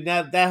yeah, dude,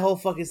 now that whole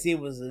fucking scene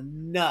was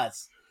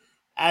nuts.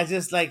 I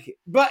just and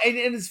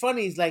it's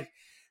funny. It's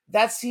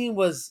that scene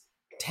was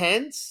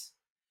tense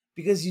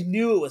because you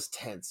knew it was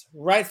tense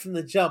right from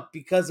the jump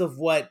because of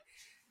what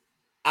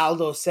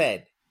Aldo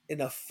said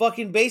in a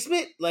fucking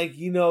basement.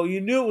 You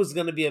knew it was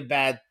gonna be a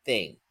bad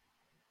thing.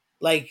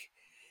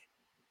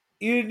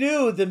 You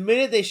knew the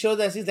minute they showed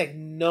that scene, like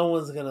no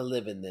one's gonna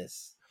live in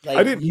this. Like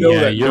I didn't know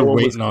that. You're no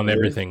waiting on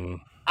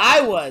everything.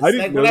 I was. I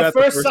didn't like know when I that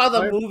the first first saw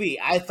the time. movie,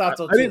 I thought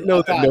so too. I didn't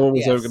know that no one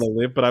was yes. ever going to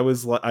live, but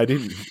I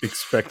didn't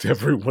expect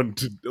everyone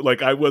to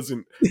like. I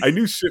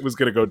knew shit was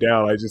going to go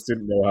down. I just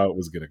didn't know how it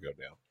was going to go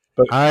down.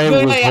 But I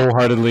was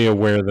wholeheartedly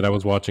aware that I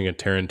was watching a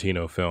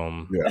Tarantino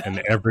film, Yeah.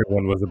 and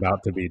everyone was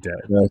about to be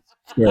dead. yeah,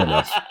 fair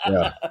enough.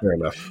 Yeah, fair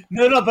enough.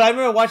 No, but I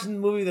remember watching the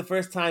movie the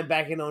first time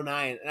back in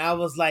 2009, and I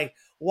was like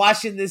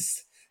watching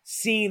this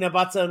scene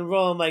about to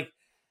unroll. I'm like,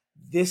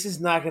 this is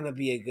not going to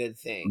be a good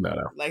thing. No.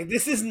 Like,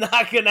 this is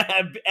not going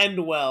to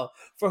end well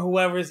for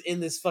whoever's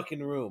in this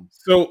fucking room.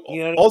 So,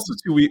 you know also,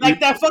 too,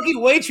 that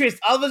fucking waitress,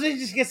 all of a sudden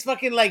just gets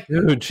fucking, like...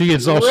 Dude, she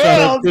gets all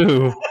shut up,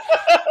 too.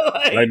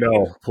 Like, I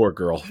know. Poor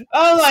girl.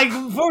 I'm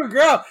like, poor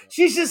girl.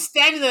 She's just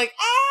standing there like,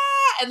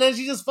 ah! And then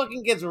she just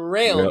fucking gets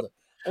railed. Yep.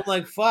 I'm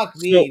like, fuck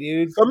me,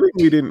 dude. Something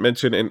we didn't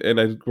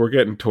mention, we're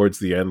getting towards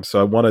the end,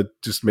 so I want to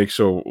just make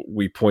sure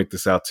we point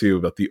this out, too,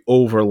 about the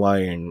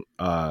overlying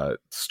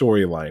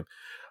storyline.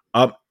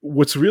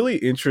 What's really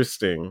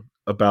interesting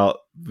about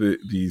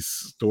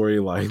these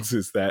storylines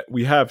is that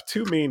we have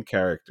two main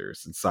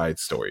characters and side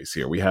stories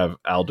here. We have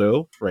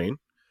Aldo Rain,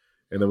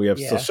 and then we have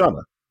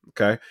Shoshana.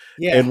 Okay,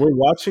 and we're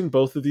watching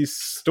both of these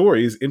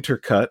stories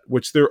intercut,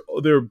 which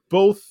they're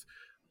both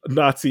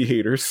Nazi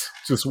haters.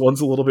 Just one's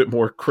a little bit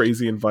more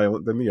crazy and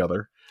violent than the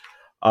other.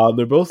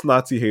 They're both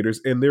Nazi haters,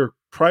 and their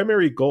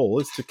primary goal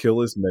is to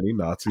kill as many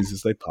Nazis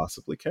as they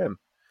possibly can.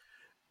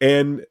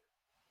 And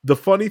the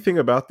funny thing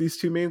about these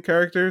two main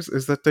characters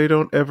is that they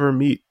don't ever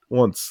meet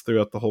once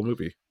throughout the whole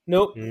movie.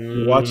 Nope.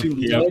 We're watching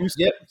these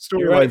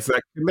storylines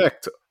that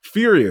connect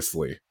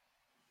furiously,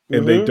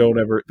 and they don't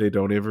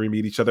ever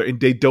meet each other, and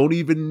they don't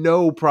even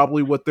know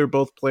probably what they're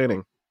both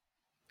planning.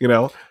 You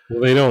know,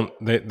 well, they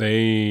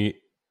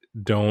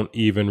don't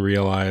even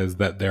realize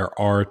that there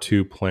are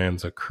two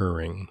plans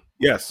occurring.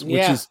 Yes,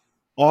 which is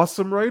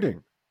awesome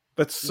writing.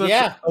 That's such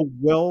a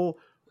well.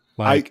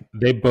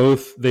 They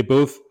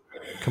both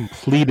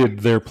completed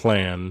their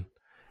plan.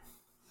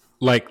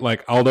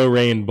 Like Aldo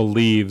Rain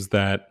believes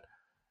that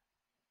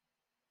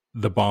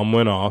the bomb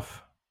went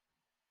off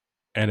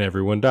and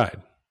everyone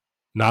died.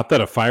 Not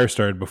that a fire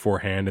started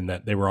beforehand and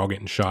that they were all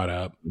getting shot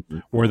up,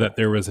 or that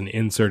there was an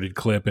inserted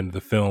clip into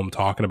the film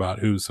talking about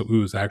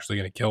who's actually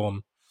going to kill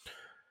them.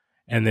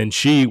 And then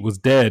she was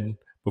dead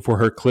before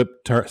her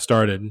clip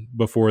started,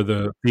 before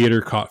the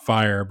theater caught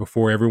fire,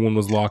 before everyone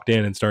was locked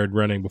in and started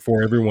running,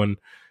 before everyone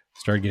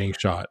started getting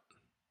shot.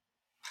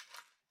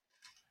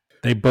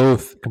 They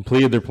both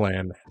completed their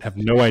plan, have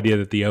no idea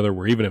that the other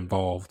were even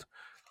involved.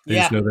 They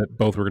just know that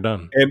both were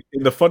done. And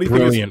the funny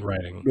Brilliant thing is,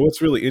 writing.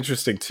 What's really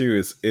interesting too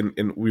is, I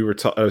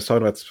was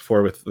talking about this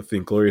before with the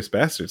Inglourious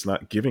Basterds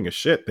not giving a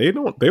shit. They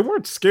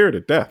weren't scared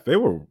of death. They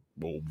were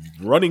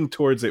running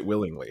towards it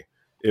willingly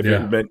if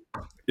it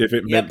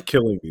meant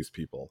killing these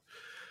people.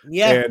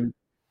 Yeah.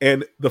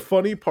 And the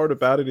funny part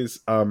about it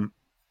is,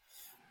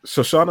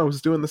 Shoshana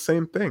was doing the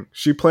same thing.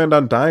 She planned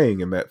on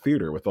dying in that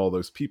theater with all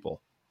those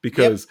people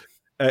because.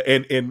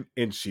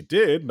 And she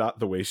did, not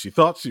the way she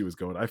thought she was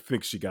going. I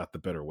think she got the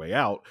better way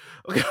out,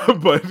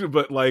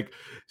 but like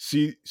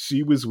she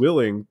was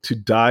willing to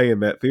die in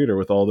that theater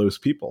with all those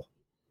people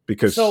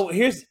because. So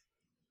here's.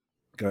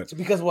 Go ahead. So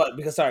because what?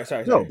 Because sorry.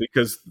 No,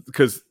 because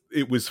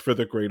it was for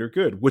the greater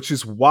good, which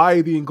is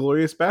why the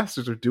Inglourious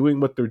Basterds are doing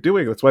what they're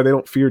doing. That's why they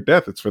don't fear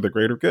death. It's for the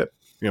greater good,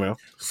 you know.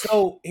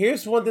 So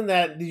here's one thing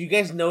that did you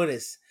guys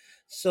notice?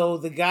 So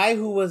the guy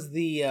who was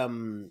the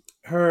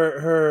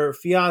her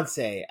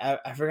fiance,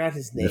 I forgot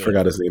his name. I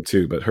forgot his name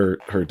too, but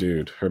her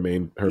dude, her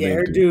main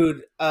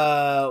dude.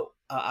 I'll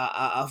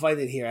find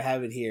it here. I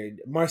have it here.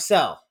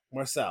 Marcel.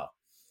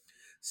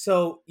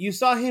 So you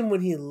saw him when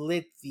he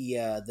lit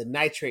the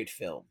nitrate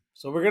film.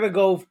 So we're gonna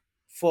go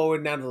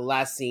forward now to the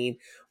last scene,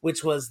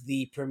 which was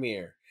the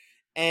premiere.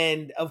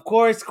 And of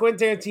course,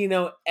 Quentin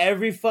Tarantino,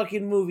 every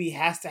fucking movie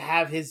has to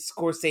have his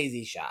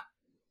Scorsese shot.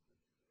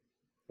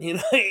 You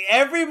know,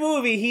 every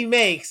movie he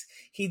makes,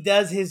 he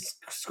does his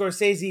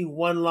Scorsese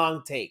one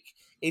long take.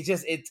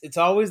 It's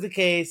always the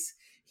case.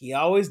 He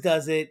always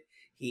does it.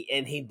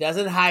 He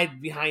doesn't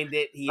hide behind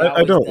it.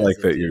 I don't like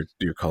that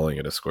you're calling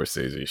it a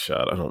Scorsese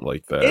shot. I don't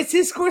like that. It's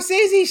his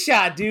Scorsese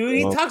shot, dude.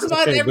 He talks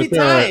about it every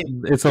time.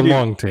 It's a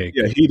long take.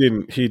 Yeah, he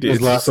didn't.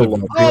 There's lots of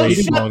long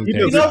takes. You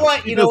know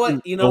what?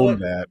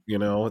 That, you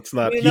know, it's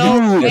not. You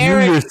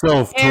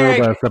yourself told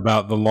us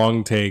about the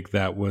long take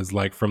that was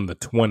like from the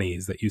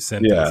 20s that you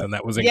sent us, and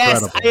that was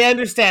incredible. Yes, I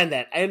understand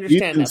that.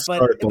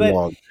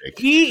 But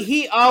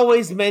he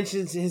always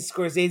mentions his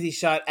Scorsese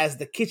shot as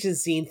the kitchen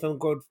scene from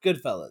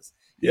Goodfellas.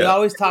 He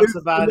always talks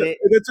about it.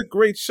 It's a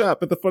great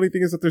shot, but the funny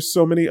thing is that there's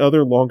so many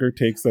other longer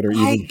takes that are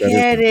even better.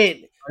 I get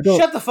it.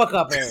 Shut the fuck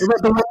up, Eric.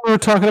 The one we were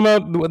talking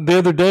about the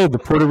other day, the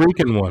Puerto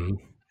Rican one.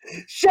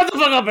 Shut the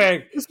fuck up,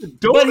 Eric. Listen,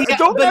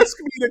 don't ask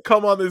me to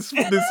come on this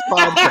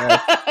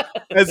podcast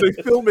as a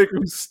filmmaker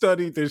who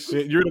studied this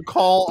shit. You're going to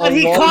call. But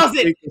he calls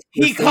it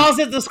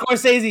the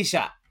Scorsese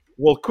shot.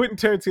 Well, Quentin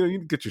Tarantino, you need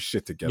to get your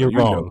shit together. You're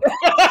wrong.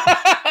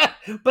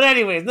 But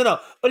anyways, no.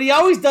 But he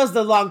always does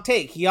the long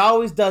take. He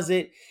always does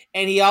it,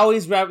 and he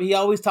always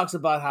talks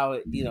about how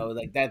it,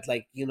 like that's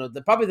like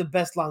probably the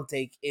best long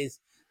take is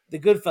the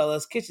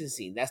Goodfellas kitchen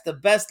scene. That's the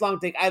best long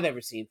take I've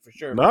ever seen for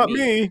sure. Not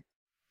me.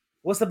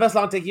 What's the best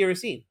long take you ever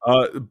seen?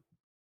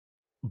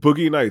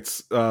 Boogie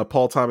Nights,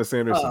 Paul Thomas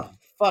Anderson.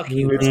 Fuck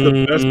you. It's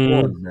the best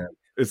one, man.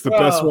 It's the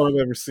best one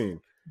I've ever seen.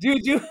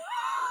 Dude,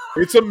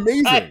 it's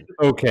amazing.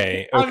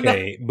 Okay.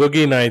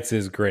 Boogie Nights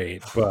is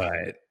great,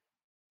 but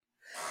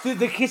dude,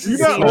 the kitchen scene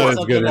scene not is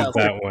as good as else.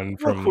 that one.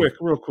 From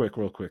real quick,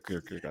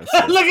 here, guys.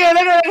 Look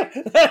at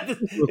it.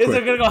 Is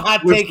there gonna go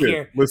hot take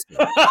here? Listen.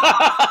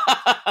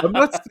 I'm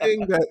not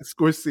saying that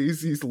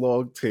Scorsese's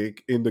long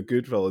take in the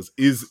Goodfellas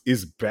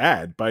is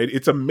bad, but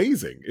it's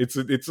amazing. It's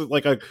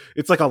like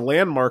a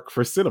landmark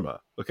for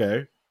cinema.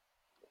 Okay,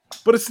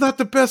 but it's not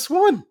the best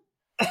one.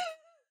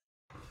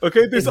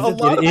 Okay, there's a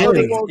lot of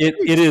other long takes.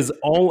 It is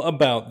all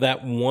about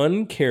that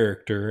one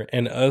character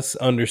and us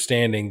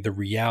understanding the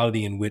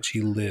reality in which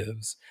he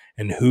lives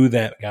and who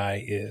that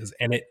guy is,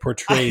 and it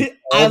portrays.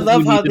 I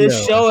love how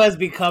this show has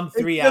become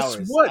 3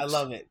 hours. What? I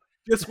love it.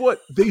 Guess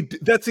what?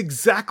 That's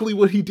exactly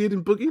what he did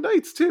in Boogie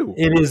Nights too.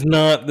 It is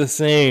not the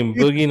same.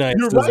 Boogie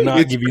Nights does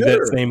not give you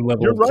that same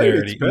level of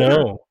clarity.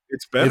 No,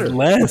 it's better. It's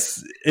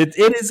less.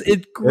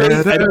 It's great.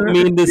 I don't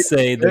mean to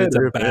say that it's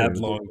a bad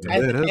long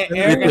take.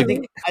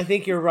 Eric, I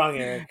think you're wrong,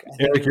 Eric.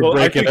 Eric, you're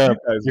breaking up.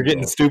 You're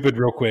getting stupid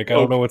real quick. I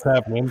don't know what's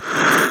happening.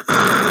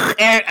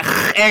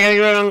 Eric,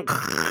 you're wrong.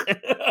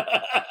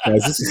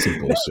 Guys, this is some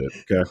bullshit.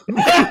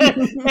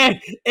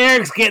 Okay,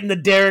 Eric's getting the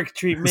Derek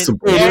treatment.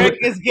 Eric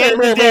is getting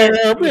the Derek.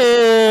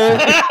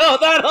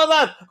 Hold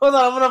on.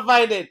 I'm gonna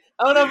find it.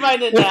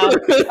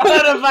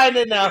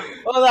 now.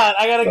 Hold on,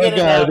 I gotta get it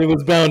now. It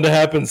was bound to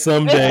happen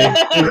someday.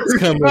 It's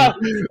coming.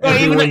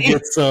 Everyone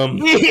gets some.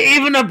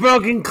 Even a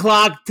broken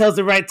clock tells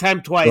the right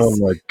time twice. Oh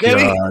my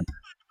god.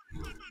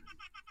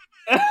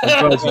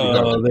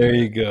 Oh, there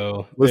you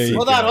go.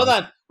 Hold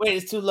on. Wait,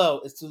 it's too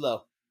low.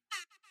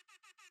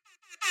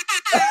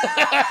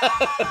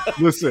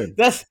 Listen,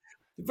 that's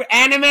for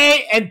anime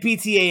and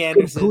PTA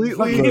Anderson.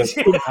 Completely.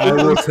 I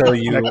will tell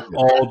you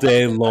all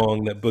day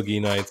long that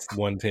Boogie Nights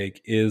one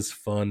take is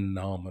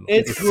phenomenal.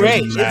 It's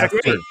great. A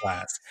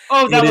masterclass.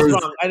 Oh, that was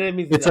wrong. I didn't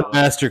mean to. It's a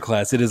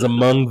masterclass. It is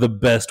among the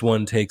best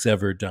one takes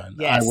ever done.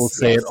 Yes, I will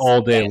say it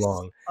all day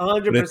long.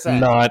 100%. But it's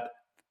not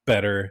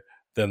better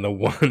than the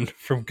one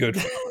from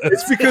Goodfellas.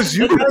 It's because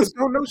you guys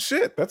don't know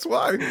shit. That's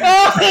why. Oh, is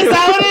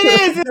that what it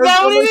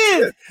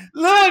is?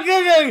 Look.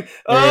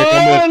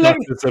 I'm going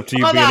to this up to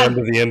you being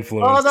under the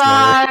influence. Hold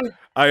on.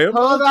 I am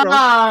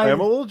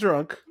a little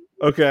drunk.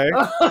 Okay.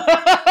 But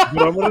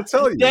I'm going to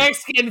tell you.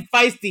 Derek's getting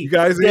feisty. You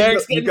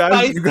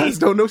guys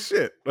don't know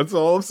shit. That's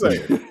all I'm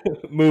saying.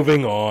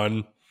 Moving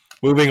on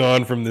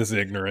from this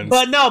ignorance.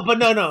 But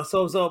no.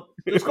 So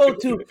let's go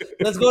to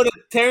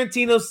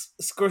Tarantino's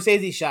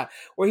Scorsese shot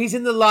where he's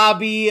in the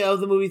lobby of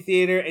the movie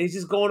theater and he's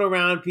just going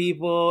around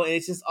people and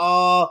it's just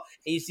and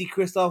you see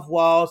Christoph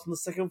Waltz on the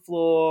second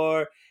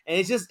floor and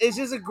it's just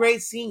a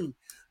great scene.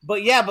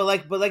 But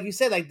like you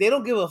said, like they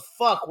don't give a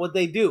fuck what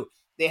they do.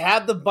 They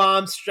have the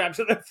bombs strapped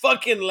to their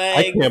fucking legs.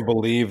 I can't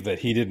believe that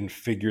he didn't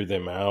figure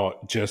them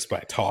out just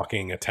by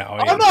talking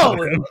Italian. Oh no,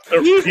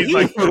 he's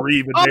like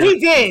he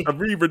did.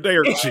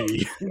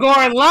 Arrivederci.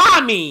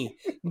 Gorlami.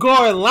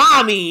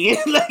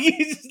 Like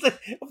he's just like,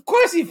 of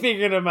course he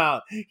figured them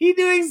out. He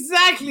knew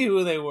exactly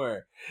who they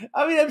were.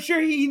 I mean, I'm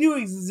sure he knew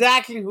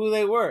exactly who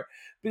they were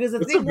because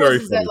the thing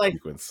was that like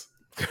sequence.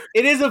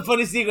 It is a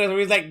funny sequence where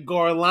he's like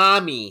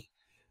Gorlami.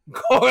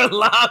 Yeah,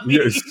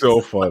 it's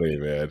so funny,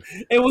 man.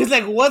 It was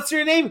like, what's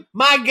your name?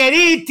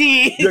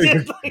 Margariti.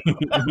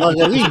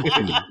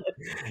 Margariti.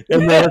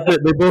 And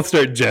they both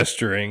start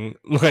gesturing.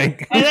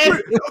 Like and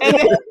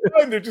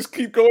they just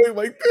keep going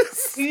like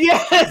this.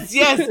 Yes.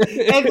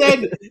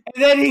 And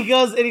then he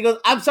goes,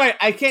 I'm sorry,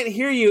 I can't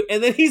hear you.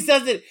 And then he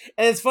says it,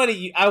 and it's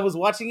funny. I was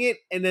watching it,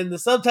 and then the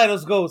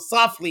subtitles go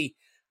softly.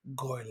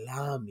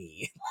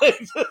 Gorlami.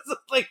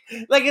 like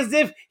as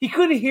if he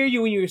couldn't hear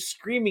you when you were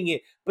screaming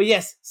it, but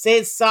yes, say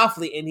it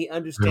softly and he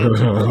understands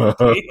you.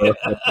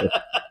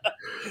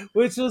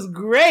 Which was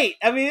great.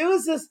 I mean, it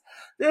was just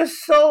there's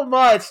so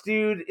much,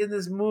 dude, in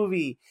this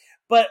movie.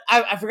 But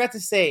I forgot to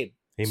say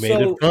he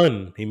made it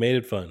fun.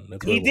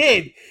 That's what he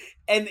did.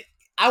 And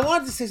I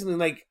wanted to say something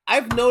like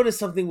I've noticed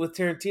something with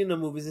Tarantino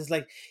movies is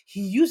like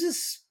he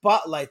uses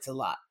spotlights a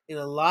lot in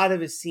a lot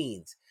of his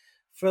scenes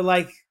for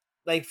like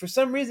for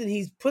some reason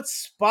he's put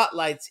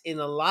spotlights in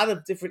a lot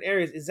of different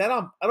areas. Is that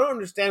I don't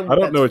understand. I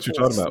don't know what you're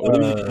talking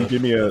about. You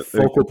give me a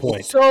focal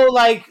point. So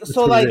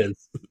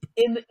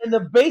in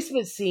the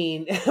basement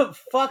scene,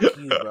 fuck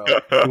you, bro.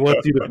 He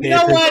wants you to pay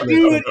what,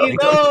 dude?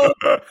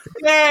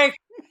 Derek,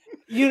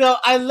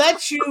 I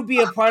let you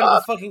be a part of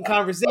the fucking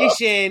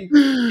conversation,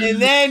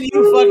 and then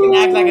you fucking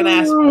act like an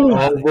asshole.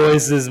 All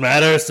voices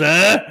matter,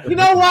 sir. You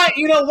know what?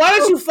 Why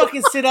don't you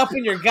fucking sit up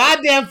in your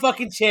goddamn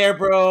fucking chair,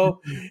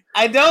 bro?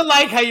 I don't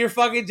like how you're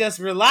fucking just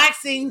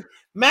relaxing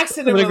Max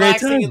sitting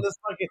relaxing in this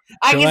fucking.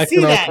 I can see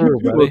that. You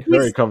look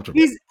very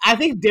comfortable. I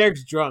think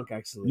Derek's drunk.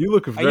 Actually, you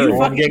look very.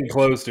 I'm getting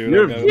close to it.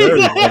 You're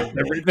very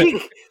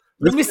everything.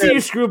 Let me see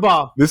your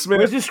screwball.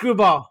 Where's your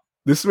screwball?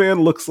 This man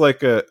looks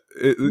like a.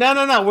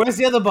 No. Where's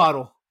the other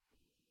bottle?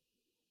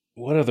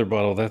 What other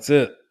bottle? That's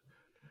it.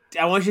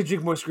 I want you to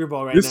drink more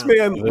screwball right this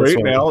now. Man right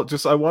now,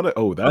 just I want to.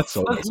 Oh, that's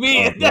so.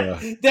 Man,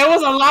 there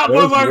was a lot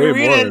more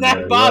margarita in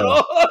that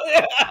bottle.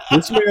 Yeah.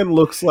 This man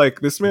looks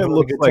like this man.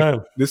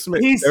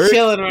 He's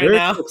chilling right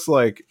now. Looks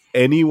like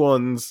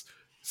anyone's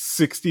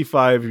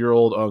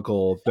 65-year-old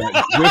uncle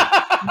that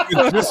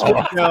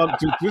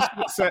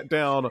just sat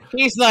down.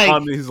 He's like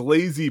on his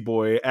lazy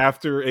boy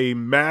after a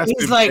massive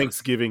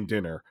Thanksgiving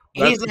dinner.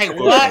 He's like,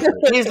 what?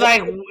 He's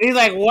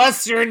like,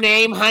 what's your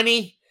name,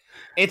 honey?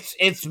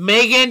 It's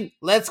Megan.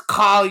 Let's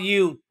call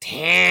you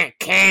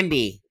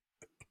Candy.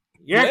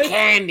 You're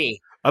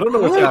Candy. I don't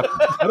know what's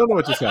happening. I don't know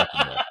what just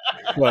happened there.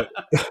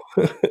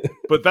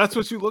 But that's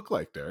what you look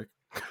like, Derek.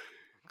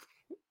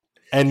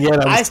 And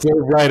yet I'm still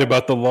right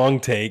about the long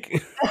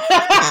take.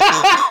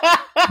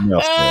 No,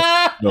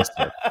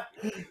 sir.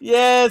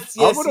 Yes,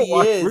 we're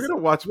gonna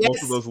watch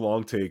both of those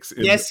long takes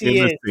in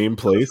the same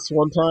place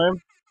one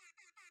time.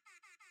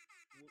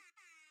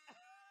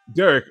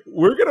 Derek,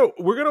 we're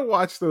gonna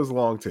watch those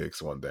long takes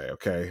one day.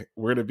 Okay,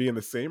 we're gonna be in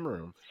the same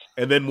room,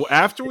 and then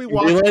after we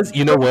watch,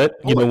 you know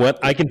what?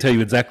 I can tell you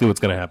exactly what's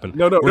gonna happen.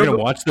 We're gonna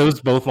watch those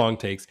both long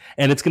takes,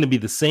 and it's gonna be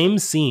the same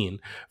scene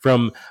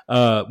from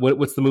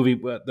what's the movie?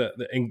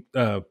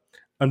 The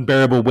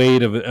Unbearable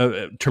Weight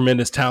of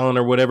Tremendous Talent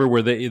or whatever,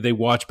 where they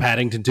watch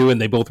Paddington 2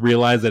 and they both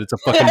realize that it's a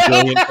fucking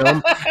brilliant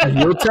film. And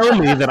you'll tell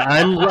me that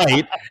I'm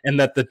right and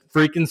that the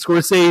freaking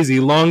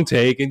Scorsese long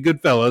take and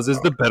Goodfellas is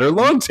the better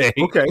long take.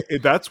 Okay,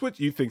 if that's what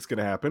you think's going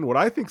to happen. What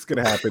I think's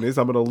going to happen is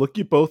I'm going to look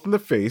you both in the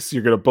face.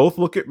 You're going to both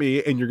look at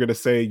me and you're going to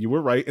say you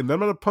were right. And then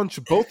I'm going to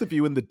punch both of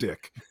you in the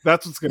dick.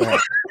 That's what's going to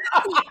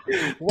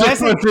happen.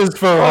 Punches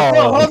for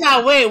all. Hold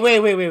on.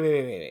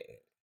 Wait.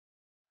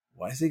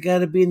 Why is it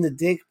gotta be in the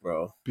dick,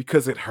 bro?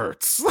 Because it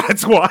hurts.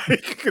 That's why.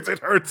 Because it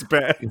hurts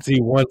bad. Because he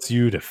wants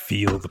you to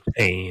feel the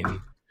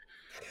pain.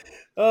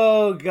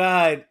 Oh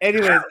God.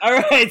 Anyways,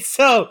 all right.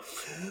 So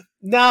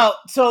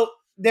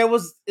there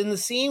was in the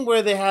scene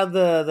where they have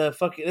the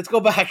fucking. Let's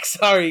go back.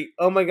 Sorry.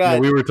 Oh my God. Yeah,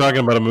 we were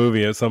talking about a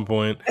movie at some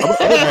point.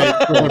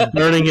 They're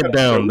burning it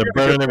down. They're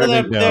burning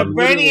everything down.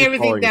 They're burning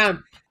everything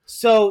down.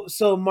 So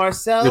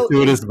Marcel,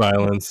 gratuitous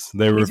violence.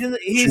 They were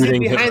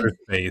shooting Hitler's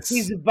face.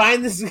 He's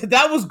behind this.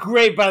 That was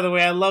great, by the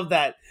way. I love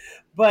that.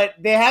 But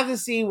they have the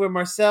scene where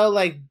Marcel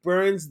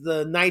burns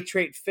the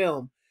nitrate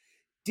film.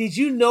 Did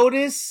you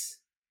notice,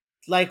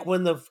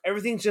 when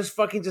everything just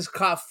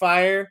caught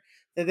fire,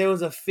 that there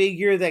was a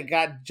figure that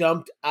got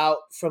jumped out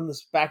from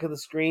the back of the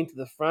screen to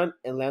the front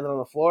and landed on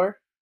the floor?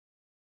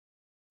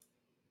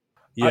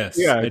 Yes,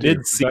 I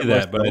did see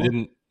that, but I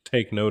didn't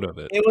take note of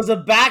it. It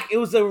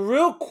was a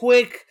real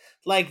quick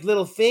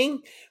little thing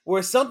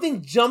where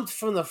something jumped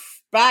from the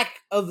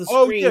back of the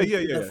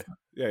screen.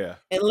 Yeah.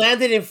 And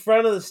landed in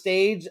front of the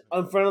stage,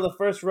 in front of the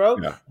first row.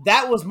 Yeah.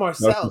 That was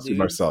Marcel, dude.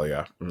 Marcel,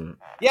 yeah. Mm-hmm.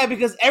 Yeah,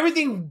 because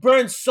everything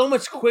burned so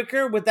much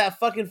quicker with that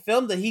fucking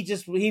film that he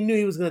knew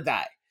he was gonna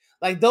die.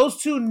 Those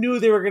two knew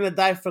they were gonna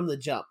die from the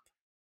jump.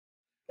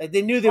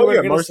 They knew they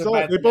were gonna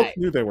survive. They both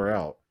knew they were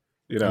out.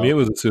 You know, it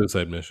was a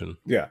suicide mission.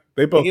 Yeah,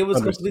 they both. It was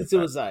complete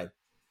suicide.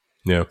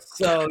 Yeah.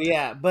 So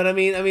yeah, but I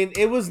mean,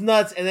 it was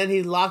nuts. And then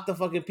he locked the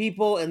fucking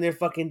people, and they're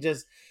fucking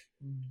just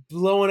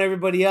blowing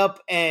everybody up.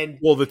 And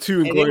the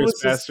two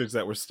Inglourious Bastards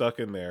that were stuck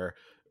in there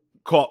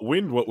caught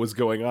wind what was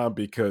going on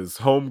because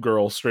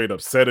Homegirl straight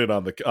up said it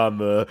on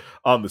the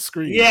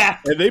screen. Yeah,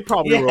 and they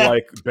probably were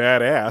like,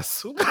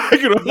 "Badass,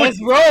 let's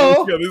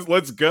roll,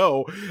 let's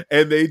go!"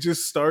 And they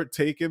just start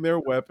taking their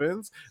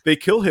weapons. They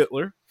kill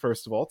Hitler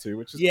first of all, too,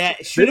 which is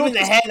shoot him in the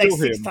head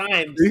 6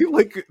 times.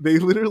 They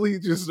literally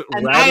just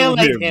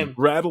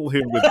rattle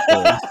him with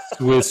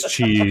Swiss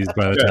cheese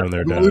by the time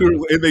they're done.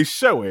 And they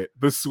show it,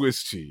 the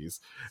Swiss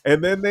cheese,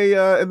 and then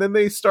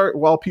they start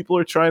while people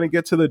are trying to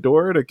get to the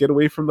door to get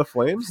away from the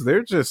flames.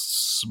 They're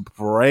just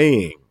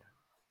spraying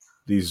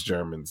these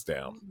Germans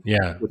down,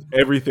 with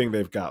everything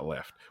they've got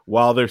left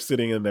while they're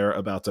sitting in there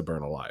about to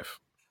burn alive.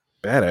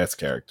 Badass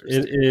characters.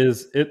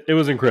 It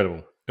was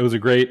incredible. It was a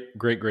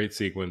great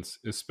sequence,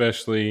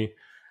 especially,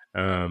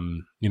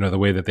 the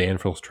way that they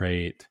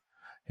infiltrate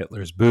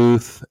Hitler's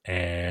booth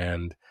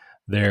and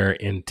their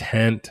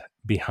intent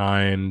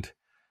behind,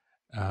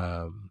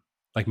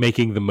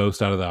 making the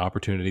most out of the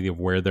opportunity of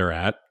where they're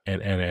at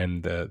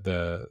and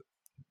the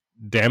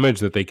damage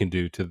that they can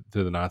do to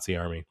the Nazi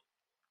army.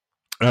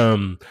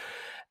 And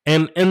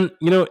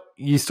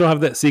you still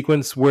have that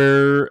sequence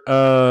where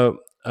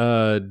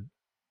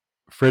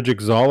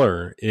Friedrich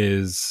Zoller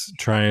is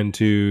trying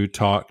to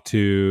talk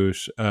to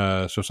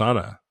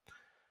Shosanna,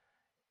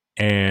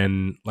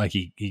 and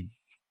he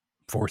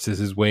forces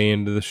his way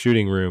into the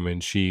shooting room,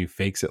 and she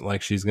fakes it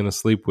like she's gonna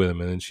sleep with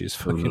him, and then she just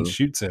fucking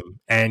shoots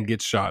him and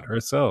gets shot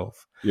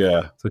herself.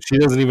 Yeah, so she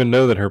doesn't even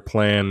know that her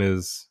plan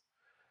is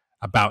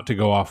about to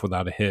go off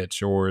without a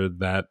hitch, or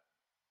that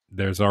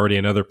there's already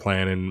another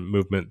plan and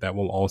movement that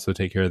will also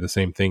take care of the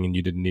same thing, and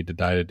you didn't need to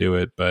die to do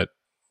it. But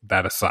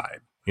that aside,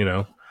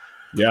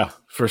 Yeah,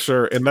 for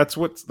sure. And that's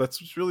what's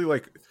really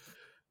like,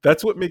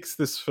 that's what makes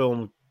this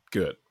film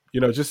good.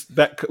 Just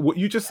that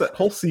that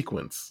whole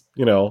sequence,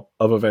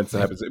 of events that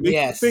happens. It makes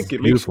you think.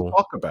 It Beautiful. makes you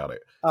talk about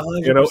it.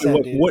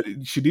 100%, and what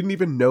she didn't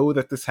even know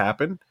that this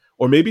happened,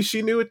 or maybe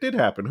she knew it did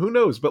happen. Who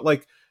knows? But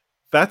like,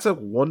 that's a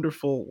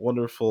wonderful,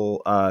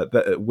 wonderful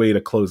way to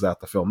close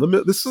out the film.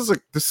 This is a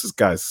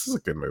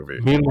good movie.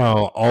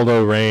 Meanwhile,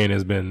 Aldo Rain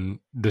has been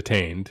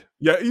detained.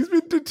 Yeah, he's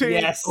been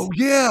detained. Yes. Oh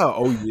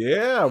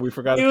yeah. We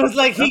forgot. It was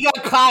like he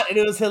got caught, and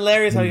it was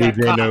hilarious how he got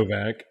BJ caught.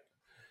 Novak.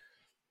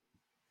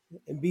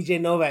 And BJ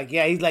Novak,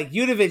 yeah, he's like,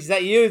 Yudovich, is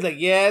that you? He's like,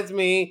 yeah, it's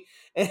me.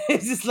 And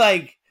it's just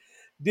like,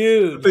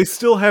 dude. But they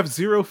still have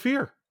zero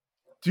fear.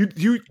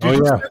 Did you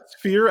sense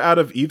fear out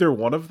of either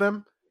one of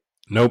them?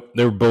 Nope,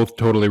 they were both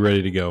totally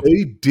ready to go.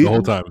 They didn't the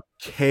whole time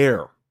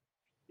care,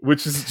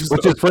 which is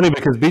funny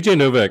because BJ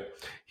Novak,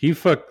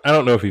 I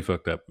don't know if he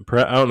fucked up.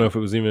 I don't know if it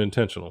was even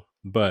intentional,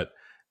 but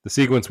the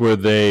sequence where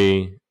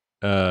they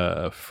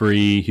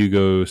free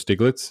Hugo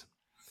Stiglitz,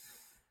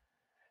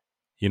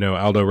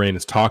 Aldo Rain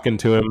is talking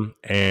to him,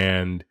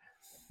 and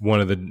one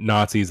of the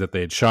Nazis that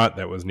they had shot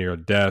that was near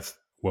death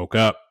woke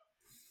up,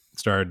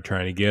 started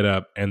trying to get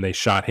up, and they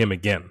shot him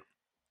again.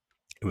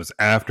 It was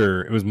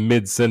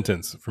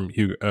mid-sentence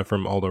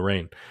from Aldo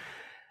Rain.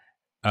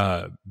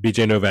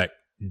 BJ Novak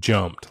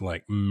jumped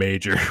like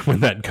major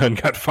when that gun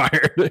got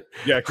fired.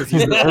 Yeah, because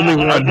he's the only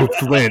one who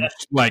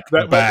flinched like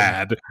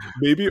bad.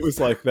 Maybe it was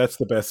like, that's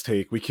the best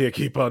take. We can't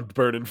keep on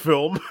burning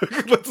film.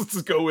 Let's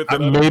just go with it.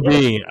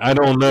 Maybe. I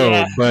don't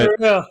know. But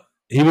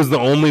he was the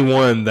only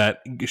one that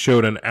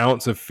showed an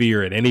ounce of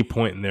fear at any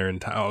point in their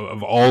entire,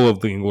 of all of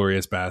the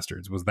Inglourious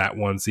Bastards, was that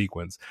one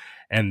sequence.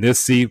 And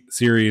this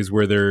series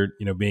where they're,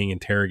 being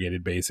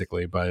interrogated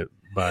basically by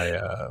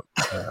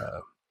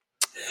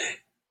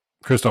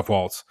Christoph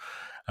Waltz.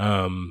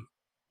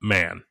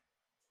 Man.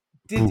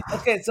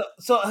 Okay,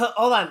 so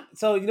hold on.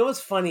 So what's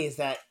funny is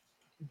that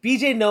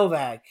BJ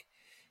Novak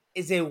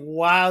is a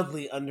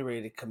wildly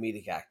underrated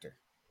comedic actor.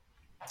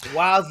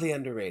 Wildly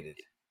underrated.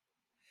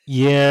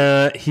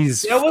 Yeah,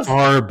 he's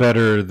far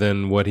better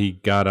than what he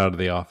got out of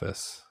The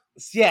Office.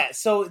 Yeah,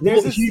 so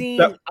there's a scene.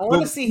 I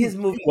want to see his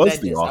movie.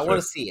 I want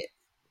to see it.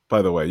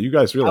 By the way, you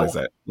guys realize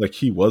that like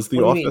he was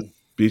The Office.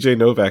 BJ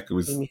Novak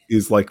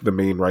is like the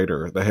main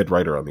writer, the head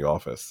writer on The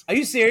Office. Are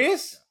you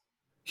serious?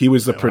 He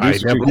was the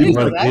producer. He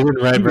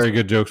didn't write very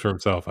good jokes for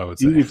himself, I would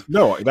say.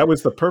 No, that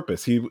was the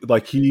purpose. He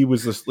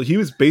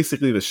was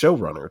basically the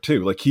showrunner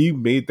too. Like he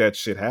made that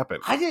shit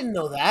happen. I didn't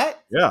know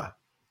that.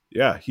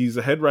 Yeah, he's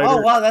a head writer.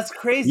 Oh wow, that's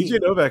crazy. BJ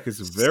Novak is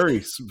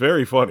very,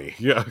 very funny.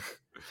 Yeah.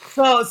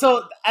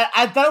 So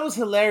I thought it was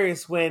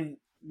hilarious when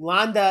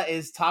Landa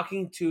is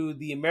talking to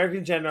the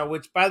American general,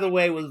 which by the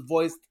way was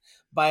voiced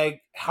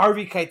by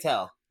Harvey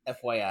Keitel.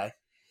 FYI,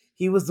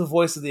 he was the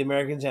voice of the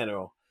American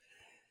general.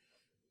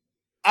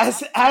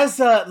 As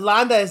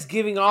Landa is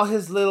giving all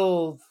his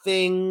little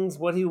things,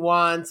 what he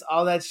wants,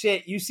 all that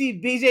shit, you see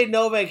BJ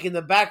Novak in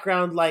the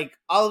background, like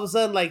all of a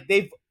sudden, like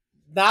they've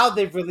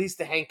released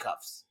the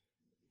handcuffs,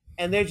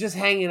 and they're just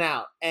hanging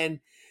out, and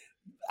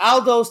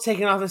Aldo's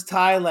taking off his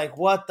tie, like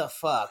what the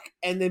fuck,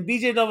 and then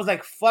BJ Novak's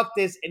like fuck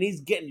this, and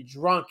he's getting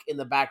drunk in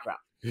the background.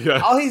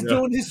 Yeah, all he's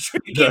doing is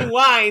drinking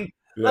wine,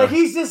 like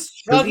he's just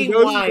chugging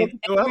wine.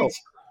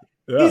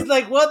 He's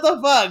like, what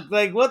the fuck,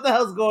 like what the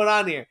hell's going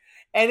on here?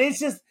 And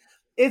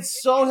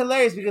it's so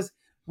hilarious because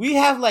we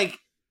have like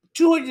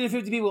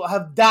 250 people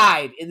have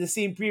died in the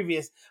scene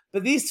previous,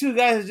 but these two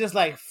guys are just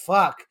like,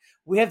 fuck,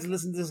 we have to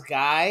listen to this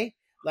guy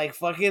like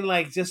fucking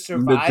like just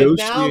survive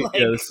now. Like,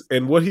 yes.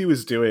 And what he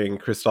was doing,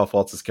 Christoph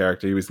Waltz's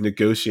character, he was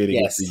negotiating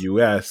with the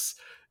U.S.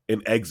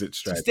 an exit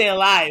strategy. To stay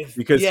alive.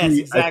 Because I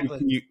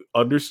think he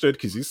understood,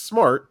 because he's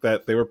smart,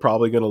 that they were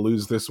probably going to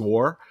lose this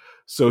war.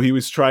 So he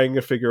was trying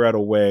to figure out a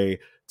way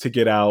to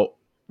get out,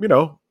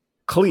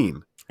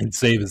 clean. And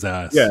save his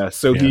ass. Yeah,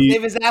 so he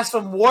save his ass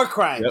from war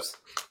crimes. Yep.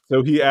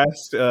 So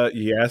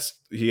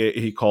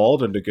he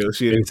called and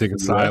negotiated to seek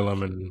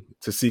asylum and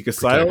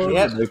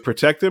they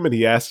protect him, and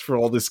he asked for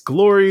all this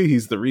glory.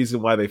 He's the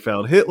reason why they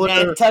found Hitler.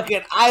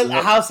 Nantucket,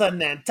 house on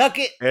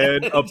Nantucket.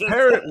 And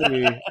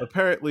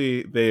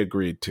apparently they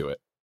agreed to it.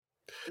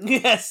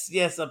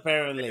 Yes,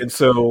 apparently. And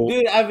so,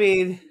 dude, I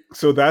mean,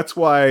 so that's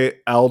why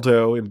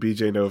Aldo and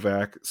BJ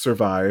Novak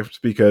survived,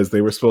 because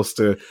they were supposed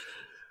to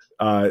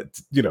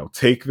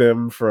take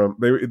them from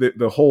there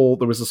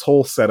was this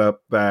whole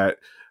setup that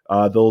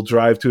they'll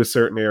drive to a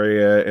certain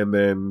area, and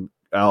then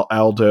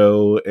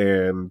Aldo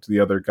and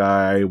the other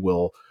guy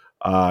will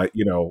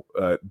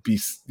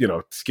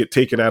get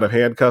taken out of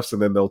handcuffs,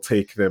 and then they'll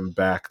take them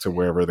back to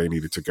wherever they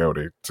needed to go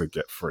to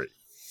get free.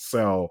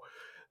 So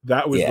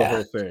that was the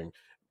whole thing.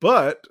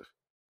 But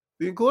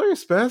the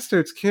Inglourious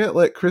Bastards can't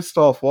let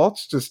Christoph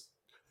Waltz just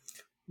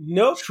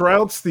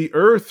trounce the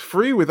earth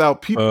free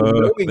without people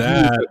knowing he was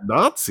a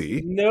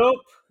Nazi.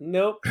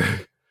 Nope.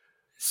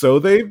 So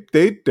they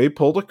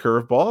pulled a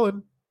curveball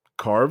and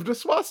carved a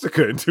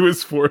swastika into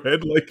his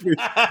forehead like they've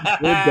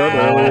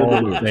done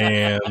all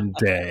damn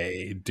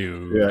day,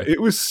 dude. Yeah,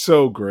 it was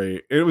so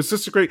great. It was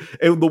just a great,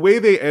 and the way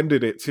they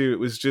ended it too. It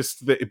was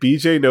just the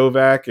BJ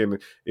Novak,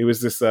 and it was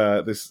this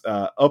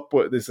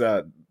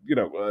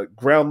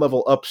ground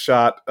level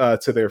upshot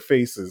to their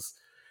faces,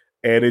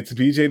 and it's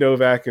BJ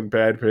Novak and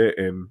Brad Pitt,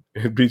 and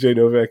BJ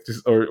Novak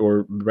just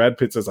or Brad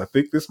Pitt says, "I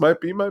think this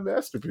might be my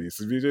masterpiece,"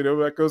 and BJ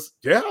Novak goes,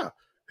 "Yeah,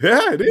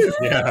 it is."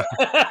 Yeah.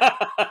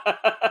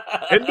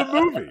 End the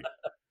movie.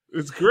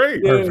 It's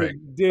great. Perfect.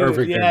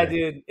 Perfect. Yeah,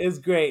 dude, it's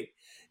great.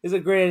 It's a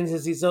great ending to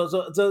see. So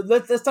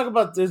let's talk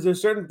about there's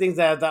certain things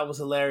that I thought was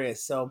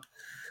hilarious. So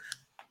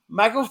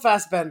Michael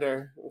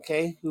Fassbender,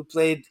 okay, who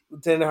played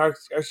Lieutenant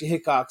Archie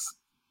Hickox.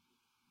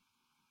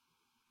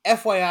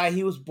 FYI,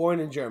 he was born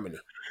in Germany.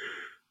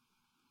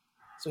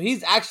 So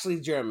he's actually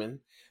German,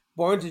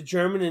 born to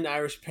German and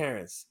Irish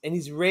parents, and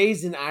he's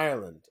raised in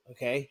Ireland,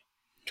 okay?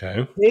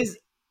 Okay. His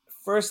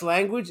first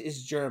language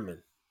is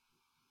German.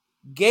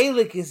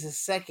 Gaelic is his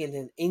second,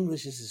 and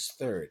English is his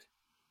third.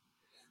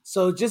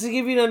 So just to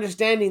give you an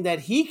understanding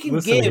that he can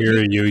Listen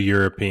here, you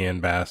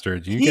European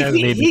bastards. You guys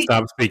need to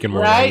stop speaking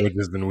more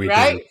languages than we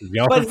do.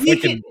 Y'all but are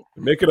freaking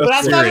making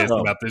us serious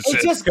about this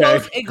shit.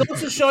 It goes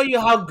to show you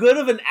how good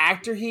of an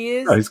actor he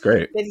is. Oh, he's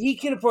great. That he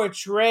can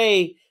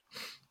portray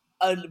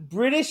a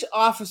British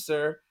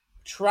officer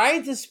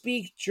trying to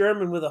speak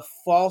German with a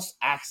false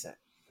accent.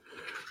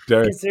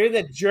 Considering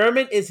that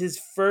German is his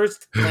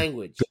first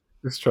language.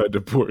 Just tried to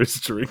pour his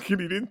drink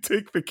and he didn't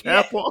take the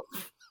cap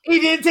off.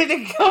 He didn't take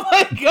the. Oh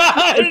my god!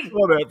 I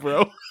saw that,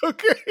 bro.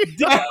 Okay.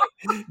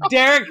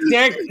 Derek,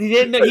 he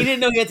didn't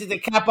know he had to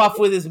take the cap off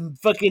with his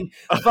fucking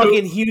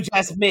huge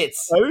ass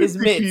mitts. I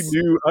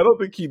don't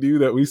think he knew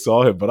that we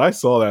saw him, but I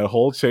saw that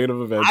whole chain of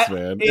events,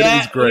 man. Yeah, it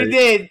was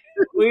great.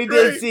 We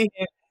did see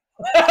him.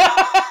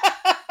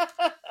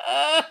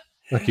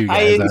 Fuck you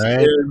guys,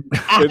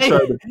 How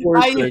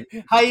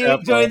you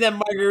enjoying that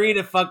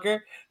margarita,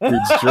 fucker?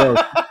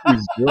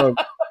 He's drunk.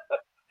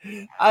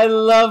 I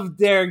love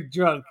Derek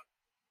drunk.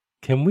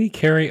 Can we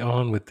carry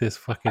on with this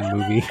fucking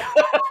movie?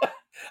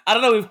 I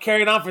don't know. We've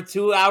carried on for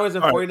 2 hours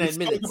and 49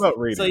 minutes. Talk about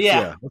ratings. So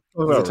yeah,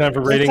 it's time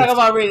for ratings.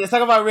 Let's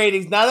talk about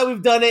ratings. Now that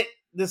we've done it,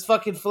 this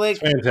fucking flick.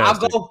 I'll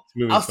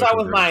start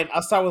with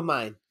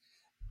mine.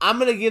 I'm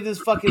gonna give this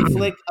fucking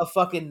flick a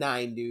fucking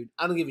 9, dude.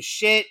 I don't give a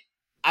shit.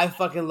 I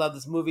fucking love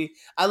this movie.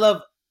 I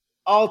love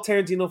all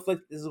Tarantino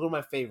flicks. This is one of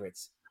my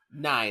favorites.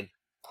 9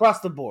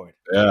 across the board.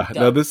 Yeah.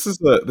 Done. No, this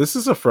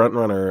is a front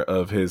runner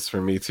of his for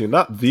me too.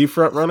 Not the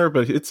front runner,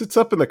 but it's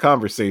up in the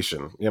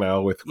conversation,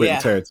 with Quentin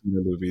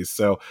Tarantino movies.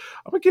 So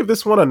I'm gonna give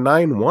this one a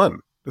 9-1.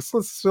 This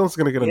one's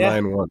gonna get a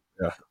 9-1.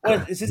 Yeah.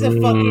 What, this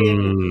isn't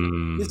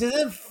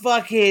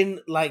fucking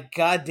like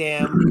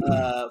goddamn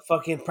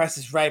fucking Price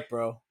is Right,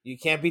 bro. You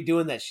can't be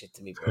doing that shit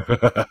to me, bro.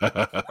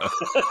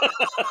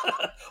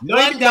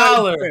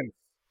 $1.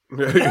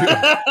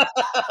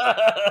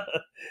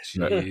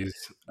 Jeez.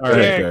 All right,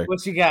 Derek,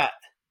 what you got?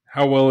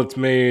 How well it's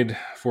made,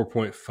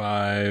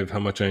 4.5. How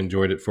much I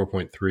enjoyed it,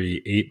 4.3.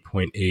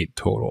 8.8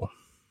 total.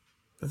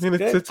 I mean,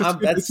 it's a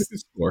good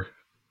score.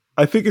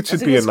 I think it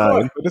should be a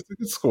 9, but it's a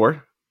good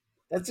score.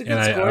 That's a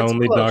good score. I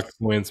only docked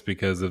points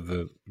because of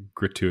the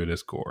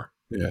gratuitous gore.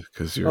 Yeah,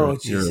 because you're a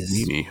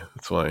weenie.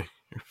 That's why.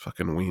 You're a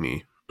fucking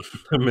weenie.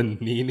 I'm a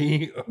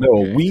neenie? Okay.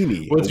 No, a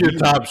weenie. What's your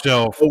top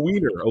shelf? A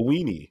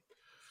weenie.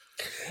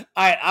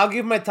 All right, I'll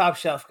give my top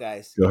shelf,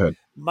 guys. Go ahead.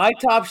 My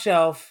top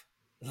shelf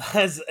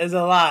is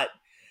a lot.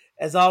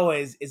 As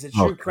always, it's a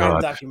true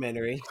crime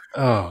documentary.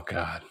 Oh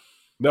God.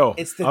 No.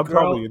 It's the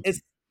girl.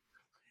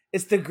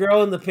 It's the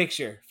girl in the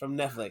picture from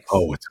Netflix.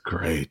 Oh, it's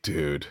great,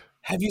 dude.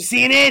 Have you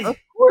seen it? Of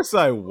course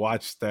I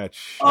watched that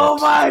shit. Oh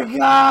my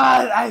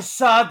God. I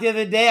saw it the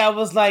other day. I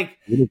was like,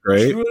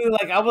 great. Truly,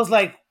 like, I was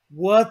like,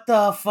 what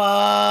the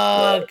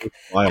fuck?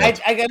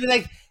 I mean,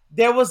 like,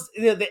 there was,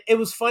 it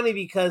was funny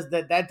because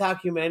that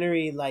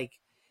documentary, like,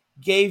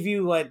 gave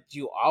you what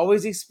you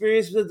always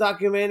experience with a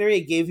documentary.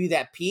 It gave you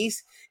that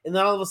piece. And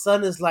then all of a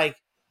sudden it's like,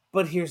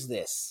 but here's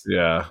this.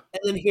 Yeah.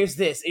 And then here's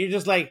this. And you're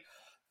just like,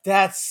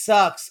 that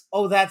sucks.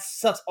 Oh, that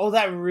sucks. Oh,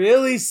 that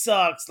really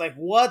sucks. Like,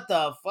 what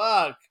the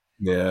fuck?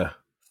 Yeah.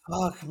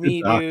 Fuck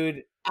me,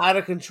 dude. Out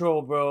of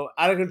control, bro.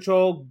 Out of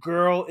control.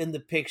 Girl in the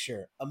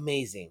picture.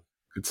 Amazing.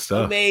 Good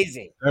stuff.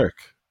 Amazing. Eric,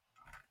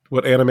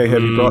 what anime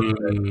have you brought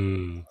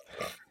today?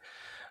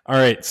 All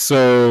right.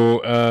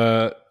 So,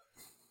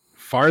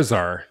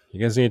 Farzar. You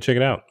guys need to check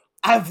it out.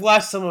 I've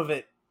watched some of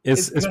it.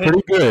 It's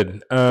pretty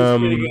good.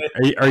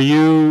 Are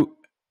you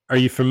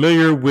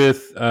familiar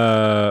with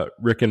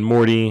Rick and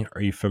Morty?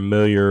 Are you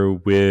familiar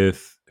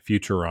with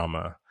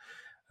Futurama?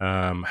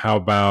 How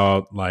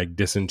about like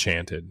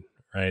Disenchanted?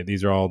 Right,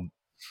 these are all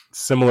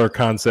similar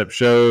concept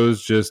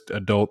shows, just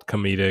adult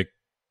comedic,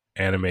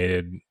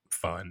 animated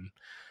fun.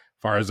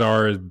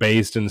 Farzar is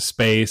based in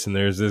space, and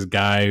there's this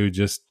guy who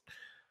just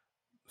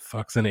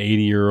fucks an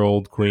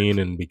 80-year-old queen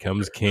and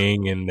becomes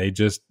king, and they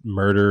just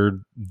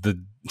murdered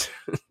the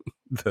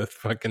the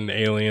fucking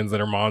aliens that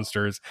are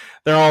monsters.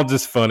 They're all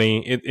just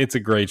funny. It's a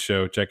great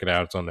show. Check it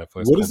out. It's on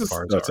Netflix. What is this?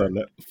 That's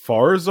on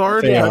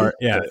Farzard?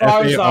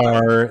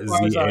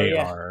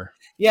 Farzar.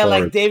 Yeah,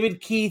 like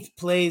David Keith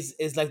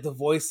is like the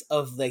voice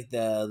of like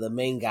the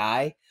main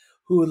guy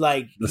who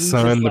like the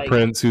son, the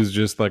prince, who's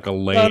just like a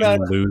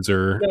lame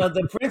loser. No,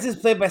 the prince is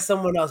played by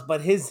someone else,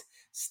 but his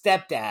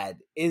stepdad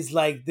is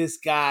like this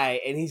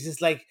guy, and he's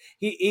just like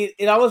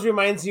it almost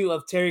reminds you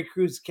of Terry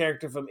Crews'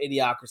 character from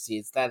Idiocracy.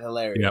 It's that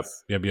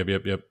hilarious. Yep.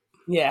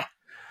 Yeah,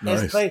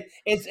 nice.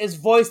 It's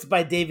voiced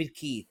by David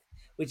Keith,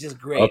 which is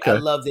great. Okay. I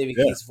love David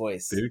Keith's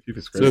voice. David Keith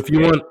is great. So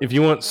if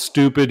you want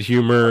stupid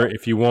humor,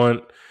 if you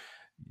want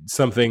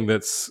something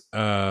that's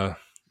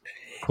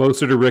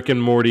closer to Rick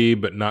and Morty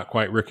but not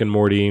quite Rick and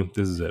Morty,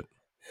 this is it.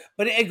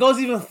 But it goes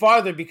even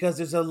farther because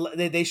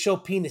they show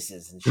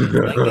penises and shit.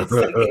 Like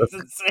it's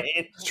insane.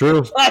 It's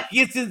true. Like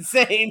it's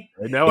insane.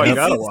 Now I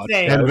gotta watch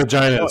it. And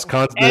vaginas.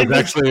 There's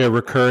actually a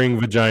recurring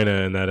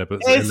vagina in that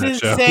episode. It's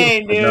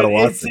insane, dude.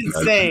 It's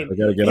insane. I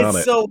gotta get on it.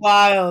 It's so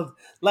wild.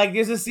 Like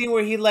there's a scene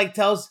where he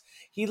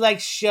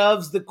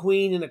shoves the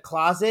queen in a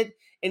closet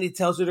and he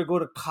tells her to go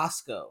to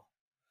Costco.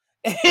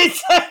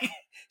 It's like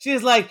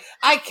she's like,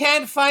 I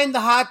can't find the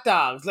hot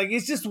dogs. Like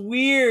it's just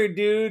weird,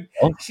 dude.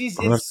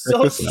 It's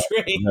so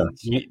strange.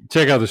 Yeah.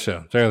 Check out the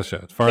show.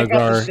 It's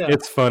Farzar.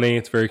 It's funny.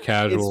 It's very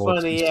casual.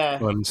 It's funny,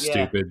 fun,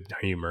 stupid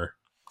humor.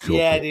 Cool.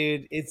 Yeah,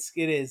 dude. It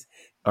is.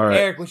 All right,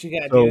 Eric, what you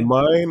got? So dude?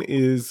 Mine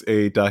is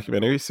a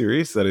documentary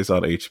series that is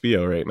on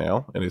HBO right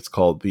now, and it's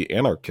called The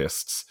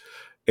Anarchists.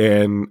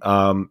 And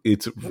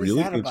it's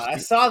really interesting. I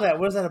saw that.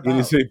 What is that about? It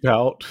is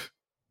about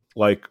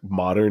like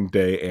modern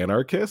day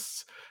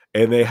anarchists.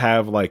 And they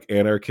have like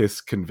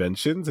anarchist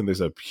conventions, and there's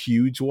a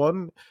huge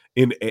one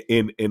in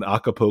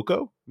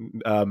Acapulco,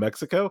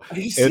 Mexico,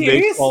 and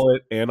they call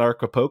it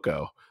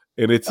Anarchapulco,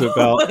 and it's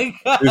about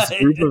this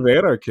group of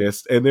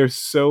anarchists, and they're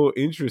so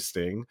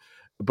interesting.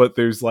 But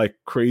there's like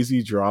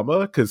crazy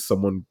drama because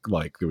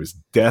there was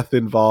death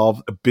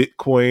involved.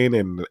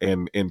 Bitcoin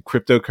and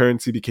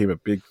cryptocurrency became a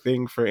big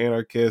thing for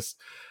anarchists.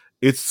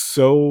 It's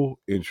so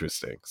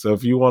interesting. So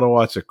if you want to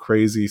watch a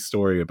crazy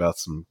story about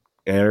some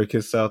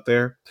anarchists out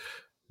there.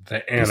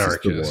 The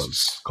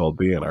Anarchists. Called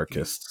The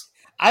Anarchists.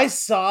 I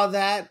saw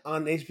that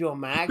on HBO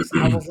Max.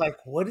 I was like,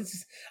 what is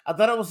this? I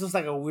thought it was just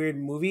like a weird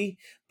movie,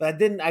 but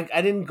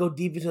I didn't go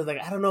deep into it. Like,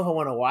 I don't know if I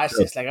want to watch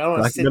this. Like, I don't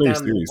want to sit down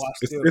and watch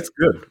it's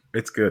good.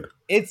 It's good.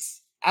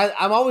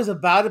 I'm always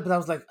about it, but I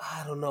was like,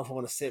 I don't know if I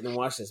want to sit and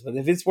watch this. But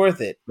if it's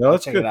worth it, no,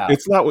 it's check good. it out.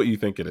 It's not what you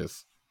think it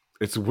is.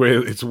 It's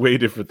way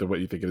different than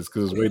what you think it is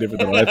because it's way different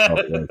than what I thought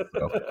it was.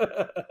 So.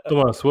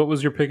 Tomas, what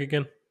was your pick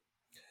again?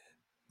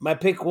 My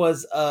pick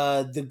was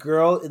The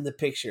Girl in the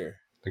Picture.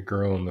 The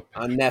Girl in the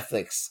Picture. On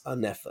Netflix.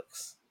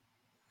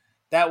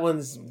 That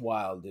one's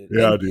wild, dude.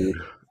 Yeah, dude.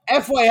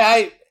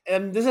 FYI,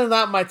 this is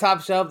not my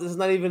top shelf. This is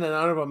not even an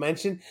honorable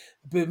mention.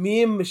 But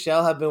me and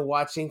Michelle have been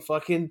watching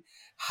fucking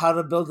How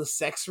to Build a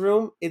Sex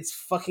Room. It's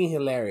fucking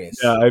hilarious.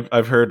 Yeah,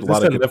 I've heard a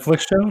lot of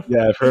Netflix show.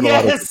 Yeah, I've heard a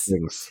lot of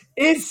things.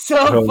 It's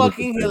so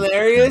fucking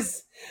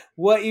hilarious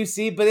what you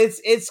see, but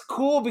it's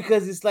cool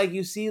because it's like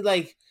you see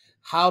like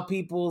how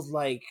people's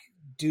like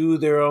do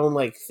their own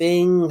like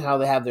thing, how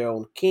they have their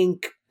own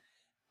kink,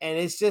 and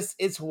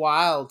it's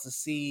wild to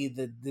see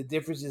the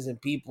differences in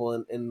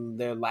people and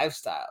their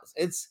lifestyles.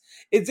 It's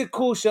a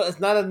cool show.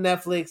 It's not a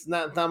Netflix,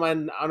 not my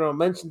honorable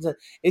mentions.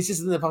 It's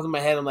just in the top of my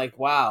head. I'm like,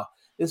 wow,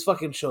 this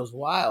fucking show's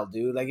wild,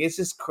 dude. Like it's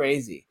just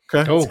crazy.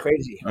 Okay. It's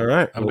crazy. All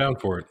right, I'm down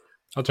for it.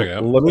 I'll check it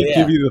out. Let me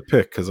give you the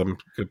pick because I'm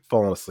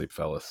falling asleep,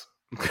 fellas.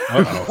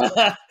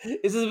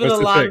 This has been a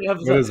long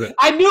episode. What is it?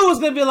 I knew it was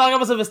going to be a long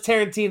episode. It's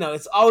Tarantino.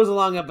 It's always a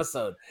long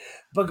episode.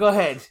 But go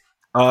ahead.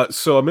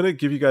 So I'm going to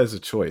give you guys a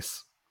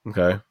choice.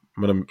 Okay,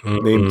 I'm going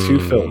to name two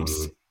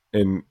films,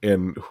 and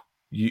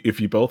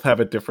if you both have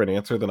a different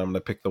answer, then I'm going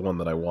to pick the one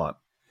that I want.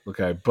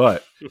 Okay,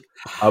 but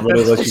I'm going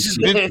to let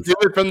you do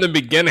it from the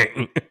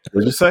beginning. What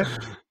did you say?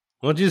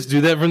 Why don't you just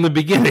do that from the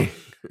beginning?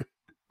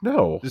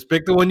 No, just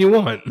pick the one you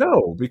want.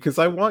 No, because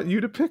I want you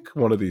to pick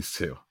one of these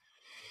two.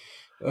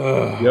 You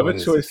have a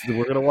choice.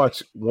 We're going to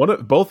watch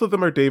both of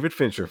them are David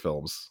Fincher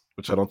films,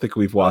 which I don't think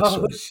we've watched.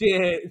 Oh,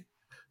 shit.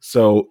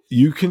 So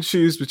you can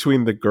choose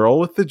between The Girl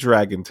with the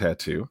Dragon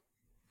Tattoo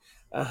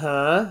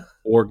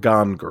or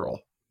Gone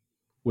Girl.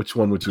 Which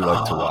one would you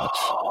like to watch?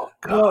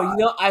 Oh,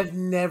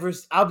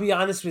 I'll be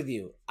honest with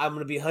you. I'm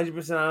going to be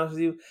 100% honest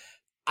with you.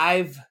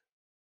 I've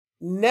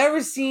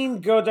never seen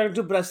Girl Dragon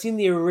 2, but I've seen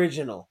the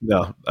original.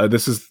 No,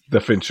 this is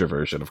the Fincher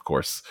version, of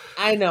course.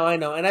 I know.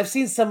 And I've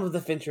seen some of the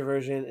Fincher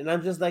version, and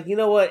I'm just like, you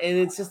know what? And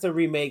it's just a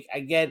remake. I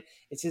get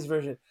it's his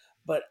version.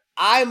 But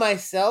I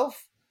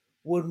myself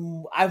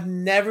I've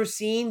never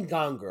seen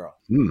Gone Girl.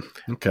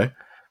 Okay.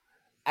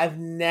 I've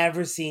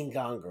never seen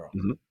Gone Girl.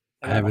 Mm-hmm.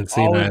 I haven't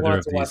seen either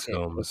of these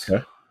films.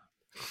 Okay.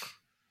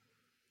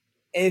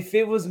 If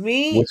it was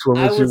me,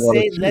 I would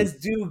say let's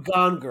do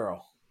Gone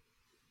Girl.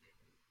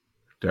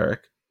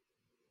 Derek?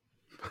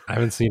 I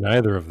haven't seen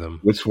either of them.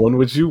 Which one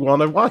would you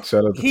want to watch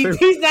out of the two?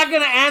 He's not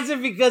going to answer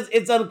because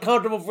it's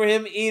uncomfortable for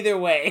him either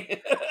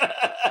way.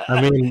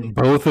 I mean,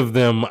 both of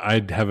them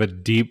I'd have a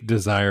deep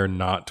desire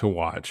not to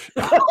watch.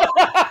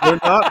 They're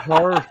not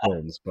horror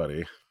films,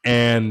 buddy.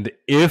 And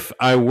if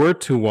I were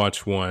to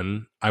watch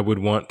one, I would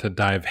want to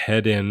dive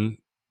head in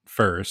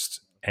first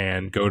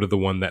and go to the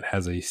one that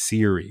has a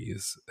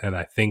series. And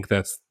I think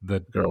that's the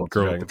Girl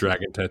with the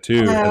Dragon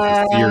Tattoo.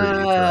 That's a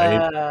series,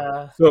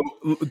 right? So,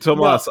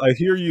 Tomas, I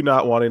hear you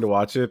not wanting to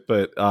watch it,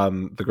 but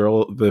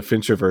the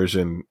Fincher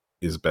version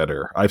is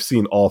better. I've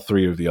seen all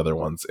 3 of the other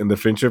ones, and the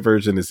Fincher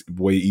version is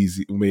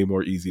way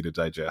more easy to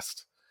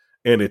digest,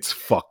 and it's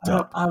fucked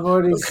up. I've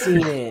already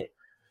seen it.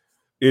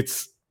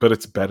 But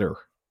it's better.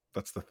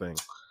 That's the thing.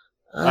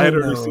 I had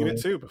already seen it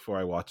too before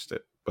I watched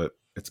it, but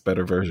it's a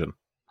better version.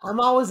 I'm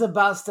always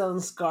about Stellan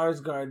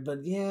Skarsgård,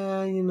 but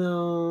yeah, and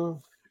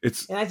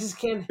I just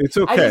can't. It's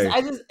okay.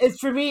 It's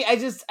for me. I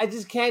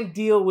just can't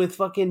deal with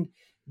fucking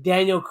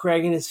Daniel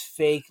Craig and his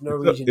fake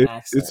Norwegian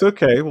accent. It's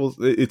okay. Well,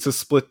 it's a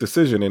split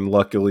decision, and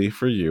luckily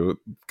for you,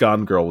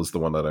 Gone Girl was the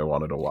one that I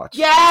wanted to watch.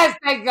 Yes,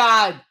 thank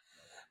God.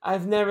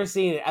 I've never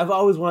seen it. I've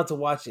always wanted to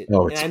watch it,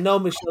 and I know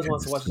Michelle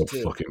wants to watch it too.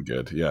 It's fucking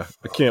good. Yeah,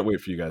 I can't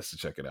wait for you guys to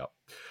check it out.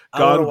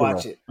 I want to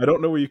watch it. I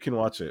don't know where you can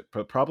watch it,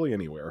 but probably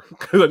anywhere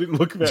because I didn't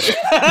look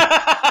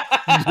that.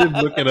 You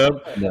didn't look it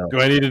up. No. Do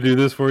I need to do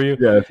this for you?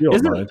 Yeah, if you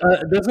don't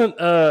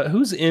mind.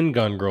 Who's in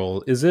Gone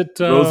Girl? Is it it's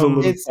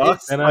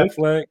Ben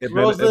Affleck and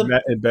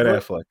Ben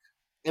Affleck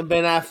and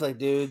Ben Affleck,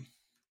 dude,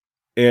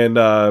 and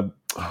oh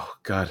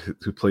god,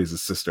 who plays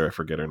his sister? I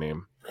forget her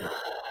name.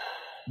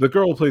 The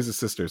girl who plays his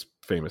sister is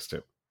famous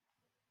too.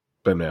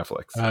 Ben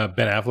Affleck's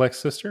Ben Affleck's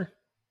sister.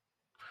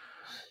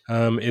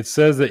 It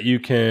says that you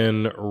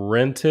can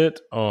rent it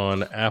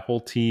on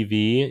Apple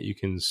TV. You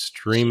can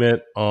stream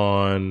it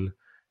on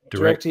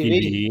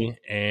DirecTV,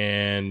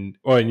 and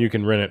you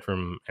can rent it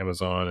from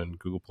Amazon and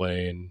Google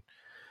Play and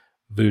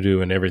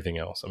Vudu and everything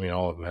else. I mean,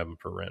 all of them have them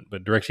for rent,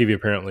 but DirecTV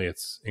apparently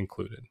it's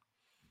included.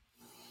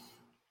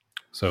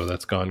 So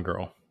that's Gone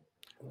Girl.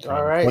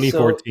 All right,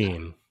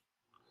 2014.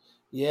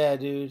 Yeah,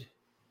 dude.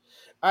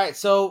 All right,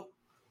 so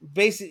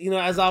basically,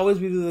 as always,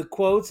 we do the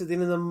quotes at the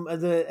end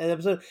of the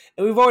episode,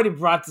 and we've already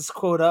brought this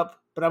quote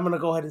up, but I'm gonna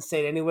go ahead and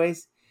say it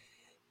anyways.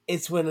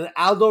 It's when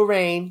Aldo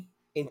Rain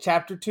in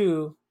chapter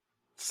 2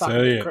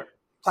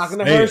 talking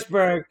to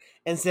Hirschberg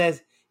and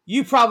says,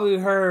 "You probably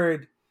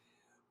heard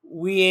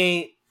we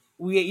ain't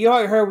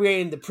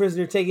in the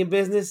prisoner taking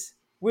business.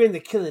 We're in the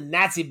killing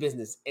Nazi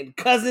business, and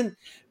cousin,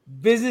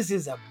 business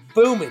is a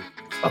booming."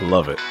 I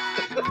love it.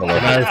 Good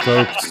night,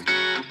 folks.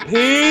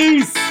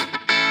 Peace.